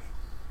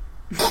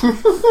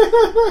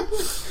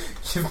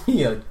 Give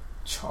me a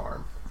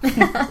charm. So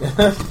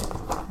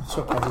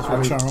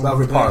I'll just charm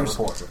Report.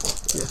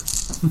 Yeah.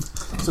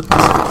 So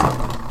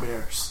charm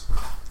bears.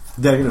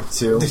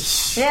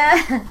 -2.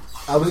 Yeah.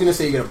 I was gonna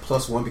say you get a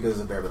 +1 because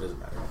it's a bear, but it doesn't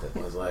matter.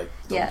 That was like,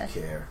 don't Yeah.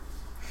 care.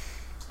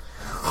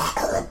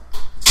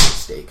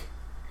 Steak.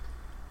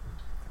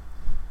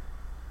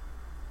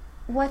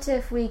 What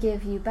if we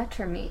give you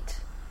better meat?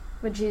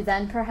 Would you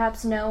then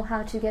perhaps know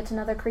how to get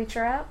another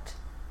creature out?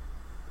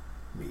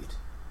 Meat.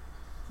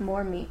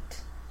 More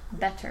meat.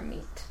 Better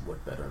meat.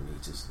 What better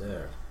meat is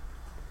there?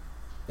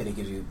 And he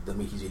gives you the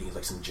meat he's eating is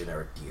like some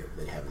generic deer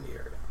that you have in the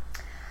area.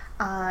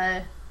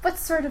 What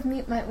sort of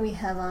meat might we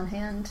have on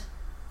hand?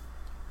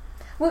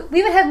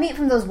 We would have meat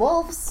from those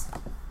wolves.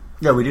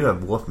 Yeah, we do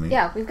have wolf meat.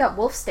 Yeah, we've got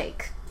wolf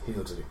steak. He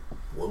looks at you.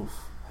 Wolf.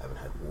 Haven't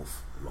had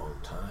wolf in a long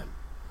time.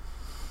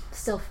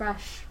 Still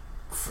fresh.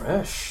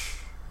 Fresh.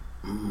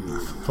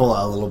 Pull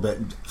out a little bit.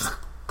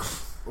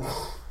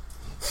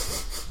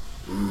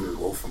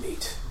 Wolf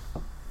meat.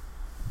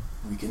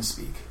 We can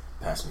speak.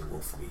 Pass me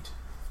wolf meat.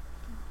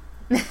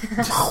 He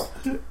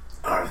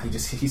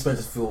spends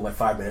his full like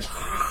 5 minutes.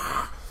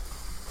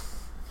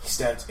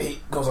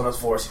 He goes on his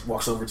force. He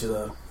walks over to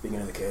the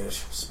beginning of the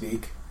cage.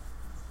 Speak.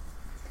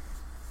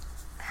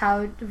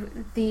 How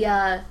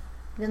the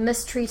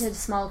mistreated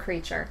small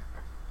creature?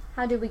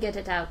 How do we get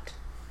it out?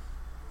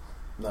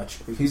 Not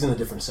sure. He's in a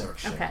different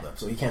section, Okay.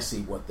 so he can't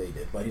see what they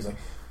did. But he's like,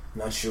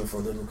 not sure for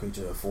a little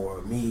creature.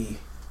 For me,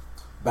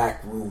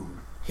 back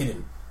room,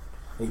 hidden.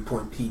 And he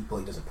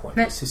doesn't point.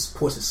 He points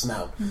his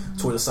snout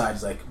toward the side.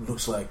 He's like,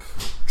 looks like,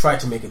 tried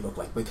to make it look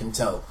like, but can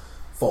tell,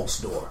 false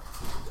door.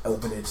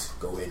 Open it,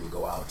 go in,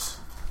 go out.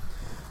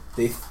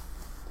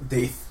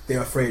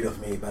 they're afraid of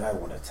me, but I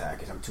won't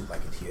attack it. I'm too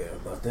like it here,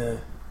 but they're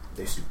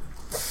stupid.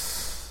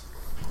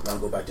 I'll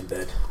go back to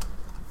bed.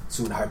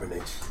 Soon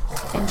hibernate.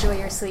 Enjoy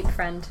your sleep,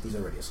 friend. He's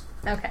already asleep.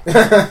 Okay.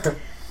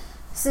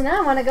 So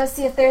now I want to go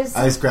see if there's...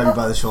 I just grab him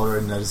by the shoulder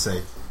and I just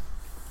say,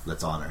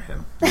 let's honor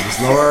him. We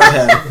just lower our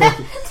head.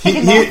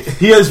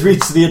 he has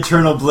reached the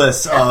eternal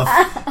bliss of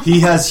he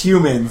has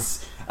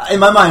humans. In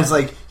my mind, it's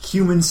like,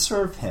 humans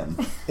serve him.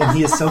 And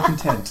he is so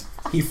content.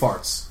 He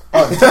farts.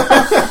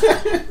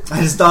 I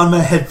just don my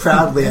head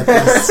proudly at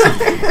this.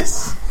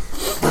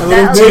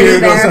 That'll do,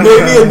 Bear.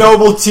 Maybe a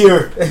noble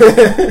tear.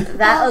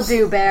 That'll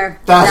do, Bear.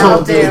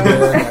 That'll do.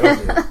 That'll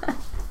do.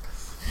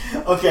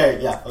 Okay,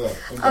 yeah, okay.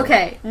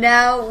 Okay,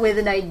 now with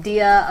an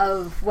idea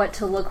of what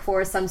to look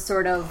for, some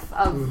sort of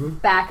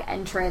back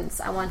entrance,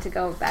 I want to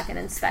go back and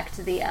inspect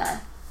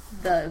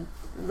the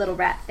little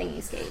rat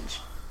thingy's cage.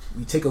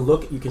 You take a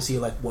look, you can see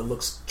like what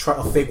looks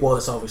a fake wall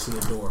that's obviously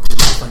a door. You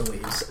find a way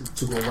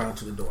to go around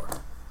to the door.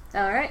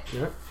 Alright.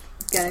 Yeah.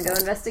 Gonna go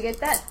investigate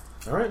that.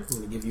 Alright, I'm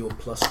going to give you a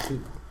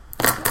 +2.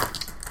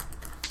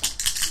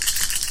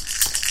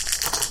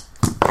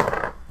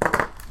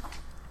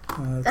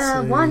 Let's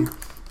see. 1.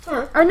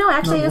 Alright. Or no,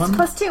 actually No, it's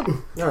one?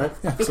 +2. Alright.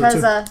 Yeah, Because,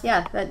 so two.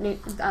 that new,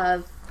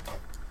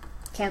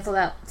 canceled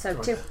out. So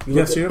 2.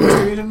 Yes, your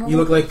investigation roll? You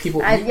look like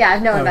people... I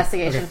have no Oh,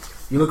 investigation.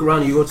 You look around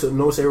and you go to a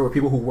notice area where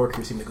people who work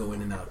here seem to go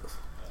in and out of.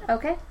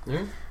 Okay.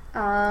 Yeah.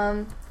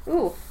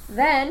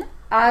 Then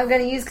I'm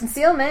gonna use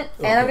concealment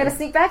and I'm Okay. gonna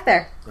sneak back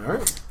there.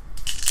 Alright.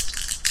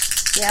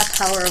 Yeah,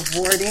 power of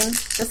warding.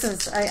 This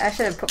is I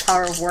should have put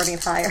power of warding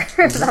higher.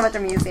 That's how much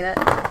I'm using it.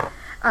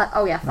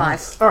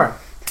 5. Alright.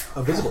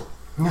 Invisible.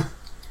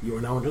 You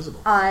are now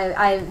invisible.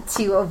 I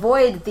to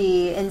avoid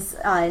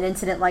an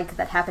incident like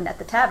that happened at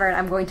the tavern,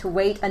 I'm going to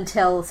wait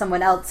until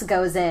someone else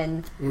goes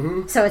in,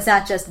 so it's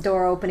not just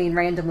door opening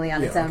randomly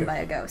on its own by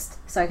a ghost.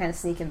 So I kind of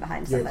sneak in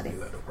behind You're able somebody.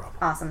 to do that, no problem.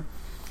 Awesome.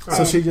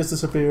 So she just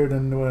disappeared,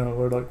 and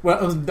we're like,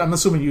 well, I'm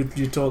assuming you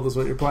told us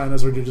what your plan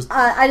is, or you just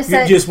I just you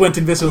said just went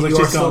invisible, like You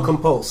are she's still gone.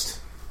 compulsed.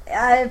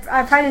 I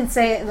probably didn't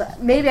say.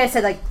 Maybe I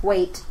said like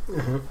wait.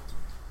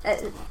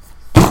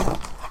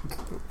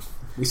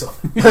 We saw.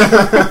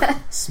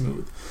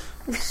 Smooth.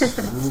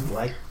 Smooth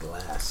like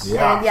glass. And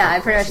I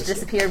pretty much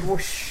disappeared.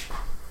 Whoosh.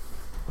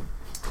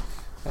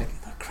 Like,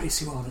 that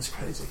crazy woman is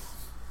crazy.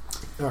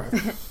 Alright.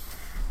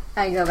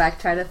 I go back,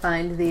 try to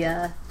find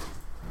the.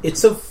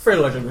 It's a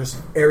fairly large. There's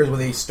areas where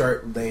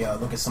they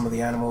look at some of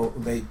the animal.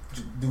 They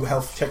do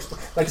health checks,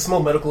 like a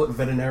small medical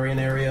veterinarian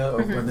area.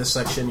 Or in this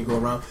section, you go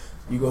around.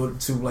 You go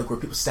to like where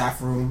people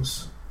staff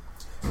rooms.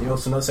 You know,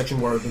 it's another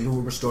section where the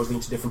newer stores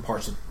lead to different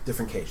parts of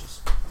different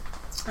cages.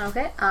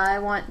 Okay, I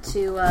want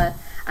to.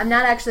 I'm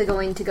not actually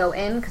going to go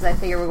in because I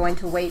figure we're going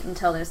to wait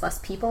until there's less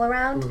people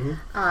around.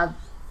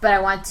 But I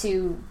want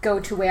to go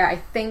to where I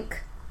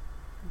think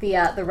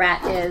the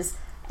rat is,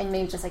 and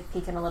maybe just like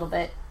peek in a little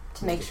bit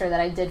to make sure that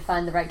I did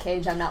find the right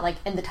cage. I'm not like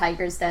in the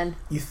tiger's den.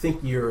 You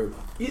think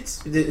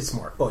it's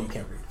smart. Oh, you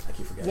can't read. I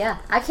keep forgetting. Yeah,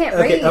 I can't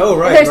Okay, read. oh,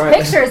 right, If there's right.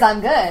 pictures, I'm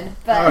good.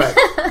 But All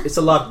right. It's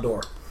a locked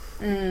door.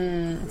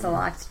 it's a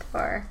locked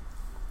door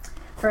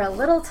for a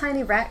little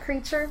tiny rat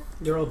creature.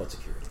 You're all about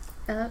security.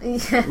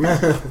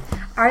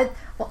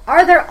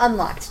 Are there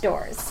unlocked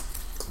doors?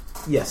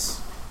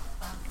 Yes,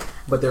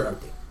 but they're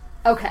empty.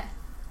 Okay.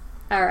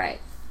 All right.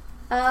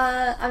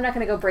 I'm not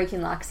going to go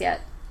breaking locks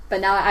yet. But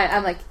now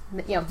I'm like,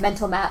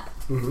 mental map.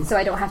 So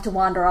I don't have to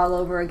wander all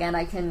over again.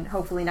 I can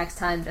hopefully next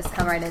time just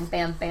come right in,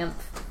 bam, bam.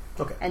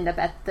 Okay. End up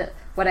at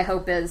what I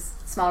hope is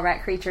small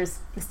rat creature's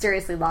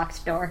mysteriously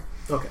locked door.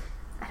 Okay.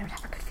 I don't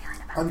have a good feeling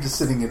about I'm just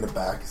sitting in the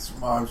back,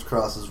 arms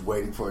crossed,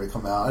 waiting for it to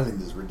come out. I think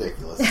this is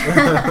ridiculous.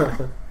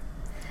 it.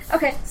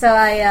 Okay, so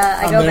I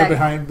I'm go there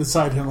back.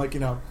 beside him, like,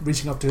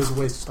 reaching up to his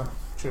waist. Like,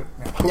 sure.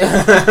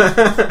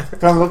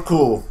 Kind of look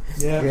cool.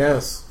 Yeah.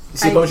 Yes. You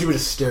see, she was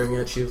just staring at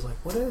you. She was like,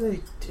 "What are they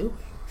doing?"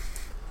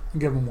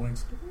 Give him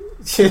wings.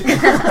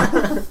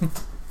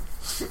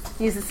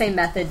 Use the same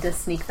method to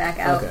sneak back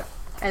out. Okay.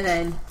 And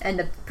then end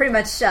up pretty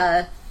much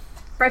right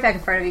back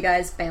in front of you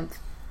guys. Bam.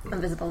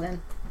 Invisible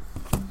again.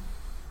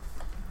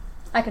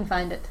 I can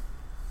find it.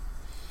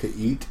 To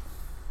eat.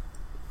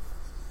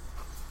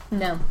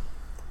 No.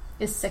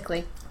 It's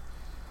sickly.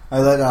 I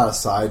let out a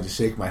sigh to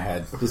shake my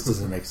head. This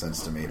doesn't make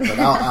sense to me, but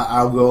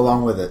I'll go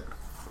along with it.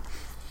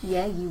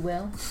 Yeah, you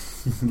will.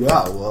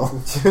 Yeah, well,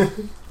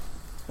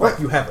 What?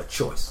 You have a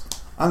choice.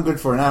 I'm good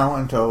for now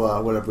until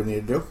whatever we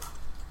need to do.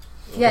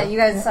 Yeah, you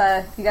guys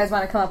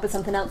want to come up with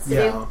something else to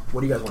do?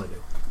 What do you guys want to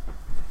do?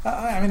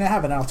 I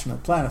have an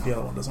alternate plan if the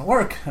other one doesn't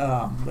work.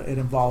 It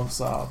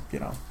involves,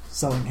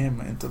 selling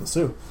him into the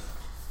zoo.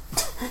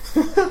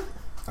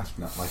 I do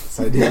not like this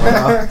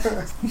idea.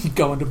 You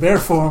go into bear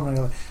form and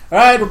you're like, all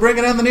right, we're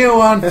bringing in the new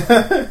one.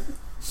 The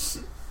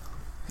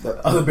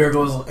other bear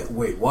goes,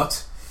 "Wait,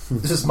 what?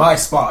 This is my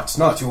spot, it's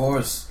not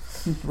yours."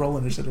 Roll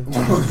initiative.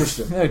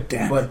 Oh,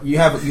 damn. But you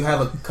have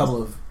a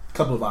couple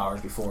of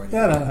hours before.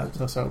 Yeah,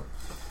 no. So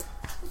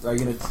Are you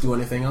going to do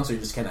anything else, or you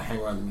just kind of hang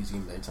around the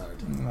museum the entire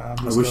time? I'm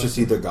I just wish going- to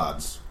see their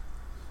gods.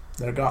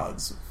 They're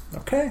gods.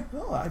 Okay.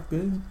 Well,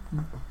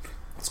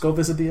 let's go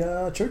visit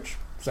the church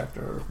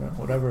sector or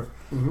whatever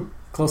Mm-hmm.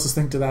 closest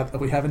thing to that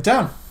we have in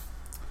town.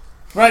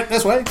 Right,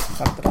 this way.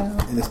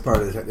 In this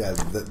part of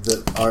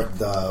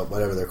the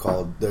whatever they're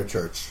called, their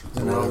church.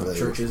 Zanel Whatever they-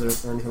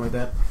 churches or anything like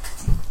that.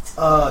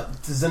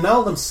 The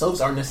Zanel themselves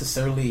aren't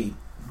necessarily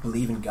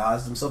believe in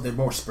gods themselves. They're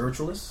more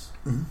spiritualists.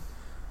 Mhm.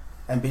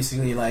 And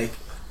basically, like,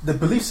 the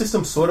belief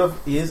system sort of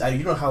is,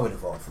 you don't know how it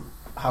evolved,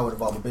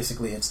 but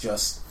basically it's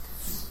just,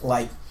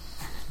 like,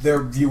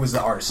 their view is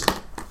the artist.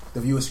 The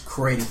view is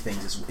creating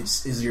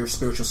things. Is your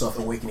spiritual self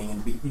awakening,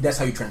 and that's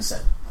how you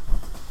transcend.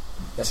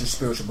 That's your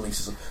spiritual belief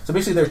system. So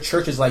basically, their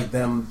church is like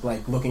them,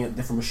 like, looking at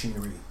different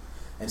machinery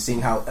and seeing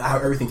how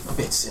everything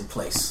fits in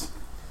place.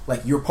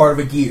 Like, you're part of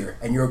a gear,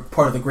 and you're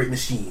part of the great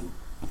machine.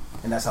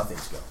 And that's how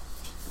things go.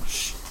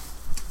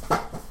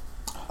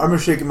 I'm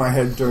just shaking my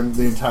head during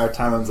the entire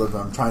time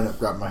I'm trying to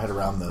wrap my head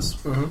around this.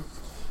 Mm-hmm.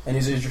 And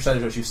as you're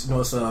excited, you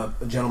notice a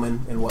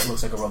gentleman in what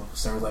looks like a robe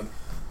standing like,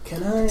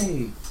 "Can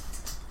I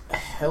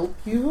help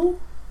you?"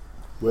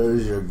 Where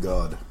is your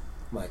god?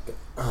 Like,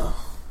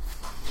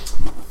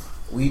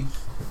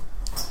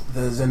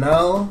 the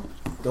Zanel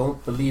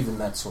don't believe in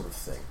that sort of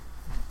thing.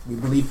 We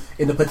believe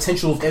in the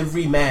potential of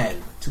every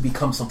man to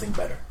become something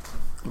better.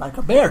 Like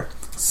a bear.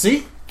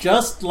 See?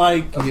 Just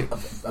like you.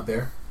 A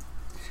bear?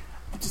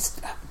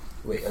 Just,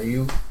 Wait, are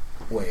you?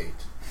 Wait.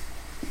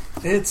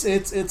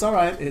 it's all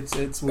right.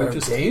 We're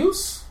just.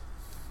 Deus?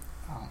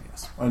 Oh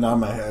yes. I nod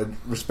my head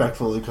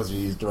respectfully because you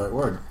used the right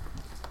word.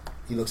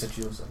 He looks at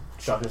you and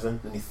shocked,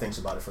 and then he thinks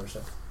about it for a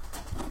second.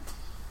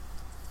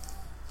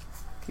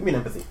 Give me an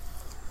empathy.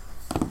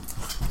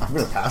 I'm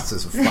gonna pass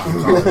this with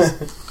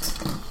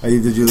 $5. Hey,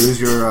 did you lose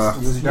your?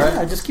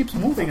 Yeah, it just keeps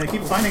moving. I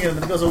keep finding it and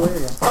then it goes away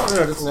again. Oh,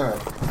 there it is. All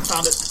right.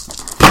 Found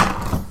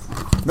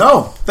it.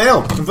 No,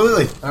 failed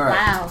completely. All right.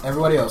 Wow.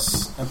 Everybody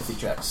else, empathy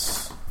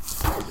checks.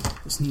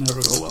 This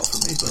never go well for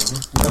me, but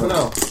You never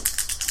know.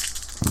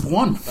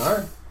 1. All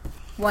right.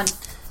 1.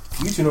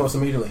 You two notice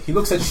immediately. He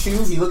looks at you.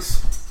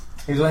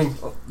 He's like,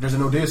 oh, "There's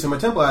an Odeus in my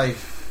temple." He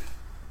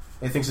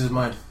thinks in his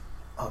mind,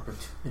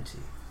 "Opportunity."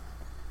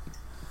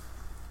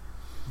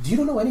 You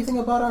don't know anything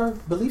about our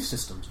belief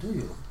systems, do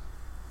you?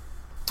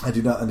 I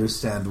do not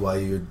understand why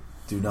you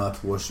do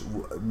not worship.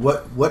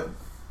 What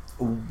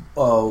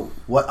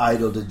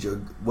idol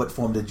what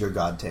form did your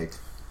god take?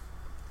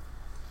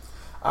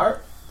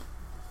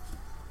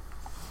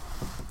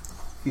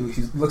 He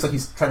looks like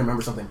he's trying to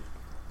remember something.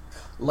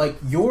 Like,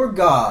 your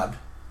god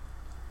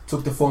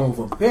took the form of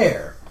a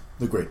bear.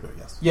 The Great Bear,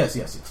 yes.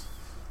 Yes.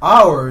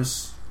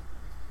 Ours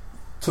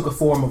took a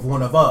form of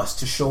one of us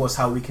to show us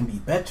how we can be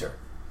better.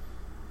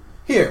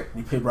 Here,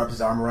 he wraps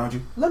his arm around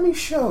you. Let me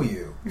show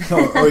you.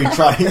 Or you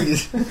try.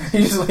 He's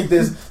just like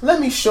this. Let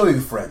me show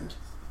you, friend.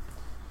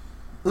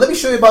 Let me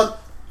show you about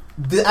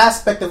the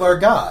aspect of our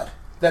God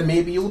that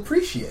maybe you'll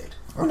appreciate.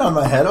 I'm not in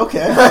my head.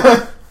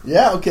 Okay.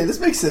 Yeah. Okay. This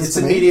makes sense. It's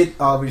to me. immediate,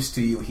 obvious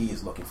to you. He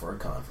is looking for a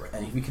convert,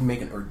 and if we can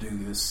make an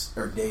Deus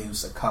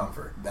a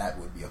convert, that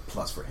would be a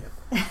plus for him.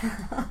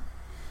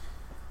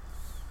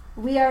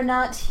 We are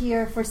not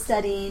here for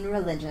studying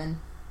religion.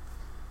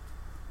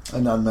 I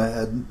nod my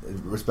head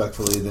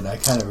respectfully. Then I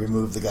kind of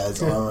remove the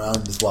guy's arm around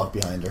and just walk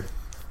behind her.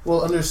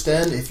 Well,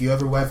 understand, if you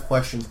ever have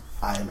questions,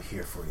 I am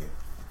here for you.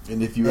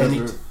 And if you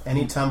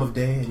Any time of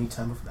day, any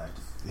time of night.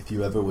 if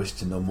you ever wish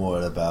to know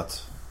more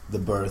about the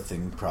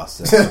birthing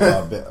process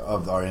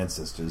of our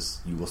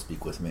ancestors, you will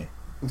speak with me.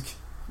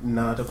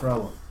 Not a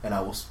problem. And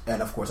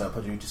of course I'll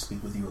put you to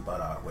speak with you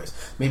about our ways.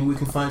 Maybe we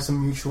can find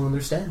some mutual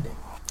understanding.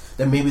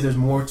 That maybe there's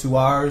more to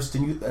ours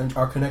than you and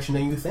our connection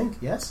than you think.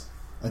 Yes?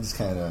 I just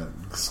kind of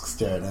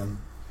stare at him.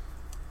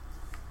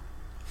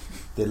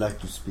 They like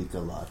to speak a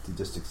lot. You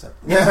just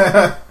accept it.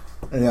 Yeah.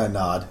 And I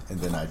nod, and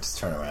then I just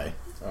turn away.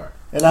 All right.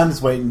 And I'm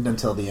just waiting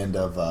until the end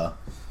of...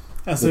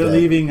 As the they're day.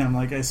 leaving, I'm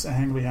like, I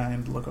hang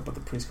behind, look up at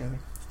the priest guy.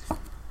 Like,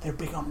 they're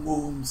big on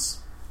wombs.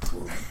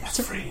 That's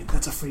a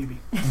freebie.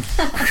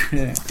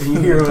 Yeah. And you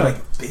hear like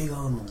big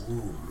on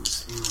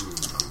wombs.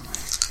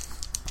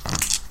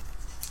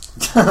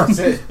 That's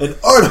it. an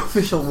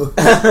artificial womb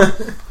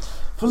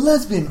for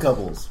lesbian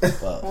couples.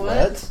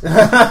 What?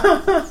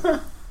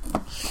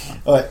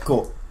 All right,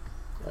 cool.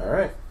 All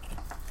right.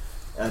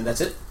 And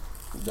that's it.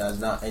 There's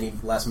not any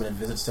last minute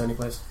visits to any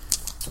place.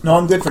 No,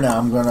 I'm good for now.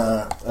 I'm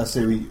gonna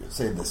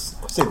save this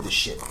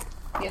shit.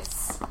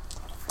 Yes.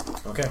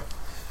 Okay.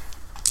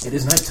 It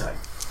is nighttime.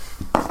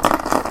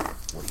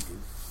 What do you do?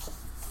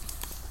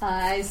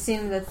 I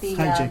assume that the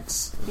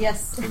Hijinks.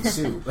 yes,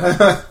 Ensue.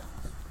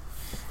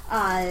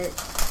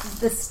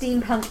 the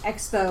Steampunk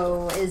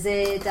Expo is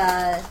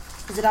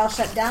it all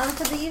shut down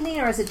for the evening,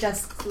 or is it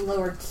just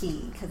lower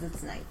key because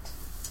it's night?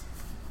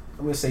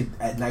 I'm going to say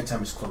at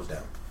nighttime it's closed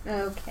down.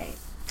 Okay,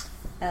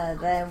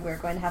 then we're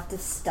going to have to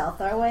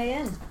stealth our way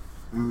in.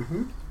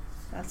 Mm-hmm.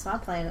 That's my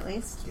plan, at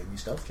least. Give me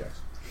stealth checks.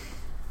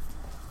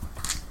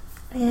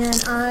 And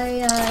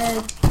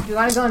do you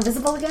want to go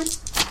invisible again?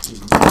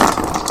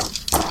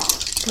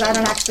 Because I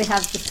don't actually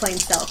have just plain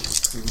stealth.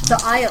 So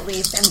I, at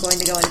least, am going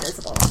to go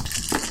invisible.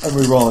 Are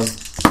we rolling?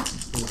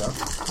 Okay.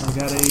 I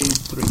got a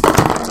 3.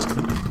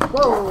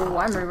 Whoa,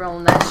 I'm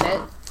rerolling that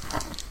shit.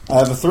 I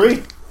have a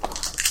 3.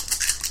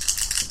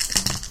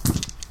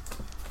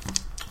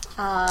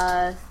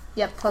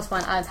 Yep,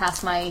 +1. I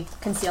passed my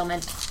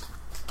concealment.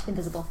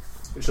 Invisible.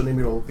 So let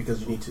me roll because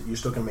you need to. You're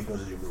still gonna make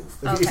noise as you move.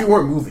 If, Okay. if you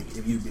weren't moving,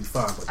 if you'd be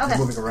fine, but Okay. you're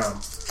moving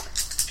around.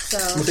 So,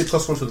 I'm gonna say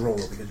 +1 to the roll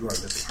because you are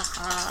missing.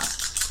 haha.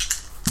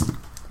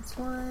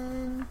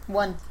 +1.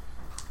 1.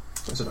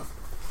 That's enough.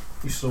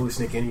 You slowly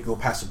sneak in. You go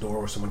past the door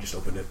where someone just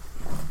opened it.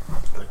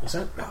 Like, what's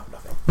that? No,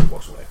 nothing.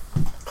 Walks away.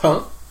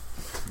 Huh?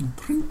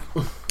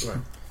 Right.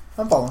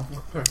 I'm following.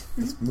 Alright.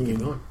 It's Keep moving.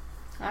 going.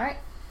 Alright.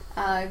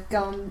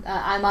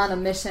 I'm on a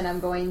mission. I'm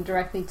going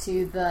directly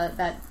to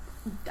that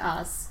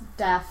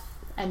staff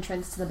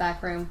entrance to the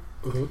back room.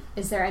 Mm-hmm.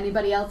 Is there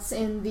anybody else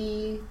in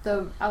the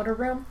outer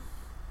room?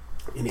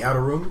 In the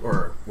outer room,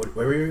 or what?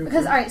 Where were you?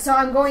 Because alright, so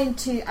I'm going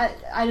to.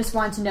 I just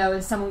want to know,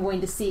 is someone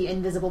going to see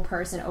invisible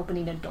person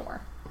opening a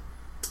door?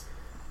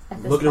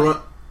 At this Looking point?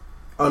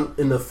 around,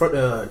 in the front,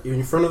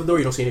 in front of the door,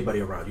 you don't see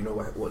anybody around. You know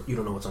what? You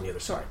don't know what's on the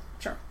other side.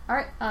 Sure.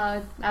 Alright.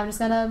 I'm just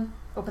gonna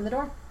open the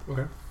door.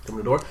 Okay. Come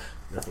to the door.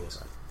 Nothing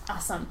inside.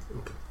 Awesome.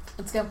 Okay.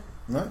 Let's go.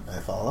 Right, I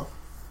follow.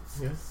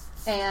 Yeah.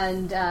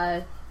 And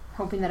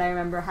hoping that I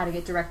remember how to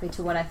get directly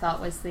to what I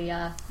thought was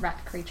the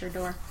rat creature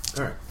door.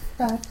 All right.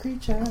 Rat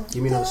creature.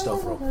 Give me another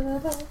stealth roll. Did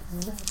I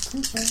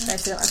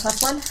still get my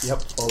 +1?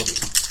 Yep. All of you.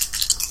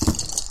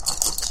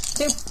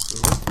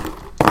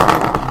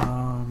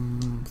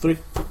 3.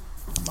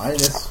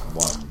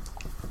 -1.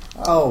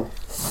 Oh.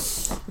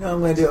 You know what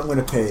I'm gonna do? I'm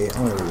gonna pay.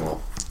 I'm gonna reroll.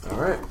 All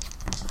right.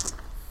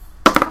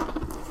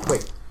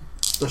 Wait.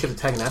 Don't you have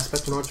to tag an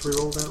aspect in order to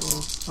reroll that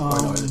roll?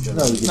 Or no, it's a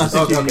general? no, you can just-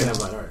 Okay, yeah. never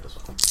mind. All right, that's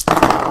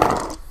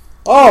fine.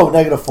 Oh,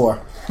 -4.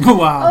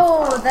 Wow.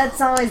 Oh, that's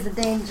always the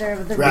danger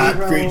of the Rat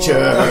reroll. creature.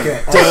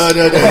 Okay. Da,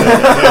 da, da, da,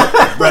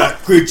 da.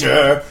 Rat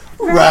creature.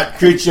 Rat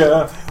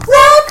creature.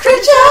 Rat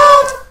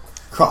creature.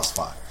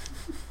 Crossfire.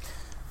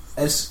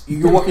 As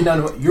you're walking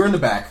down, you're in the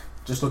back,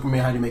 just looking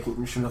behind you,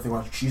 making sure nothing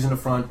wrong. She's in the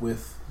front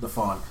with the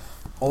fawn.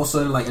 All of a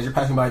sudden, like as you're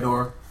passing by a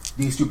door,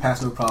 these two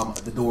pass no problem.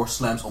 The door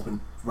slams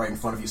open right in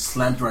front of you,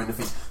 slams you right in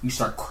the face. You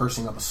start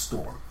cursing up a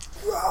storm.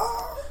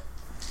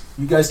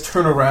 You guys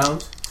turn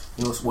around.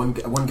 You know,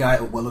 one guy,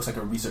 what looks like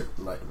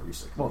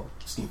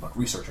steampunk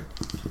researcher,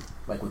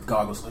 like with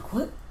goggles. Like,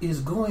 what is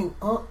going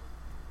on?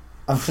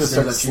 I'm gonna Stares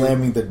start at you.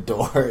 slamming the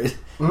door.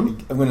 Hmm?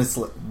 I'm gonna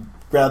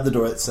grab the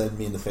door that slammed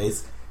me in the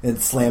face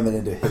and slam it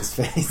into his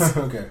face.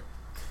 Okay.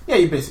 Yeah,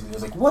 you basically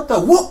was like, what the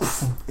whoop?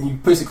 And you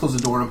basically close the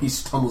door on him. He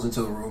stumbles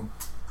into the room.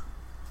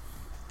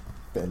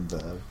 Bend.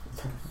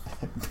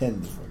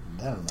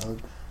 I don't know.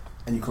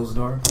 And you close the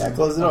door? Yeah,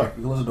 close the door. Okay,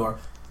 you close the door.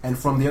 And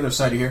from the other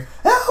side you hear,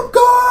 help,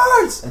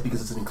 guards! And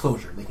because it's an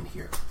enclosure, they can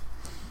hear.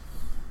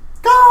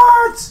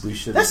 Guards! We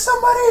should. There's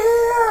somebody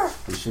here!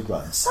 We should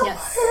run. Somebody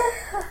Yes.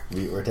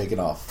 here! We're taking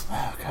off.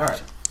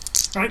 Alright.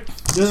 Alright.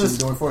 So the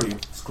door for you.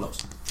 It's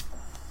closed.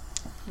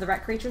 The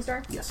rat creature's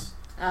door? Yes.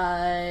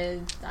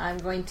 I'm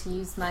going to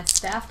use my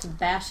staff to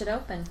bash it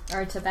open.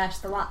 Or to bash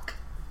the lock.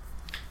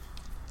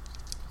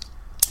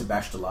 To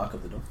bash the lock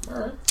of the door.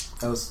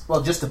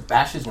 Alright. Just to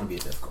bash is going to be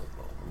a difficult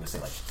roll. I'm going to say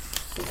like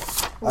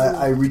 4.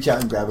 I reach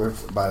out and grab her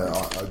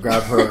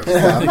grab her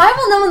staff, Why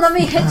will no one let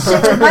me hit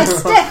shit with my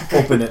stick?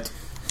 open it.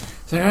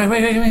 So,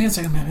 wait a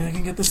second. Maybe I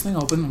can get this thing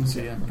open. Let me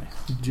see. I'm gonna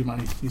do you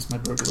mind use my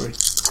burglary?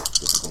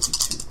 Difficulty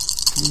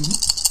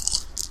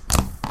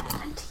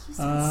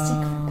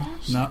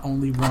 2. Not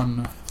only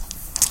 1.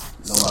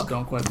 No luck.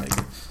 Don't quite make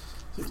it.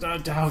 Damn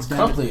it.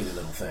 Complicated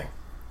little thing.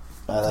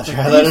 Let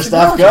her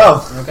staff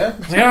go. Okay?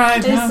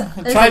 Alright,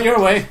 Is- try it your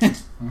way.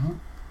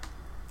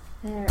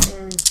 There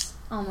is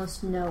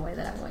almost no way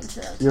that I'm going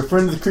to. You're a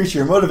friend of the creature.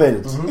 You're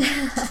motivated.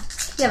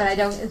 Yeah, but I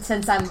don't.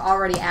 Since I'm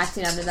already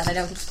acting under that, I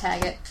don't get to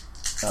tag it.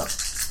 Oh.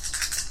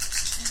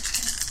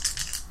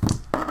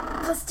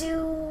 Let's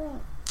do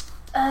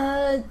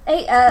 8.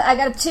 I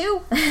got a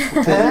 2.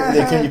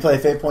 Can you play a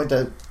fate point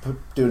to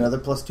do another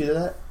 +2 to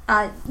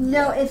that?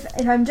 no. If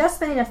I'm just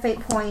spending a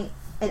fate point,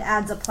 it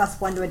adds a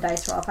 +1 to a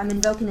dice roll. If I'm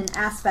invoking an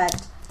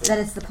aspect, then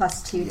it's the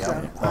 +2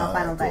 to a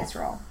final cool. dice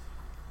roll.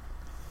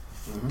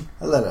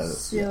 I let out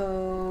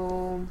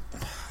So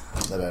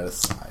a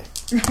sigh.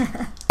 You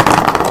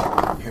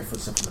hear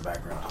footsteps in the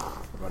background.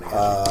 Running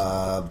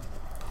at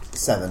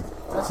 7. you.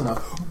 That's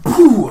enough.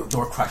 Boo!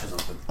 Door crashes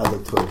open. I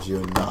look towards you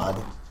and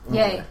nod.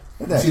 yay.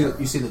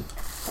 You see the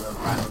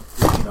rhino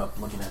looking up,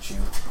 looking at you.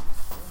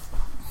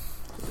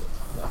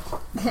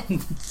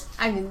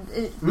 I mean,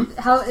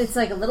 how it's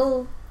like a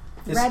little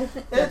ratty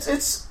thing.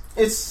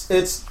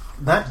 It's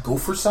not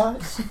gopher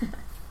size.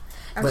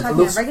 I'm but it talking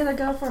looks- a regular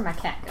gopher or my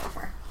cat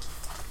gopher.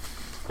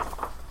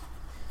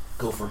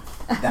 Gopher,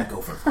 that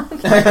gopher.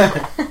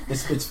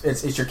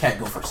 it's your cat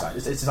gopher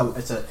size. It's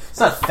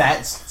not fat.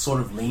 It's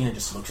sort of lean and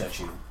just looks at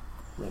you.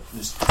 Like,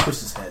 just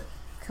twists his head,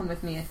 Come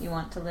with me if you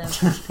want to live.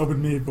 Come with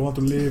me if you want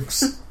to live.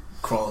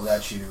 crawls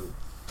at you.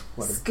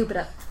 Whatever. Scoop it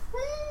up.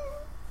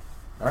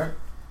 All right,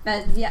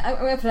 Yeah, I'm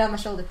gonna put it on my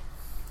shoulder.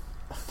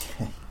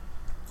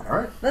 all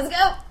right. Let's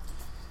go.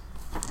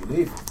 You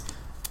leave.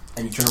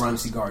 and you turn around and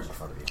see guards in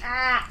front of you.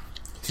 Ah!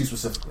 2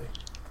 specifically.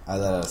 I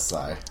let out a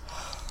sigh.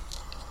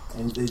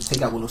 And they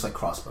take out what looks like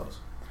crossbows.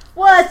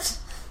 What?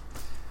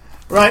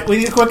 Right, we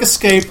need a quick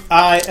escape.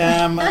 I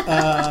am.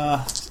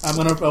 I'm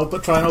gonna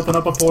try and open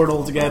up a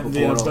portal to get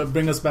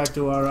bring us back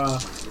to our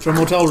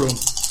motel room.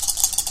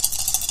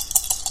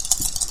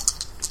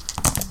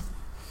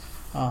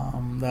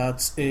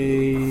 That's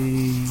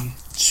a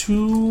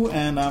 2,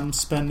 and I'm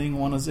spending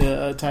one as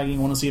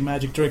tagging one to see a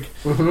magic trick.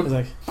 It's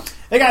like,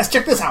 hey guys,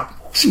 check this out,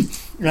 which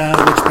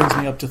brings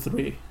me up to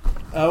 3.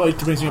 It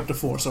brings me up to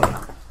 4. Sorry,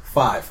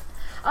 5.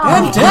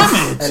 God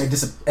damn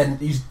it!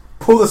 And you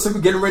pull the circle,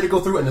 getting ready to go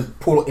through, and the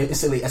portal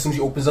instantly, as soon as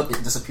you opens up,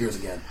 it disappears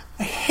again.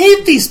 I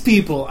hate these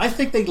people. I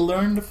think they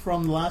learned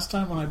from the last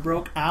time when I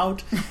broke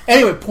out.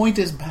 Anyway, point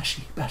is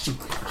Bashi.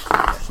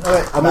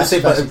 Alright, I'm gonna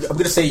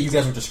say you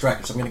guys were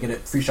distracted, so I'm gonna get a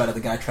free shot at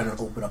the guy trying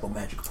to open up a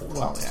magic portal.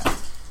 Well, yeah.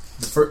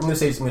 I'm gonna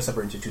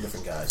separate into 2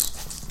 different guys.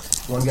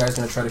 One guy's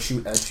gonna try to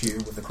shoot at you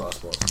with the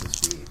crossbow. So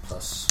this would be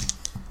plus.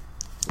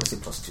 Let's say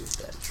 +2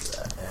 damage for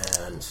that,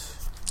 and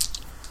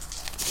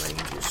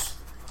range is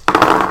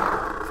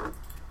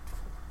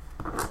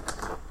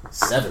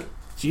 7.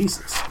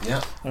 Jesus.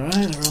 Yeah. Alright,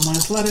 I roll my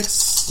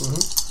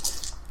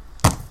athletics.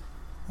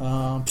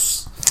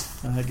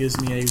 That gives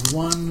me a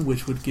 1,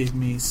 which would give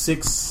me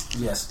 6.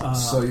 Yes.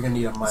 So you're gonna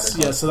need a minor.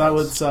 Yeah, so that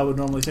would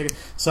normally take it.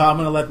 So I'm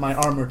gonna let my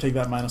armor take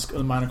that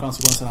minor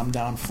consequence, and I'm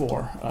down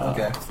 4.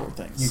 4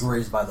 things. You get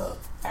raised by the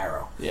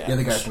arrow. Yeah. The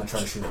other guy's gonna try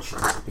to shoot at you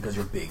because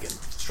you're big and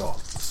strong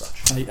and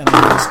such. And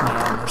I use my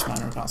armor's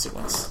minor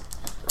consequence.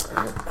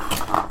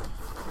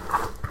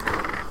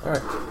 All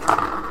right.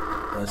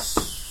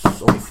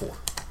 That's only 4.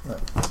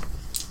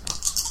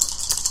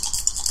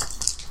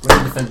 What do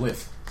you defend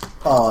with?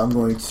 Oh, I'm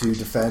going to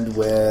defend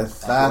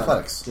with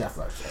athletics. Yeah,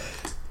 athletics.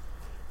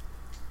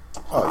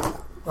 Oh,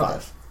 yeah.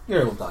 5.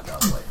 You're able to dodge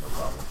out of the way, no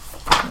problem.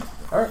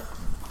 Alright.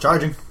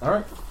 Charging.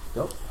 Alright.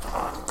 Go.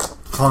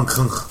 Clunk,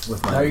 clunk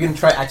with Now my... you're going to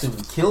try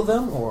actively kill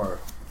them or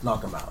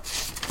knock them out?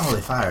 Oh,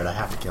 they fired. I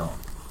have to kill them.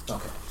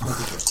 Okay. Make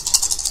it true.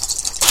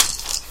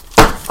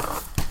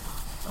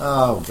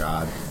 Oh,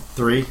 God.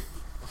 3.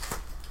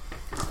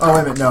 Oh, wait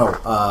a minute. No.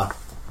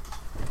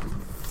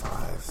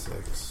 5,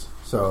 6.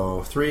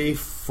 So, 3,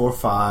 4,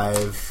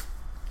 5,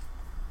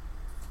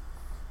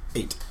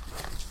 8.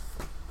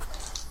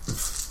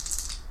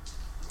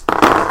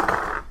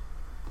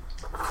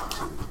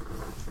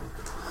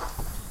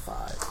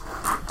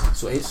 5.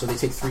 So 8. So they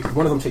take 3.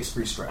 One of them takes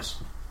 3 stress.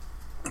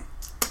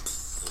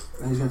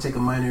 And he's going to take a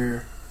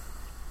minor...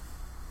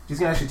 He's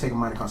going to actually take a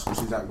minor consequence.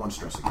 So he's at 1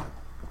 stress again.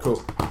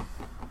 Cool.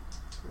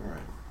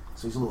 Alright.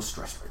 So he's a little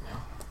stressed right now.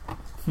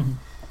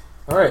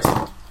 Alright.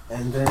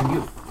 And then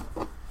you.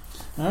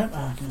 Alright,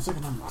 give me a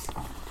second. I'm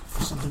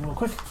for something real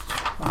quick.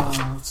 I'm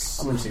going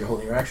to say you're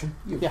holding your action.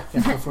 You. Yeah,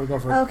 go for it.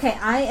 Okay,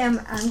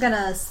 I'm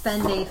gonna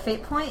spend a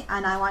fate point,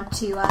 and I want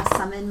to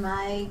summon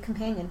my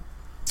companion.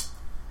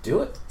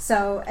 Do it.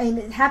 So, and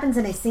it happens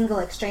in a single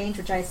exchange,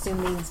 which I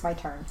assume means my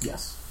turn.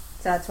 Yes.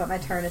 So that's what my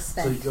turn is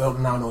So spent. you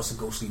now notice a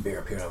ghostly bear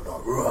appear out of the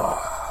door.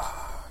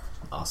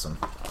 Awesome.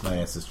 My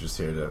ancestor's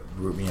here to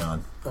root me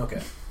on.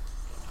 Okay.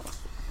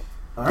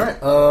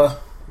 Alright,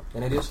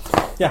 any ideas?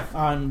 Yeah,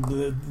 I'm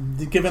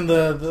given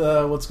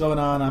the what's going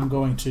on, I'm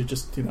going to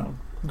just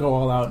go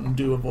all out and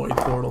do a void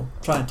portal.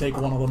 Try and take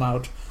one of them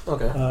out.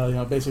 Okay.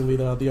 Basically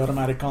the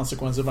automatic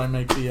consequence if I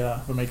make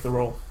the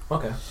roll.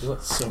 Okay, do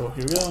it. So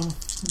here we go.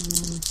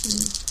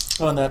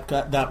 Oh, and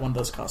that one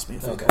does cost me.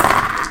 Okay.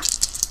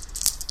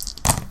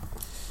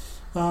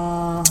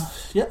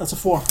 Yeah, that's a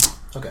 4.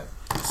 Okay.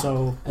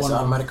 So That's one an of them.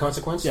 automatic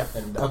consequence? Yeah.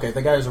 And okay,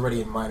 the guy is already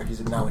in minor. He's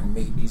now in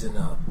he's in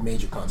a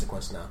major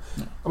consequence now.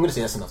 Yeah. I'm gonna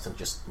say that's enough to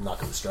just knock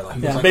him straight out.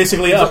 He was Yeah, like-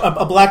 basically he was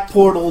a black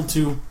portal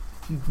to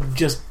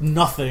just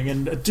nothing,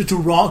 and to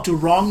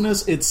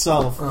wrongness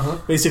itself.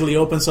 Basically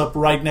opens up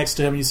right next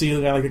to him. You see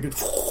the guy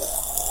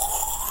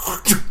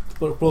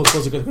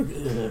close.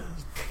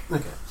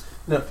 Okay.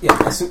 No, yeah,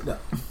 no.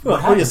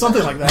 Well, yeah,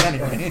 something like that.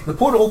 Anyway, The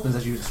portal opens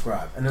as you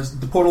described, and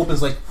the portal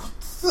opens like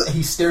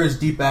he stares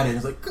deep at it and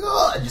is like,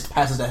 "Ugh," and just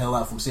passes the hell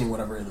out from seeing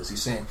whatever it is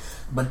he's seeing.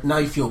 But now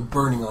you feel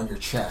burning on your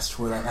chest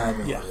where that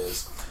amulet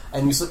is,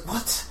 and you're like,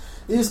 "What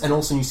is?" And all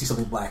of a sudden you see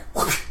something black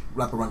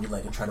wrap around your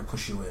leg and try to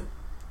push you in.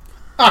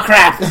 oh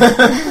crap!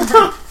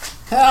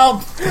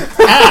 Help!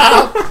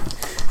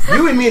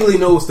 You immediately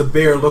notice the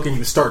bear looking at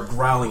you, start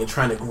growling and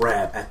trying to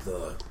grab at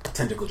the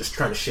tentacle, just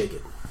trying to shake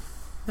it.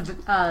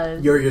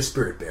 Your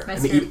spirit bear, My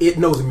and spirit- it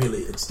knows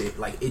immediately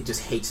it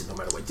just hates it no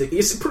matter what.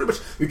 It's pretty much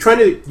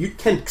you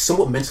can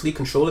somewhat mentally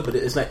control it, but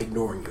it's not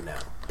ignoring you now.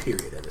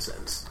 Period. In a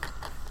sense,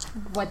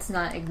 What's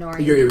not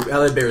ignoring? your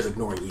allied bear is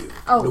ignoring you.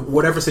 Oh.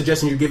 Whatever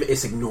suggestion you give it,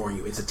 it's ignoring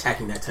you. It's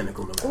attacking that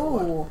tentacle no matter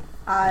what. Ooh,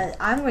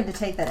 I'm going to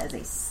take that as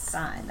a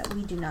sign that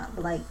we do not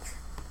like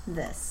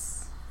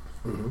this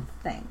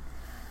thing.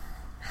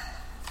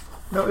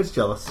 No, it's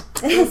jealous.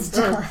 It's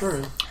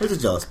jealous. It's a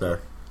jealous bear.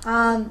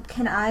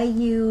 Can I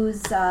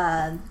use?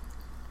 Can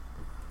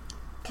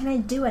I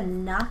do a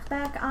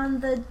knockback on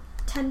the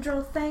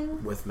tendril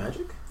thing? With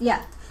magic,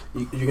 Yeah.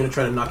 You're going to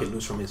try to knock it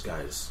loose from his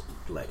guy's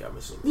leg, I'm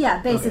assuming.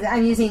 Yeah, basically, Okay.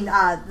 I'm using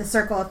the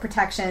circle of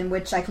protection,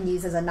 which I can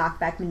use as a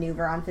knockback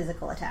maneuver on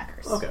physical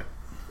attackers. Okay.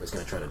 It's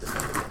going to try to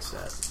defend against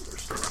that. Or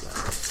something like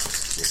that.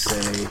 We'll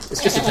say...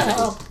 It's just a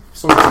technical.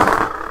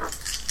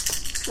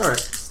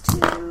 Alright.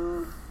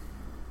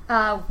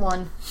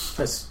 1.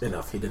 That's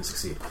enough. He didn't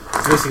succeed.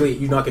 So basically,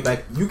 you knock it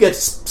back. You get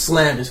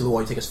slammed into the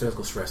wall. You take a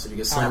physical stress. And you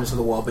get slammed into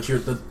the wall, but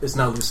it's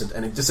now loosened,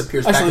 and it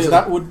disappears back Actually, into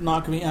that would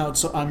knock me out,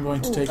 so I'm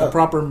going to take a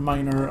proper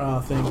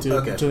minor thing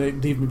Okay. to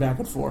leave me back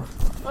at 4.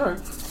 Alright.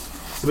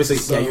 So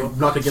basically, you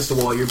knock against the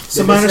wall.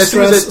 So minor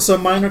stress, so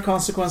minor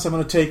consequence I'm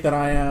going to take that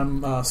I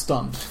am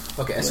stunned.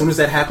 Okay, as soon as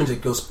that happens,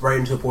 it goes right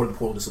into the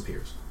portal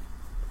disappears.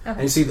 Okay.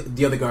 And you see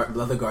the other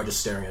guard just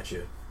staring at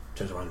you.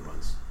 Turns around and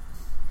runs.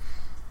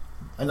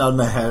 I nod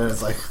my head and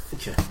it's like,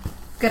 Okay.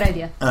 Good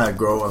idea. I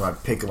grow and I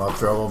pick him up,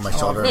 throw him on my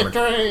shoulder. And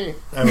Victory!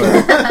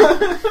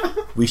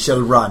 we shall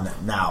run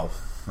now.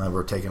 And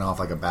we're taking off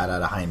like a bat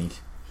out of Heine.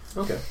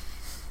 Okay.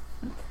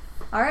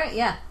 Alright,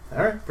 yeah.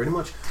 Alright, pretty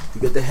much.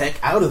 You get the heck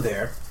out of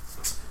there.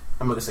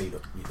 I'm not going to say you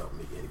don't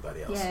meet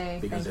anybody else. Yay,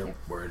 because thank they're you.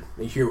 worried.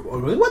 They hear,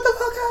 what the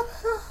fuck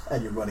happened?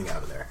 And you're running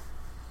out of there.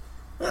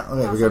 Yeah,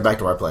 okay, we go back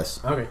to our place.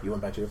 Okay, you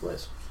went back to your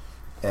place.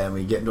 And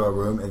we get into our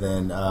room, and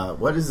then,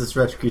 what is this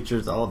wretched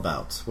creature all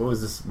about? What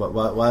was this?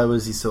 Why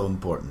was he so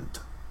important?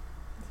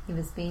 He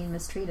was being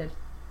mistreated.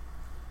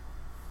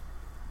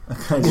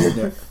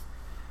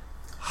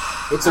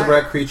 It's a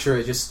rat creature.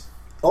 It just...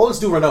 All it's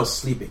doing right now is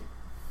sleeping.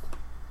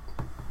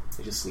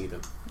 They just sleep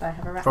him. Do I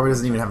have a rat? Probably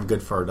doesn't even have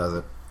good fur, does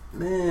it?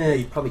 Nah,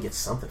 you probably get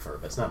something for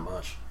it, but it's not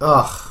much.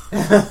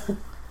 Ugh.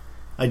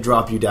 I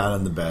drop you down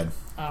on the bed,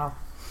 Ow.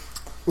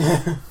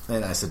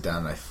 and I sit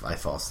down and I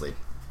fall asleep.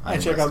 I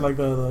check out like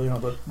the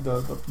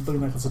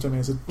necklace to me.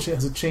 Has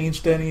it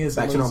changed any? Is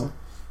Back it to normal.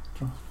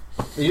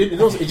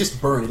 It just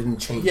burned. It didn't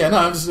change. Yeah, no,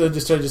 I'm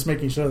just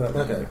making sure that.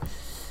 Okay.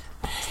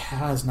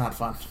 That's not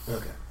fun.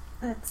 Okay.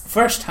 That's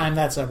First time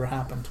that's ever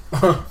happened.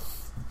 I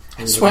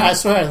I swear, I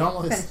don't Gotta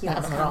want this to heal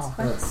his happen at all.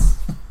 consequence.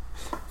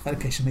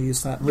 Occasionally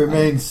use that.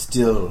 Remain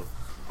still,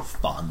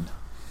 fun.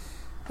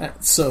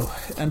 So,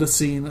 end of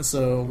scene.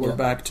 So we're Yeah.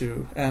 back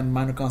to, and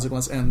minor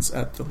consequence ends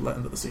at the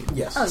end of the scene.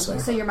 Yes. Oh, so-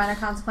 so your minor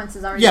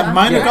consequences already Yeah, done?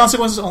 minor Yeah.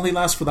 consequences only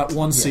last for that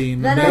one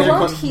scene. Then I Major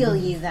won't con- heal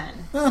you then.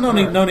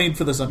 No need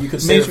for this one. You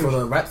could save it Major- for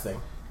the rat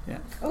thing.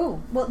 Oh,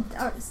 well,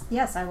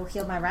 yes, I will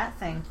heal my rat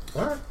thing.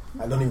 Alright.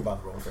 I don't even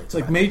bother rolling for it. It's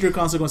like major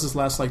consequences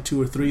last like 2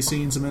 or 3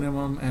 scenes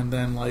minimum, and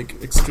then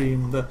like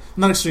extreme, the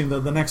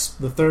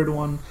third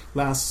one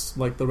lasts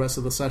like the rest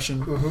of the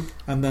session, Mm-hmm.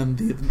 and then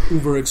the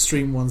uber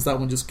extreme ones, that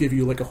one just give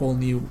you like a whole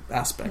new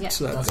aspect, Yeah.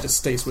 so that Okay. just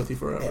stays with you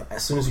forever. Yeah,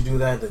 as soon as you do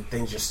that, the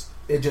thing just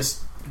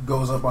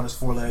goes up on its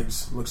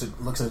forelegs, looks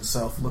at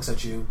itself, looks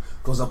at you,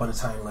 goes up on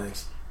its hind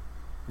legs.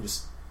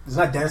 It's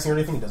not dancing or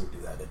anything. It doesn't do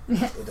that.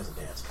 It doesn't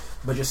dance.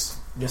 But just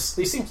you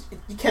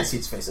can't see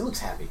its face. It looks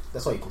happy.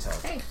 That's all you can tell.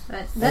 Hey,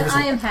 then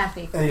I am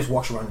happy. And it just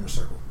walks around in a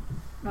circle.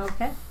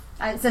 Okay.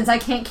 Since I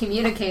can't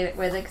communicate it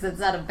with it because it's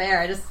not a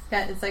bear, it's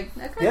like,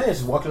 okay. Yeah, it's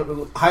just walking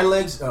up, hind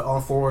legs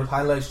on forward,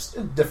 hind legs,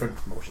 just different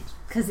motions.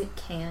 Because it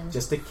can.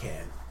 Just it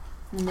can.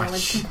 No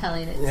one's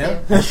compelling it Yeah.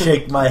 to. I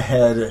shake my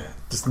head,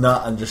 just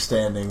not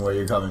understanding where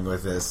you're coming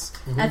with this.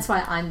 That's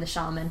why I'm the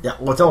shaman. Yeah,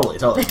 well, totally.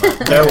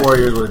 Bear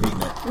warriors would have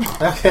eaten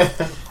it.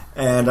 Okay.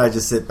 And I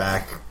just sit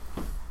back.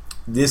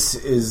 This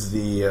is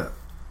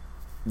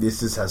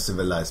how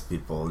civilized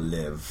people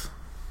live.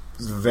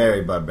 It's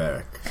very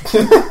barbaric.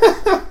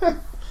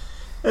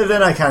 And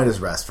then I kind of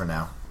just rest for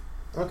now.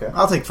 Okay.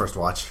 I'll take first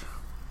watch,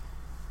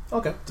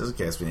 Okay. just in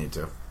case we need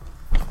to.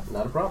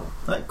 Not a problem.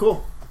 All right,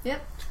 cool.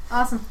 Yep.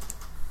 Awesome.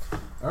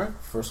 All right.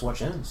 First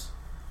watch ends.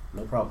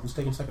 No problem. Who's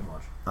taking second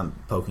watch? I'm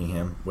poking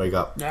him. Wake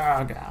up.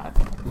 Oh god.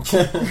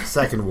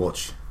 Second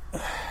watch.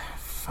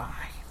 Fine.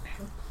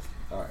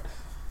 All right.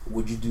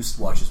 Would you do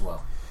watch as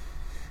well?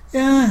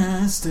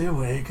 Yeah, stay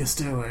awake.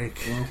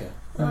 Okay.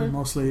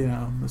 Mostly,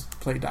 just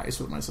play dice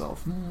with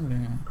myself. Yeah.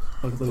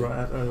 Look at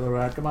the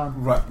rat. Come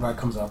on. Right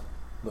comes up,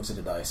 looks at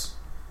the dice,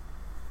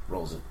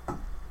 rolls it.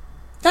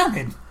 Damn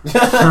it.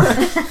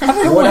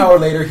 1 hour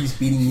later, he's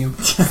beating you.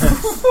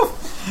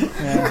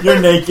 Yeah. You're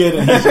naked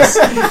and he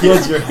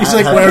has your hat. He's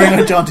like wearing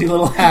a jaunty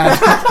little hat.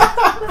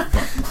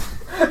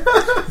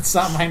 It's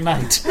not my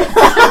night.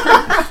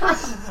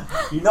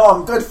 You know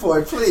I'm good for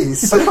it,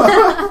 please. Just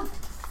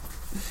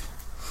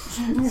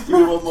give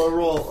me one more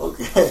roll.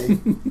 Okay.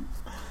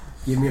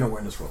 Give me an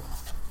awareness roll.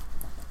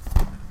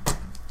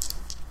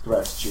 The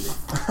rest cheating.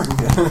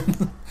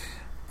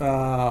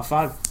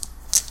 5.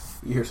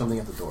 You hear something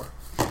at the door.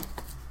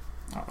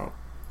 Uh-oh.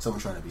 Someone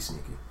trying to be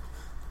sneaky.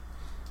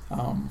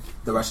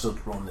 The rest still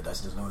rolling the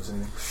dice. Doesn't notice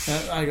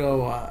anything. I go,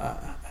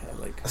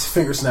 like, That's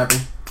finger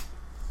snapping.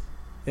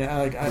 yeah,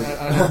 like,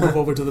 I move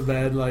over to the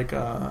bed, like,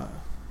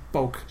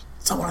 poke.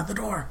 Someone at the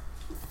door.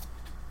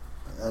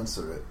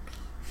 Answer it.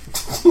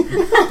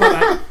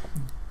 But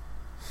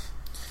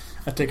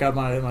I take out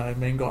my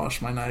main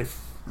gauche, my knife,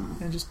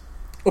 and just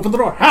open the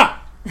door.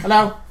 Ha!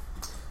 Hello?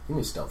 Give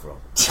me a stealth roll.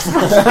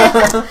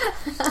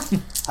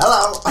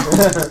 Hello.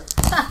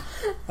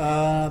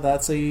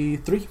 That's a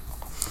 3.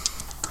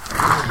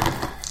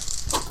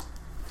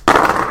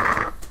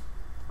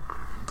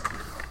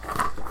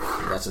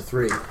 That's a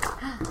 3.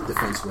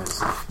 Defense wins.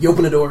 You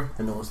open the door,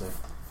 and no one's there.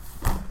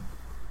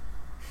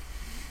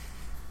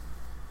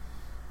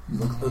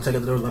 Looks like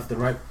the door left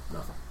and right.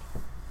 Nothing.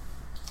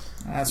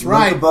 That's Look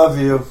right. above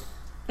you.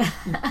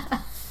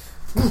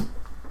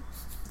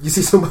 You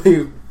see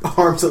somebody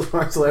arms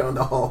away on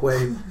the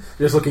hallway,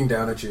 just looking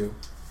down at you.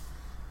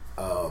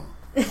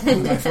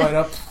 Knife right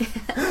up.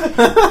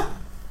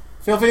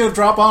 Feel free to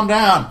drop on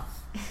down.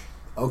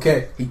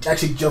 Okay, he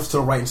actually jumps to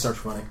the right and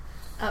starts running.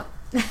 Oh.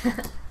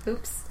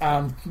 Oops.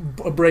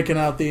 Breaking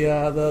out the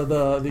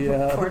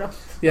Portal.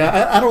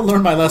 Yeah, I don't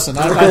learn my lesson.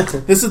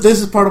 This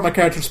is part of my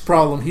character's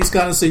problem. He's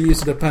gotten so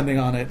used to depending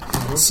on it.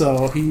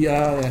 So he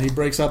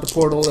breaks out the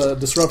portal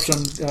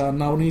disruption.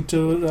 No need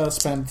to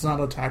spend. It's not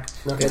an attack.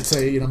 Okay. It's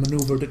a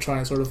maneuver to try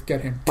and sort of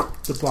get him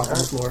to plop on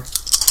the floor.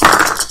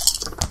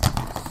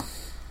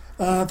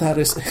 That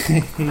is a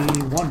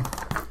 1.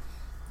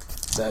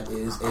 That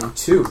is a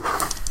 2.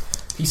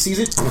 He sees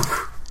it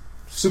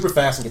super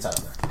fast and gets out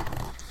of there.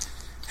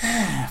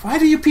 Why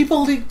do you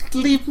people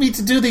leave me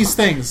to do these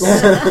things?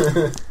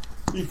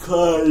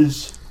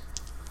 Because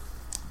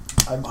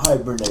I'm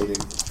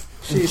hibernating.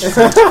 Sheesh.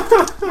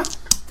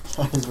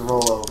 I need to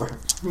roll over.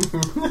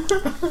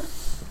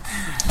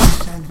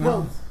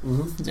 Well,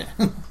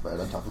 Right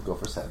on top of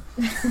Gopher's head.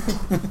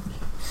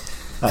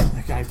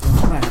 the guy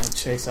going to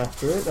chase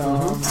after it.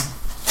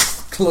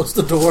 Close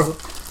the door,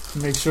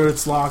 make sure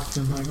it's locked,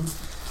 and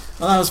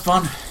well, that was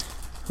fun.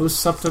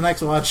 Who's up to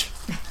next watch?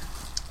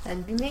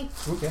 That'd be me.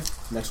 Okay.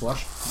 Next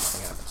watch.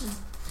 Nothing happens.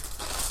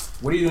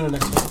 What are you doing the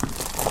next day?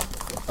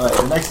 Alright,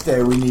 the next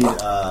day we need,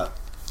 I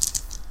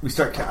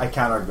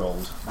count our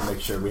gold and make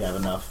sure we have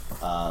enough,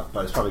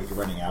 but it's probably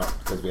running out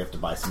because we have to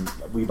buy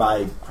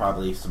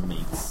probably some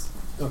meats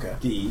Okay.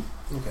 to eat.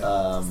 Okay.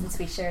 Since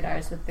we shared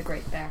ours with the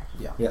Great Bear.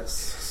 Yes,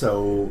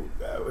 so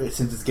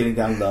since it's getting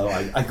down low,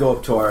 I go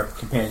up to our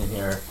companion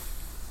here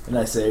and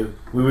I say,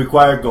 we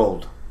require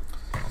gold.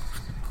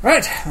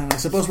 Right, and I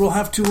suppose we'll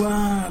have to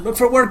look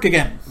for work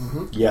again.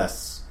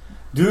 Yes.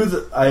 Do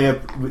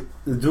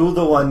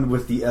the one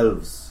with the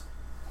elves,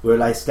 where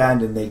I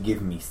stand and they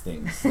give me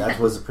things. That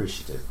was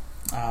appreciative.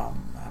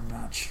 I'm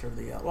not sure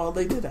well,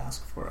 they did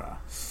ask for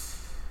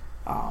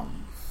all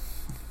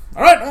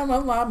right,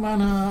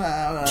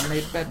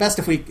 best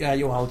if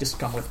you all just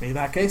come with me in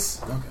that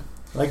case. Okay.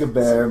 Like a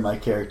bear, my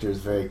character is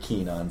very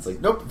keen on. It's like,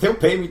 nope, they'll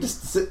pay me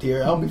just to sit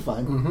here. I'll be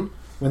fine.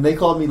 When they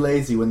called me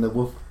lazy, when the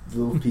wolf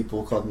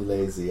people called me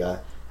lazy,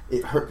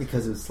 it hurt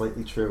because it was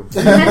slightly true.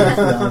 To be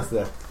honest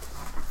there.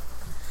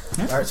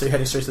 Alright, so you're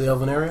heading straight to the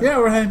Elven area? Yeah,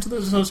 we're heading to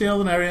the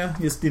Elven area.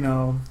 Just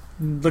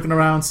looking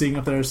around, seeing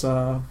if there's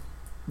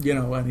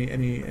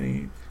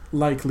any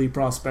likely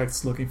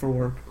prospects looking for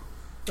work.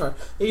 Alright.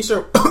 And you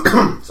start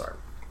sorry.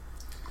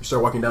 You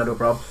start walking down to a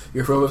problem.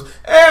 Your friend goes,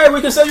 hey,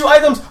 we can sell you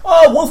items!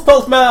 Oh, wolf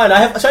pelt man, I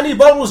have shiny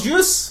bubbles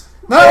juice!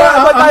 No,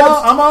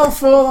 I'm all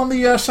full on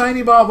the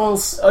shiny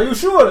baubles. Are you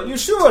sure? You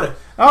sure?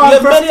 Oh, we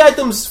have many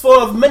items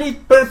for many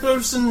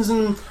persons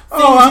and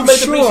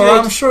things you may appreciate.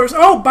 I'm sure.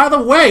 Oh, by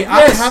the way,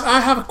 Yes. I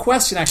have a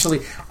question.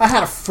 Actually, I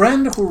had a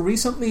friend who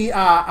recently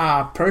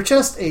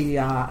purchased a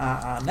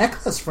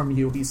necklace from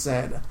you. He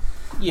said,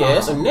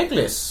 Yes, a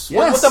necklace.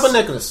 Yes. What type of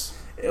necklace?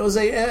 it was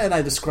and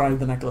I described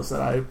the necklace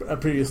that I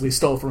previously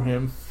stole from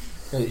him.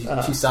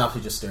 She stops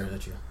and just stares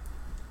at you.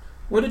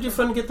 Where did your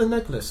friend get the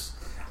necklace?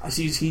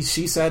 She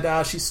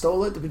said she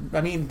stole it.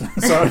 I mean,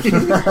 sorry.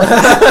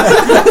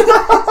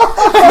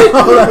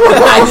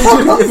 I need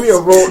you to give me a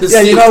roll to see.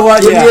 Yeah, you know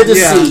what? Give me a Yeah,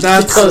 deceit,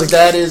 that's because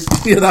that is...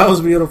 Yeah, that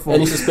was beautiful.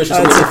 Any suspicious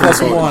That's a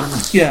plus looking one.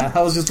 Yeah,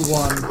 that was just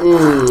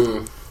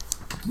one.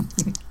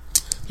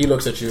 He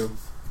looks at you.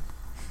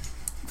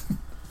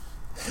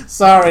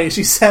 Sorry,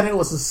 she said it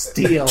was a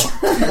steal.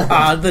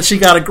 That she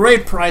got a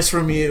great price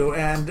from you,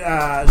 and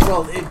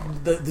well,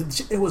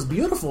 it was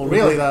beautiful.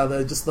 Really,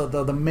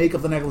 the make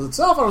of the necklace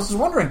itself. I was just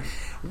wondering,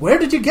 where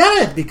did you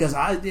get it? Because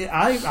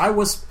I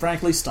was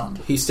frankly stunned.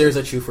 He stares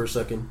at you for a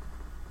second.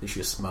 You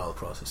see a smile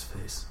across his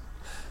face.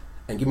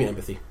 And give me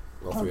empathy.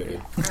 All three of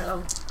you.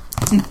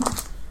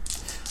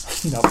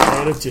 No,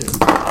 negative 2.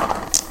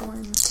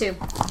 1, 2.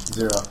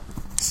 0.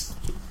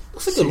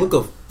 Looks like a look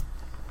of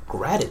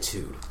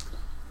gratitude.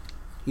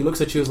 He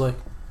looks at you as like,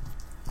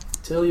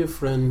 tell your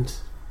friend,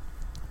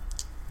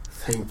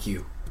 thank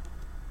you.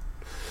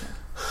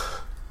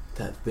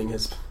 That thing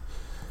this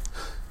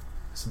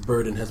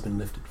burden has been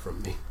lifted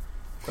from me.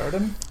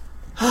 Burden?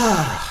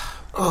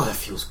 Oh, that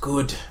feels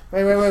good.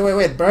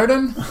 Wait,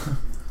 burden?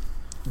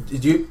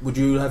 Would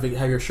you have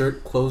your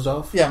shirt closed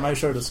off? Yeah, my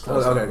shirt is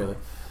closed. Oh, okay.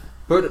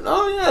 Burden.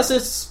 Oh yes,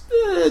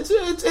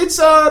 it's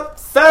a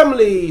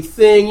family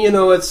thing. You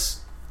know,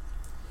 it's.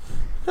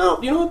 No,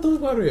 you know what?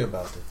 Don't worry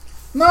about it.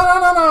 No,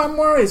 I'm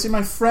worried. See,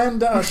 my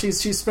friend,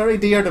 she's very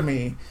dear to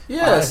me.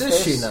 Yes,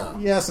 is she now?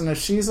 Yes, and if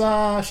she's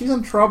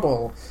in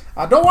trouble,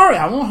 don't worry,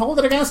 I won't hold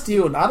it against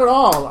you, not at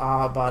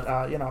all.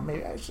 But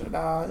maybe I should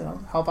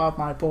help out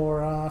my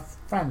poor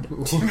friend.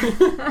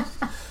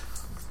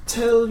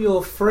 Tell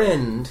your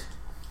friend.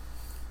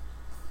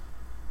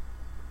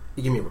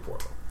 You give me a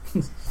report.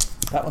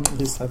 That one at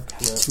least I've got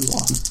 2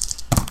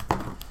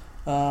 on.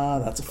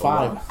 That's a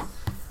 5. wow.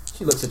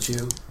 She looks at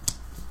you.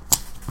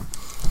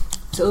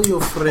 Tell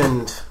your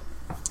friend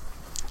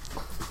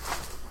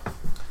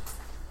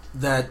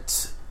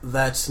that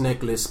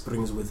necklace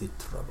brings with it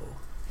trouble.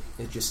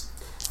 It's just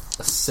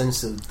a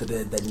sense of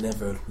dread that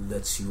never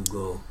lets you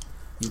go.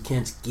 You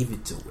can't give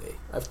it away.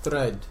 I've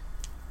tried.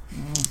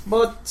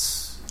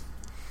 But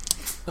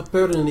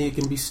apparently it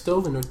can be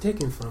stolen or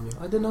taken from you.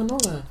 I did not know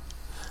that.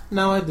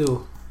 Now I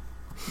do.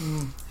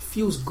 It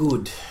feels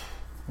good.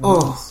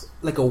 Oh,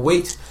 like a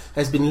weight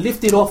has been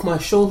lifted off my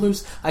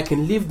shoulders. I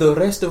can live the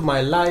rest of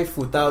my life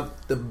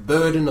without the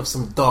burden of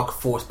some dark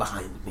force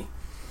behind me.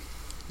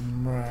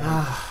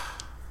 Right.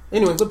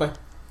 Anyway, goodbye.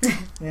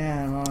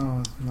 Yeah,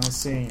 well, nice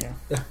seeing you.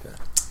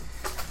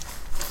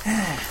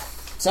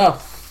 So,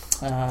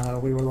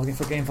 we were looking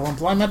for gainful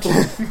employment.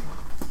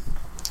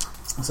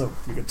 So,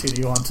 you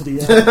continue on to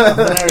the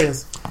other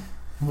areas.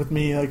 With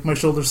me, like, my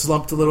shoulders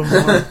slumped a little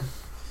more.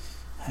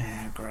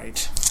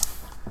 Great.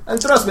 And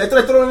trust me, I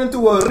try throwing it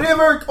into a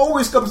river, it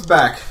always comes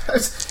back.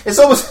 It's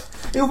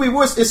almost, it would be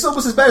worse, it's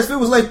almost as bad as if it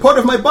was like part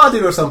of my body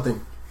or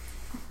something.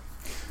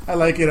 I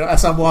like it,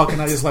 as I'm walking,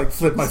 I just, like,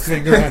 flip my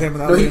finger at him.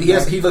 And No, he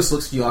just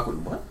looks at you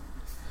awkward. What?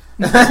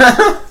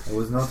 I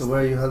was not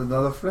aware you had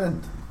another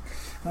friend.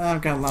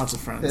 I've got lots of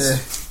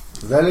friends.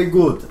 Very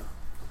good.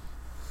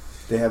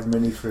 They have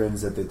many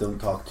friends that they don't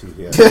talk to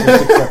here. Just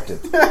accept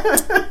it.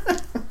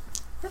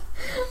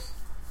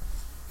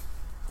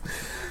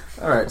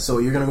 Alright, so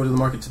you're gonna go to the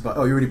market to buy.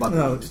 Oh, you already bought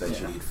the boots that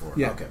you need for.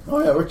 Yeah. Okay. Oh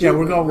yeah,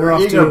 we're off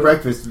eating to our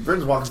breakfast.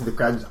 Vern's walking through the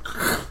crowd.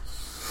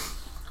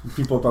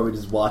 People are probably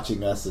just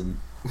watching us in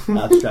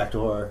abstract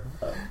horror.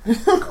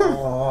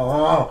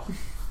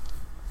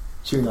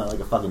 Chewing on like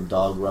a fucking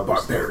dog rubber.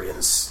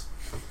 Barbarians.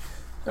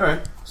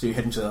 Alright, so you're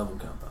heading to the Elven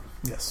compound.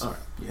 Yes. Alright,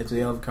 you head to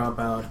the Elven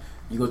compound.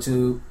 You go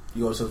to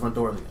the front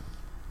door again.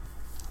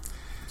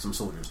 Some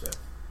soldiers there.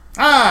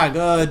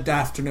 Good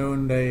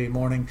afternoon, day,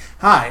 morning.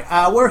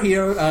 Hi, we're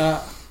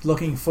here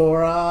looking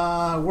for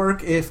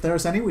work, if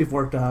there's any. We've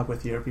worked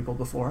with your people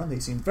before, and they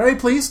seem very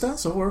pleased,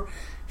 so we're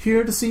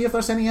here to see if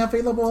there's any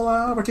available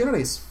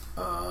opportunities.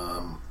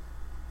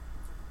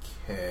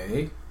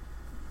 Okay.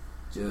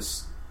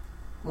 Just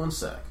one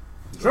sec.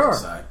 He goes Sure.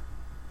 inside.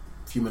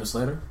 A few minutes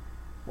later,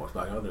 walks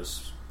back out.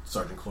 There's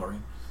Sergeant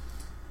Chlorine.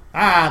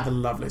 The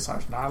lovely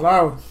Sergeant.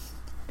 Hello.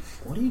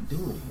 What are you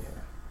doing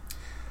here?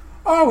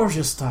 Oh, we're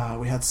just,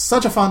 we had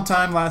such a fun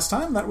time last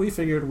time that we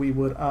figured we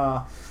would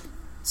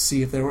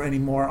see if there were any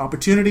more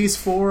opportunities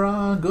for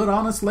good,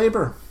 honest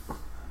labor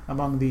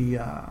among the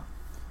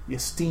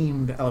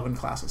esteemed Elven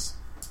classes.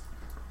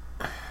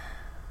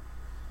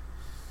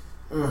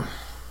 I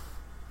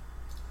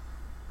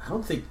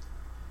don't think...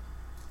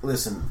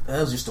 Listen,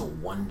 that was just a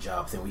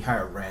one-job thing. We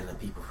hire random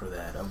people for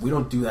that. We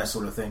don't do that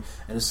sort of thing.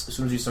 And as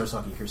soon as you start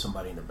talking, you hear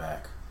somebody in the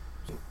back.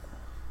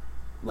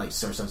 Like,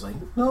 starts like,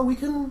 no, we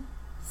can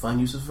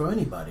find uses for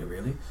anybody,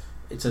 really.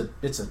 It's a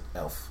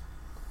elf.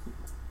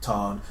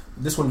 Tall.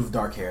 This one with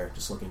dark hair,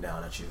 just looking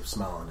down at you,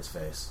 smile on his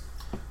face.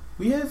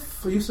 We have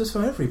uses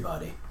for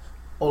everybody.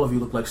 All of you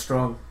look like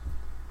strong...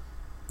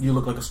 You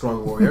look like a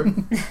strong warrior.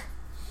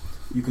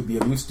 You could be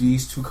of use. Do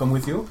these two come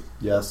with you?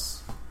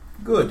 Yes.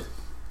 Good.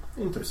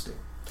 Interesting.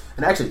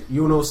 And actually,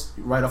 you know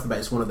right off the bat,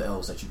 it's one of the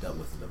elves that you dealt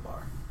with in the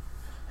bar.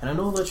 And I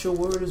know that your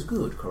word is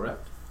good,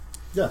 correct?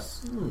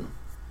 Yes.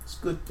 It's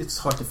good. It's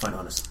hard to find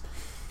honest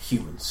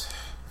humans.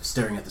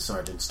 Staring at the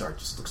sergeant,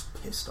 just looks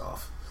pissed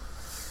off.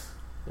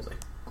 He's like,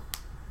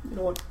 you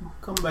know what?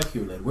 Come back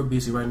here later. We're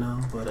busy right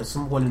now, but at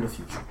some point in the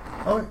future.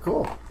 Alright,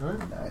 cool.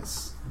 Alright?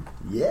 Nice.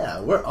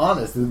 Yeah, we're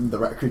honest. Isn't the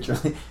rat creature?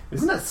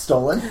 Isn't that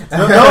stolen?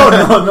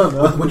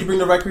 No. Would you bring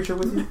the right creature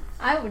with you?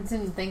 I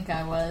didn't think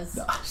I was.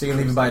 So you're going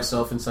to leave it by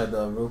itself inside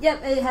the room?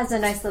 Yep, it has a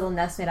nice little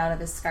nest made out of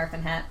his scarf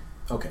and hat.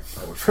 Okay.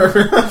 That works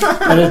perfect.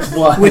 And it's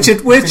one. Which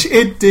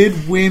it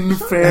did win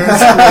fair and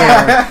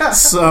square.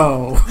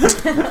 So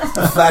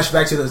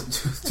Flashback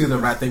to the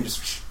rat thing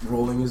just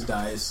rolling his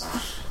dice,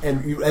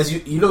 and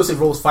you notice it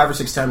rolls 5 or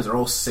 6 times. They're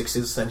all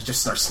 6s, and it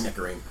just starts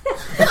snickering.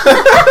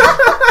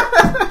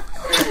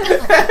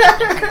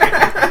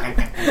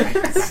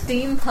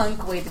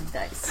 Steampunk weighted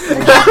dice.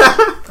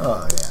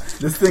 Oh yeah,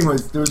 this thing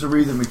there was a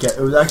reason it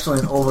was actually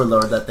an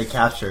overlord that they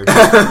captured,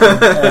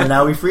 and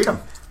now we freed him.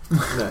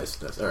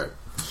 Nice. All right.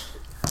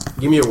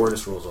 Give me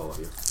awareness rolls, all of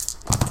you.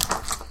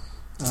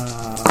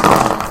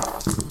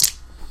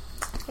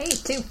 Hey,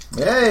 2.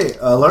 Hey,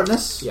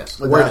 alertness. Yes,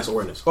 With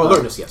awareness. that. Oh,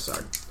 alertness. Yes,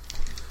 sorry.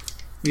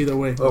 either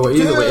way. Oh,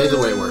 either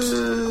way it works.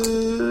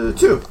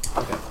 2.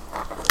 Okay.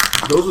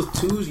 Those with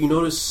 2s, you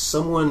notice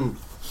someone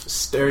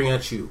staring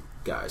at you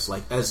guys,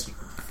 like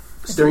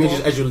staring at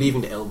you as you're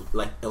leaving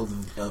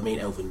the main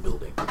elven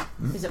building.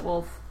 Is it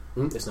wolf?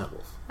 It's not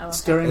wolf. Oh, okay.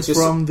 Staring It's just-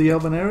 from the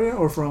Elven area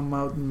or from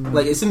out in...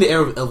 Like it's in the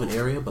elven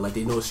area, but like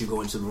they notice you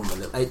go into the room,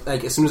 and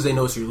like as soon as they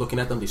notice you're looking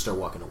at them, they start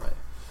walking away.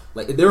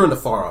 Like they're in the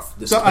far off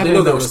distance. So I They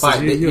know didn't they were notice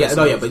spying. this. You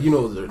said But you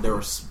know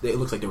it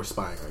looks like they were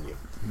spying on you.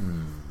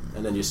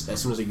 And then just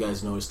as soon as you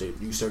guys notice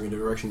you staring in the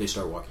direction, they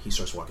start walking. He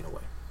starts walking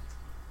away.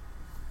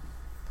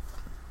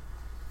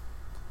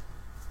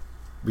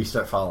 We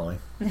start following.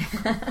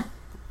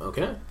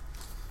 Okay.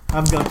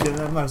 I'm going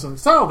to.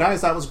 So,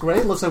 guys, that was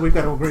great. Looks like we've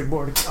got a great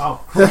board.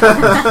 Oh,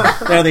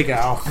 there they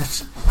go.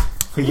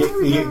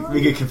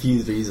 We get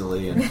confused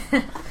easily. And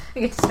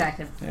We get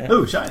distracted. Yeah.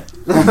 oh, shine!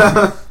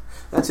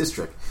 That's his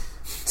trick.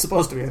 It's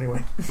supposed to be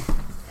anyway.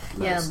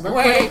 Yeah, Nice. look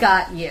what I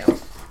got you.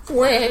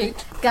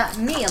 Wait. Got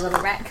me a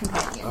little rat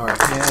companion. All right.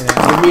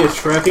 Yeah. Give me a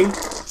tracking.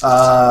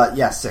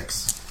 Yeah,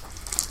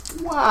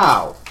 6.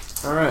 Wow.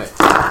 All right.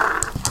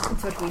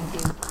 That's what we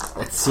do.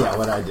 That's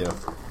what I do.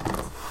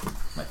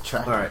 My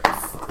track. All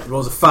right. He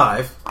rolls a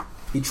 5.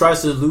 He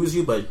tries to lose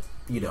you, but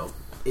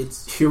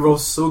he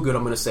rolls so good.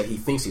 I'm gonna say he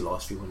thinks he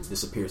lost you and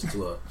disappears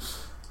into a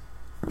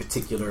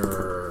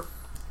particular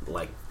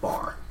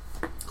bar.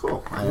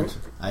 Cool.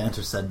 I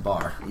enter said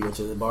bar. You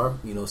enter the bar.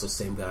 It's the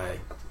same guy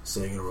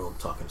sitting in a room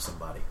talking to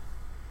somebody.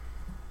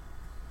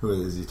 Who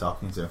is he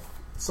talking to?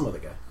 Some other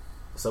guy.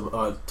 Some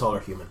taller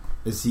human.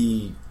 Is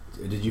he?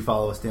 Did you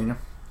follow us, Daniel?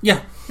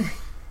 Yeah.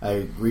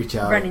 I reach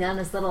out. Running on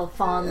his little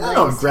fawn legs. I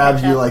don't grab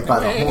catch you up. by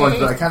the horns,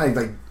 but I kind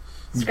of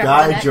Scrap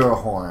guide your neck. your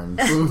horns,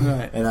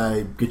 Right. and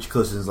I get you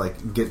close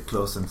and get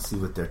close and see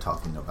what they're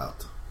talking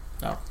about.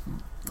 Oh,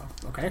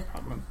 okay.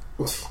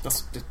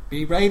 Just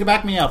be ready to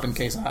back me up in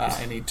case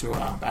I need to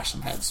bash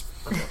some heads.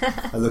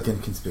 I look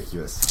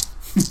inconspicuous.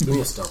 Give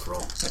me a stealth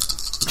roll.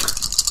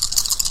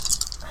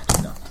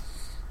 No.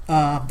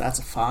 That's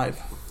a 5.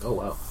 Oh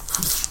wow.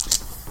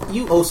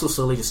 You also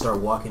slowly just start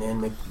walking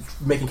in,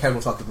 making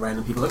casual talk with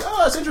random people. Like,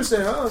 oh, that's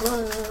interesting.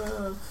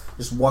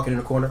 Just walking in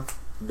a corner.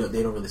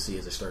 They don't really see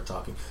as they start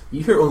talking.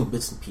 You hear only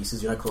bits and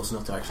pieces. You're not close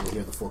enough to actually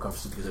hear the full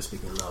conversation because they're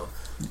speaking low.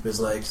 It's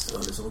like,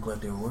 oh, does it look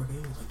like they were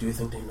working? Like, do you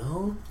think they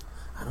know?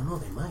 I don't know.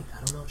 They might.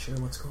 I don't know. Sure,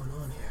 what's going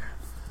on here?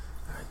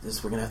 All right,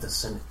 we're gonna have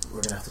to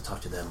We're gonna have to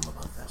talk to them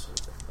about that sort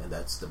of thing. And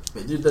that's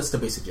the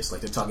basic gist.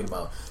 Like they're talking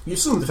about. You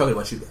assume they're talking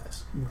about you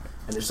guys, and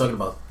they're talking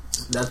about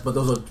that. But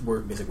those are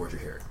basic words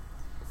you're hearing.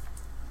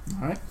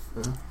 All right.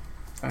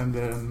 Mm-hmm. And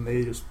then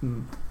they just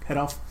head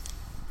off.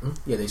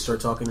 Yeah, they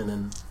start talking, and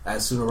then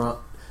as soon around,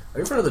 are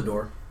you in front of the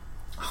door?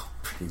 Oh,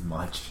 pretty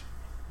much.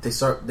 They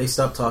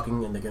stop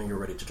talking, and they're gonna get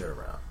ready to turn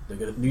around. They're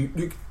gonna you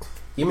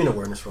give me an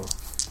awareness roll.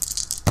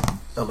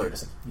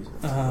 Alertness. Using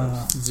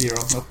it. 0.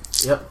 Nope.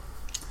 Yep.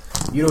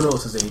 You don't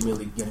notice as they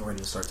immediately getting ready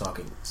to start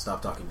talking,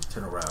 stop talking,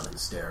 turn around and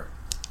stare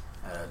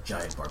at a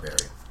giant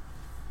barbarian.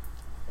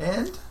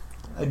 And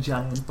a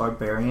giant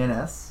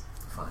barbarian-ess.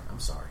 Fine, I'm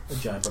sorry. A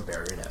giant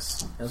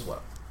barbarian-ess as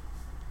well.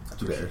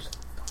 Two bears.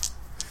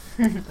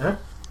 Huh?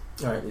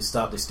 Alright, they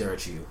stop, they stare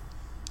at you.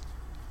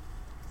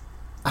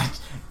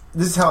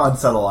 This is how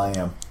unsubtle I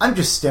am. I'm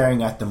just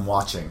staring at them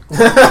watching.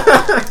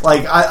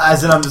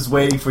 As in I'm just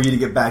waiting for you to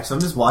get back. So I'm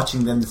just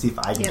watching them to see if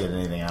I can get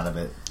anything out of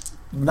it.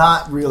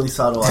 Not really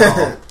subtle at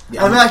all.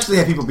 Yeah, I actually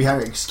have people behind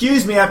me.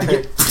 Excuse me, I have to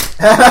get...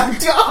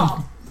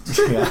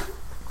 yeah.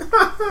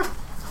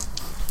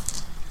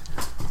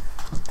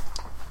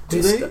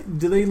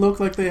 Do they look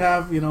like they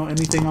have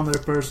anything on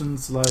their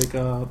persons like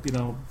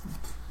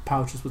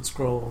pouches with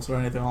scrolls or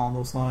anything along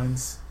those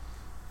lines?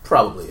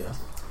 Probably, yeah.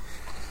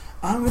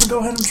 I'm gonna go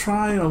ahead and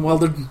try. While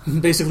they're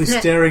basically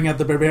staring at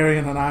the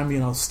barbarian and I'm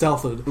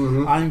stealthed,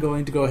 I'm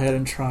going to go ahead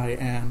and try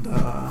and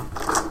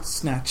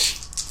snatch.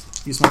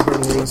 Use my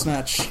burglary and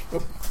snatch.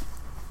 Oh.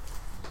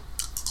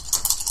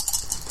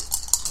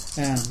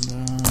 And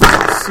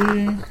let's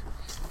see.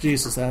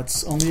 Jesus,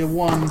 that's only a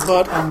 1,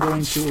 but I'm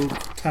going to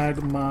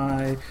tag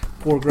my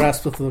poor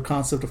grasp of the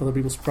concept of other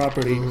people's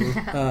property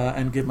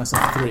and give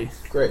myself a 3.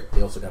 Great.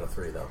 They also got a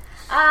 3, though.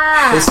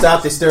 Ah! They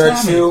stop, they stare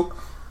at you,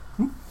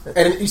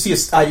 and you see a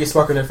idea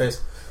spark in their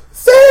face.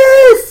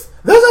 Thief!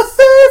 There's a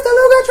thief! The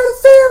little guy trying to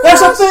thief!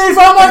 There's a thief!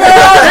 Oh my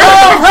god!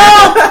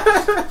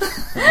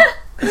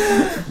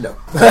 No.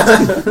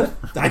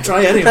 I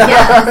try anyway.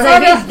 Yeah, so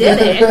he did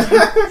it.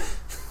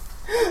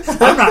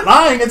 I'm not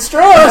lying, it's true!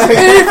 It's a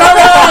thief! Oh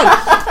my god!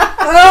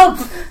 Help!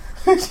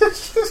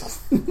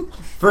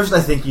 First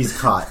I think he's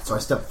caught, so I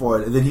step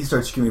forward, and then he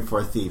starts screaming for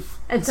a thief.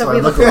 And so I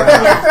we look look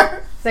around. Yeah.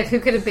 It's like, who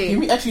could it be? Give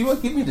me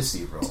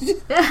deceive roll. I'm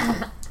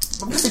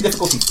going to say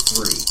difficulty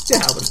 3.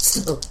 Yeah, but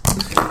still.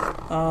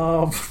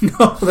 No,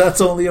 that's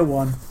only a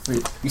 1.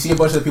 You see a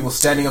bunch of people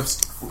standing up,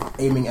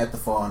 aiming at the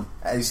fawn,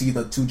 and you see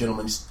the 2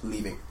 gentlemen just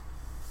leaving.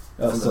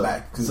 From the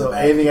back. From So the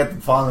back. aiming at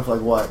the fawn with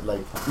what?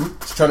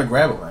 Just trying to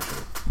grab them,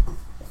 actually.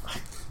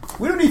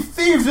 We don't need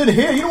thieves in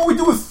here. You know what we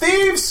do with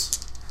thieves?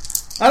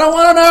 I don't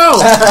want to know!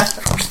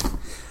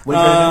 What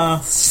are you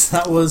gonna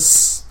That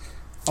was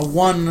a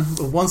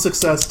one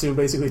success to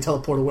basically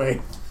teleport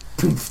away.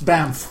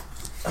 Bamf.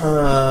 do?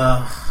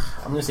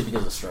 I'm going to say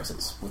because of stress,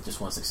 it's with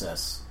just 1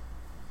 success.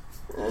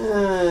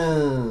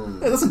 It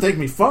doesn't take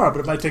me far, but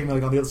it might take me on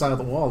the other side of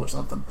the wall or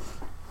something.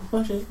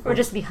 Or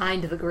just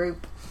behind the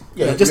group.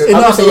 Yeah, Just I'm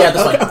gonna enough. say, yeah,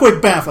 just A quick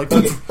bamf.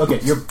 okay,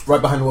 you're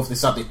right behind the wolf. They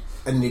stop, and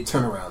then they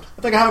turn around.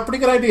 I think I have a pretty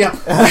good idea.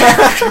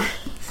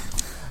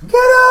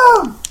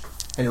 Get him!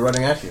 And you're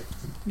running at you.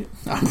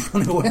 I'm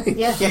running away.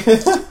 Yeah.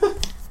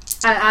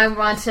 I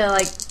want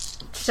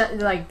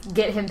to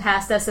get him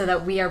past us so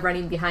that we are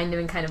running behind him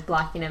and kind of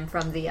blocking him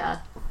from the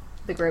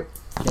the group.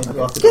 Get out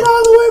of the Get out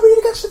of the way! We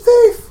need to catch the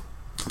thief.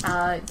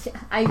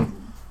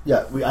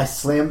 I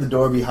slammed the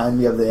door behind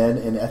me at the end,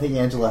 and I think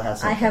Angela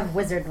has something. I have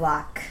wizard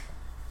lock.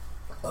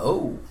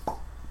 Oh.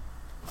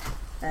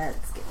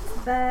 Let's get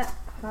to that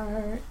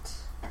part.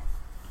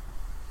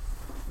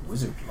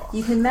 Wizard lock.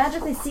 You can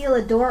magically seal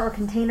a door or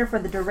container for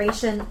the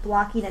duration,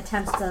 blocking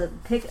attempts to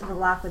pick the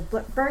lock with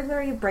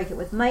burglary, break it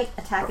with might,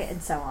 attack it,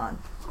 and so on.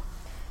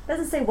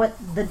 Doesn't say what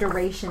the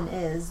duration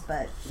is,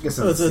 but I guess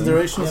It's the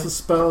duration of the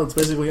spell. It's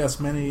basically as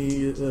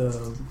many,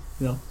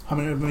 how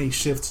many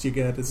shifts you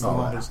get. It's the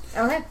longest.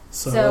 okay.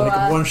 So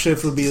one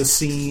shift would be a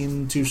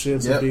scene, 2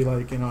 shifts would be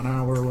like, an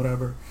hour or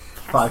whatever.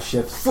 5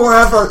 shifts.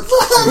 Forever!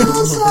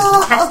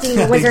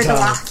 Casting wizard God.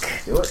 lock.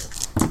 Do it.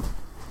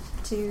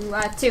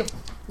 2.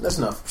 That's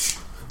enough.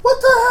 What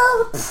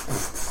the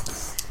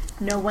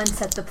No one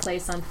set the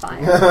place on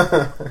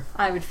fire.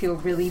 I would feel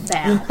really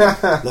bad.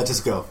 Let us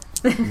go.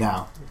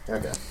 Now.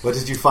 Okay. What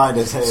did you find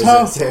as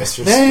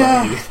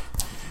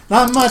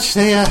Not much.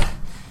 They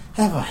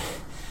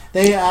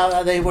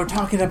were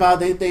talking about.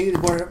 They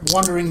were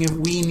wondering if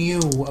we knew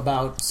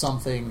about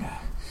something.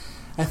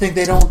 I think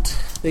they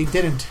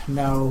didn't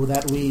know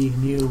that we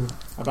knew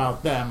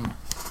about them.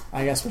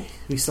 I guess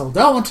we still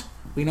don't.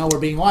 We know we're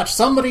being watched.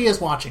 Somebody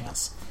is watching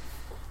us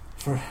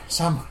for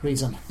some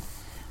reason.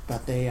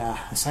 But they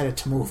decided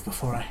to move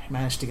before I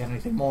managed to get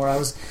anything more. I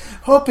was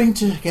hoping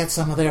to get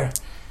some of their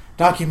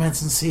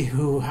documents and see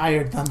who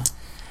hired them,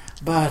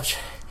 but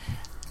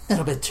a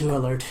little bit too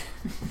alert.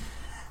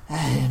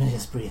 Let me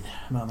just breathe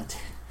a moment.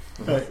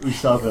 We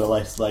stop at a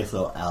nice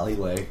little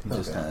alleyway. And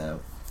just kind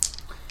of.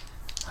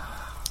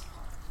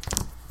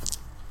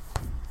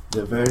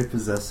 They're very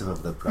possessive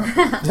of the property.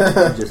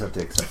 You just have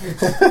to accept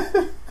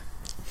it.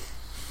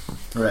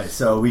 Right,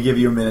 so we give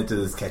you a minute to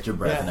just catch your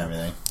breath and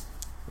everything.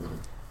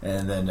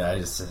 And then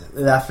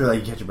after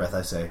you catch your breath,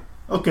 I say,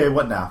 okay,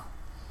 what now?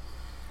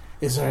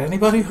 Is there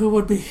anybody who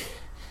would be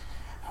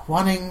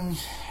wanting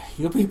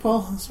you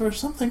people or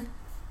something?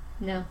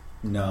 No.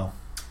 No.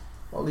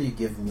 Why don't you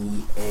give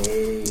me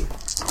a...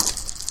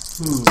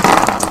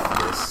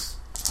 this?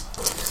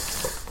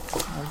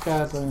 I've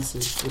got, let me see,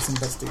 there's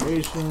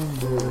investigation,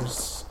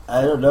 there's...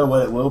 I don't know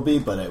what it will be,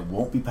 but it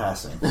won't be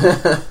passing.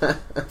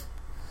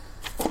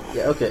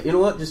 Yeah, okay. You know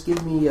what? Just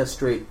give me a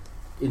straight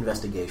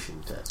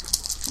investigation test.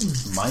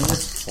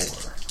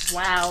 -4.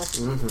 Wow.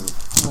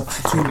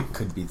 Mm-hmm. It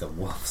could be the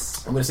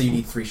wolves. I'm going to say you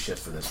need 3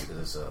 shifts for this because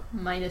it's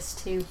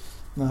 -2.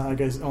 No, I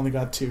guess only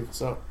got 2,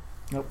 so...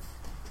 Nope.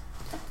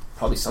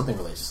 probably something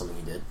related to something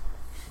you did.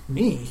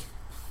 Me?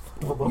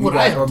 What You would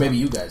guys, I... or maybe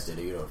you guys did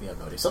it. You have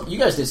no idea. You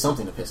guys did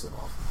something to piss them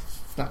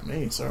off. Not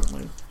me,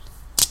 certainly.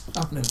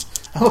 I'm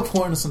a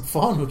poor innocent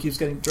fawn who keeps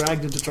getting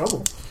dragged into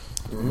trouble.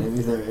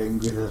 Maybe they're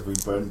angry that we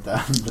burned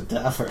down the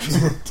tavern.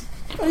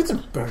 I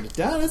didn't burn it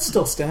down. It's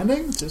still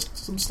standing. Just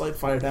some slight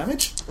fire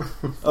damage.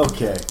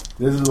 Okay,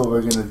 this is what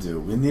we're gonna do.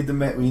 We need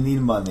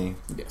money.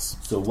 Yes.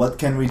 So what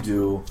can we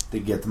do to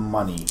get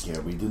money here?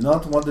 We do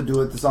not want to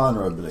do it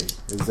dishonorably.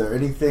 Is there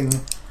anything?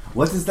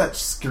 What is that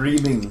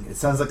screaming? It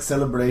sounds like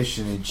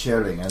celebration and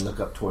cheering. I look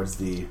up towards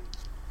the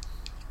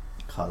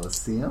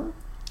Colosseum.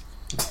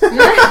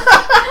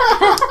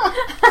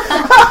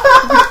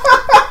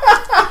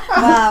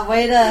 Wow,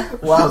 way to...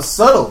 Wow,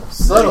 subtle.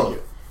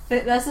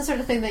 That's the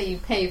sort of thing that you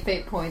pay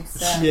fate points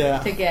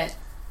to get.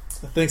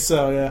 I think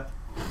so, yeah.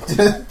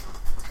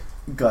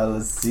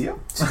 Colosseum?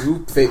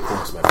 2 fate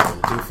points, my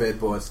friend. 2 fate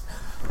points.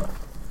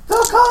 The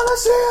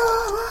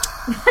Colosseum!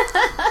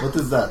 What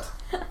is that?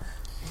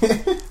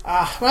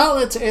 Well,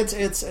 it's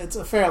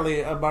a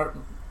fairly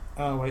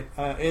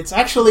it's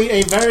actually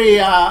a very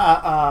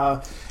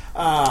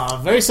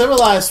very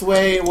civilized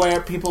way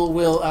where people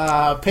will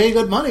pay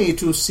good money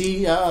to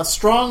see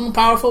strong,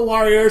 powerful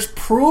warriors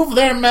prove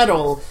their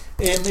mettle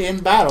in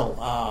battle.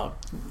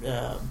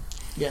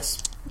 Yes.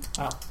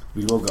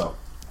 We will go.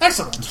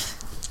 Excellent.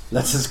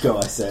 Let's just go,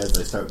 I say, as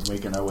I start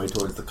making our way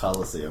towards the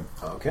Colosseum.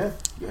 Okay.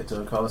 You head to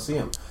the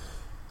Colosseum.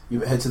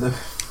 You head to the...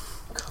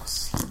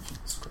 Colosseum,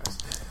 Jesus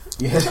Christ.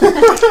 You head to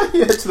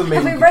the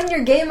main... Have we run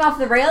your game off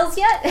the rails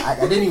yet? I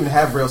didn't even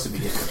have rails to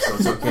begin with, so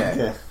it's okay.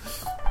 Okay.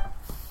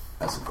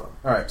 That's fun.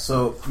 Alright,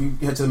 so you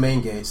head to the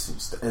main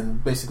gates,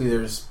 and basically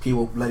there's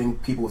letting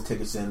people with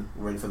tickets in,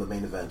 ready for the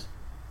main event.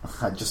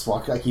 I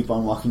keep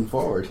on walking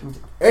forward.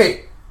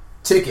 Hey!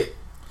 Ticket!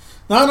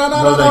 No,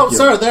 thank you.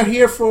 sir. They're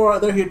here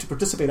to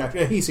participate.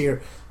 Actually, he's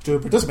here to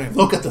participate.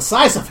 Look at the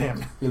size of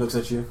him. He looks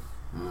at you.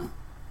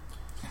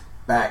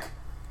 Back.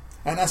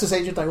 And as his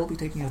agent, I will be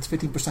taking a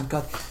 15%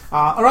 cut.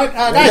 All right,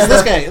 guys,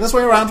 this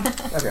way around.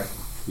 Okay.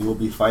 You will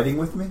be fighting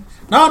with me?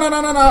 No.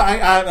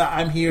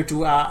 I'm here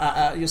to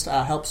just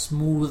help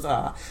smooth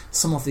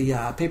some of the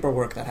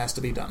paperwork that has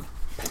to be done.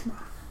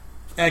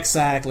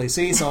 Exactly.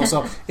 See,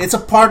 so it's a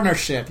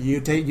partnership. You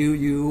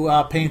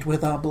paint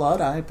with blood.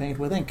 I paint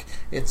with ink.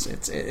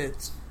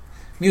 It's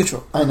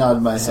mutual. I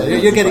nod my head. So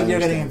you're getting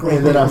a great.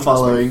 And then I'm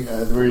following.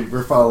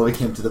 We're following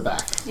him to the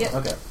back. Yep.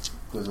 Okay.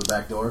 Goes to the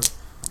back door.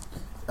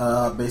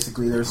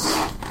 Basically, there's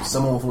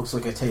someone who looks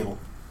like a table,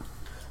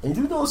 and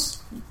you do notice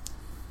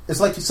it's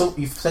like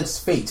you sense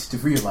fate to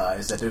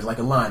realize that there's like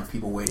a line of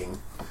people waiting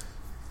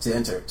to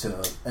enter.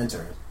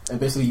 And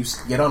basically you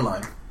get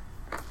online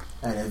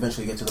and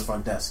eventually get to the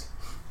front desk.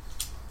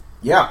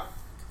 Yeah.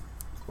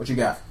 What you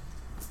got?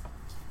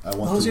 I want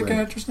What was to your win.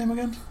 character's name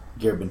again?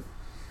 Girbin.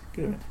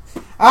 Good.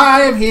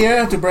 I am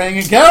here to bring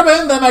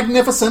Gerbin, the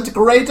magnificent,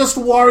 greatest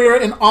warrior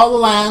in all the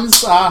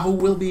lands, who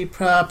will be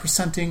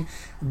presenting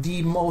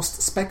the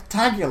most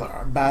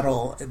spectacular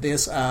battle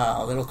this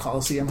little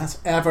Colosseum has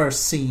ever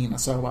seen.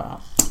 So,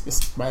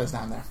 just write this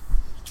down there.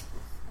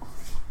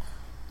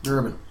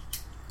 Urban.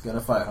 Gonna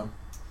fight, huh?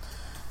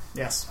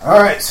 Yes.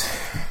 Alright.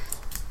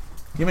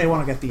 You may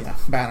want to get the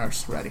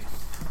banners ready.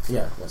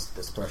 Yeah,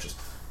 that's precious.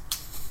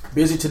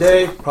 Busy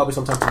today. Probably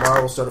sometime tomorrow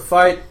we'll start a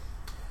fight.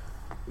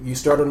 You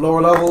start at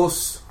lower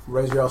levels.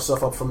 Raise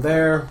yourself up from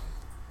there.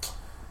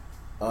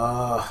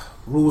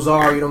 Rules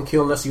are you don't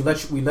kill unless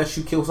we let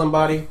you kill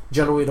somebody.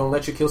 Generally, we don't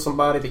let you kill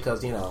somebody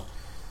because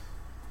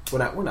we're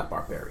not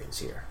barbarians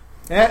here.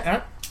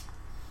 Yeah.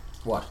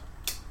 What?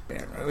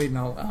 Barely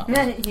no.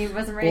 He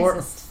wasn't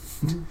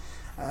racist.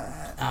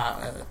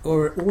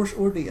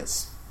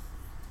 Ordeus.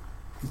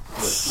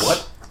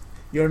 What?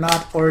 You're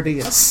not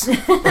Ordeus.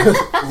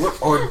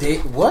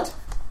 What?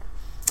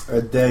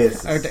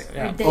 Deus.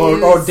 Yeah.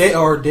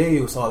 Or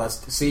Deus. Oh,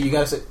 that's see. You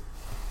gotta say.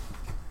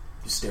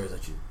 He stares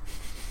at you.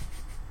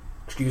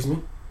 Excuse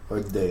me. Or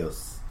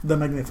Deus. The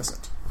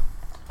Magnificent.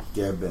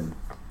 Girbin.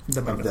 The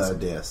Of the Magnificent.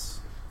 Deus.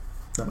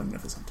 The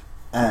Magnificent.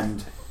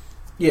 And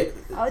Yeah.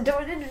 Oh,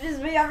 don't introduce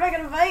me. I'm not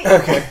gonna fight.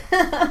 Okay.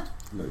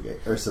 okay,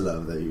 Ursula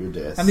of the your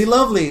Deus. And the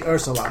lovely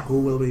Ursula,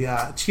 who will be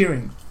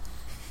cheering.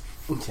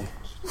 Okay.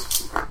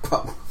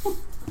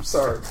 I'm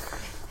sorry.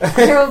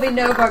 There will be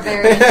no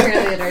barbarian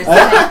cheerleaders.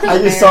 Thank you I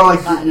just very saw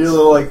like much. your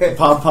little like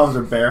pom poms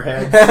or bare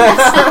heads.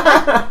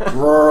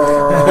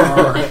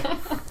 Roar.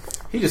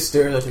 He just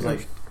stares at you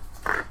like,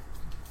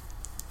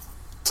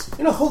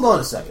 hold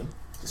on a second.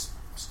 Just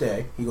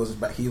stay. He goes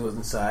back. He goes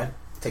inside.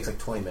 It takes like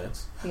 20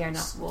 minutes. We are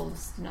not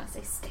wolves. Do not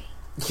say stay.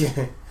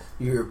 Yeah.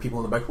 You hear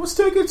people in the back. What's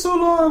taking so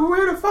long? We're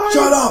here to fight.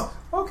 Shut up!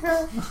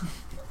 Okay.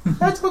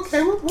 That's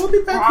okay. We'll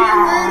be back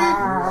here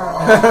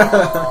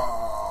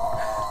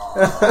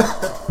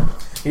later.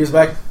 He was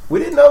back. We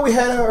didn't know we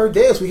had our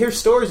days. We hear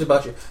stories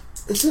about you.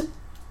 Is it?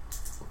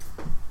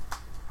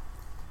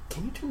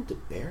 Can you turn into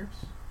bears?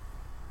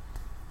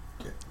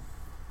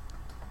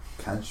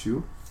 Can't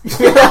you?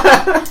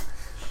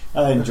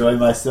 I enjoy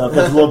myself.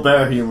 That's a little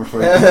bear humor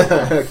for you.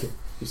 Okay.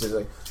 He says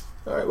like,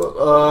 all right.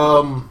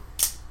 Well,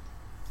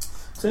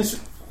 since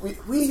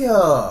we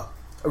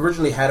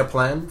originally had a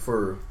plan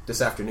for this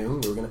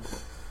afternoon,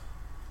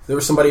 there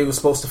was somebody who was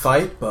supposed to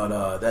fight,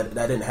 but that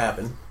didn't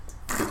happen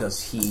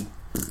because he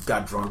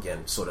got drunk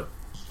and sort of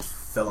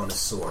fell on his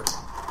sword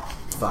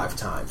 5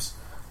 times.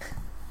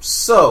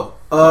 So,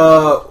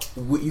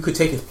 you could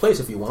take his place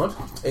if you want.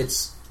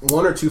 It's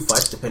 1 or 2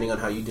 fights depending on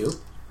how you do.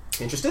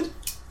 Interested?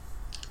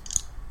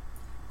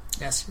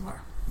 Yes, you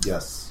are.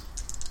 Yes.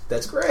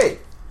 That's great.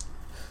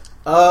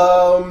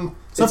 So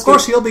of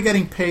course he'll be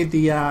getting paid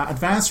the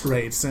advanced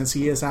rate since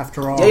he is,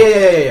 after all.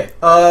 Yeah.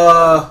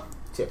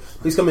 Here,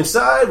 please come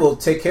inside. We'll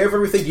take care of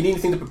everything. Do you need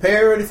anything to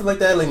prepare or anything like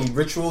that? Like any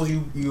rituals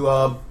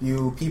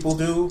you people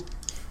do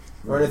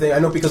or anything? I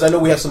know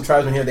we have some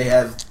tribesmen here. They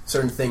have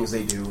certain things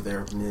they do.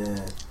 They're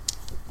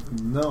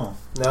No.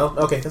 no.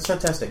 Okay, that's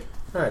fantastic.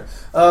 All right,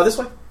 this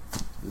way.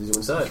 Let's go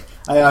inside.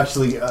 I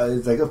actually,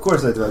 it's like, of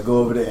course I do. I go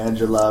over to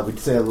Angela, we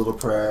say a little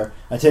prayer,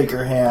 I take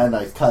her hand,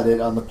 I cut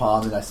it on the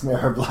palm, and I smear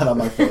her blood on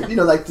my face.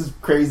 Like this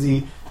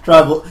crazy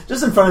tribal,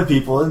 just in front of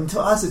people. And to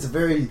us, it's a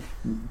very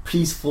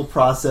peaceful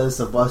process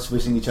of us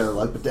wishing each other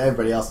luck, but to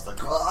everybody else, it's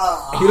like,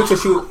 ah! He looks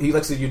at you. He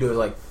looks at you. Do it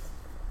like,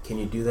 can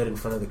you do that in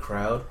front of the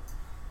crowd?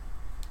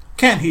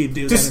 Can he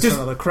do that Just- in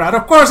front of the crowd?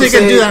 Of course he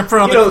can do that in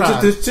front of the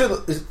crowd.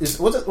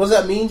 What does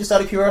that mean? Just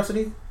out of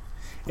curiosity.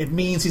 It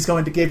means he's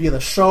going to give you the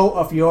show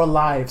of your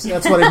lives.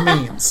 That's what it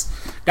means.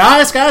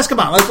 Guys, come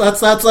on.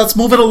 Let's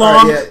move it along.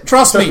 All right, yeah.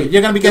 Trust me,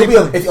 you're going to be getting.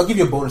 I'll give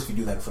you a bonus if you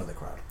do that in front of the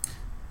crowd.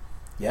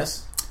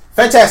 Yes.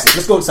 Fantastic.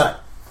 Let's go inside.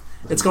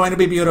 It's going to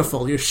be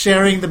beautiful. You're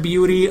sharing the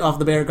beauty of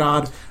the bear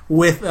god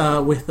with the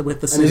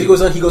And city. as he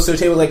goes on, he goes to the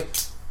table like,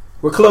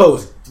 "We're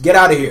closed. Get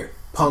out of here,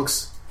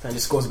 punks!" And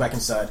just goes back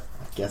inside.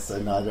 Guess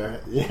another.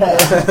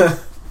 Yeah.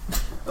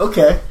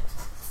 Okay.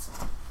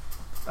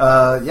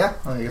 Yeah,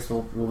 I guess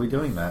we'll be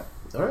doing that.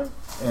 All right.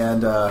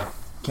 And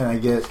can I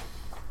get?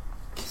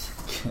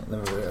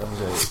 Let me show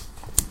you.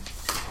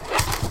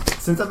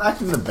 Since I'm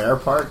acting the bear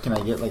part, can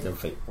I get like a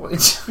fake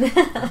voice?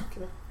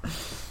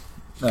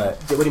 Alright.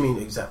 What do you mean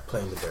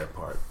playing the bear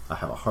part? I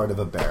have a heart of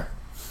a bear.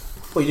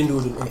 Well, you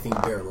didn't do anything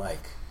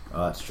bear-like.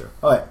 Oh, that's true.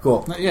 Alright,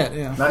 cool. Not yet,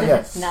 yeah. Not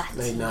yet. Not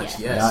Not yet.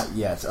 yet. Not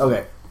yet.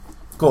 Okay.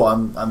 Cool,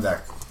 I'm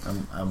there.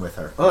 I'm with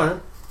her. All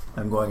right.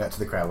 I'm going out to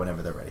the crowd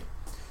whenever they're ready.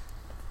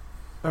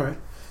 All right.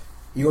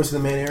 You go into the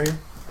main area.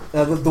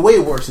 The way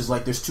it works is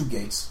like there's 2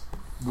 gates.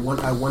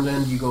 At one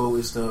end you go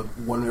is the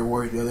one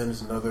warrior. The other end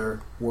is another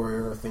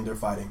warrior or thing they're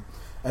fighting.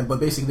 But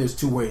basically there's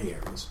 2 waiting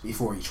areas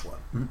before each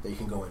one that you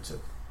can go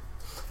into.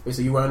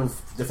 Basically, you run with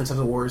different types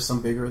of warriors,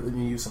 some bigger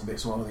than you, some big,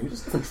 smaller than you,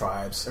 just different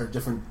tribes, or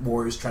different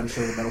warriors trying to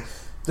show the battle,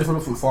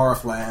 different from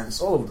far-off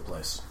lands, all over the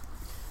place.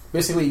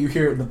 Basically, you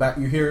hear in the back,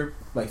 you hear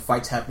like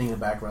fights happening in the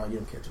background. You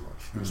don't care too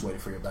much. You're just waiting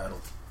for your battle.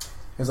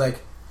 It's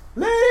like,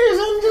 ladies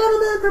and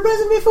gentlemen,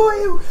 present before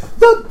you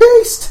the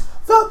beast,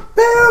 the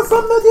bear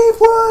from the deep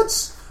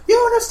woods. You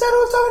understand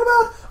what I'm talking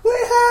about? We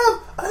have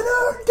an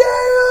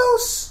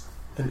Urdeus.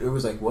 And it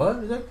was like, what?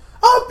 It's like,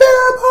 a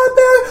bear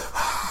barbarian.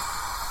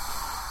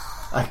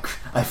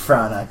 I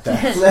frown at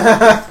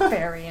that.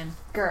 Barbarian.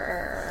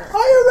 Grrr.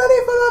 Are you ready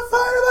for the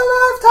fight of a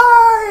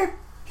lifetime?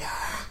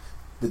 Yeah.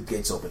 The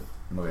gates open.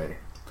 I'm ready.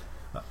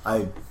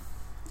 I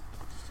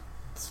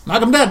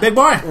Knock him dead, big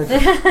boy.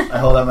 I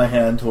hold out my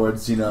hand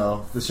towards,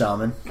 the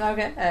shaman.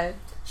 Okay.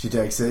 She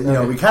takes it.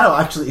 Okay. We kind of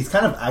actually, it's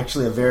kind of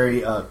actually a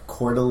very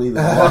quarterly.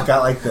 They walk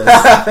out like this.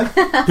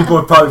 People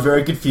are probably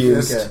very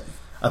confused. Okay.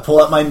 I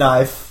pull out my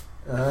knife,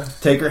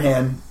 Take her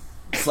hand,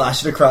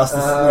 slash it across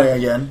the ring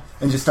again,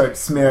 and just start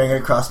smearing it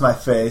across my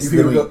face.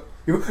 You Then go,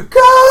 we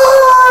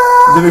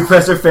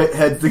press our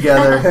heads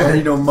together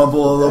and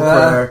mumble a little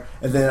prayer,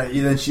 and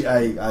then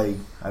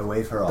I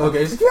wave her off.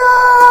 Okay.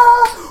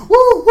 Yeah!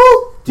 Woo,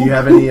 woo! Do you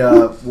have any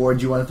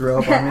ward you want to throw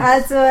up on me?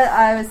 That's what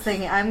I was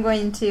thinking. I'm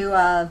going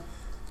to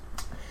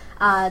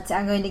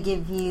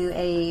give you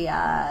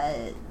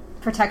a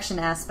protection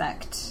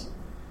aspect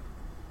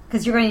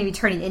because you're going to be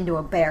turning into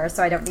a bear,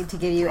 so I don't need to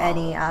give you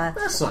any.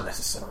 That's not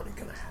necessarily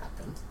going to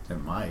happen.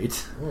 It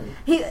might.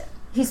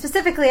 He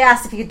specifically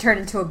asked if he could turn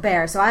into a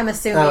bear, so I'm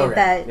assuming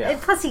that. Yeah.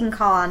 Plus, he can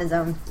call on his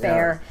own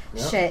bear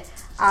shit.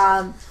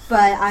 But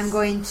I'm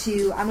going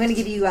to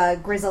give you a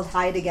grizzled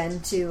hide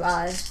again to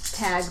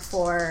tag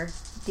for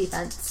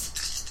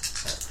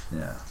defense.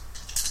 Yeah.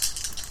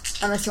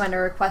 Unless you want to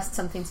request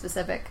something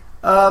specific.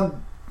 No,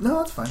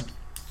 that's fine.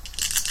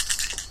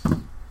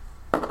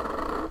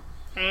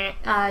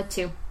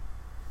 2.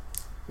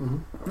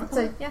 Mm-hmm.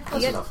 So, yeah, That's you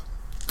good? enough.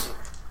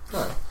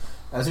 Alright.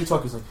 As you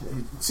talk, he's like,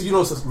 so you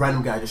notice this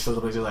random guy just shows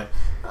up and he's like,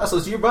 so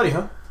it's your buddy,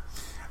 huh?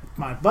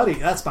 My buddy,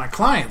 that's my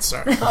client,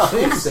 sir. Oh,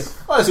 interesting.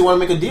 Oh, so you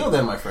want to make a deal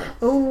then, my friend?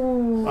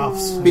 Ooh.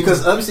 Oh,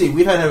 Because obviously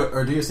we've had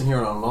Urdeus in here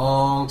in a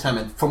long time,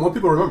 and from what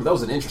people remember, that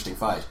was an interesting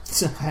fight.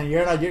 and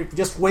you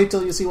just wait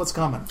till you see what's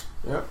coming.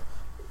 Yeah.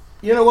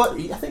 You know what?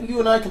 I think you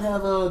and I can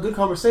have a good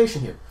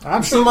conversation here.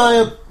 I'm You sure.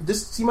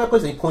 See my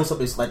place? And he points up.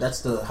 It's like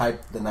that's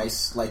the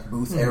nice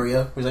booth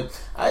area. He's like,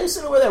 I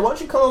sit over there. Why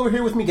don't you come over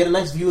here with me, get a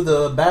nice view of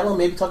the battle, and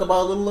maybe talk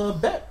about a little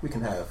bet we can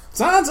have.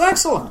 Sounds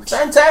excellent.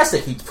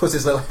 Fantastic! He puts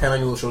his little hand on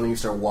your little shoulder, and you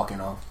start walking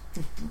off.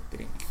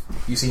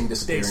 You see him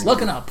disappearing. Dave's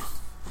looking up.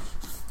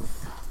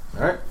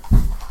 All right.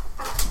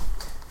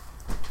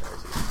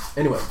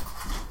 Anyway,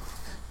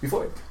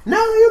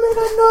 now you may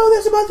not know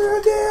this about the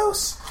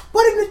Urdeus,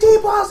 but in the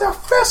deep wilds there are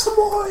fearsome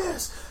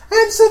warriors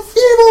and some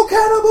evil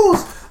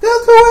cannibals.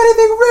 They'll do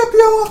anything, rip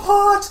you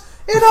apart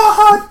in a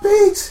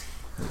heartbeat.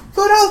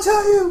 But I'll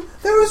tell you,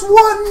 there is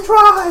one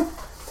tribe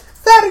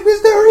that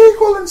is their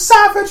equal in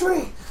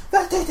savagery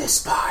that they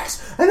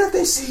despise, and if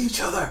they see each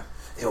other,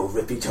 they will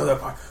rip each other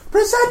apart.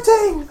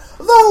 Presenting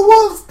the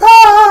Wolf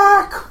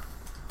Pack.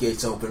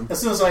 Gates open. As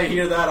soon as I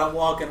hear that, I'm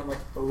walking. I'm like,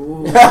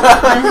 ooh.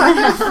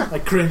 I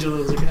cringe a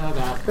little. Like, oh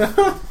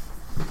god.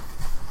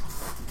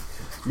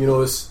 You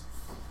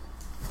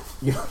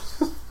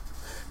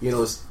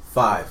notice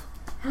 5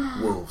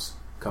 wolves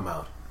come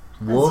out.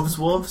 Wolves?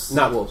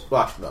 Not wolves.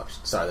 Well, actually, no,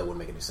 sorry, that wouldn't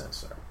make any sense.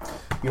 Sorry.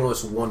 You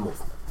notice 1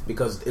 wolf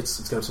because it's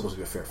going to supposed to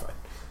be a fair fight.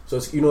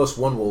 So you notice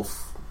 1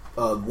 wolf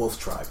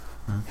tribe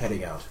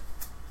heading out,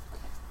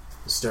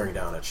 staring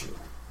down at you.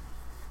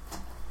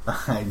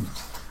 I'm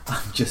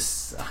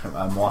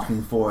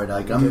walking forward.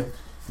 Okay.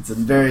 It's a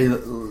very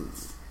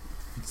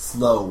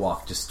slow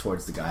walk just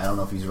towards the guy. I don't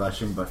know if he's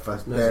rushing, but for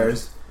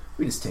bears,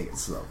 we just take it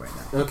slow right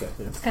now. Okay.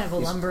 Yeah. It's kind of a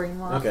lumbering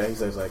walk. Okay,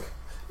 he's like,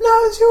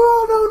 now as you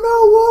all know,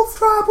 no wolf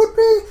tribe would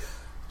be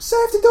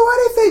safe to do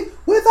anything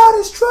without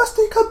his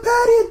trusty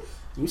companion.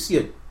 You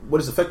see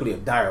what is effectively a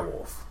dire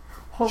wolf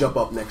jump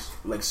up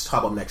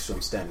hop up next to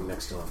him, standing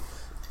next to him.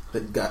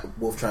 The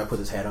wolf tribe puts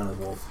his head on the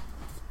wolf.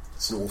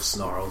 The wolf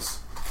snarls.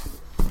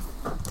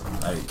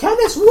 Can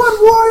this one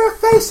warrior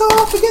face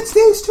off against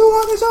these 2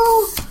 on his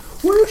own?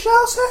 We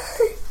shall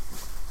say.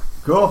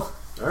 Cool.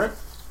 Alright.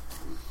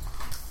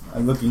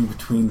 I'm looking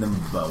between them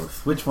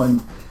both. Which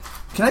one?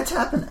 Can I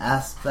tap an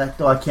aspect?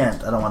 Oh, I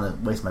can't. I don't want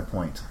to waste my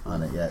point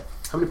on it yet.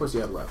 How many points do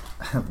you have left?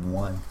 I have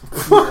 1.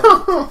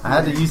 I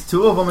had to use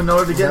 2 of them in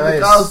order to get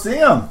Nice. the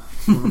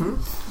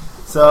Coliseum.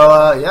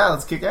 So,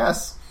 let's kick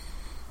ass.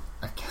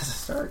 I guess I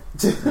start.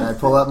 And I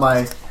pull out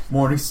my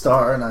Morning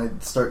Star and I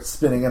start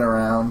spinning it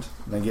around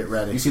and I get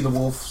ready. You see the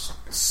wolf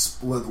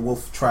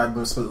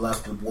tribe split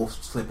left, the wolf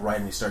split right,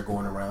 and they start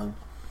going around,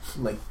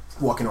 like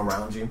walking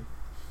around you.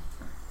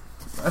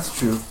 That's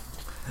true.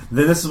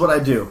 Then this is what I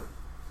do.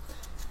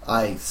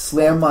 I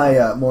slam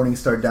my Morning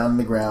Star down on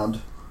the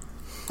ground,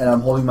 and I'm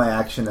holding my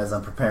action as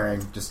I'm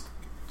preparing, just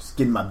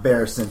getting my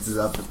bear senses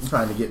up, and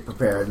trying to get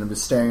prepared, and I'm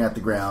just staring at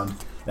the ground,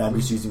 and I'm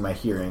just using my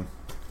hearing,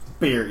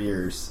 bear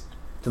ears,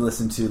 to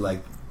listen to,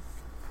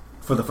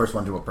 for the first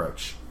one to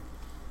approach.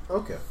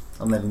 Okay.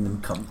 I'm letting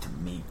them come to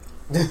me.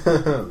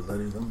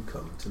 Letting them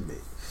come to me.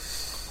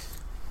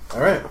 All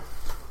right.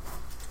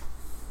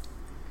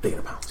 They're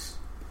gonna pounce.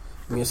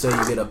 I'm gonna say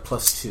you get a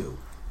 +2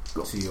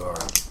 to your.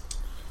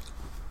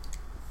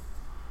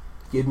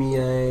 Give me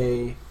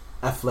a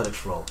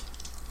athletics roll.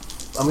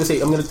 I'm gonna say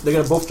they're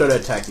gonna both try to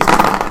attack you.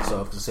 So I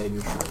have to say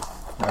neutrally.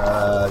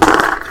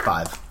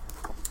 5.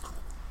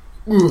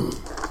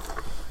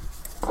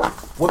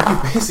 What you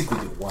basically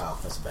do? Wow,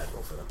 that's a bad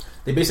roll for them.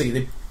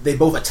 They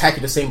both attack you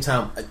at the same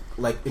time,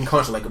 like in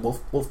concert, like a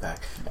wolf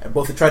pack.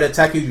 Both try to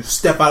attack you. You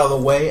step out of the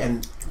way,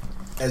 and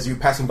as you're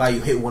passing by,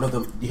 you hit one of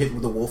them. You hit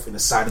the wolf in the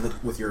side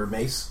of with your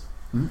mace,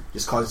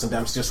 just causing some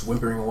damage. Just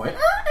whimpering away.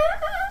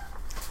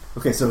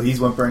 Okay, so he's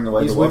whimpering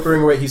away. He's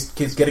whimpering away. He's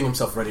getting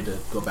himself ready to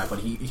go back, but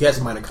he has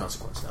a minor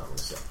consequence now. I'm gonna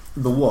say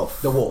The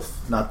wolf,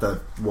 not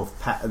the wolf,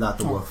 not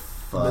the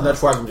wolf.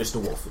 That's why I'm just the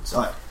wolf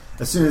itself. Right.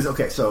 As soon as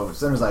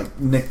I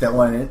nick that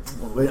one,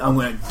 I'm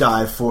going to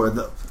dive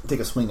take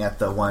a swing at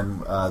the one,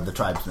 the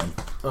tribesman.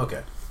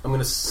 Okay, I'm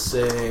gonna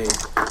say,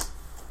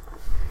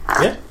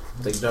 yeah,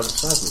 take a job at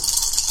tribesman.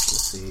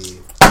 Let's see.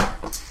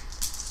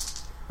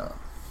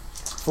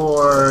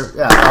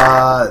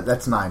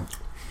 That's 9.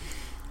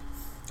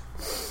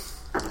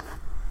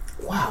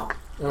 Wow.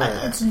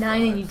 Right. It's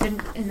 9 and you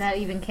didn't, and that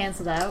even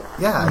canceled out.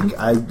 Yeah,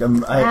 I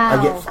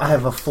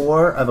have a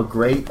 4. I have a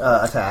great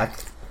attack,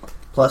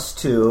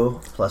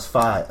 +2,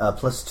 +5,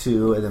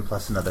 +2, and then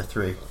plus another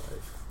 3.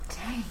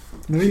 Dang.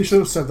 Maybe you should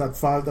have said that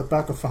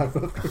back of 5.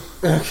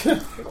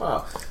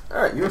 Wow.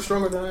 Alright, you're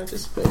stronger than I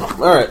anticipated.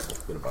 Alright.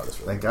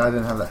 Thank God I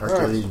didn't have that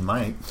Herculean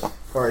might.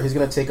 Alright, he's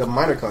going to take a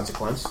minor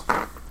consequence.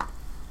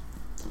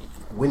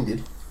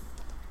 Winded.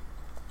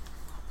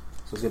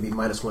 So it's going to be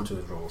 -1 to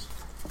his rolls.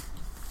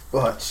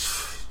 But,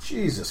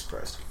 Jesus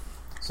Christ.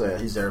 So yeah,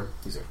 he's there.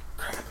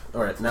 Crap.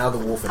 Alright, now the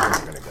wolf and him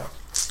are going to go.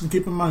 And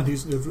keep in mind,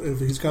 if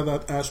he's got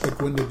that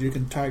aspect winded, you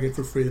can tag it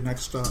for free the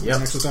next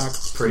next attack.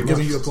 Pretty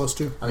giving much. you a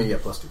 +2. I mean, yeah,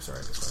 +2,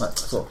 sorry. Right,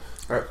 cool.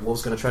 Alright,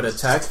 wolf's going to try to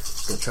attack.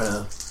 He's going to try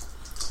to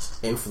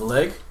aim for the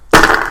leg.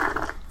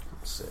 Let's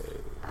say...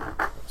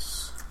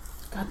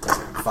 God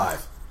damn it,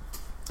 5.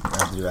 I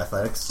have to do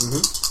athletics.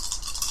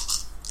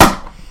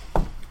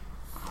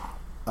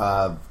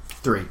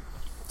 3.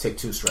 Take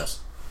 2 stress.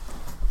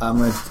 I'm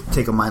going to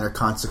take a minor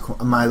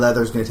consequence. My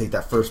leather's going to take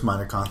that first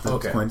minor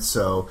consequence. Okay.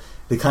 So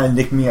they kind of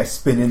nick me. I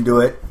spin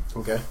into it.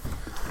 Okay.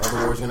 Other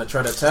warrior's going to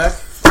try to attack.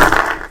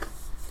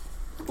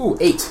 Ooh,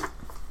 8.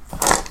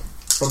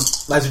 From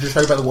as you're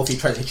distracted by the wolf, he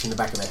tries to hit you in the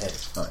back of the head.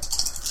 All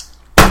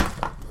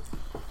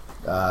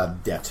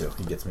right. 2.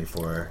 He gets me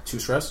for 2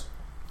 stress.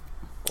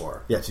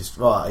 Or 2.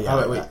 Well, yeah.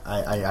 Oh, wait.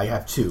 I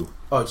have 2.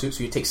 Oh, 2.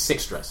 So you take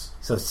 6 stress.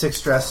 So 6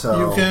 stress. So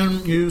you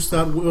can use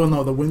that. Well,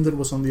 no, the winded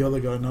was on the other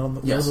guy, not on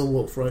the Yes. other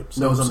wolf, right?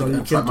 No, it was on so the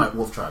you can't my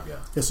wolf tribe.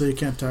 Yeah. Yeah, so you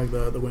can't tag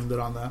the winded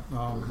on that.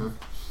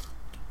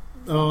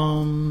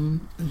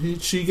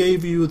 She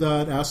gave you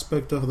that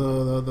aspect of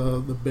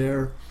the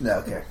bear. Yeah,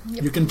 okay.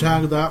 You can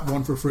tag that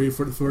one for free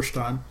for the first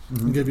time,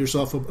 and give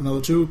yourself another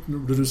 2,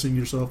 reducing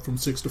yourself from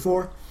 6 to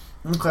 4.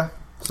 Okay.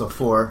 So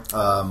 4.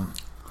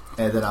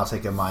 And then I'll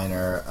take a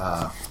minor.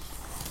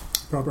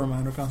 Proper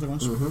minor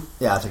consequence.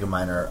 Yeah, I'll take a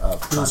minor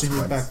Reducing you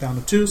consequence. back down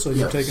to 2, so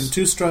you've taken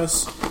 2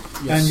 stress,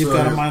 and you've so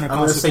got a minor I'm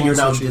gonna say consequence. you're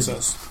now which she dizzy.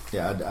 says.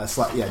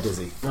 Yeah,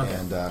 dizzy. Okay.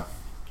 And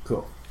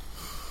Cool.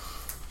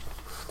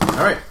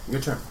 All right,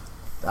 your turn.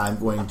 I'm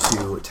going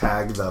to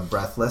tag the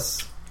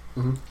breathless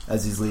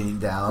as he's leaning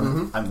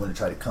down. I'm going to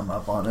try to come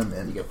up on him,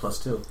 and You get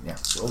 +2. yeah.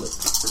 Roll it.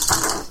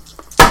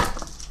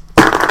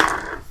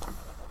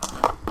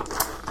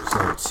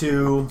 So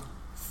 2,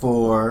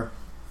 4,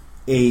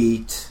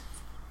 8,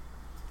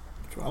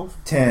 12.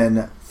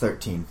 10,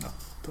 13.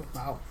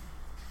 Wow.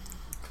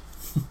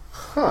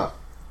 Huh.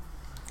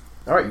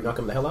 All right, you knock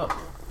him the hell out.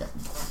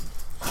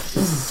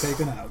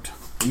 Taken out.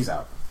 He's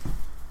out.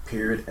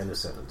 Period. End of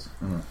sentence.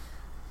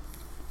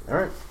 All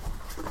right.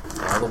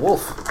 Now the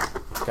wolf.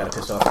 Kind of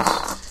pissed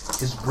off.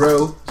 His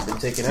bro has been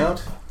taken out.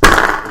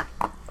 5.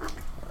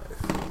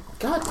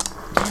 God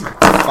damn it.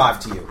 5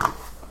 to you.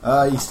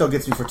 He still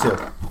gets me for 2.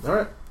 All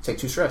right. Take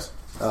 2 stress.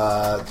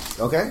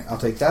 Okay, I'll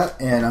take that,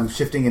 and I'm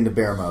shifting into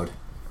bear mode.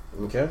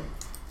 Okay.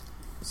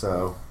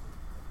 So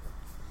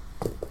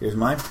here's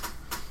mine.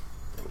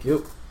 Thank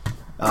you.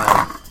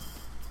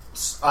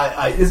 This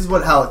is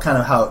how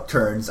it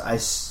turns.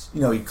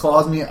 He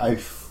claws me. I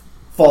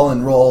fall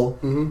and roll,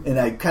 and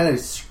I kind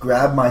of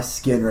grab my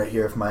skin right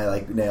here with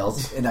my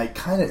nails, and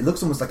it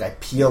looks almost like I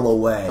peel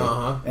away,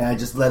 and I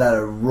just let out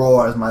a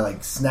roar as my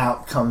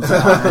snout comes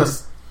out. And I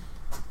just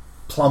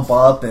plump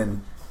up,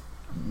 and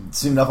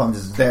soon enough I'm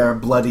just there,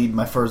 bloodied.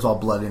 My fur's all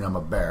bloody, and I'm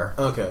a bear.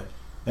 Okay.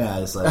 Yeah, I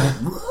just like.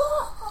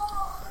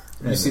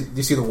 You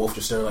see the wolf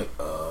just there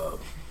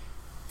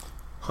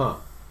huh.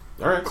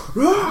 Alright.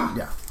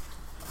 Yeah.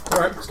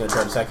 Alright, he's gonna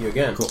try to attack you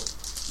again. Cool.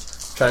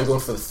 Try and go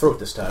for the throat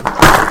this time.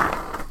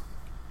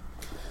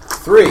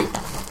 3.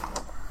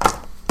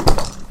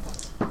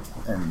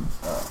 And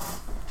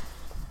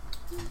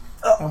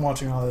I'm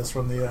watching all this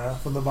from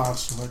the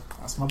box. I'm like,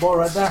 that's my boy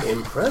right there.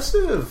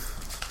 Impressive.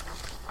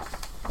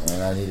 and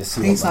And I need to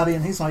see He's not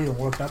even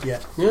worked up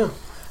yet. Yeah.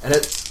 And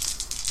it...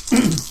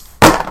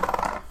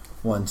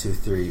 1, 2,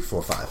 3,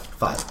 4, 5.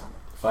 5.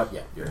 5?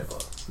 Yeah, you're hit low.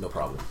 No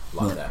problem.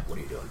 Lock that. What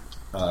are you doing?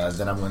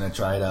 Then I'm going to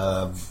try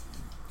to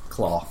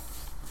claw.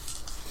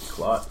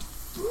 Claw.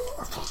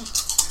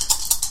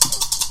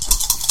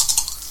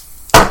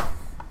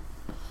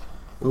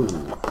 Ooh.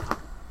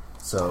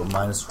 So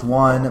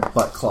 -1,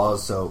 but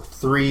claws, so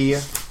 3.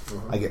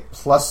 I get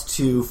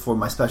 +2 for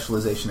my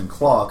specialization in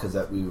claw because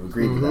that we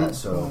agreed to that.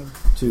 So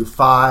 2,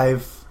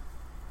 5.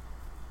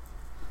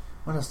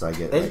 What else do I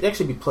get? It'd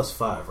actually be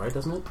 +5, right?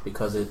 Doesn't it?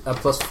 Because it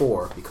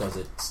 +4 because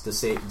it's the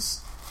same.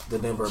 It's the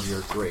number of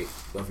your rate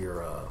of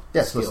your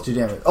yes, skill. +2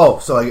 damage. Oh,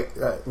 so I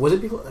get. Was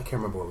it? I can't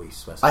remember what we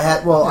specified. I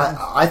had. Well,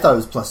 I thought it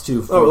was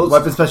 +2. For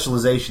weapon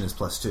specialization is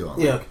 +2. On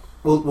yeah, okay.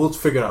 We'll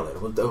figure it out later.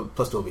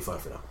 +2 will be fine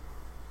for now.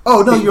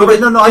 Oh no, you're right.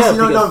 No, I see.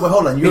 No, but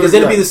hold on. Because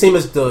it'd be the same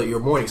as your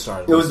Morning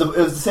Star. It was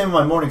the same as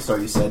my Morning Star.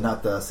 You said,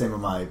 not the same as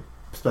my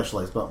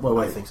specialized. But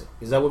wait, I think so.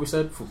 Is that what we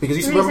said? Because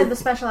you said the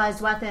specialized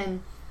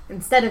weapon.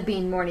 Instead of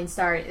being Morning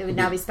Star, it would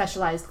now be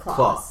specialized claws.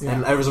 Claw. Yeah.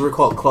 And as I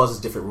recall, claws is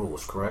different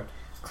rules, correct?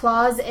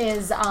 Claws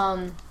is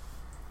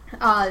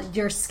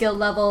your skill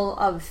level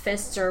of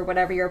fists or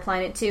whatever you're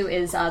applying it to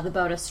is the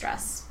bonus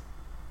stress.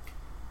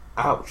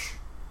 Ouch.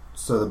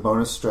 So the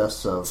bonus stress.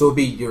 So it'd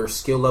be your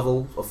skill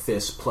level of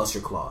fist plus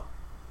your claw.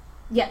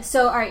 Yeah.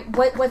 So all right,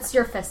 what's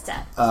your fist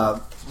at?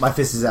 My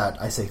fist is at.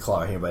 I say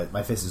claw here, but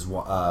my fist is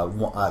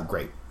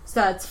great. So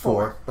that's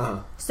 4.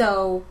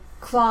 So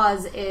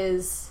claws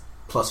is.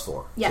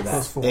 +4.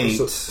 Yes. +4. 8.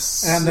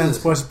 And then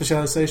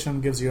specialization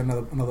gives you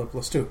another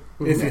 +2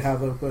 if you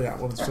have a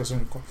one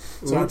specialization.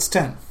 So that's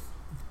 10.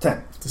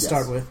 10 to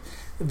start with.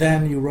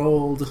 Then you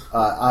rolled.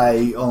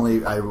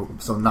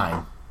 So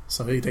 9.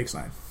 So he takes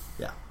 9.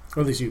 Yeah.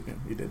 Or at least you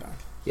did 9.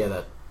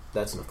 Yeah,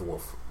 that's enough. The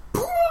wolf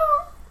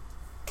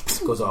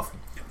goes off.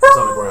 It's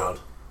on the ground.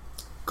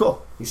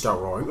 Cool. You start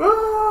roaring.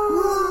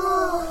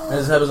 And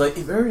his head was like,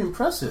 very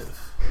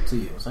impressive to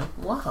you. It's like,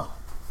 wow.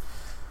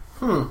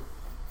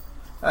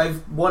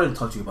 I've wanted to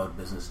talk to you about a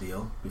business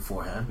deal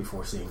beforehand,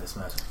 before seeing this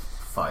massive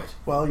fight.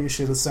 Well, you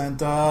should have sent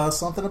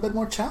something a bit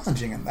more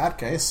challenging in that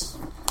case.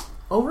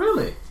 Oh,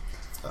 really?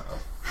 Uh-oh.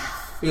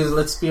 Because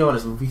let's be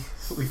honest, when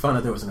we found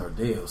out there was an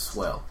Ordeos,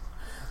 well,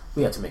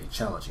 we had to make it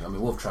challenging. I mean,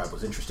 Wolf Tribe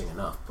was interesting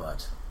enough,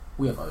 but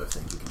we have other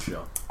things we can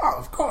show. Oh,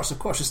 of course.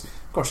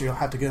 You'll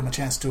have to give him a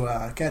chance to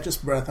catch his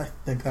breath. I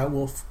think that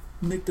wolf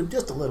nicked him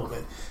just a little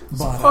bit.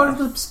 But it's part of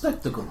the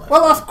spectacle.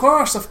 Well, of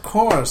course.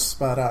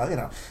 But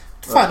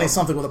finding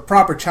something with a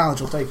proper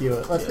challenge will take you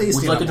at least.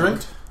 Would you like a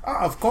drink? Oh,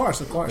 of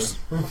course. Okay. All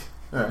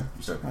right,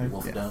 you start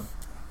wolfing down.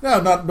 No,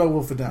 no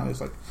wolfing down.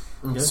 It's like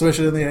swish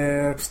it in the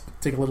air,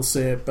 take a little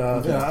sip.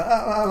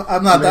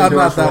 I'm not that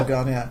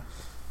gun. Yeah.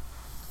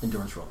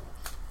 Endurance roll.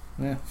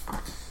 Yeah.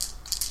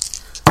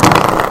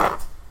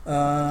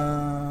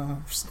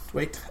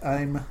 Wait,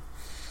 I'm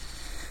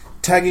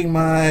tagging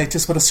my.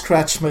 Just want to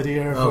scratch my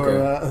dear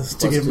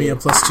to give me a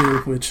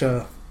 +2, which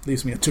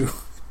leaves me a 2.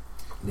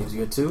 Leaves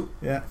you a 2?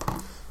 Yeah.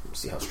 Let's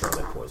see how strong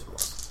that poison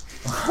was.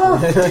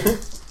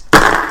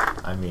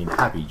 I mean,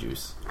 happy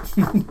juice.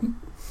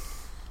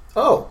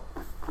 Oh,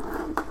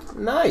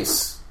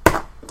 nice.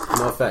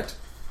 No effect.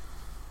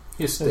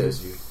 He just stares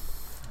at you.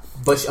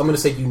 But I'm going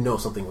to say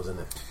something was in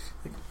there.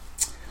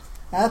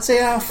 That's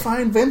a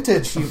fine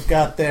vintage you've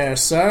got there,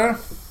 sir.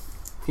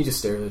 He just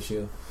stares at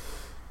you.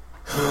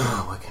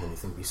 Why can't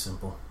anything be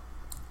simple?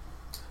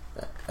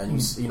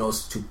 And you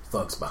notice 2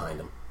 thugs behind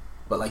him.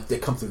 But they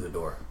come through the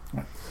door.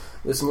 Right.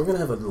 Listen, we're going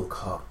to have a little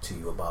talk to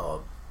you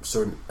about a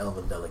certain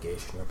elven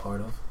delegation you're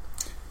part of.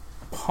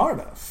 Part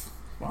of?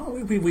 Well,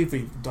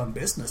 we've done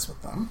business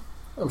with them.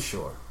 I'm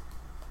sure.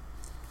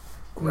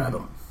 Grab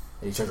him.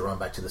 And he turns around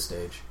back to the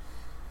stage.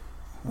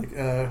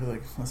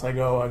 As I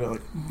go all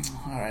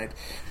right.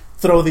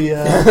 Throw the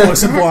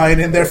poison wine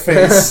in their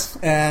face.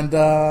 And,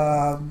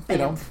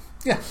 bamf,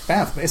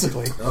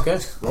 basically. Okay,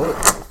 roll it.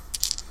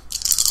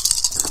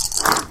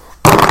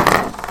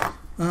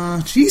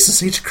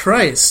 Jesus H.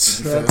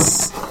 Christ.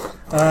 That's,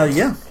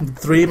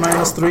 3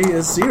 minus 3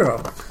 is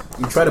 0.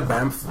 You try to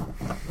bamf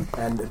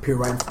and appear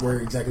right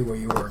exactly where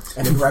you were,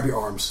 and then grab your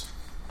arms.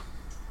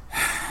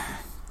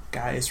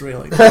 Guys,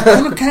 really.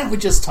 Can't we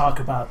just talk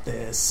about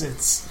this?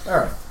 It's...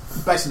 Alright,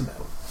 back to the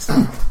battle.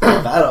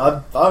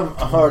 I'm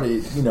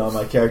already,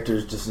 my character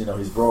is just,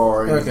 he's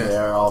roaring, and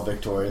they're all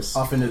victorious.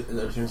 Often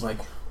it's like,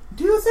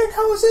 do you think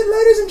I was it,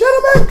 ladies and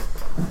gentlemen?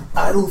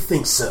 I don't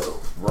think so.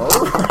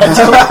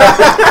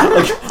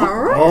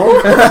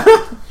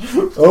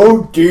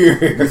 Oh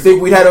dear. You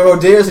think we had our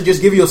ideas to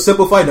just give you a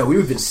simple fight? No,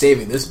 we've been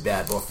saving this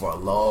bad boy for a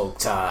long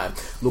time.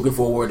 Looking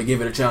forward to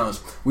give it a challenge.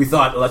 We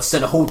thought, let's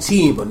send a whole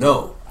team, but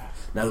no.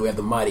 Now that we have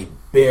the mighty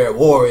bear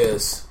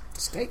warriors,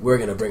 we're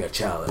going to bring a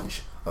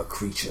challenge. A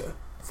creature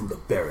from the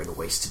barren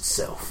waste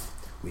itself.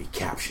 We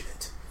captured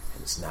it,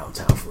 and it's now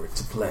time for it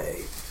to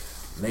play.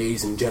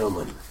 Ladies and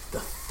gentlemen, the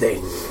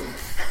Thing.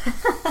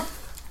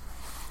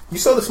 You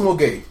saw the small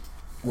gate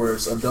where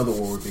another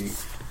one would be,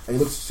 and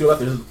you look to your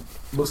left, it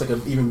looks like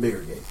an even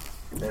bigger gate.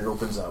 And it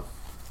opens up.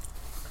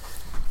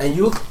 And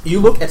you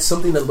look at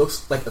something that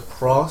looks like a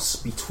cross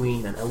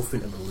between an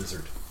elephant and a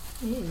lizard.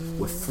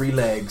 With 3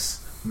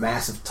 legs,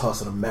 massive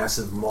tusks, and a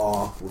massive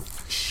maw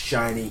with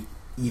shiny,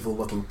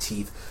 evil-looking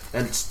teeth.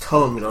 And its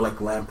tongue are like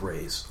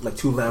lampreys, like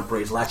 2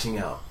 lampreys latching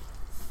out.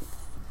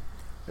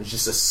 It's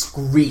just a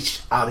screech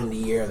out in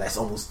the air that's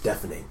almost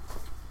deafening.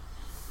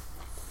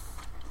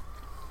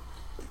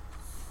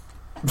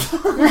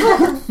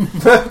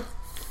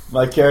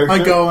 My character.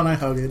 I go and I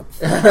hug it.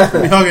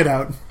 We hug it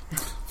out.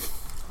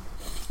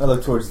 I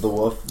look towards the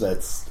wolf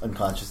that's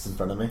unconscious in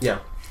front of me. Yeah.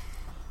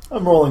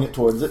 I'm rolling it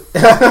towards it.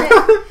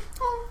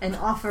 An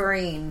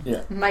offering.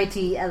 Yeah.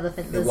 Mighty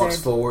elephant It lizard.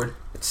 walks forward.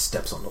 It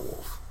steps on the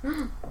wolf.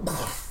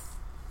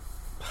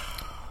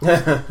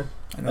 I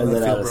I know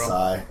let that out feel, a bro.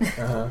 sigh.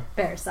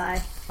 Bear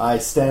sigh. I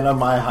stand on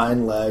my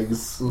hind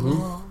legs,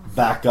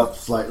 back up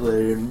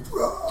slightly, and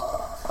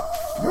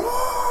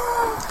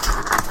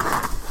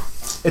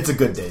it's a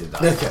good day to die.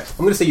 Okay. I'm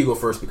going to say you go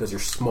first because you're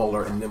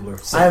smaller and nimbler.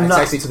 I am not-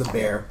 Actually, to the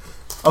bear.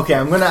 Okay,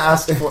 I'm going to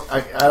ask for... I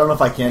don't know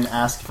if I can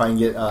ask if I can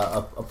get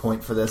a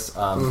point for this.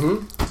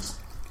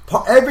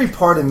 Every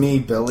part of me,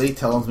 Billy,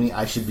 tells me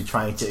I should be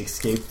trying to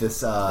escape this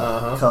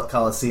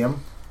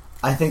Coliseum.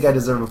 I think I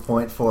deserve a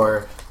point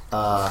for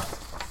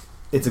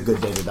it's a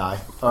good day to die.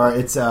 Or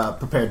it's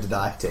prepared to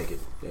die. Take it.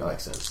 Yeah,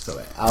 makes sense. So,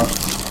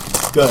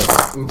 good.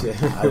 Okay.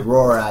 I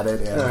roar at it,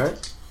 and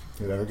Alright.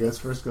 whoever goes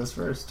first goes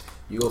first.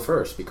 You go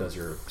first because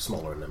you're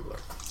smaller and nimbler.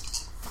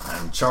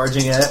 I'm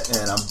charging it,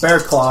 and I'm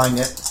bear clawing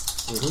it.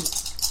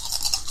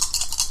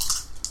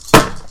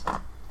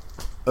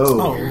 Oh.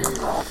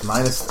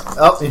 Minus...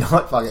 Oh, you know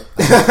what? Fuck it.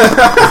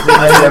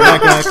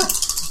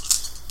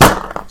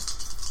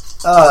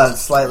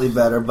 Slightly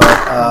better, but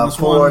Minus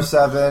 4, one.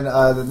 7,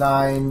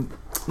 9...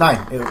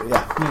 9.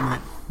 Yeah.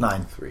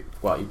 9. 3.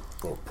 Wow, you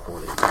rolled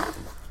poorly.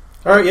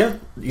 Alright, yeah.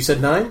 You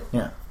said 9?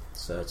 Yeah.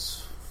 So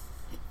that's...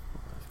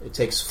 It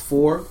takes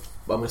 4,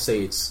 but I'm going to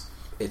say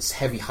it's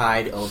heavy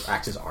hide of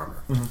acts as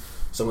armor.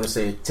 So I'm going to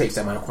say it takes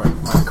that minor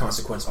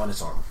consequence on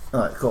its armor.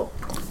 Alright, cool.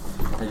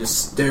 And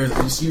just stares,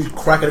 and just you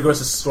crack it across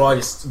the straw,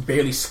 just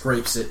barely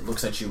scrapes it,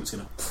 looks at you, it's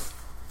going to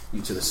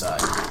you to the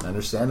side.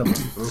 Understandable.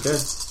 Okay.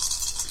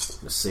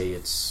 Let's say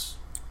it's...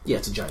 Yeah,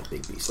 it's a giant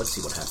big beast. Let's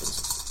see what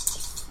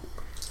happens.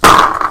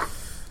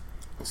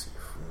 Let's see.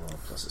 4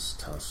 plus its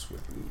tusk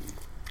would be...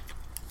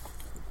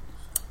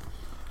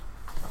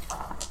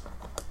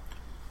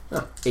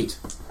 8.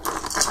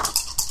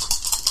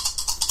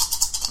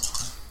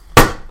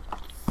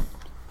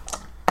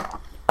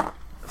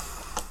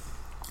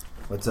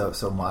 What's up?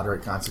 So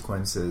moderate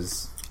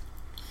consequences.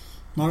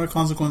 Moderate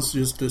consequence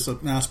is there's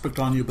an aspect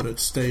on you, but it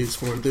stays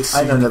for this.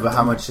 I don't scene. know, but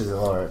how much is it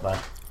lower it by?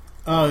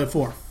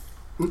 4.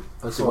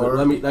 Let's see. Or-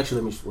 Let me 1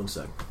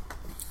 second.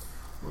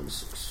 1,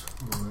 6,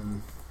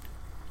 1.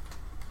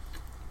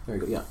 There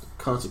you go. Yeah,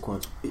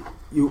 consequence.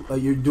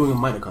 You're doing a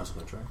minor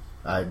consequence, right?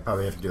 I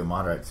probably have to do a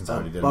moderate since I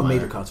already did a About minor.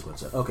 major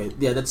consequence. Okay,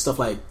 yeah, that's stuff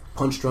like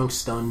punch drunk,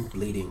 stun,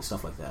 bleeding,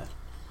 stuff like that.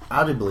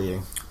 I'll do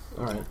bleeding.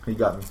 All right. He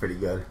got me pretty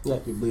good. Yeah,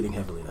 you're bleeding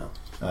heavily now.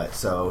 Alright,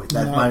 so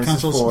that No, minus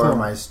cancels 4, 4.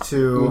 minus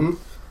 2. Mhm.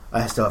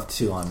 I still have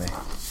 2 on me.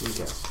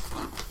 Okay.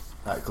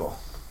 Alright, cool.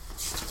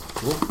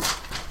 Cool.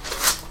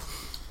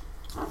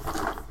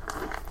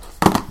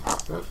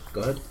 Right,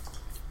 go ahead.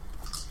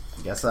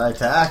 I guess I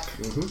attack.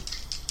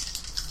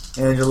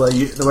 Mm-hmm. Angela,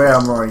 the way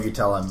I'm roaring, you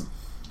tell I'm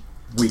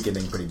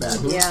weakening pretty bad.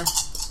 Yeah.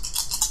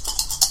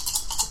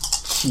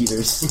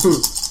 Cheaters.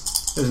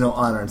 There's no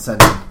honor in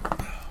sending.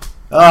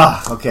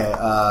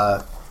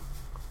 Okay.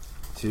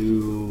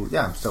 2.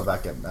 Yeah, I'm still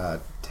back at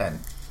 10.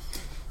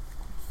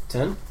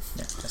 10?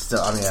 Yeah,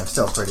 I'm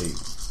still pretty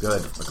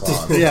good with the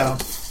claws. Yeah.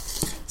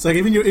 It's like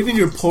even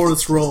your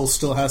poorest roll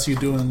still has you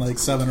doing like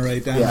 7 or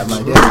 8 damage. Yeah, my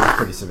damage is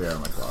pretty severe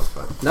on my claws,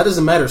 but That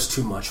doesn't matter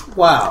too much.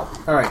 Wow.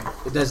 All right.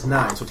 It does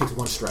 9, so it takes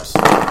 1 stress.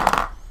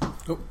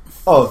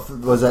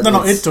 was that?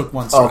 No, it's- it took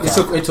 1 Oh, stress.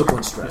 okay. It took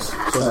 1 stress. So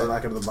Right. it's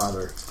not going to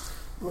bother.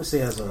 Let's say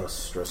it has a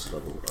stress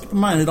level.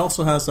 Mine, it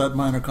also has that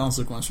minor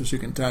consequence which you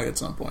can tag at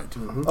some point.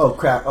 Oh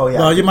crap! Oh yeah.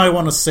 Well, you might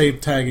want to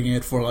save tagging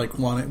it for like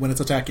when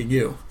it's attacking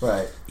you,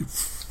 right.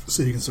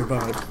 so you can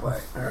survive.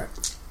 Right. All right.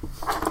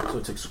 So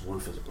it takes 1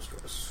 physical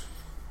stress.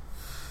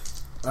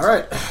 All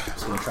right.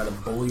 It's going to try to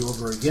bowl you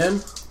over again.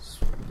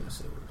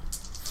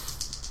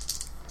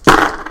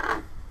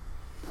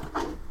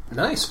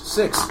 Nice.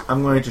 6.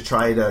 I'm going to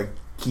try to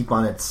keep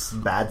on its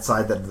bad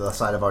side, that the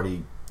side I've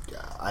already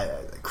I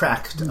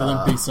cracked. The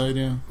limpy side,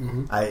 yeah.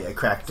 I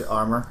cracked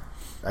armor.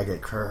 I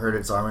hurt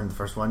its armor in the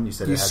first one. You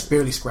said You it had.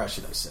 barely scratched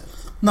it, I said.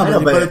 No, I know,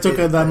 but but it took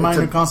it- that it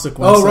minor took-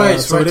 consequence. Oh, right,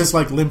 So right. it is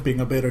like limping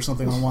a bit or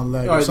something on one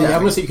leg. All or right, something. yeah,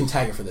 I'm going to say you can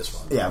tag it for this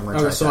one. Yeah, I'm going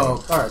to try. So,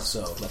 to all right,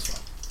 so that's fine.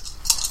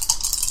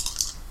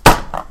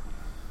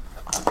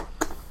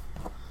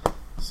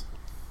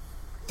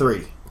 3.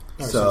 All right,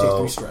 so So you take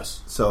 3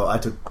 stress. so I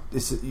took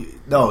this.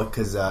 No,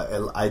 because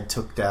I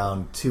took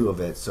down 2 of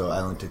it, so I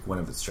only took 1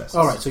 of its stresses.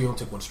 All right, so you only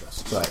take 1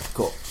 stress. Right.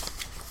 Cool.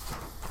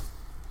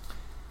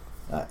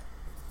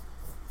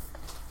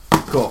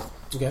 Cool.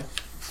 Okay.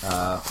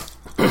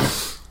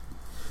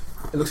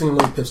 It looks like you're a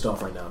little pissed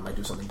off right now. It might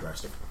do something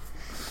drastic.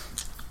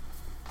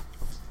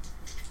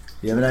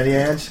 You have an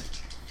idea, Ange?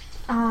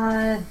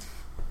 I'm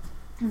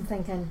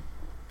thinking.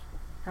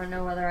 I don't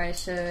know whether I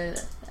should.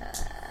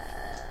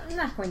 I'm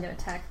not going to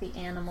attack the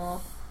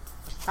animal,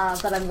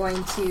 but I'm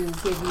going to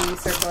give you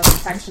Circle of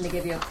Protection to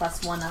give you a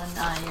 +1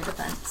 on your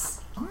defense.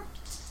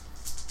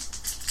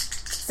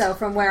 So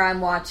from where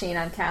I'm watching,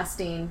 I'm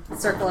casting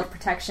Circle of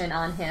Protection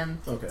on him.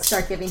 Okay.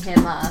 Start giving him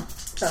a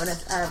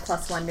bonus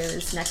 +1 to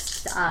his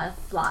next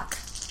block.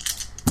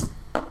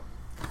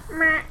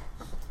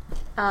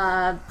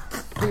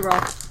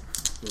 Reroll.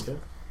 Okay.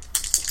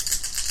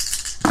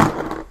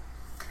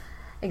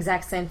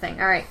 Exact same thing.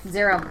 All right,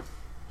 0.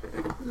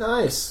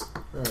 Nice. All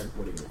right.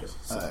 What are you gonna do?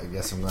 I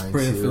guess I'm going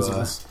Brave to.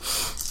 physicals.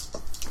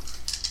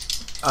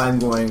 I'm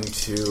going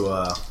to.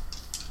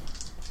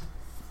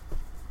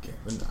 Okay,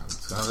 I'm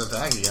just gonna have to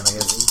attack again. I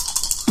guess.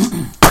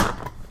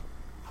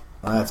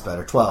 Oh, that's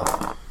better. 12.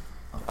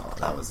 Oh,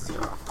 that was 0.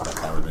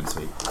 That would have been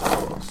sweet.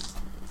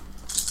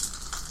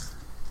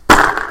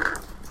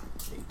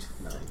 8,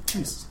 9,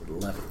 10,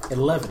 11.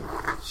 11.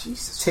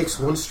 Jesus. Takes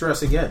 1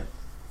 stress again.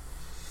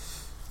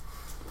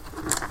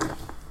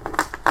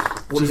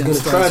 What he's going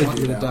to try to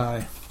do to now,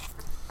 die.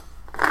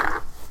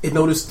 it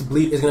noticed the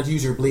bleed. It's going to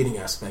use your bleeding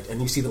aspect, and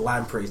you see the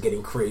lamprey is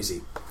getting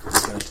crazy.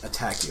 It's going to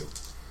attack you.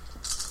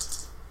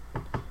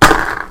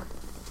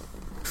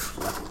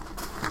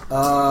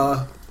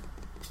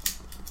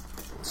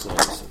 So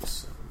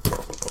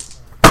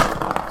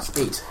it's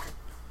 8.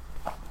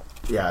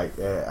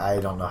 Yeah, I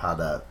don't know how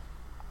to.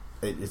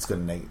 It's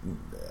going to.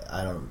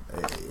 I don't.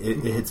 It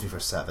hits me for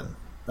 7.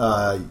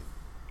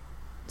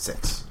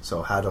 6.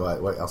 So how do I?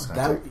 What else can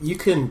I That take? you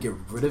can get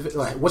rid of it.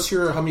 Like, what's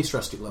your? How many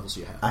stress levels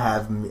do you have?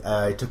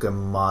 I took a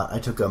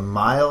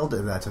mild,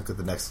 and then I took it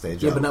the next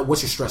stage. Yeah, up. but now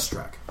what's your stress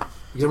track?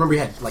 You remember you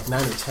had like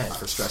 9 or 10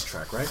 for stress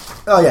track, right?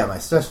 Oh yeah, my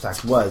stress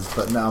track was,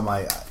 but now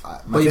my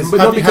But you- phys- but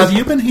no, because- Have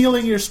you been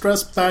healing your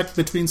stress back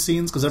between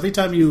scenes? Because every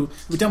time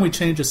we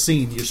change a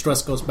scene, your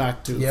stress goes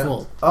back to Yeah.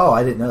 full. oh,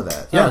 I didn't know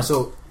that. Yeah.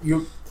 So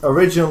you.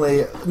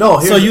 Originally, no.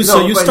 So you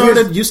but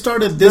here's- you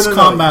started this No.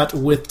 combat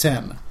with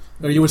 10,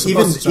 or you were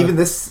supposed to start. even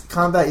this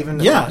combat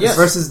Yeah. Yes.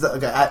 versus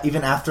the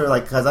even after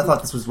because I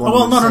thought this was one. Oh,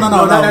 well, of the no, same.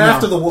 no. not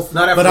after the wolf.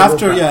 Not after. But the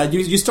after, wolf yeah,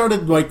 you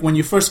started like when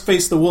you first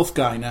faced the wolf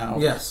guy. Now,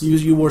 Yes.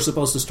 you were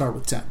supposed to start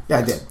with 10. Yeah,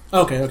 I did.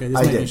 Okay, just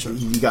I making did. sure.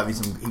 He got me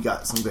some. He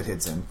got some good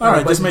hits in. All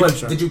right, but, just making but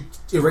sure. Did you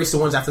erase the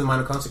ones after the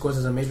minor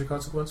consequences and major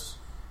consequences?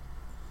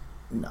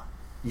 No.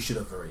 You should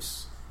have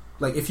erased.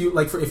 Like if you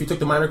if you took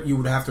the minor, you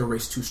would have to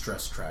erase 2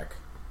 stress track.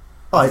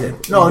 Oh, I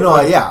did. No,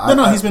 yeah.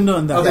 No, he's been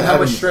doing that. Okay, I how much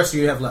haven't- stress do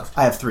you have left?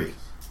 I have 3.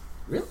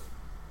 Really?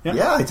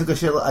 Yeah. I took a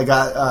shit. I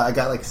got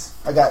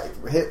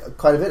hit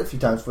quite a bit a few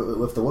times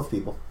with the wolf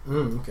people.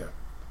 Okay.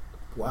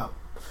 Wow.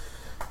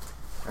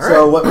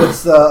 So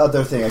what's the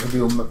other thing I could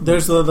do?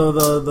 There's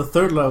the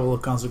third level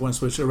of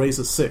consequence, which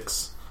erases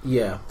 6.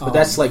 Yeah, but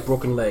that's like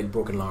broken leg,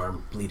 broken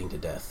arm, bleeding to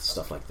death,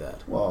 stuff like that.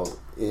 Well,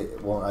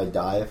 won't I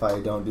die if I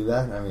don't do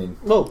that? I mean,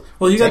 Well,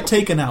 Well, you got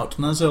taken out,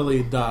 not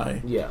necessarily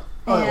die. yeah,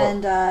 Oh, well.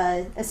 And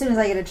as soon as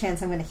I get a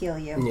chance, I'm going to heal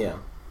you. yeah.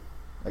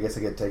 I guess I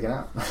get taken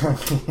out.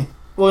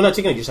 Well, not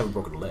taking it, you just have a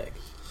broken leg.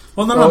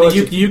 Well, no, Oh, I mean,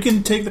 it's- you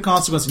can take the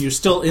consequence, and you're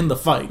still in the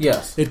fight.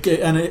 Yes.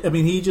 I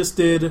mean, he just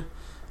did.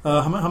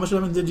 How much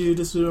damage did you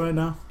just do right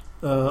now?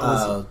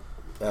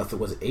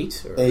 Was it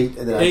 8? Or? 8,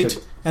 and then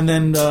 8, and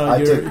then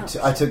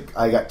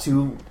I got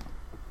 2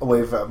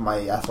 away from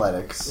my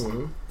athletics.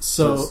 Mm-hmm.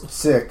 so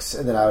 6,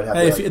 and then I would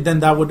have. then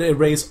that would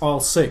erase all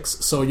 6.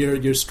 So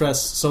your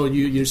stress,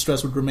 your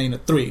stress would remain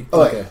at 3.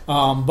 okay.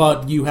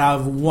 But you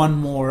have one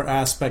more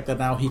aspect that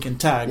now he can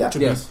tag, Yeah. which would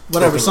be Yes.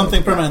 whatever, Broken something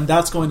leg, permanent.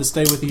 That's going to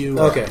stay with you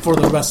Okay. for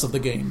the rest of the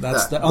game.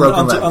 That's Yeah, the,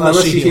 broken leg.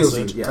 unless she heals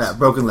you. it. Yes. Yeah,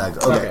 broken leg.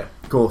 Okay.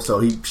 Cool. So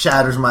he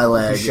shatters my He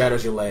leg.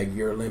 shatters your leg,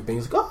 you're limping.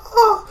 He's like,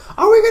 oh,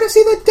 are we going to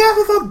see the death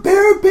of a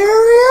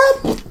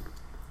barbarian?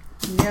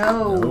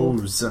 No.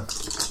 Nose.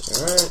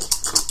 Alright.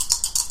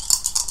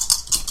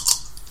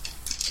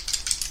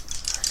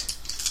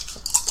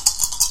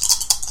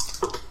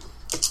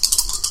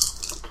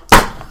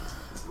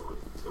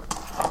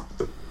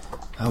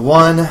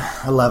 One,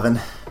 11.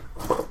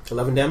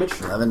 11 damage?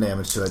 11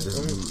 damage to it,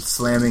 just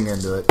slamming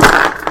into it.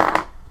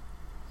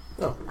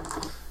 Oh.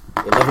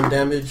 11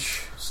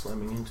 damage,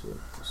 slamming into it.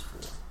 Plus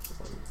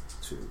 4. 1,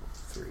 2,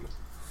 3,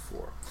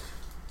 4.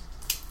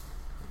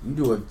 You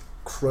do a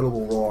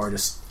credible roar,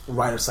 just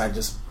right outside,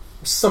 just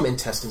some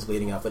intestines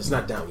bleeding out, but it's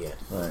not down yet.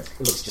 Right.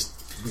 It looks just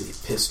really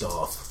pissed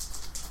off.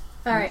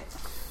 All right.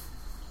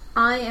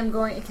 I am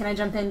going. Can I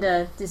jump in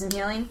to do some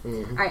healing?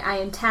 Mm-hmm. All right. I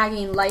am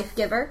tagging Life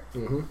Giver.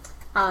 Mm-hmm.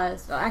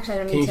 So actually, I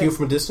don't Can need you to. heal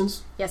from a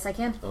distance? Yes, I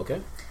can.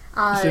 Okay.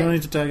 So you don't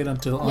need to tag it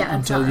until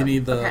Yeah, you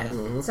need the.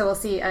 Okay. So we'll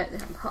see.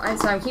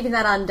 So I'm keeping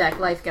that on deck,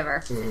 Life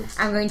Giver.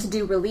 I'm going to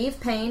do Relieve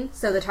Pain,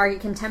 so the target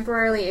can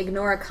temporarily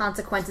ignore a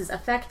consequence's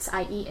effects,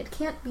 i.e., it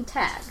can't be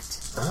tagged.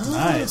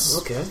 Nice.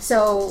 Okay.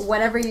 So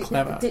whatever you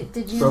Clever.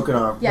 did you Broken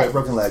arm. Yeah,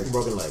 Broken leg.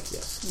 Broken leg,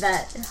 yes.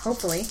 that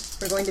hopefully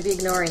we're going to be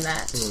ignoring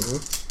that.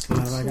 Mm-hmm.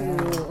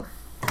 Ooh.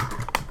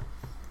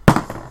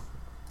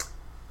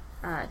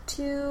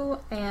 2,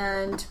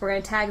 and we're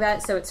going to tag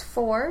that so it's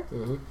 4.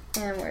 Mm-hmm.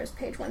 And where's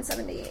page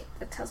 178?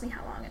 That tells me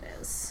how long it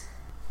is.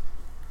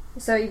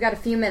 So you've got a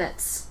few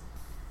minutes.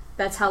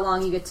 That's how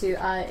long you get to.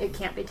 It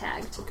can't be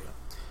tagged. Okay.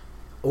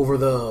 Over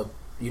the,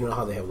 you know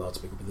how they have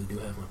loudspeaker, but they do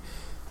have one.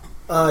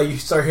 You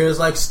start hearing it's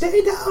like,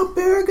 "Stay down,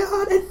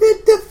 Baragon.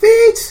 Admit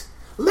defeat.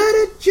 Let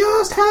it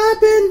just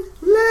happen.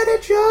 Let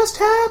it just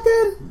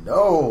happen."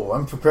 No,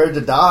 I'm prepared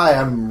to die.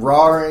 I'm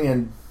roaring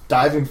and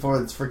diving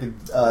for its freaking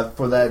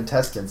for that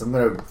intestines. I'm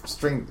gonna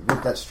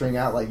rip that string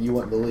out like you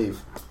wouldn't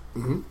believe.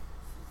 Mm-hmm.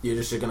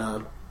 You're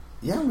gonna.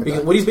 Yeah. I'm Because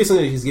gonna what he's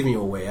basically he's giving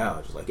you a way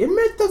out. Just like,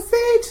 admit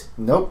defeat.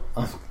 Nope.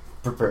 I'm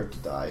prepared to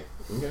die.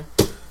 Okay.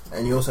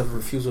 And you also have a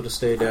refusal to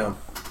stay down.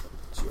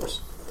 It's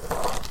yours.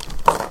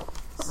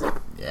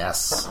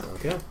 Yes.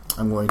 Okay.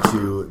 I'm going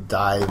to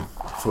dive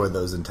for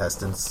those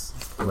intestines.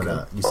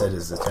 You said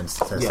his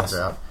intestines Yes.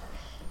 are out.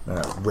 I'm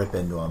gonna rip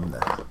into them.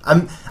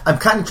 I'm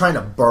kind of trying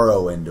to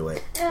burrow into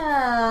it.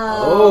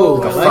 Oh,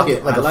 Like I a like fuck-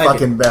 it. like I a like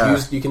fucking it. bear.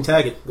 You can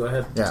tag it. Go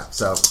ahead. Yeah.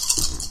 So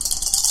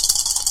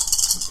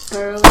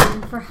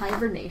Burrowing for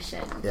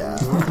hibernation. yeah,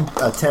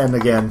 a 10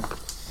 again.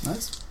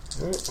 Nice.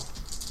 All right.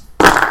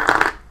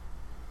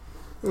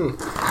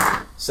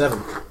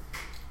 7.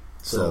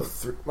 So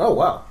 3. Oh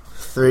wow.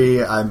 3.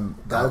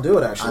 That'll do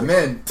it. Actually, I'm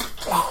in.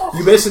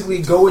 You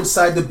basically go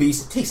inside the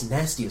beast. It tastes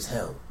nasty as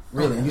hell.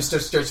 Really, and you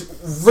start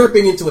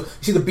ripping into it. You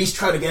see the beast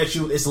trying to get at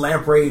you. Its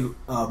lamprey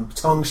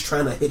tongues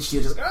trying to hit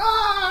you. Just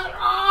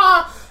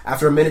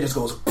after a minute, it just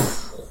goes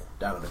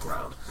down on the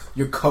ground.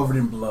 You're covered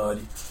in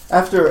blood.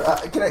 After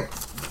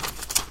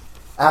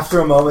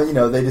a moment,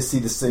 they just see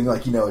this thing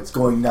like it's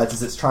going nuts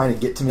as it's trying to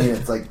get to me, and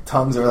it's like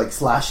tongues are like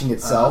slashing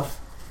itself,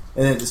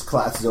 and then it just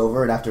collapses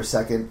over. And after a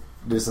second,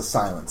 there's a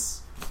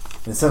silence,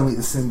 and suddenly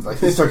this thing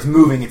it starts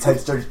moving. Its head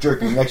starts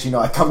jerking. And next,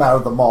 I come out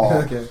of the mall.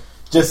 Okay.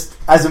 Just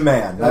as a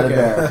man, not a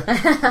bear.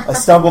 I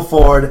stumble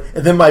forward,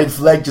 and then my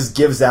leg just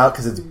gives out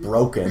because it's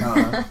broken,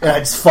 and I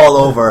just fall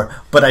over.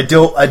 But I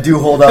do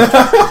hold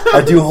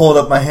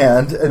up, my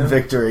hand in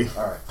victory.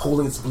 All right,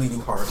 holding its bleeding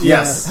heart.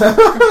 Yes,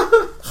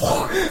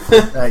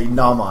 I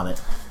nom on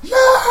it.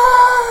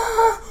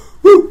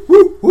 Woo,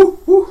 woo, woo,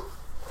 woo.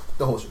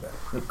 The whole shebang.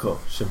 Cool,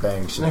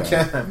 shebang.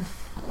 Okay.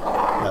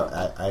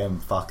 No, I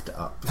am fucked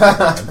up.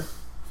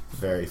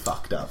 Very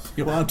fucked up.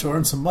 You want to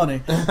earn some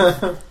money.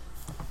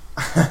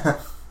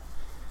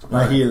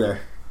 My healer.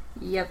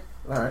 Yep.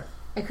 All right.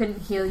 I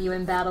couldn't heal you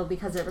in battle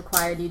because it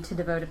required you to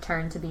devote a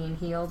turn to being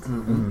healed.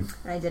 Mm-hmm.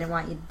 And I didn't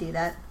want you to do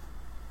that.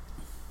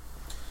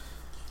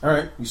 All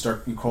right. You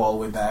crawl all the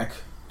way back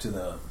to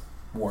the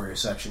warrior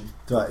section.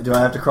 Do I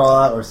have to crawl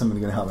out, or is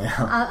somebody going to help me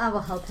out? I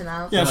will help him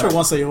out. Yeah, sure.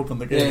 Once they open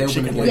the gate,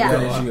 she can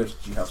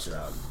She helps her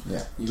out.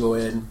 Yeah. You go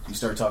in, you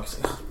start talking.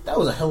 Say, that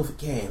was a hell of a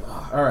game.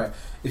 All right.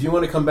 If you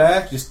want to come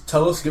back, just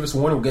tell us, give us a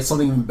warning. We'll get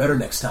something even better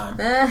next time.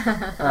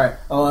 All right.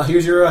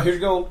 Here's your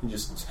gold. He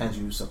just hands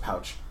you a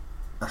pouch.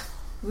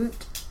 Woot.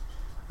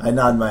 I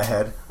nod my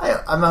head.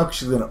 I'm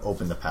actually going to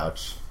open the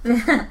pouch.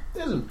 There's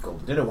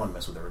gold. They don't want to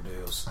mess with their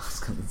dues. I was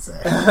going to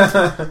say.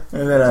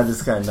 And then I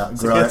just kind of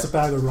So gets a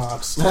bag of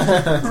rocks.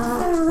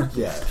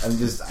 Yeah,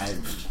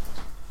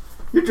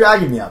 you're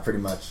dragging me out pretty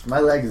much. My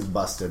leg is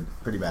busted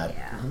pretty bad.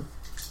 Yeah.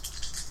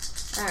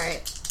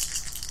 Alright.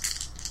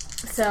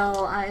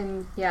 So,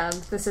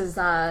 this is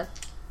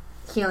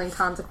healing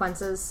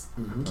consequences.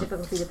 Mm-hmm.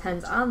 Difficulty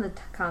depends on the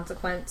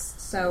consequence.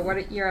 So,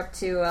 you're up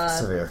to...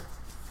 Severe.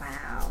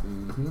 Wow.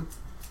 Mm-hmm.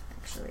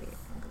 Actually,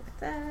 I'll go with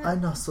that. I'm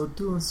not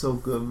doing so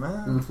good,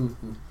 man.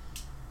 Mm-hmm.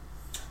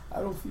 I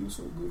don't feel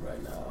so good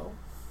right now.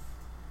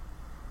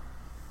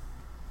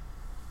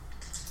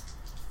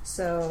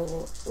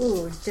 So,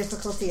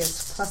 difficulty is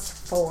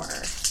 +4.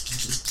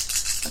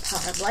 The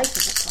power of life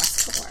is a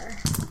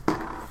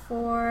 +4.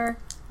 4.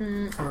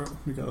 Or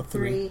we got a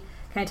 3. 3.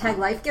 Can I tag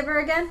Life Giver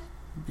again?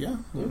 Yeah.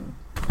 You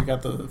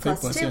got the fate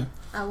points, +2.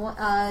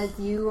 yeah.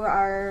 You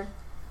are...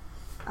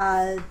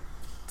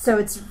 so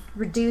it's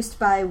reduced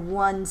by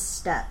 1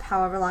 step,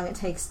 however long it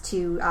takes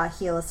to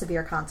heal a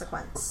severe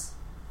consequence.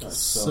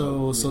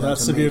 So that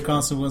severe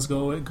consequence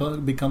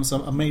becomes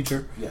a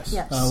major, Yes.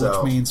 Yes.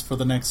 So- which means for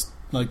the next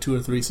 2 or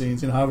 3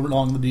 scenes, however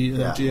long the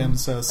Yeah. GM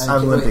says.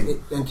 I'm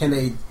limping.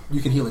 And you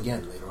can heal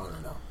again later on or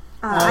no?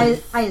 I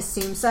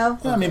assume so.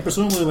 Yeah, I mean,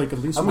 presumably at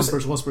least I'm once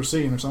gonna per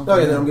scene or something. Oh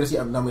yeah, then I'm gonna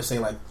say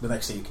the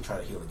next day you can try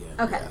to heal again.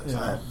 Okay. Yeah,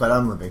 Yeah. But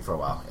I'm limping for a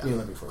while. Yeah. You're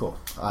limping for a Cool.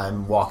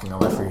 I'm walking on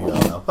my free heal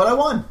now. But I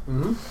won!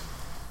 Mm-hmm.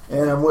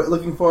 And I'm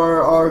looking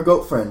for our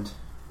goat friend.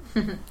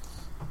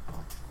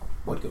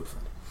 What good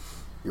friend?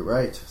 You're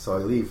right, so I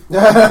leave.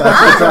 Back to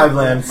the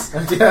Tribelands.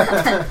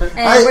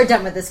 And we're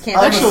done with this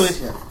campaign. Actually,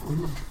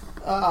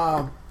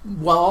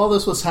 while all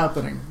this was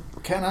happening,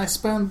 can I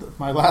spend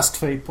my last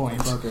fate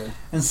point Okay.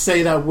 and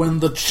say that when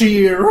the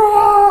cheer,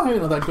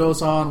 that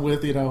goes on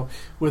with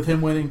with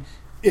him winning,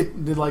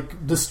 it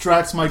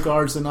distracts my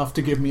guards enough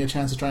to give me a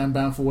chance to try and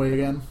bounce away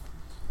again?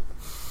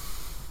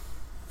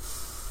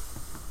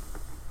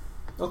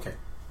 Okay.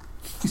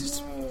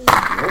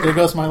 There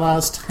goes my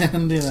last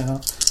hand,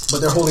 But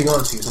they're holding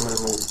on to you, so I'm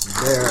gonna roll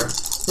there.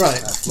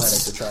 Right. athletic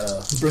to try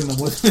to. Bring them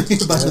with me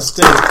by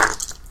mistake.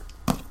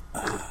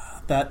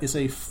 That is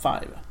a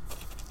 5.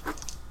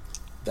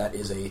 That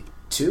is a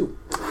 2.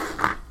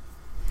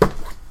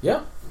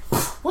 Yeah.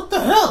 What the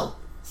hell?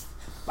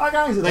 Bye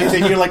guys.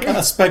 They hear like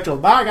a spectral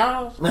bye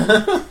guys.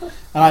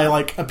 And I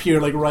like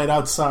appear like right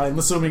outside. I'm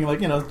assuming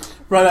like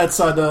right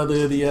outside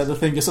the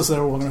thing just as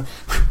they're walking.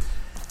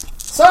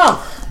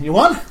 So you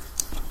won?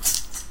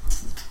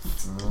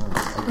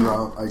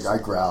 I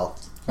growl.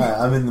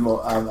 I'm in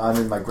I'm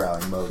in my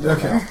growling mode.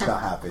 Okay.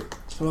 Not happy.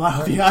 Well,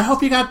 I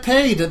hope you got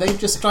paid. They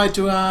just tried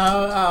to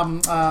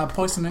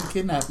poison and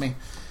kidnap me.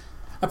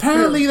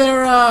 Apparently,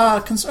 they're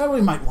concerned.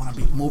 We might want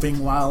to be moving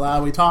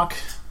while we talk.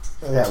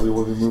 Yeah, we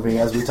will be moving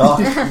as we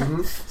talk.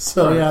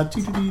 So yeah,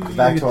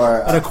 Back to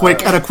our at a quick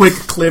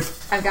clip.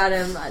 I've got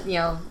him,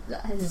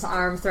 his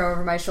arm thrown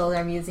over my shoulder.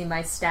 I'm using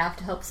my staff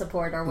to help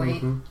support our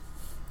weight.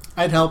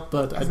 I'd help,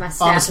 but I'd my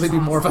staff honestly is be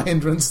more of a awesome.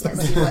 hindrance than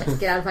Yes, you would.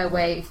 Get out of my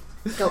way,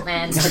 goat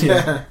man.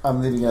 I'm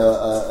leaving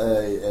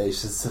a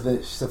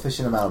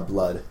sufficient amount of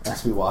blood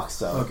as we walk.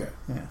 So Okay.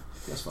 Yeah.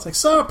 That's fine. It's like,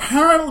 so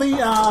apparently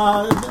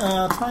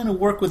trying to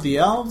work with the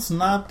elves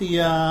not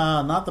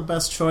the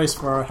best choice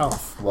for our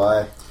health.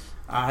 Why?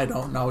 I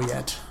don't know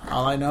yet.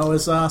 All I know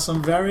is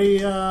some very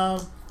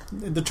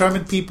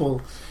determined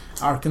people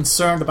are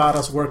concerned about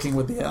us working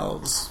with the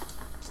elves.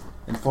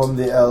 Inform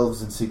the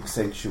elves and seek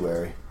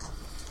sanctuary.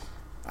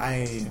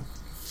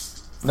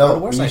 No,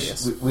 worse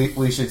ideas.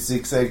 We should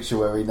seek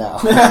sanctuary now.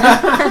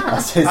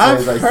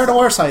 I've heard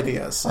worse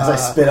ideas. As I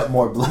spit up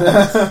more blood.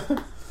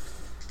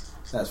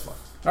 That's fine.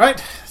 All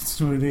right,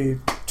 so we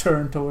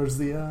turn towards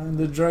in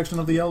the direction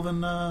of the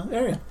elven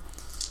area.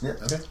 Yeah.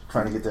 Okay.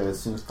 Trying to get there as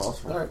soon as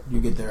possible. All right. You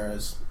get there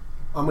as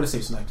I'm going to say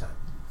it's nighttime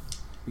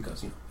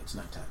because it's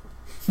nighttime.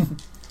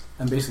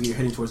 And basically, you're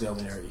heading towards the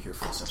elven area. You hear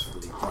footsteps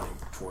really running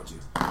towards you.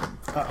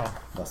 Uh-oh.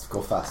 Must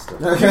go faster.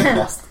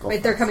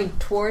 Wait, they're coming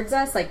towards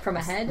us, like from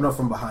ahead? No,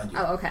 from behind you.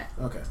 Oh, okay.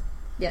 Okay.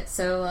 Yeah,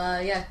 so,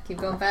 keep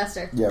going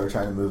faster. Yeah, we're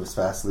trying to move as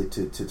fastly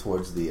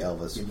towards the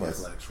Elvis Give me place.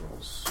 athletics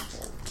rolls.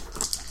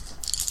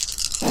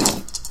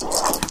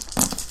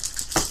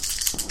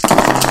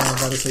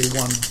 That is a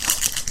 1.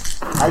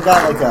 I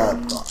got like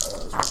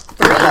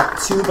I got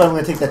 2, but I'm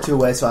going to take that 2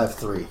 away, so I have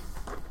 3.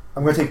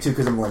 I'm going to take 2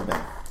 because I'm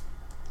limping.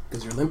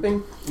 Because you're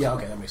limping? Yeah,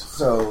 okay, that makes sense.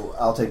 So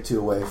I'll take 2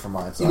 away from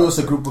mine. So You notice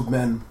a group of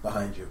men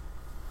behind you.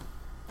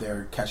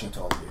 They're catching up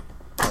to all of you.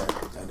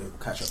 And they'll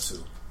catch up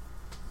soon.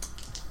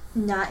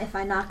 Not if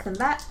I knock them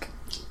back.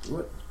 Do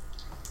it.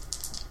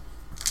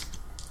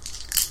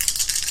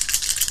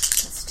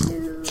 That's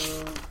 2.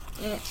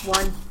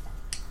 1.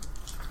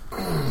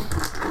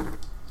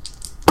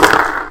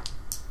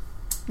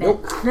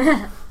 Nope.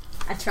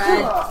 I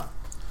tried.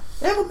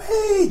 They have a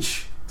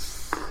mage!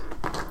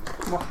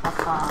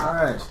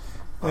 Alright.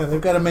 Yeah,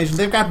 they've got a mage.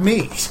 They've got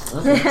me.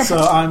 Okay. So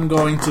I'm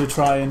going to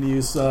try and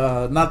use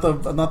not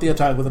the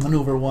attack, but the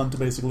maneuver one to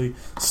basically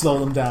slow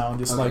them down.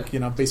 Just Okay.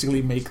 like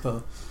basically make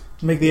the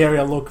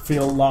area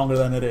feel longer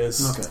than it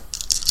is. Okay.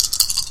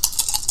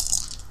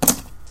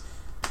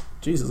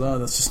 Jesus,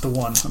 that's just a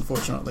 1,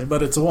 unfortunately,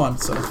 but it's a 1,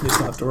 so at least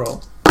I have to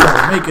roll.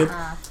 Oh, make it.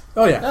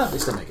 Oh yeah. Yeah, they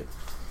still make it.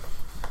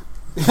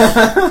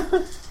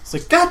 It's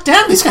like, God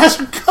damn, these guys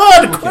are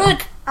good.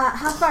 Quick.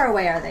 How far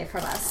away are they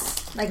from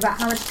us? Like, about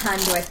how much time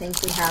do I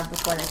think we have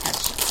before they catch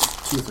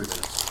us? 2 or 3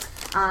 minutes.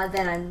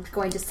 Then I'm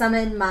going to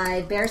summon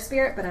my bear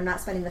spirit, but I'm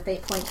not spending the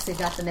fate point because they've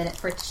got the minute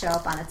for it to show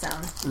up on its own.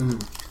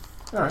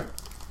 Mm-hmm. Alright.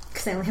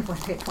 Because I only have 1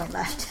 fate point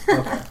left.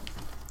 Okay.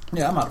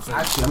 Yeah, I'm out of it.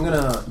 Actually, I'm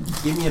gonna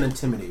give me an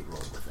intimidate roll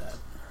with that.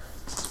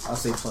 I'll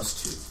say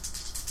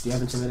 +2. Do you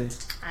have intimidate?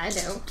 I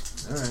don't.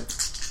 Alright.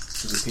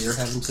 Does your peer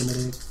have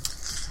intimidate?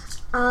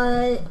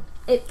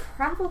 It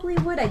probably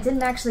would. I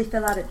didn't actually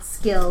fill out its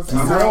skills. You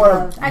aside know what?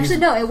 of- Actually,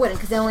 no, it wouldn't,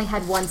 because it only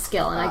had 1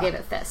 skill, and I gave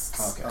it fists.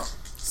 Okay.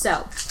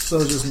 So, So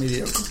it's just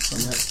mediocre.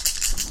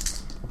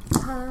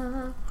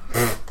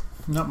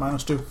 No,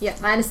 -2. yeah,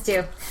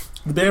 -2.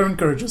 The bear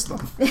encourages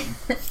them.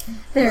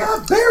 There.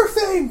 Bear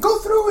thing! Go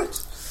through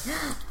it!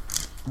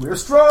 We're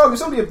strong!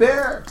 It's only a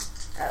bear!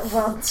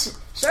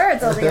 Sure,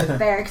 it's only a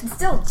bear. It can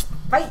still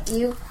fight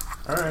you.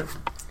 Alright.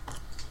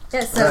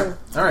 Yeah, so...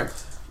 Alright.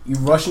 You're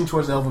rushing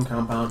towards the elven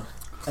compound,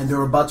 and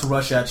they're about to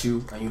rush at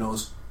you, and you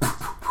notice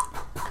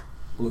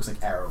what looks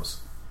like arrows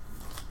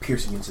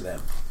piercing into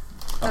them.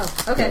 Oh,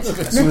 okay.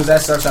 As soon as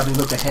that starts happening,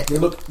 look ahead.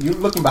 You're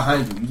looking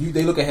behind you.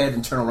 They look ahead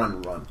and turn around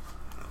and run.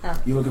 Oh.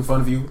 You look in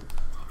front of you.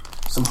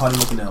 Some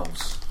haughty-looking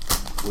elves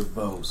with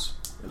bows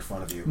in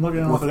front of you.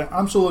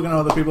 I'm still looking at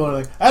other people and are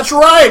like, that's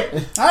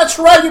right! That's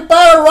right, you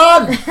better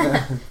run!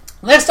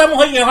 Next time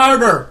we'll hit you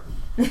harder!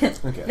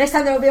 Okay. Next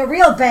time there will be a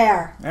real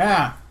bear.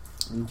 Yeah.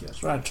 Okay.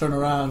 That's right, turn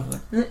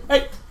around. Like,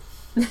 hey!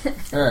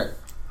 Alright.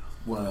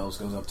 One of the elves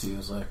goes up to you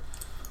and is like,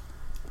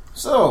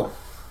 so,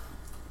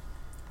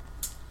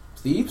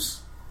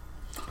 thieves?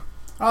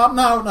 No,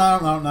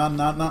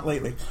 not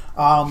lately.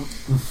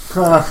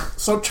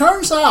 So it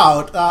turns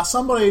out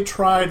somebody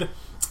tried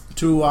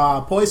to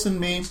poison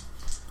me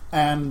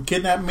and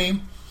kidnap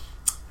me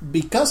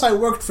because I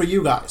worked for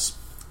you guys.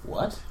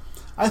 What?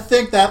 I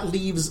think that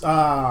leaves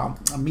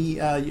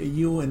me,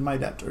 you, and my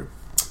debtor.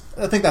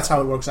 I think that's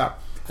how it works out.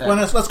 Well,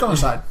 let's go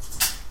inside.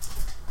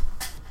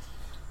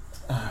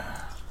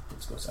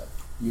 Let's go inside.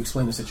 You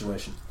explain the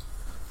situation,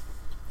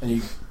 and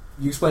you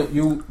explain.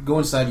 You go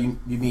inside. You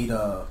meet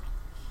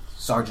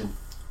Sergeant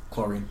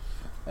Chlorine,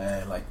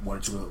 and like one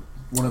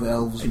of the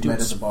elves you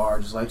met at the bar.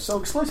 Just like, so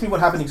explain to me what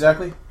happened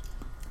exactly.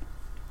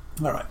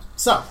 All right.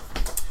 So,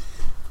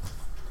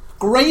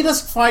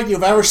 greatest fight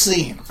you've ever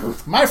seen.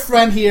 My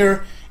friend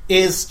here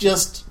is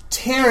just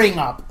tearing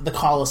up the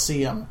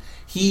Colosseum.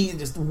 He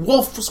just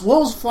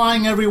wolves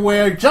flying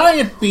everywhere,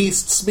 giant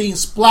beasts being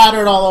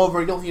splattered all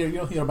over. You'll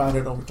hear about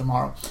it over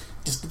tomorrow.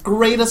 Just the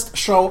greatest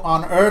show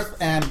on earth.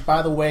 And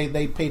by the way,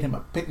 they paid him a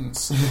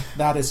pittance.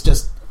 That is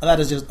just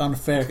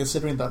unfair,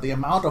 considering that the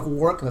amount of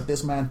work that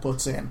this man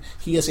puts in.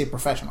 He is a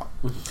professional.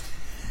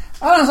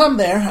 As I'm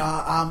there,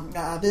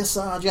 this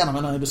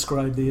gentleman, I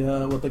described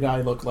what the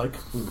guy looked like.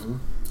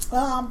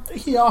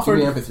 He offered.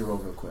 Give me empathy roll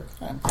real quick.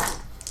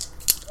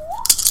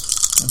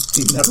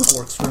 He never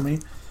works for me.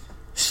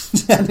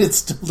 And it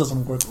still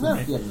doesn't work for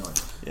me.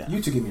 Yeah.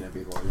 You two give me an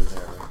empathy roll. You're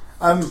there, right?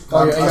 I'm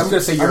going to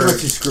say you're... I'm you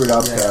screwed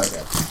up. Yeah.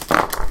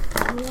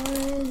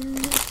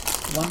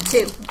 1, 2.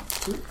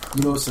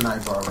 You know it's an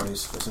Ivar already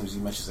as soon as he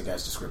mentions the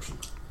guy's description.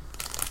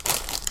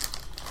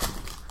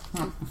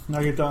 No,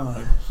 you're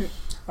done.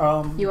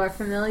 You are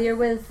familiar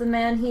with the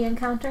man he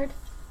encountered?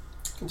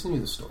 Continue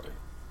the story.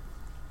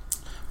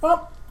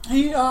 Well,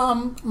 he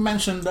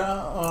mentioned...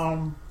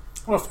 well,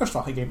 first of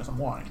all, he gave me some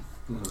wine.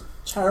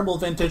 Terrible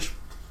vintage.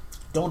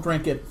 Don't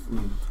drink it.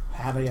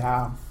 Had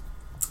a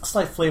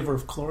slight flavor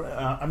of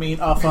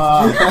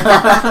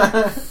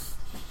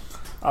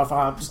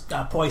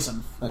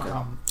poison. Okay.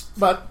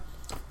 But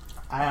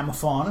I am a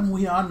faun, and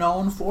we are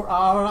known for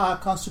our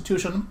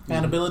constitution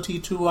and ability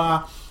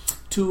to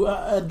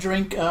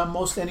drink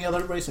most any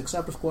other race,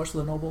 except, of course,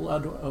 the noble.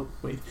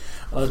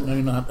 Let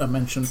me not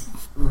mention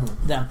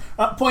them.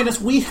 Point is,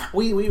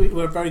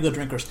 we're very good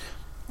drinkers,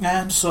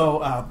 and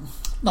so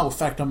no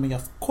effect on me,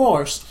 of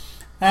course.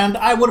 And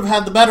I would have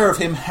had the better of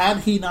him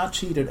had he not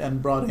cheated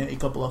and brought in a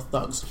couple of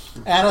thugs.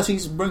 And as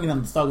he's bringing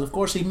in the thugs, of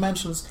course, he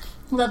mentions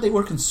that they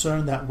were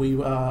concerned that we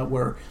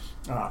were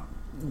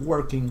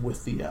working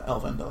with the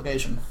Elven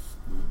delegation.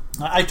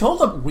 I told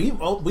them we'd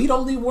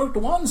only worked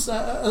once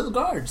as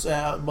guards,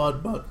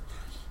 but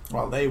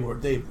well, they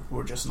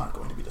were just not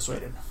going to be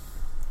dissuaded.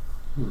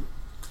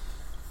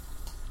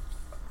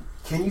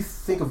 Can you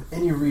think of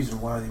any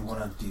reason why they want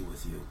to deal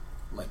with you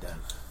like that?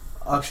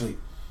 Actually,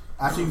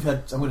 after you've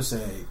had, I'm going to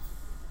say,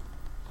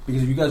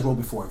 because you guys rolled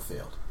before and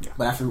failed. Yeah.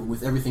 But after,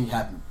 with everything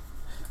happened,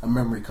 a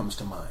memory comes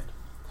to mind.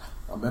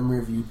 A memory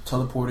of you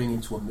teleporting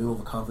into a middle of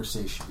a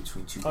conversation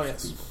between two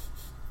people.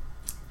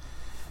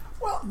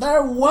 Well,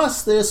 there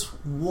was this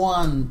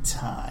one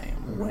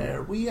time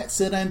where we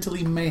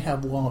accidentally may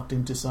have walked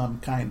into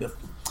some kind of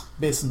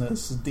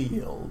business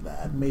deal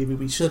that maybe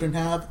we shouldn't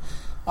have.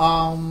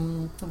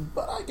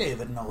 But I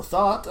gave it no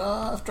thought.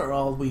 After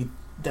all, we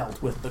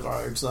dealt with the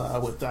guards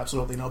with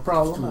absolutely no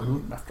problem. I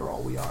mean, after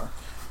all, we are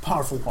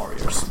powerful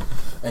warriors.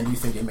 And you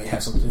think it may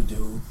have something to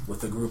do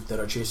with the group that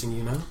are chasing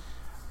you now?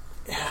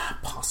 Yeah,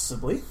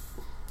 possibly.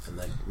 And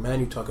that man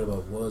you're talking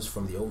about was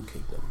from the Old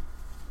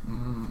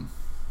Kingdom.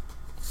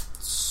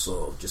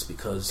 So, just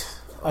because...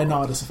 I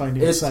nod as if I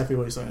knew exactly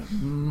what he's saying.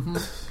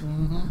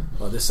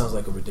 Well, this sounds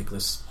like a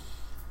ridiculous,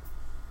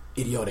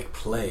 idiotic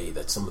play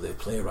that some of the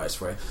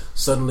playwrights write.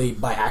 Suddenly,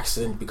 by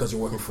accident, because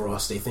you're working for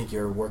us, they think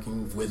you're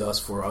working with us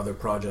for other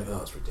projects.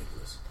 Oh, it's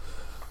ridiculous.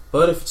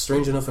 But if it's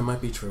strange enough, it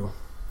might be true.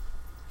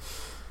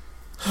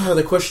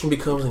 The question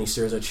becomes, and he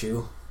stares at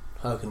you,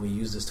 how can we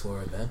use this to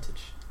our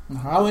advantage?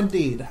 How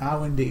indeed,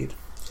 how indeed.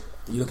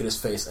 You look at his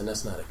face, and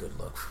that's not a good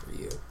look for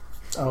you.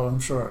 Oh, I'm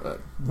sure.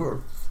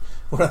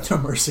 We're at their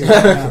mercy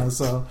right now,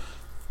 so...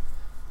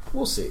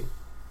 We'll see.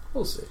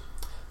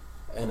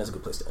 And that's a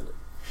good place to end it.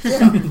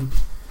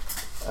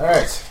 Yeah.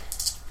 Alright.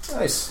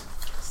 Nice.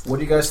 What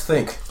do you guys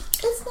think?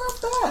 It's not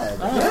bad.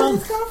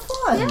 It's kind of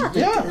fun.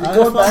 Yeah.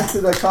 Going back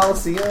to the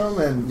Colosseum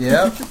and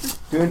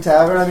doing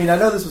tavern. I mean, I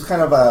know this was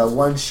kind of a not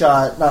one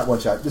shot.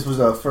 This was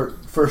a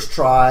first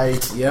try.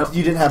 Yep.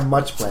 You didn't have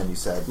much planned, you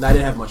said. No, I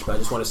didn't have much, but I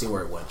just want to see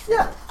where it went.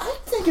 Yeah, I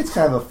think it's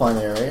kind of a fun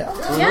area.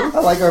 Yeah. I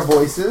like our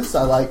voices.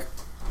 I like...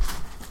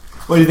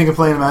 What do you think of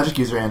playing a magic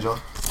user, Angel?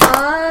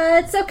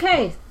 It's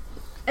okay.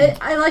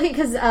 I like it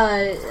because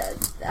I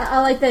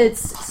like that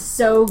it's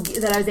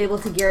that I was able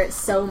to gear it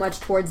so much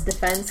towards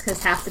defense,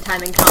 because half the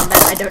time in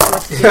combat I don't know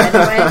what to do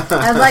anyway.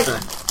 I'm like,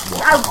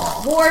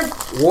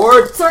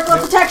 ward, circle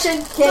of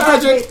protection,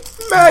 can't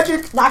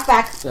Magic! knock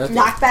back, Okay.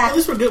 knock back. At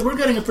least we're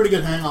getting a pretty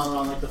good hang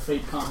on like the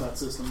Fate combat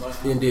system by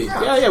now. Indeed.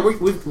 Yeah,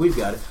 we've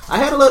got it.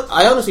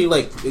 I honestly,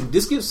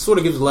 this gives a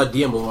lot of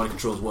DM level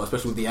control as well,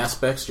 especially with the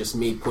aspects, just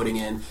me putting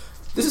in,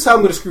 this is how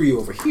I'm going to screw you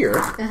over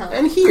here,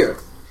 and here.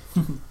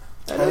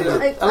 A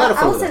lot of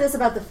fun I will with say that. this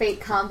about the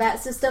Fate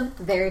combat system: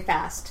 very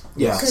fast.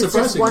 Yeah. Because it's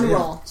just one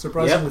roll.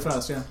 Surprisingly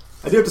fast, yeah.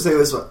 I do have to say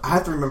this, I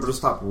have to remember to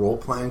stop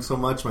role-playing so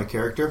much, my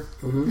character.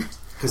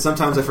 Because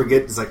sometimes I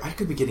forget. It's like I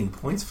could be getting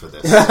points for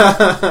this.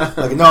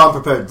 Like, no, I'm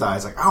prepared to die.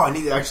 It's like, oh, I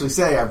need to actually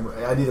say.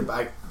 I need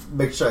to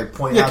make sure I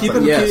point out.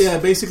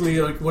 Basically,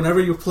 like, whenever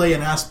you play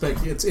an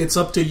aspect, it's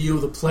up to you,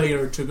 the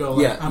player, to go.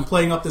 Like, I'm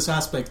playing up this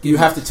aspect. You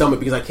have to tell me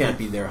because I can't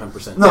be there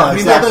 100%. No, I mean,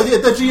 exactly.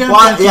 the GM.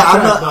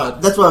 I'm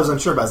not. That's what I was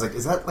unsure about. I was like,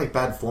 is that like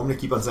bad form to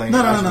keep on saying? No.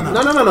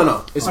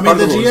 It's I mean,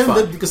 the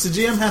GM because the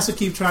GM has to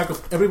keep track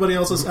of everybody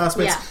else's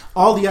aspects,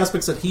 all the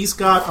aspects that he's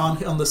got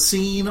on the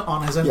scene,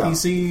 on his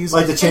NPCs,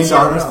 like the change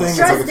armor thing. It's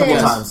like a couple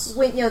times.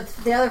 When,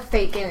 the other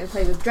Fate game we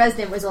played with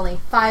Dresden was only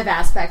 5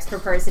 aspects per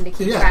person to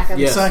keep track of.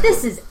 Exactly.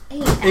 This is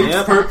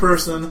 8 per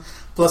person.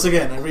 Plus,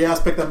 again, every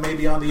aspect that may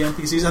be on the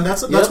NPCs, and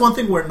that's one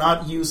thing we're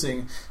not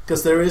using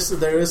because there is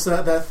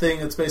that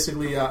thing that's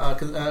basically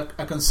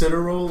a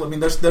consider roll. I mean,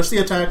 there's the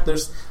attack,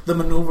 there's the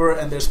maneuver,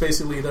 and there's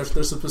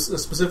a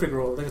specific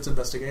roll. I think it's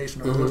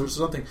investigation or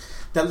something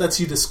that lets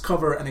you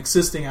discover an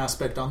existing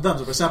aspect on them.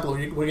 So, for example,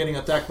 when we're getting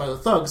attacked by the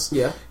thugs,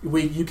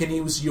 you can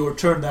use your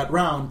turn that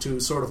round to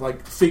sort of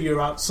like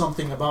figure out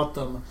something about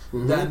them.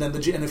 And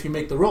if you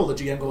make the roll, the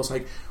GM goes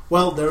like,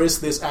 well, there is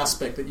this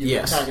aspect that you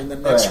can attack, and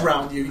then next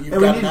round you've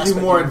got an aspect. And we need to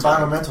do more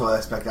environmental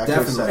aspect. I could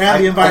have said,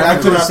 and the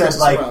environmental aspect,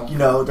 like,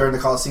 during the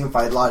Coliseum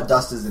fight, a lot of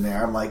dust is in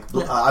there. I'm like,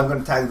 I'm going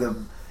to tag the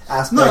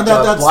aspect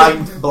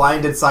of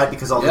blinded sight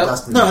because all the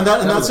dust is in there. And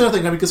that's the other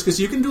thing, because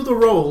you can do the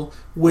roll,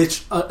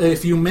 which,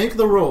 if you make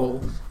the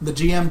roll, the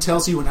GM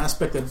tells you an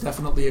aspect that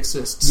definitely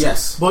exists.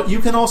 Yes. But you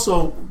can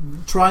also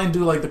try and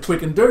do like the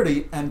quick and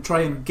dirty and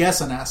try and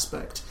guess an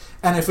aspect.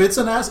 And if it's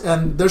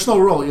and there's no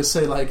roll, you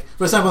say, like,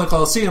 for example, in the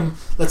Coliseum,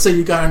 let's say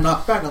you got him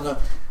knocked back on the,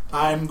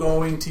 I'm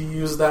going to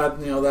use that,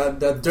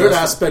 that dirt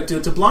aspect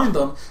to blind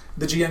them.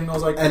 The GM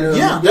goes like, there is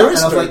dirt.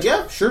 I was like,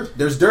 yeah, sure,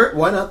 there's dirt.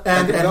 Why not?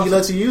 And he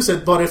lets you use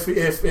it. But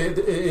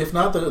if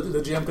not,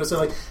 the GM could say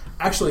like,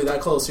 actually,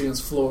 that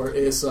Coliseum's floor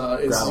is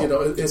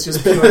it's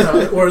just pure,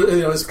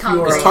 it's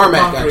pure it's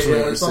tarmac. Concrete, actually,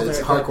 or something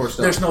it's like hardcore that.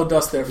 stuff. There's no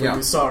dust there for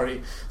you.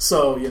 Sorry.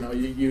 So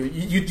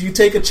you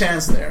take a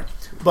chance there.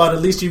 But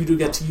at least you do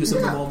get to use it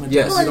in the moment.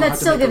 Yes. Well, and that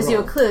still gives you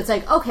a clue. It's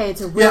like, okay,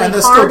 it's a really and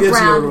that hard still gives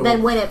you a ground. rule.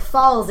 Then when it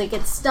falls, it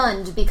gets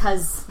stunned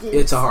because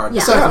it's a hard.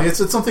 Exactly.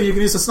 It's something you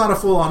can use. It's not a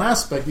full-on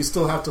aspect. You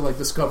still have to like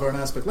discover an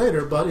aspect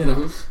later. But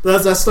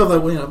that's stuff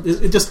that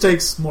it just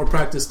takes more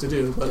practice to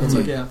do. But it's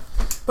like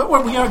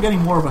But we are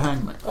getting more of a hang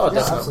of it. Oh,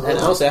 definitely. And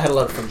honestly, I had a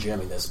lot of fun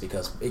jamming this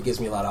because it gives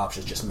me a lot of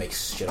options. Just make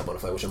shit up on the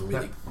fly, which I'm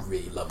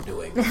really love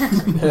doing.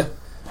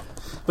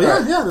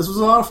 But this was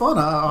a lot of fun.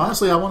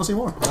 Honestly, I want to see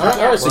more. All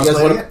right. So you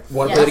guys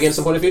want to play it again at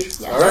some point in the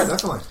future? Yes. All right,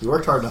 definitely. You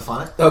worked hard enough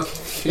on it.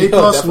 Okay.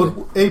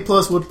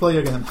 A+ would play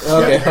again.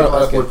 Okay.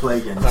 A+ would play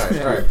again.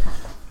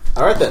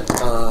 All right then.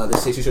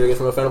 This is Jesus again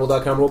from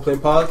Offendable.com role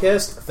playing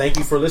podcast. Thank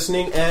you for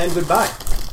listening and goodbye.